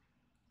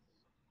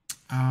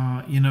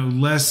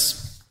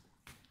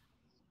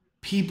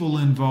people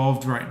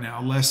involved right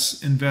now,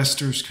 less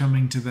investors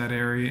coming to that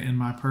area, in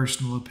my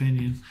personal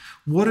opinion.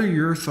 What are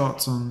your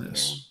thoughts on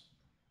this?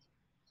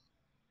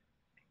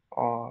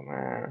 Oh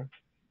man,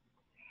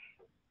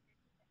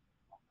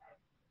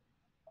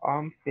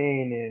 I'm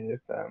saying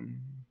is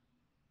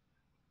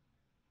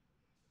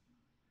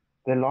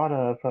a lot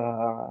of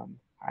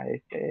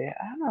I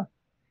don't know,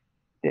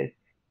 this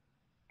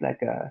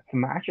like a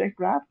smash and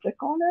grab, they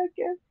call it, I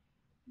guess,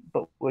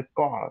 but with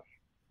cars.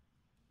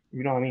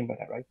 You know what I mean by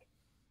that, right?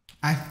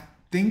 I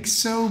think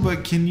so,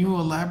 but can you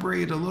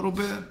elaborate a little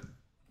bit?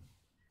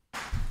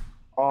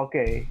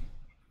 Okay,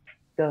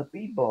 the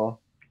people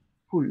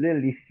who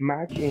literally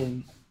smash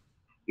into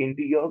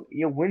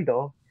your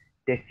window,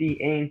 they see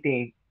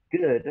anything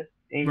good,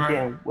 anything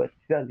Right. what's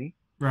selling.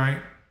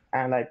 Right.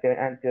 and like to do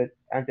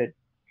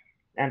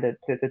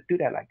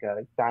that like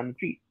down the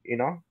street, you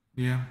know.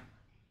 Yeah.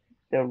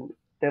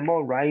 The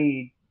more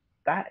right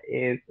that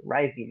is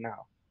rising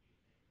now.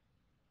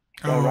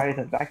 The rise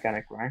of that kind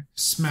of crime.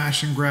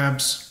 Smash and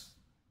grabs.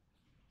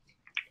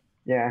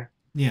 Yeah.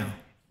 Yeah.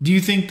 Do you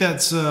think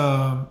that's,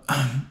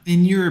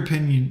 in your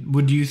opinion,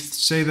 would you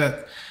say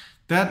that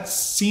that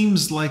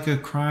seems like a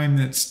crime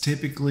that's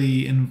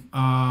typically in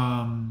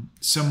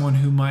someone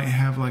who might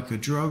have like a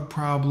drug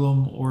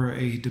problem or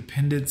a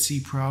dependency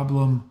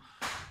problem?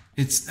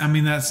 I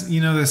mean,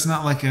 that's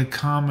not like a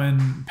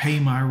common pay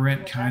my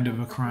rent kind of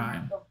a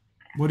crime.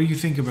 What do you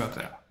think about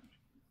that?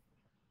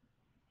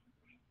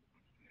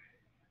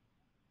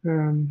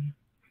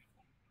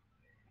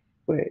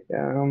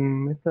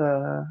 It's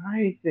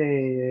I say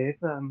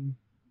it's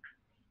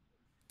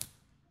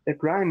the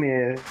crime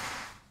is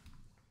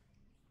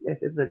yes,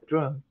 it's a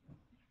drug.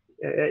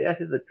 Yes,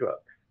 it's a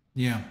drug.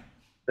 Yeah.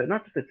 But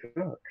not just the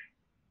drugs.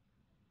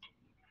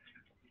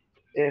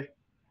 If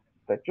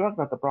the drug's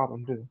not the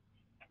problem too.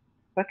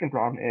 Second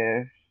problem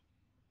is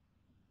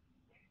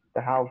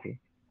the housing.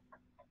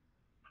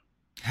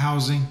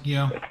 Housing,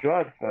 yeah. The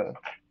drugs,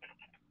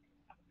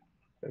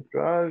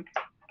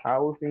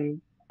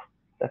 housing,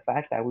 the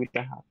fact that we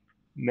don't have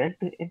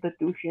mental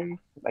institutions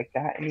like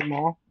that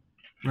anymore.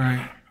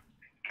 Right.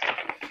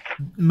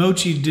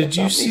 Mochi, did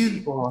you see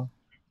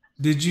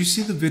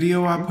the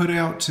video I put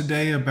out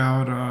today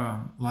about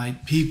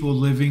like people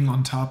living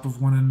on top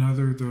of one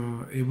another?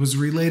 It was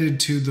related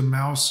to the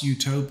mouse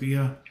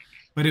utopia,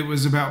 but it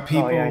was about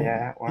people. Oh,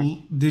 yeah.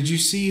 Did you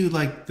see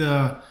like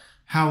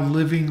how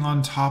living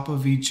on top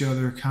of each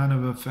other kind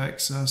of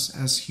affects us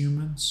as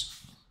humans?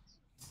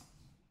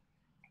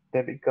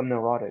 They become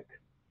neurotic.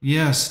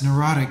 Yes,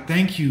 neurotic.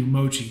 Thank you,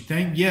 Mochi.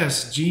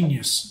 Yes,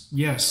 genius.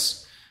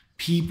 Yes.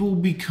 People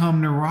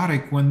become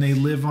neurotic when they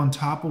live on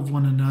top of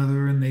one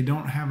another and they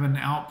don't have an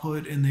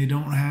output and they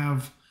don't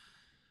have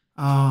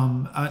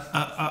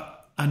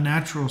a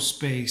natural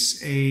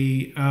space,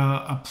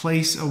 a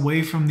place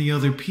away from the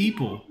other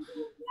people.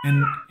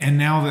 And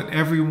now that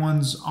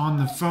everyone's on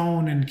the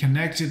phone and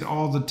connected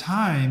all the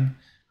time,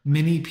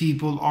 many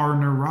people are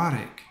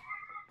neurotic.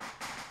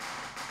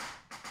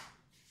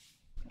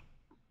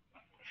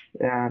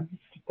 Yeah,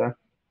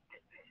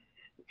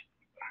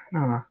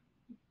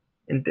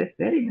 in this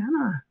city,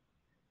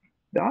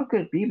 there are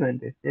good people in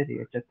this city.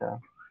 It's just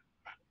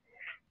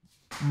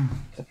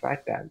the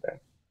fact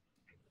that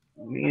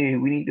we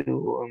need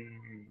to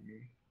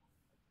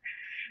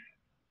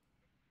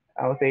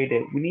I would say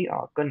that we need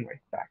our gun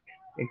rights back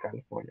in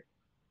California.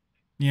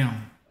 Yeah.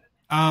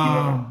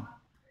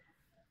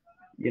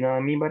 You know what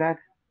I mean by that?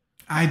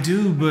 I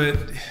do,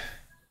 but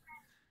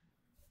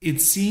it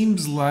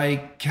seems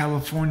like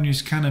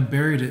California's kind of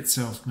buried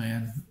itself,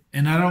 man.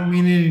 And I don't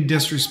mean any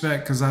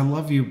disrespect because I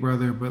love you,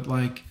 brother, but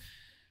like,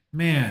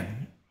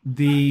 man,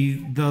 the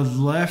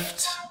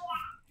left,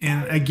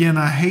 and again,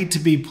 I hate to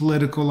be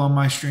political on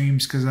my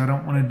streams because I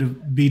don't want to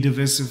be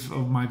divisive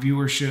of my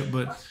viewership,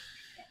 but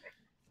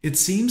it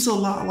seems a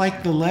lot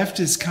like the left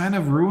has kind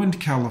of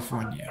ruined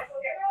California.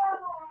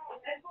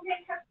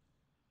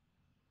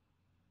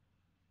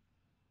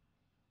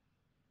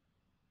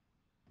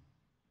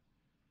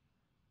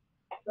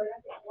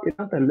 It's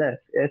not the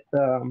left. It's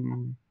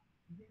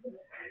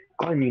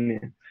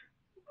communist.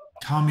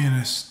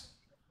 Communist.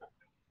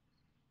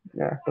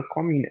 Yeah, the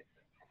communist.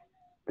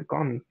 The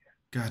communist.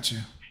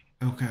 Gotcha.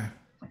 Okay.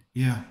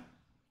 Yeah.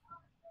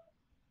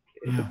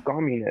 It's the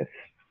communists.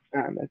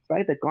 It's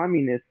like the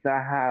communists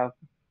that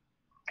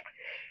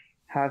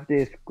have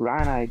this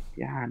grand idea.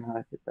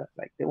 It's just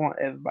like they want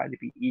everybody to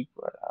be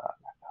equal.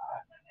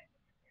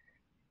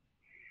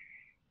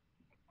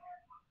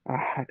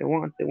 They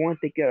want to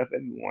take care of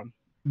everyone.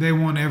 They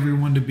want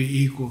everyone to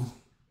be equal.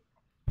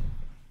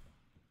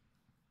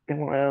 They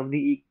want everyone to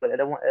be equal. They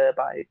don't want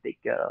everybody to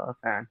take care of.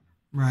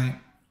 Right.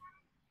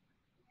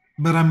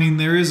 But I mean,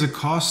 there is a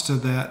cost to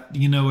that.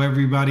 You know,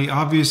 everybody,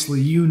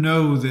 obviously, you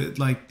know that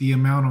like the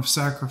amount of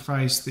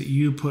sacrifice that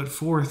you put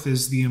forth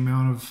is the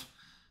amount of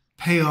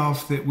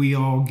payoff that we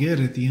all get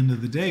at the end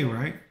of the day,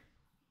 right?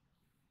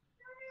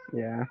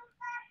 Yeah.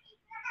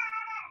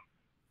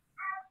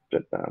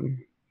 But, I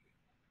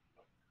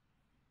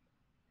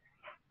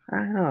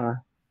don't know.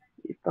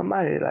 If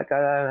somebody, like,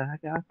 I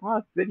saw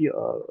a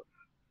video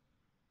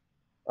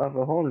of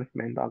a homeless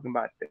man talking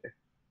about this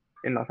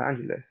in Los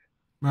Angeles.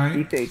 Right.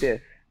 He said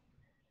this.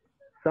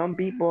 Some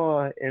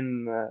people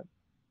in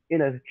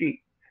the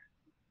street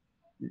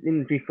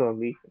for a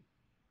reason.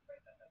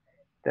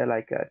 They're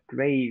like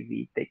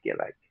crazy. They get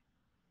like,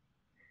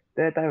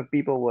 that type of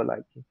people were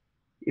like,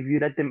 if you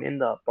let them in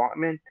the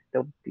apartment,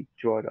 they'll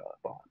destroy the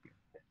apartment.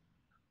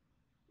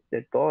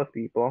 They're those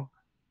people.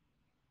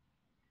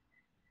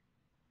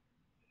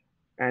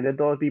 And they're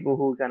those people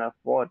who can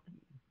afford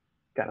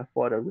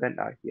a rent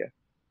out here.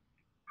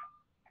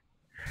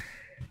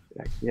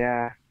 Like,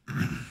 yeah.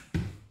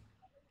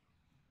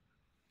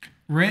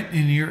 Rent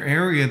in your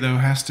area, though,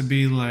 has to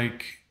be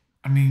like,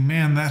 I mean,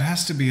 man, that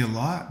has to be a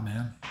lot,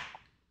 man.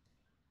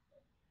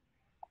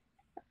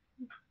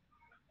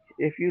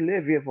 if you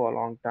live here for a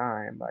long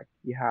time, like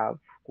you have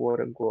quote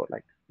unquote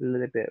like a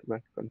little bit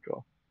rent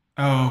control.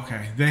 Oh,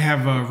 okay. They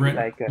have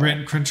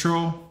rent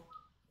control.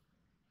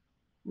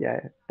 Yeah,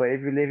 but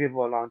if you live here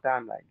for a long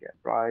time, like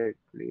probably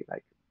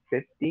like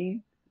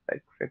 15,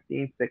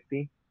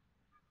 16.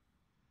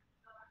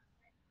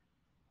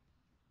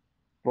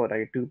 For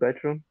like a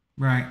 2-bedroom.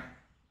 Right.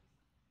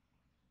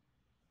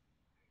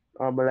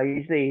 But like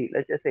usually,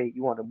 let's just say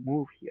you want to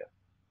move here,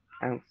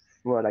 and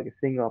for like a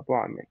single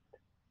apartment.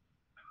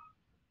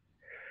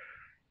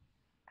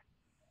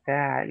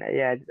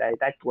 Yeah,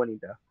 that's 20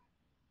 though.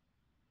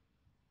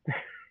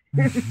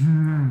 That's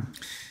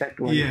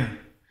 20. Yeah.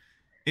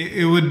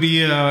 It would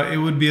be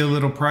a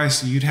little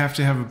pricey. You'd have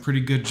to have a pretty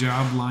good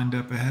job lined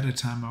up ahead of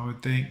time, I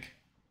would think.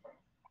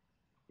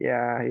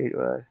 Yeah, it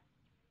was.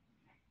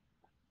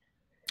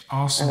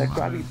 Awesome. And the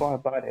crappy part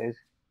about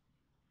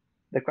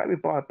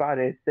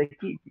it is they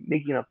keep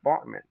making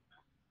apartments,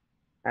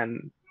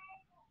 and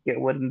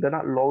when they're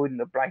not lowering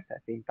the price at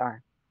the same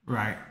time.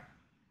 Right.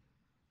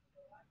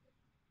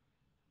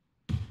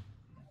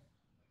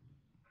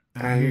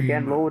 And you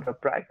can lower the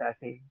price at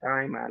the same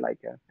time, and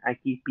I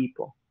keep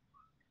people.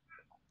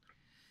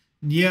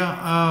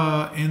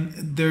 Yeah,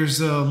 and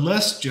there's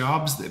less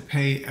jobs that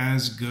pay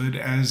as good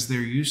as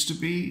there used to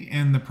be,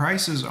 and the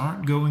prices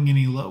aren't going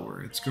any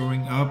lower. It's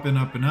going up and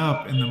up and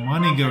up, and the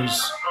money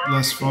goes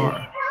less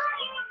far.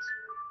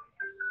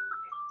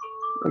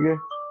 Okay.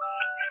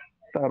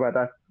 Sorry about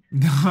that.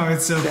 No,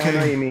 it's okay. Yeah, I know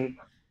what you mean.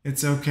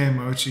 It's okay,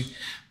 Mochi.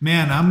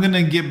 Man, I'm going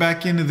to get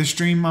back into the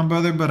stream, my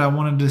brother, but I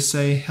wanted to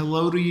say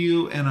hello to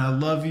you, and I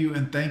love you,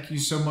 and thank you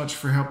so much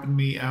for helping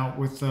me out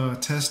with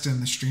testing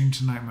the stream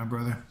tonight, my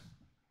brother.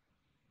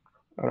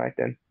 All right,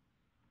 then.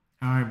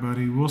 All right,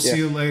 buddy. We'll see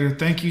you later.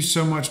 Thank you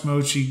so much,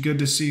 Mochi. Good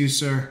to see you,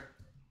 sir.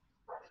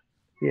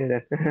 Yeah.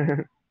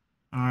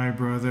 All right,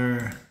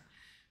 brother.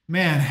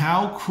 Man,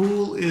 how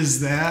cool is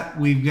that?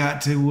 We've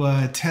got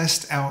to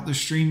test out the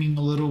streaming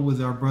a little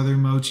with our brother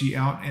Mochi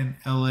out in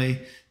LA.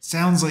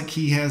 Sounds like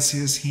he has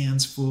his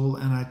hands full,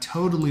 and I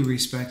totally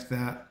respect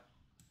that.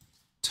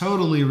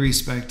 Totally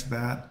respect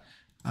that.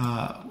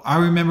 I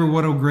remember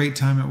what a great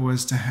time it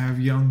was to have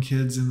young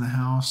kids in the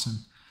house and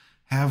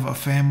have a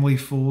family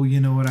full. You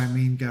know what I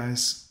mean,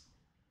 guys?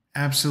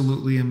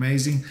 Absolutely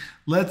amazing.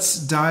 Let's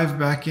dive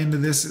back into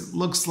this. It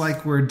looks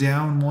like we're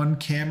down one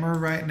camera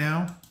right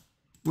now,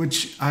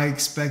 which I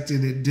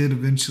expected it did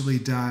eventually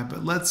die,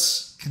 but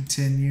let's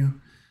continue.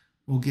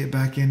 We'll get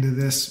back into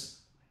this.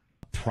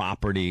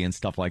 Property and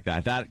stuff like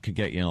that. That could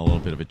get you in a little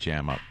bit of a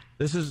jam up.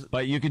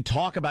 But you can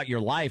talk about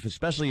your life,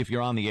 especially if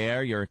you're on the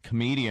air. You're a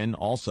comedian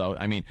also.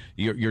 I mean,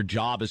 your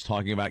job is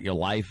talking about your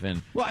life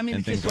and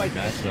it's things just like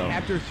that. So,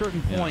 after a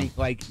certain point,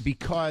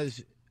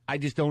 because I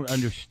just don't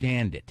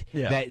understand it.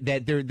 Yeah.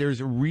 That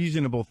there's a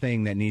reasonable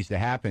thing that needs to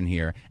happen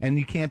here, and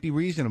you can't be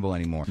reasonable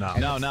anymore.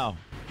 No.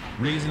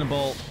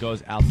 Reasonable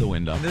goes out the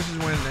window. And this is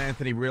when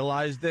Anthony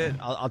realized it.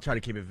 I'll try to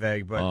keep it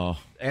vague, but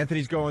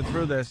Anthony's going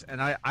through this, and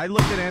I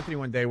looked at Anthony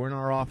one day. We're in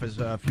our office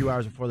a few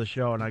hours before the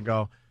show, and I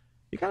go,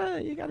 "You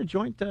got a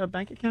joint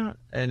bank account?"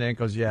 And then he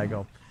goes, "Yeah." I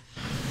go,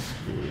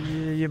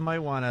 "You might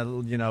want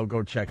to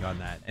go check on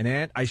that."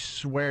 And I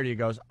swear to you,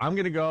 goes, "I'm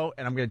going to go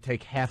and I'm going to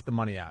take half the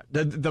money out."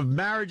 The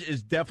marriage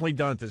is definitely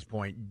done at this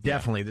point.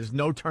 Definitely, there's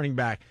no turning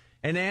back.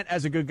 And Ant,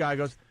 as a good guy,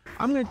 goes,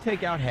 "I'm going to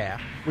take out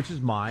half, which is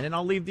mine, and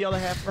I'll leave the other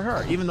half for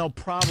her." Even though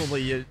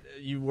probably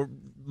you were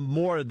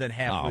more than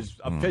half was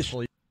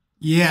officially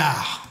yours.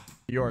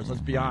 Let's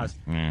be honest.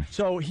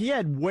 So he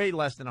had way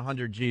less than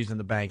 100 G's in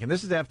the bank, and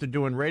this is after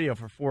doing radio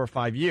for 4 or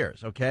 5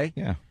 years. Okay.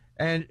 Yeah.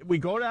 And we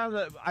go down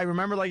I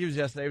remember like it was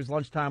yesterday. It was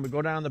lunchtime. We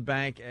go down the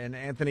bank, and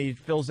Anthony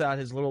fills out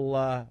his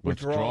little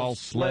withdrawal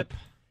slip,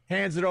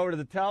 hands it over to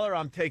the teller.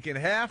 "I'm taking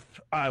half.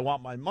 I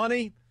want my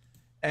money."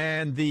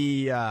 And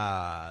she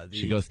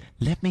goes,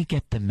 "Let me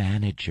get the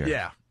manager."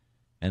 Yeah.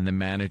 And the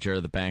manager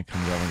of the bank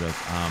comes over and goes,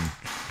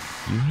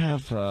 "You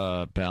have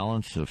a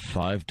balance of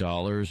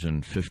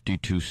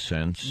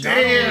 $5.52. Not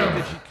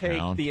only did she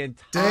take the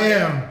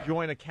entire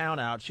joint account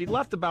out, she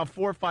left about $4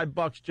 or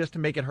 $5 just to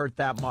make it hurt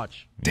that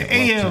much.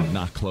 To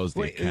not close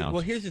the account.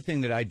 Well, here's the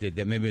thing that I did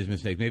that maybe was a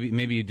mistake.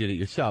 Maybe you did it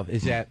yourself.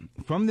 Is that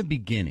from the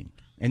beginning,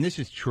 and this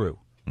is true,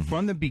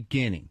 from the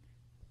beginning,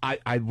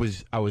 I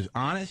was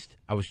honest.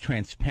 I was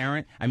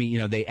transparent. I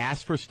mean, they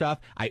asked for stuff.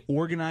 I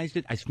organized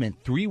it. I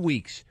spent 3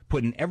 weeks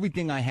putting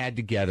everything I had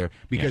together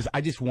because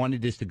I just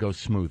wanted this to go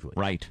smoothly.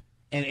 Right.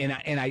 And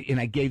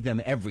I gave them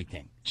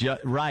everything.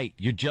 Right.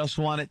 You just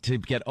want it to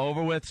get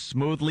over with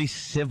smoothly,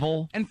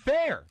 civil, and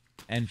fair.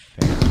 And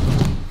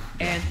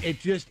it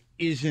just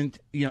isn't.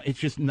 It's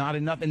just not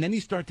enough. And then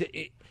you start to.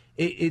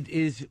 It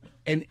is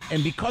And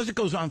because it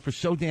goes on for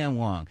so damn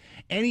long,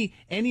 any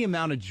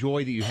amount of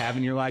joy that you have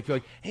in your life, you're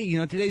like, hey,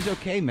 today's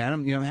okay, man.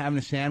 I'm having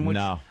a sandwich.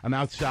 No. I'm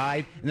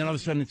outside, and then all of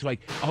a sudden it's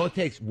like, oh, it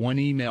takes one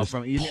email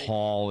from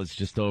Paul is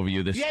just over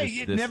you.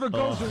 It never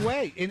goes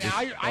away. And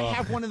I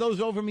have one of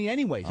those over me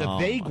anyways, a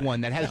vague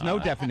one that has no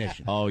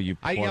definition. Oh, you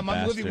poor I'm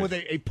living with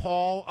a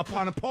Paul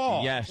upon a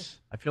Paul. Yes.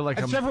 I feel like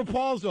I have several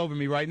Pauls over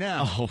me right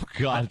now. Oh,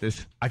 God.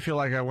 I feel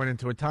like I went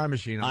into a time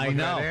machine. I'm looking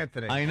at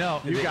Anthony. I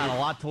know. You got a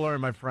lot to learn,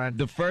 my friend.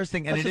 The first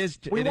thing, and it is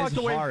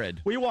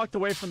horrid. We walked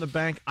away from the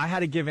bank. I had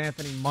to give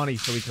Anthony money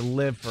so he could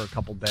live for a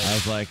couple days. I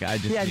was like, I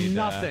just need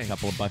nothing. A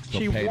couple of bucks till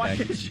She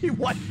payday.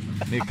 what?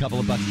 Need a couple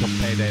of bucks till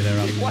payday.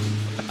 They're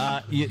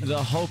up.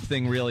 The hope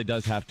thing really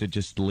does have to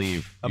just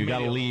leave. You got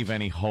to leave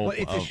any hope. Well,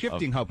 it's a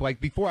shifting hope. Like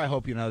before, I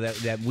hope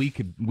that we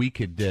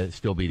could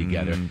still be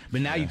together.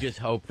 But now you just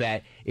hope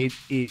that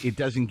it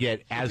doesn't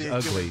get as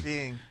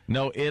ugly.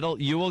 No,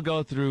 you will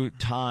go through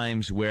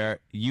times where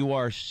you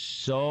are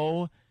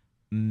so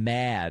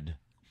mad,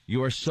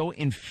 you are so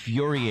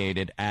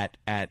infuriated at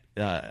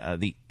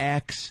the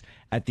ex,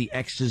 at the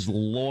ex's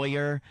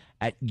lawyer,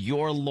 at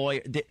your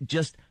lawyer,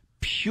 just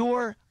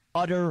pure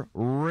utter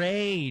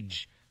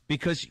rage,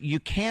 because you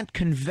can't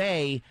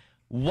convey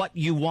what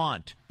you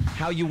want,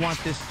 how you want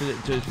this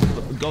to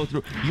go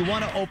through. You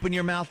want to open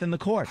your mouth in the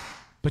court.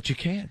 But you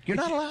can't. You're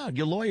not allowed.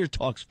 Your lawyer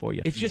talks for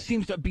you. It just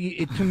seems to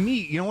be, to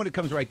me, you know what it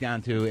comes right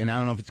down to, and I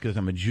don't know if it's because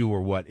I'm a Jew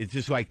or what. It's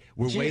just like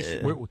we're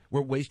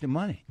wasting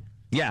money.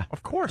 Yeah,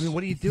 of course. I mean,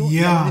 what are you doing?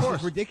 Yeah, this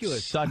is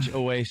ridiculous. Such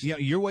a waste.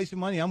 You're wasting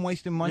money. I'm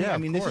wasting money. Yeah, I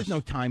mean, this is no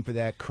time for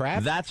that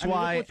crap. That's look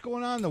why what's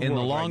going on in the world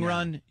world long right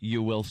run,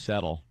 you will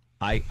settle.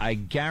 I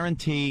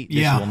guarantee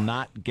this will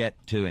not get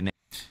to an.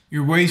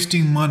 You're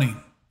wasting money,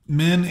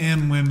 men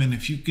and women.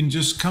 If you can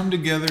just come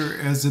together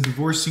as a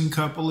divorcing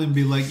couple and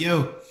be like,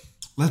 yo,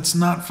 let's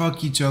not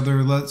fuck each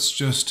other. Let's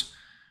just,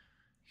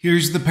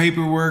 here's the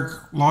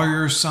paperwork.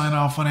 Lawyers sign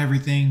off on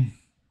everything.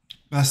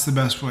 That's the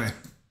best way.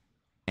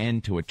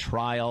 End to a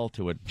trial,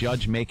 to a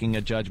judge making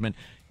a judgment.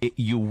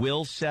 You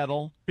will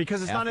settle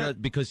because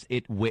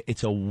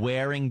it's a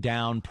wearing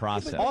down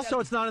process. Also,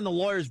 it's not in the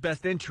lawyer's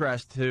best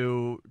interest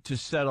to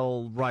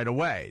settle right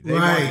away. They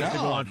Right. want it to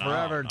go on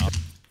forever.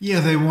 Yeah,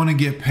 they want to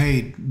get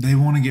paid. They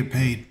want to get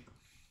paid.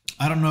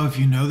 I don't know if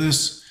you know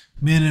this,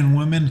 men and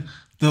women.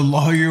 The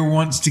lawyer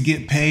wants to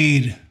get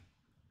paid.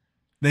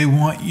 They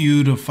want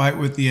you to fight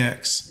with the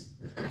ex.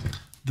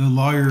 The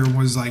lawyer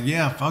was like,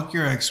 yeah, fuck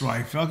your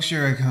ex-wife. Fuck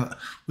your ex.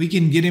 We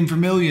can get him for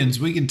millions.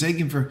 We can take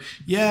him for,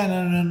 yeah,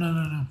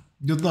 no.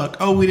 Good luck.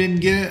 Oh, we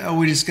didn't get it. Oh,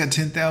 we just got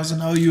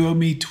 10,000. Oh, you owe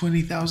me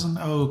 20,000.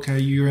 Oh, okay,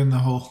 you're in the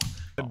hole.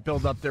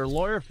 Build up their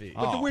lawyer fee.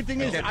 But the weird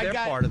thing is, I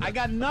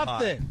got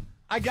nothing.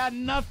 I got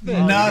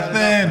nothing.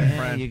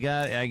 Nothing. You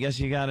got. I guess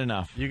you got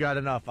enough. You got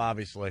enough,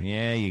 obviously.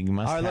 Yeah, you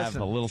must All right, have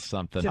listen. a little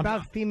something. It's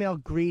about female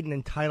greed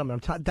and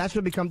entitlement. That's what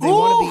it becomes. They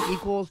want to be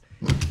equals.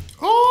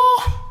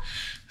 Oh,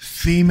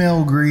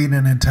 female greed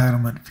and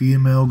entitlement.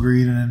 Female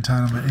greed and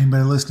entitlement.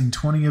 Anybody listening?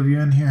 20 of you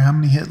in here. How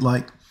many hit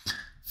like?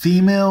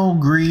 Female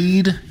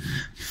greed.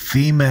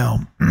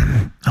 Female.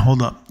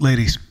 Hold up,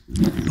 ladies.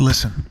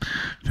 Listen,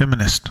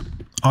 feminist.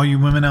 All you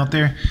women out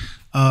there.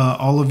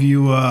 All of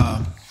you.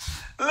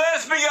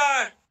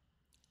 Lesbian!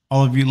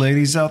 All of you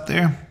ladies out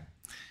there.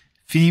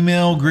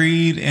 Female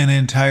greed and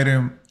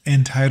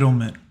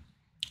entitlement.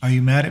 Are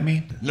you mad at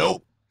me?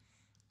 Nope.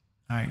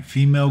 All right.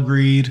 Female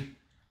greed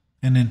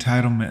and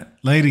entitlement.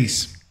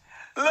 Ladies.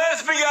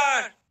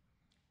 Lesbian!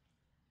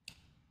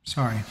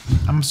 Sorry.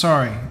 I'm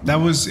sorry.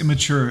 That was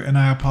immature, and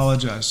I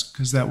apologize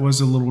because that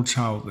was a little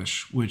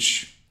childish,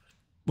 which,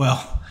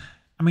 well,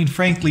 I mean,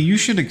 frankly, you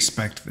should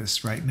expect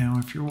this right now.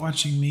 If you're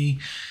watching me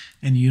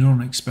and you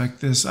don't expect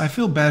this, I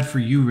feel bad for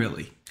you,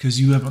 really, because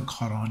you haven't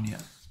caught on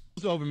yet.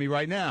 It's over me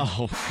right now.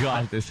 Oh,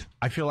 God.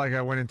 I feel like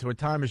I went into a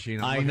time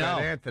machine. I'm looking at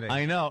Anthony.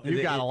 I know.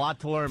 You got a lot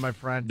to learn, my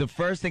friend. The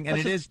first thing, and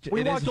it is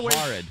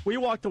horrid. We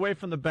walked away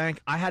from the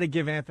bank. I had to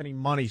give Anthony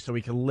money so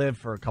he could live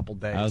for a couple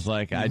days. I was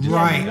like, I just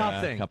need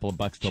a couple of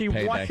bucks till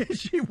payday.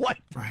 She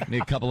wiped.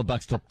 Need a couple of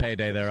bucks till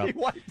payday. They're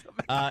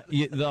up.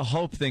 The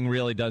hope thing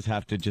really does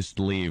have to just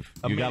leave.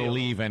 You got to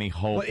leave any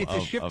hope. Well, it's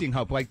a shifting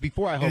hope. Like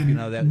before, I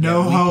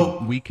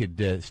hope we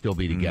could still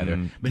be together.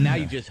 But now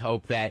you just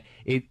hope that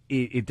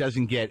it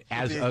doesn't get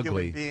as ugly.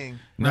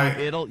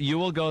 No, you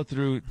will go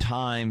through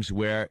times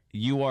where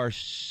you are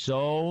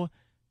so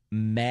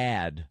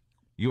mad,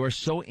 you are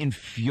so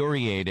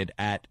infuriated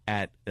at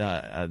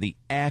the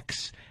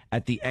ex,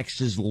 at the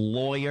ex's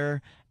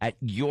lawyer, at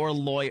your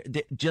lawyer,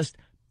 just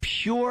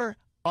pure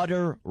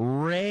utter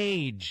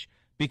rage,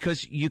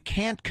 because you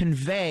can't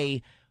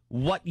convey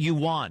what you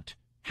want,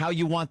 how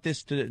you want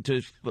this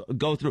to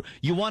go through.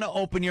 You want to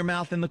open your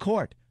mouth in the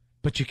court.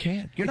 But you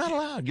can't. You're not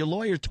allowed. Your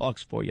lawyer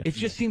talks for you. It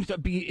just seems to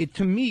be,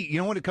 to me, you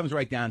know what it comes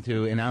right down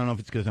to, and I don't know if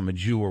it's because I'm a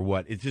Jew or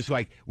what. It's just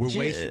like we're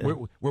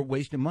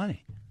wasting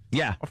money.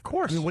 Yeah, of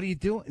course. I mean, what are you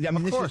doing? I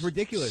mean, this is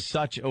ridiculous.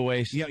 Such a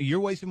waste. You're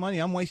wasting money.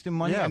 I'm wasting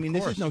money. Yeah, I mean,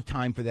 this is no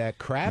time for that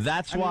crap.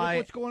 That's I mean, why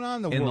look what's going on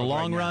in the in world the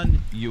long right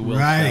run, you will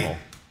settle.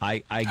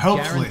 I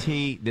Hopefully.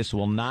 guarantee this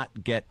will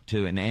not get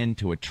to an end,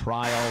 to a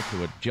trial,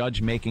 to a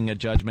judge making a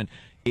judgment.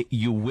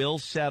 You will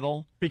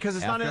settle because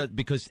it's not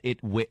because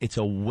it's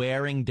a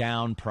wearing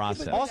down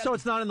process. Also,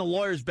 it's not in the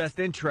lawyer's best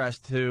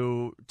interest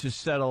to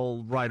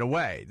settle right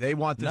away. They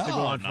want this to go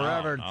on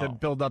forever to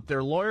build up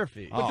their lawyer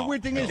fees. But the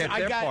weird thing is,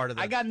 I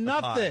got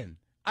nothing.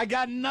 I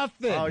got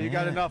nothing. Oh, you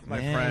got enough, my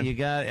friend.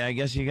 I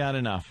guess you got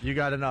enough. You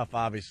got enough,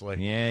 obviously.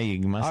 Yeah,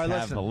 you must All right,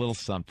 have listen. a little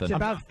something. It's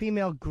about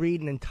female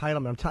greed and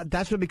entitlement.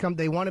 That's what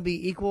they want to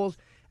be equals,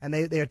 and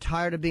they are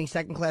tired of being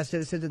second-class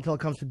citizens until it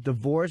comes to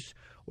divorce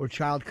or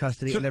child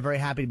custody, and they're very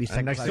happy to be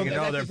second-class. Next thing you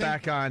know, they're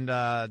back on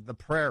the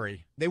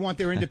prairie. They want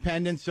their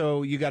independence,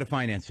 so you got to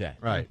finance that.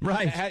 Right.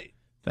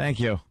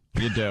 Thank you.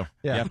 You do.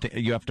 Yeah.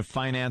 You have to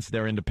finance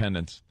their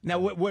independence. Now,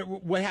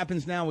 what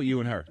happens now with you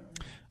and her?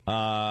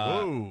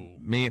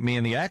 Me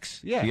and the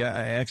ex,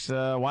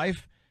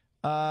 ex-wife.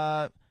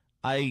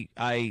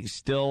 I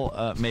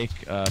still make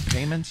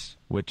payments,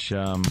 which you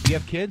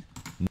have kid.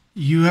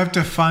 You have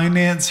to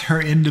finance her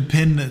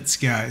independence,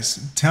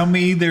 guys. Tell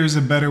me there's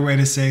a better way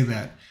to say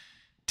that.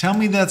 Tell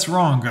me that's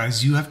wrong,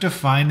 guys. You have to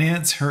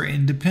finance her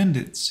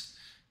independence.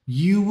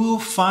 You will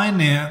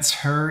finance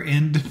her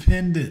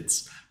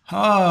independence.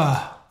 No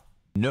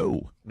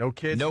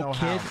kids, no kid,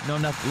 house. no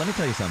nothing. Let me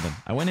tell you something.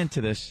 I went into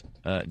this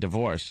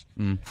divorce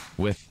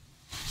with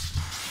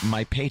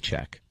my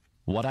paycheck,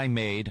 what I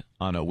made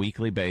on a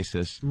weekly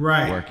basis,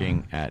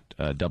 working at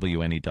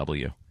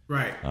WNEW,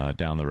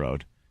 down the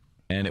road,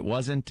 and it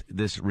wasn't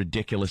this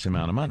ridiculous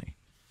amount of money.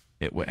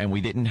 And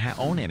we didn't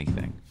own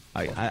anything.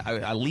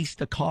 I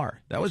leased a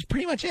car. That was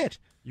pretty much it.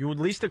 You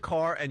leased a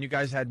car, and you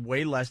guys had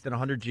way less than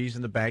 100 G's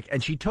in the bank,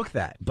 and she took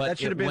that. But that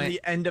should have been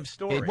the end of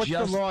story. What's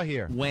the law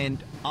here?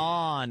 Went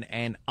on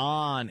and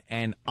on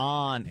and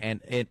on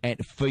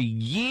and for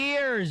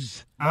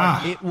years.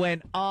 It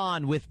went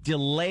on with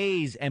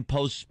delays and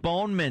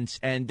postponements,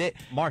 and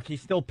Mark,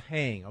 he's still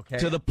paying. Okay,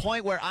 to the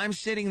point where I'm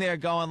sitting there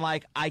going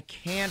like, I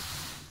can't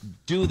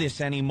do this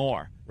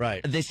anymore.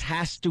 Right. This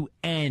has to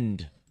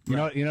end. You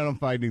know what I'm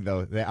fighting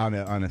though,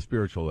 on a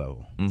spiritual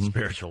level.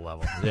 Spiritual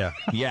level, yeah.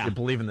 Yeah. You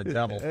believe in the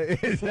devil.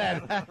 Is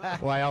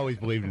that? Well, I always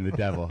believed in the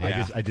devil.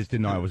 Yeah. I just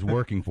didn't know I was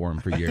working for him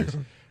for years.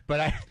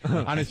 But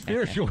on a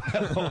spiritual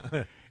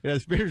level,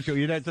 sometimes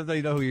you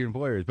know who your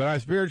employer is. But on a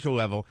spiritual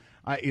level,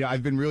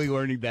 I've been really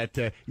learning that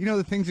the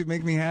things that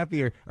make me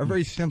happy are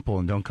very simple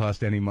and don't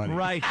cost any money.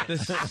 Right, the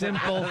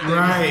simple things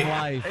of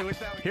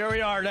life. Here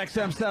we are at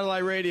XM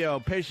Satellite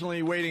Radio,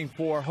 patiently waiting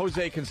for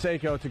Jose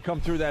Canseco to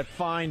come through that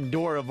fine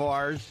door of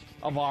ours.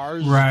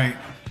 Right.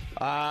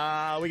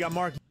 We got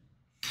Mark.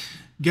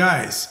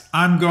 Guys,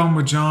 I'm going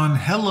with John.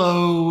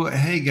 Hello.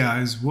 Hey,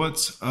 guys.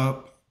 What's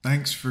up?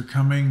 Thanks for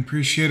coming.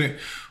 Appreciate it.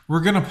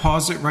 We're going to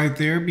pause it right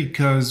there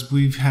because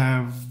we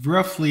have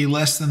roughly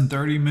less than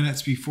 30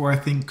 minutes before I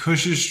think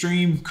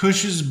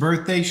Kush's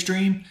birthday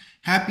stream.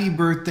 Happy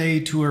birthday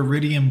to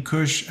Iridium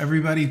Kush.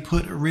 Everybody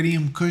put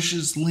Iridium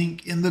Kush's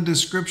link in the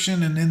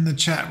description and in the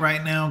chat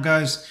right now,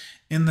 guys.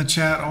 In the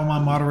chat, all my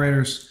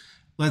moderators.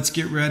 Let's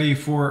get ready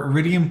for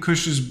Iridium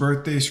Kush's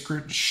birthday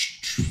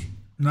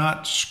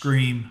not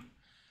scream.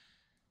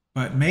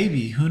 But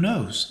maybe, who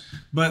knows?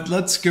 But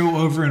let's go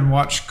over and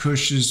watch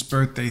Kush's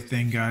birthday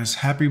thing, guys.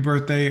 Happy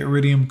birthday,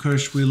 Iridium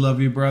Kush. We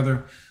love you,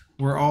 brother.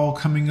 We're all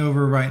coming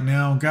over right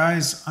now.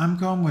 Guys, I'm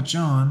going with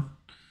John.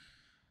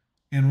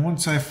 And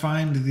once I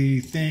find the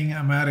thing,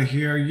 I'm out of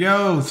here.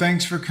 Yo,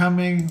 thanks for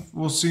coming.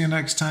 We'll see you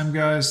next time,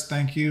 guys.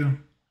 Thank you.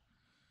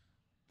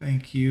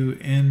 Thank you.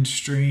 End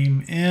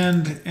stream.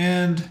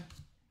 End.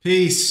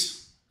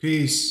 Peace.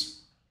 Peace.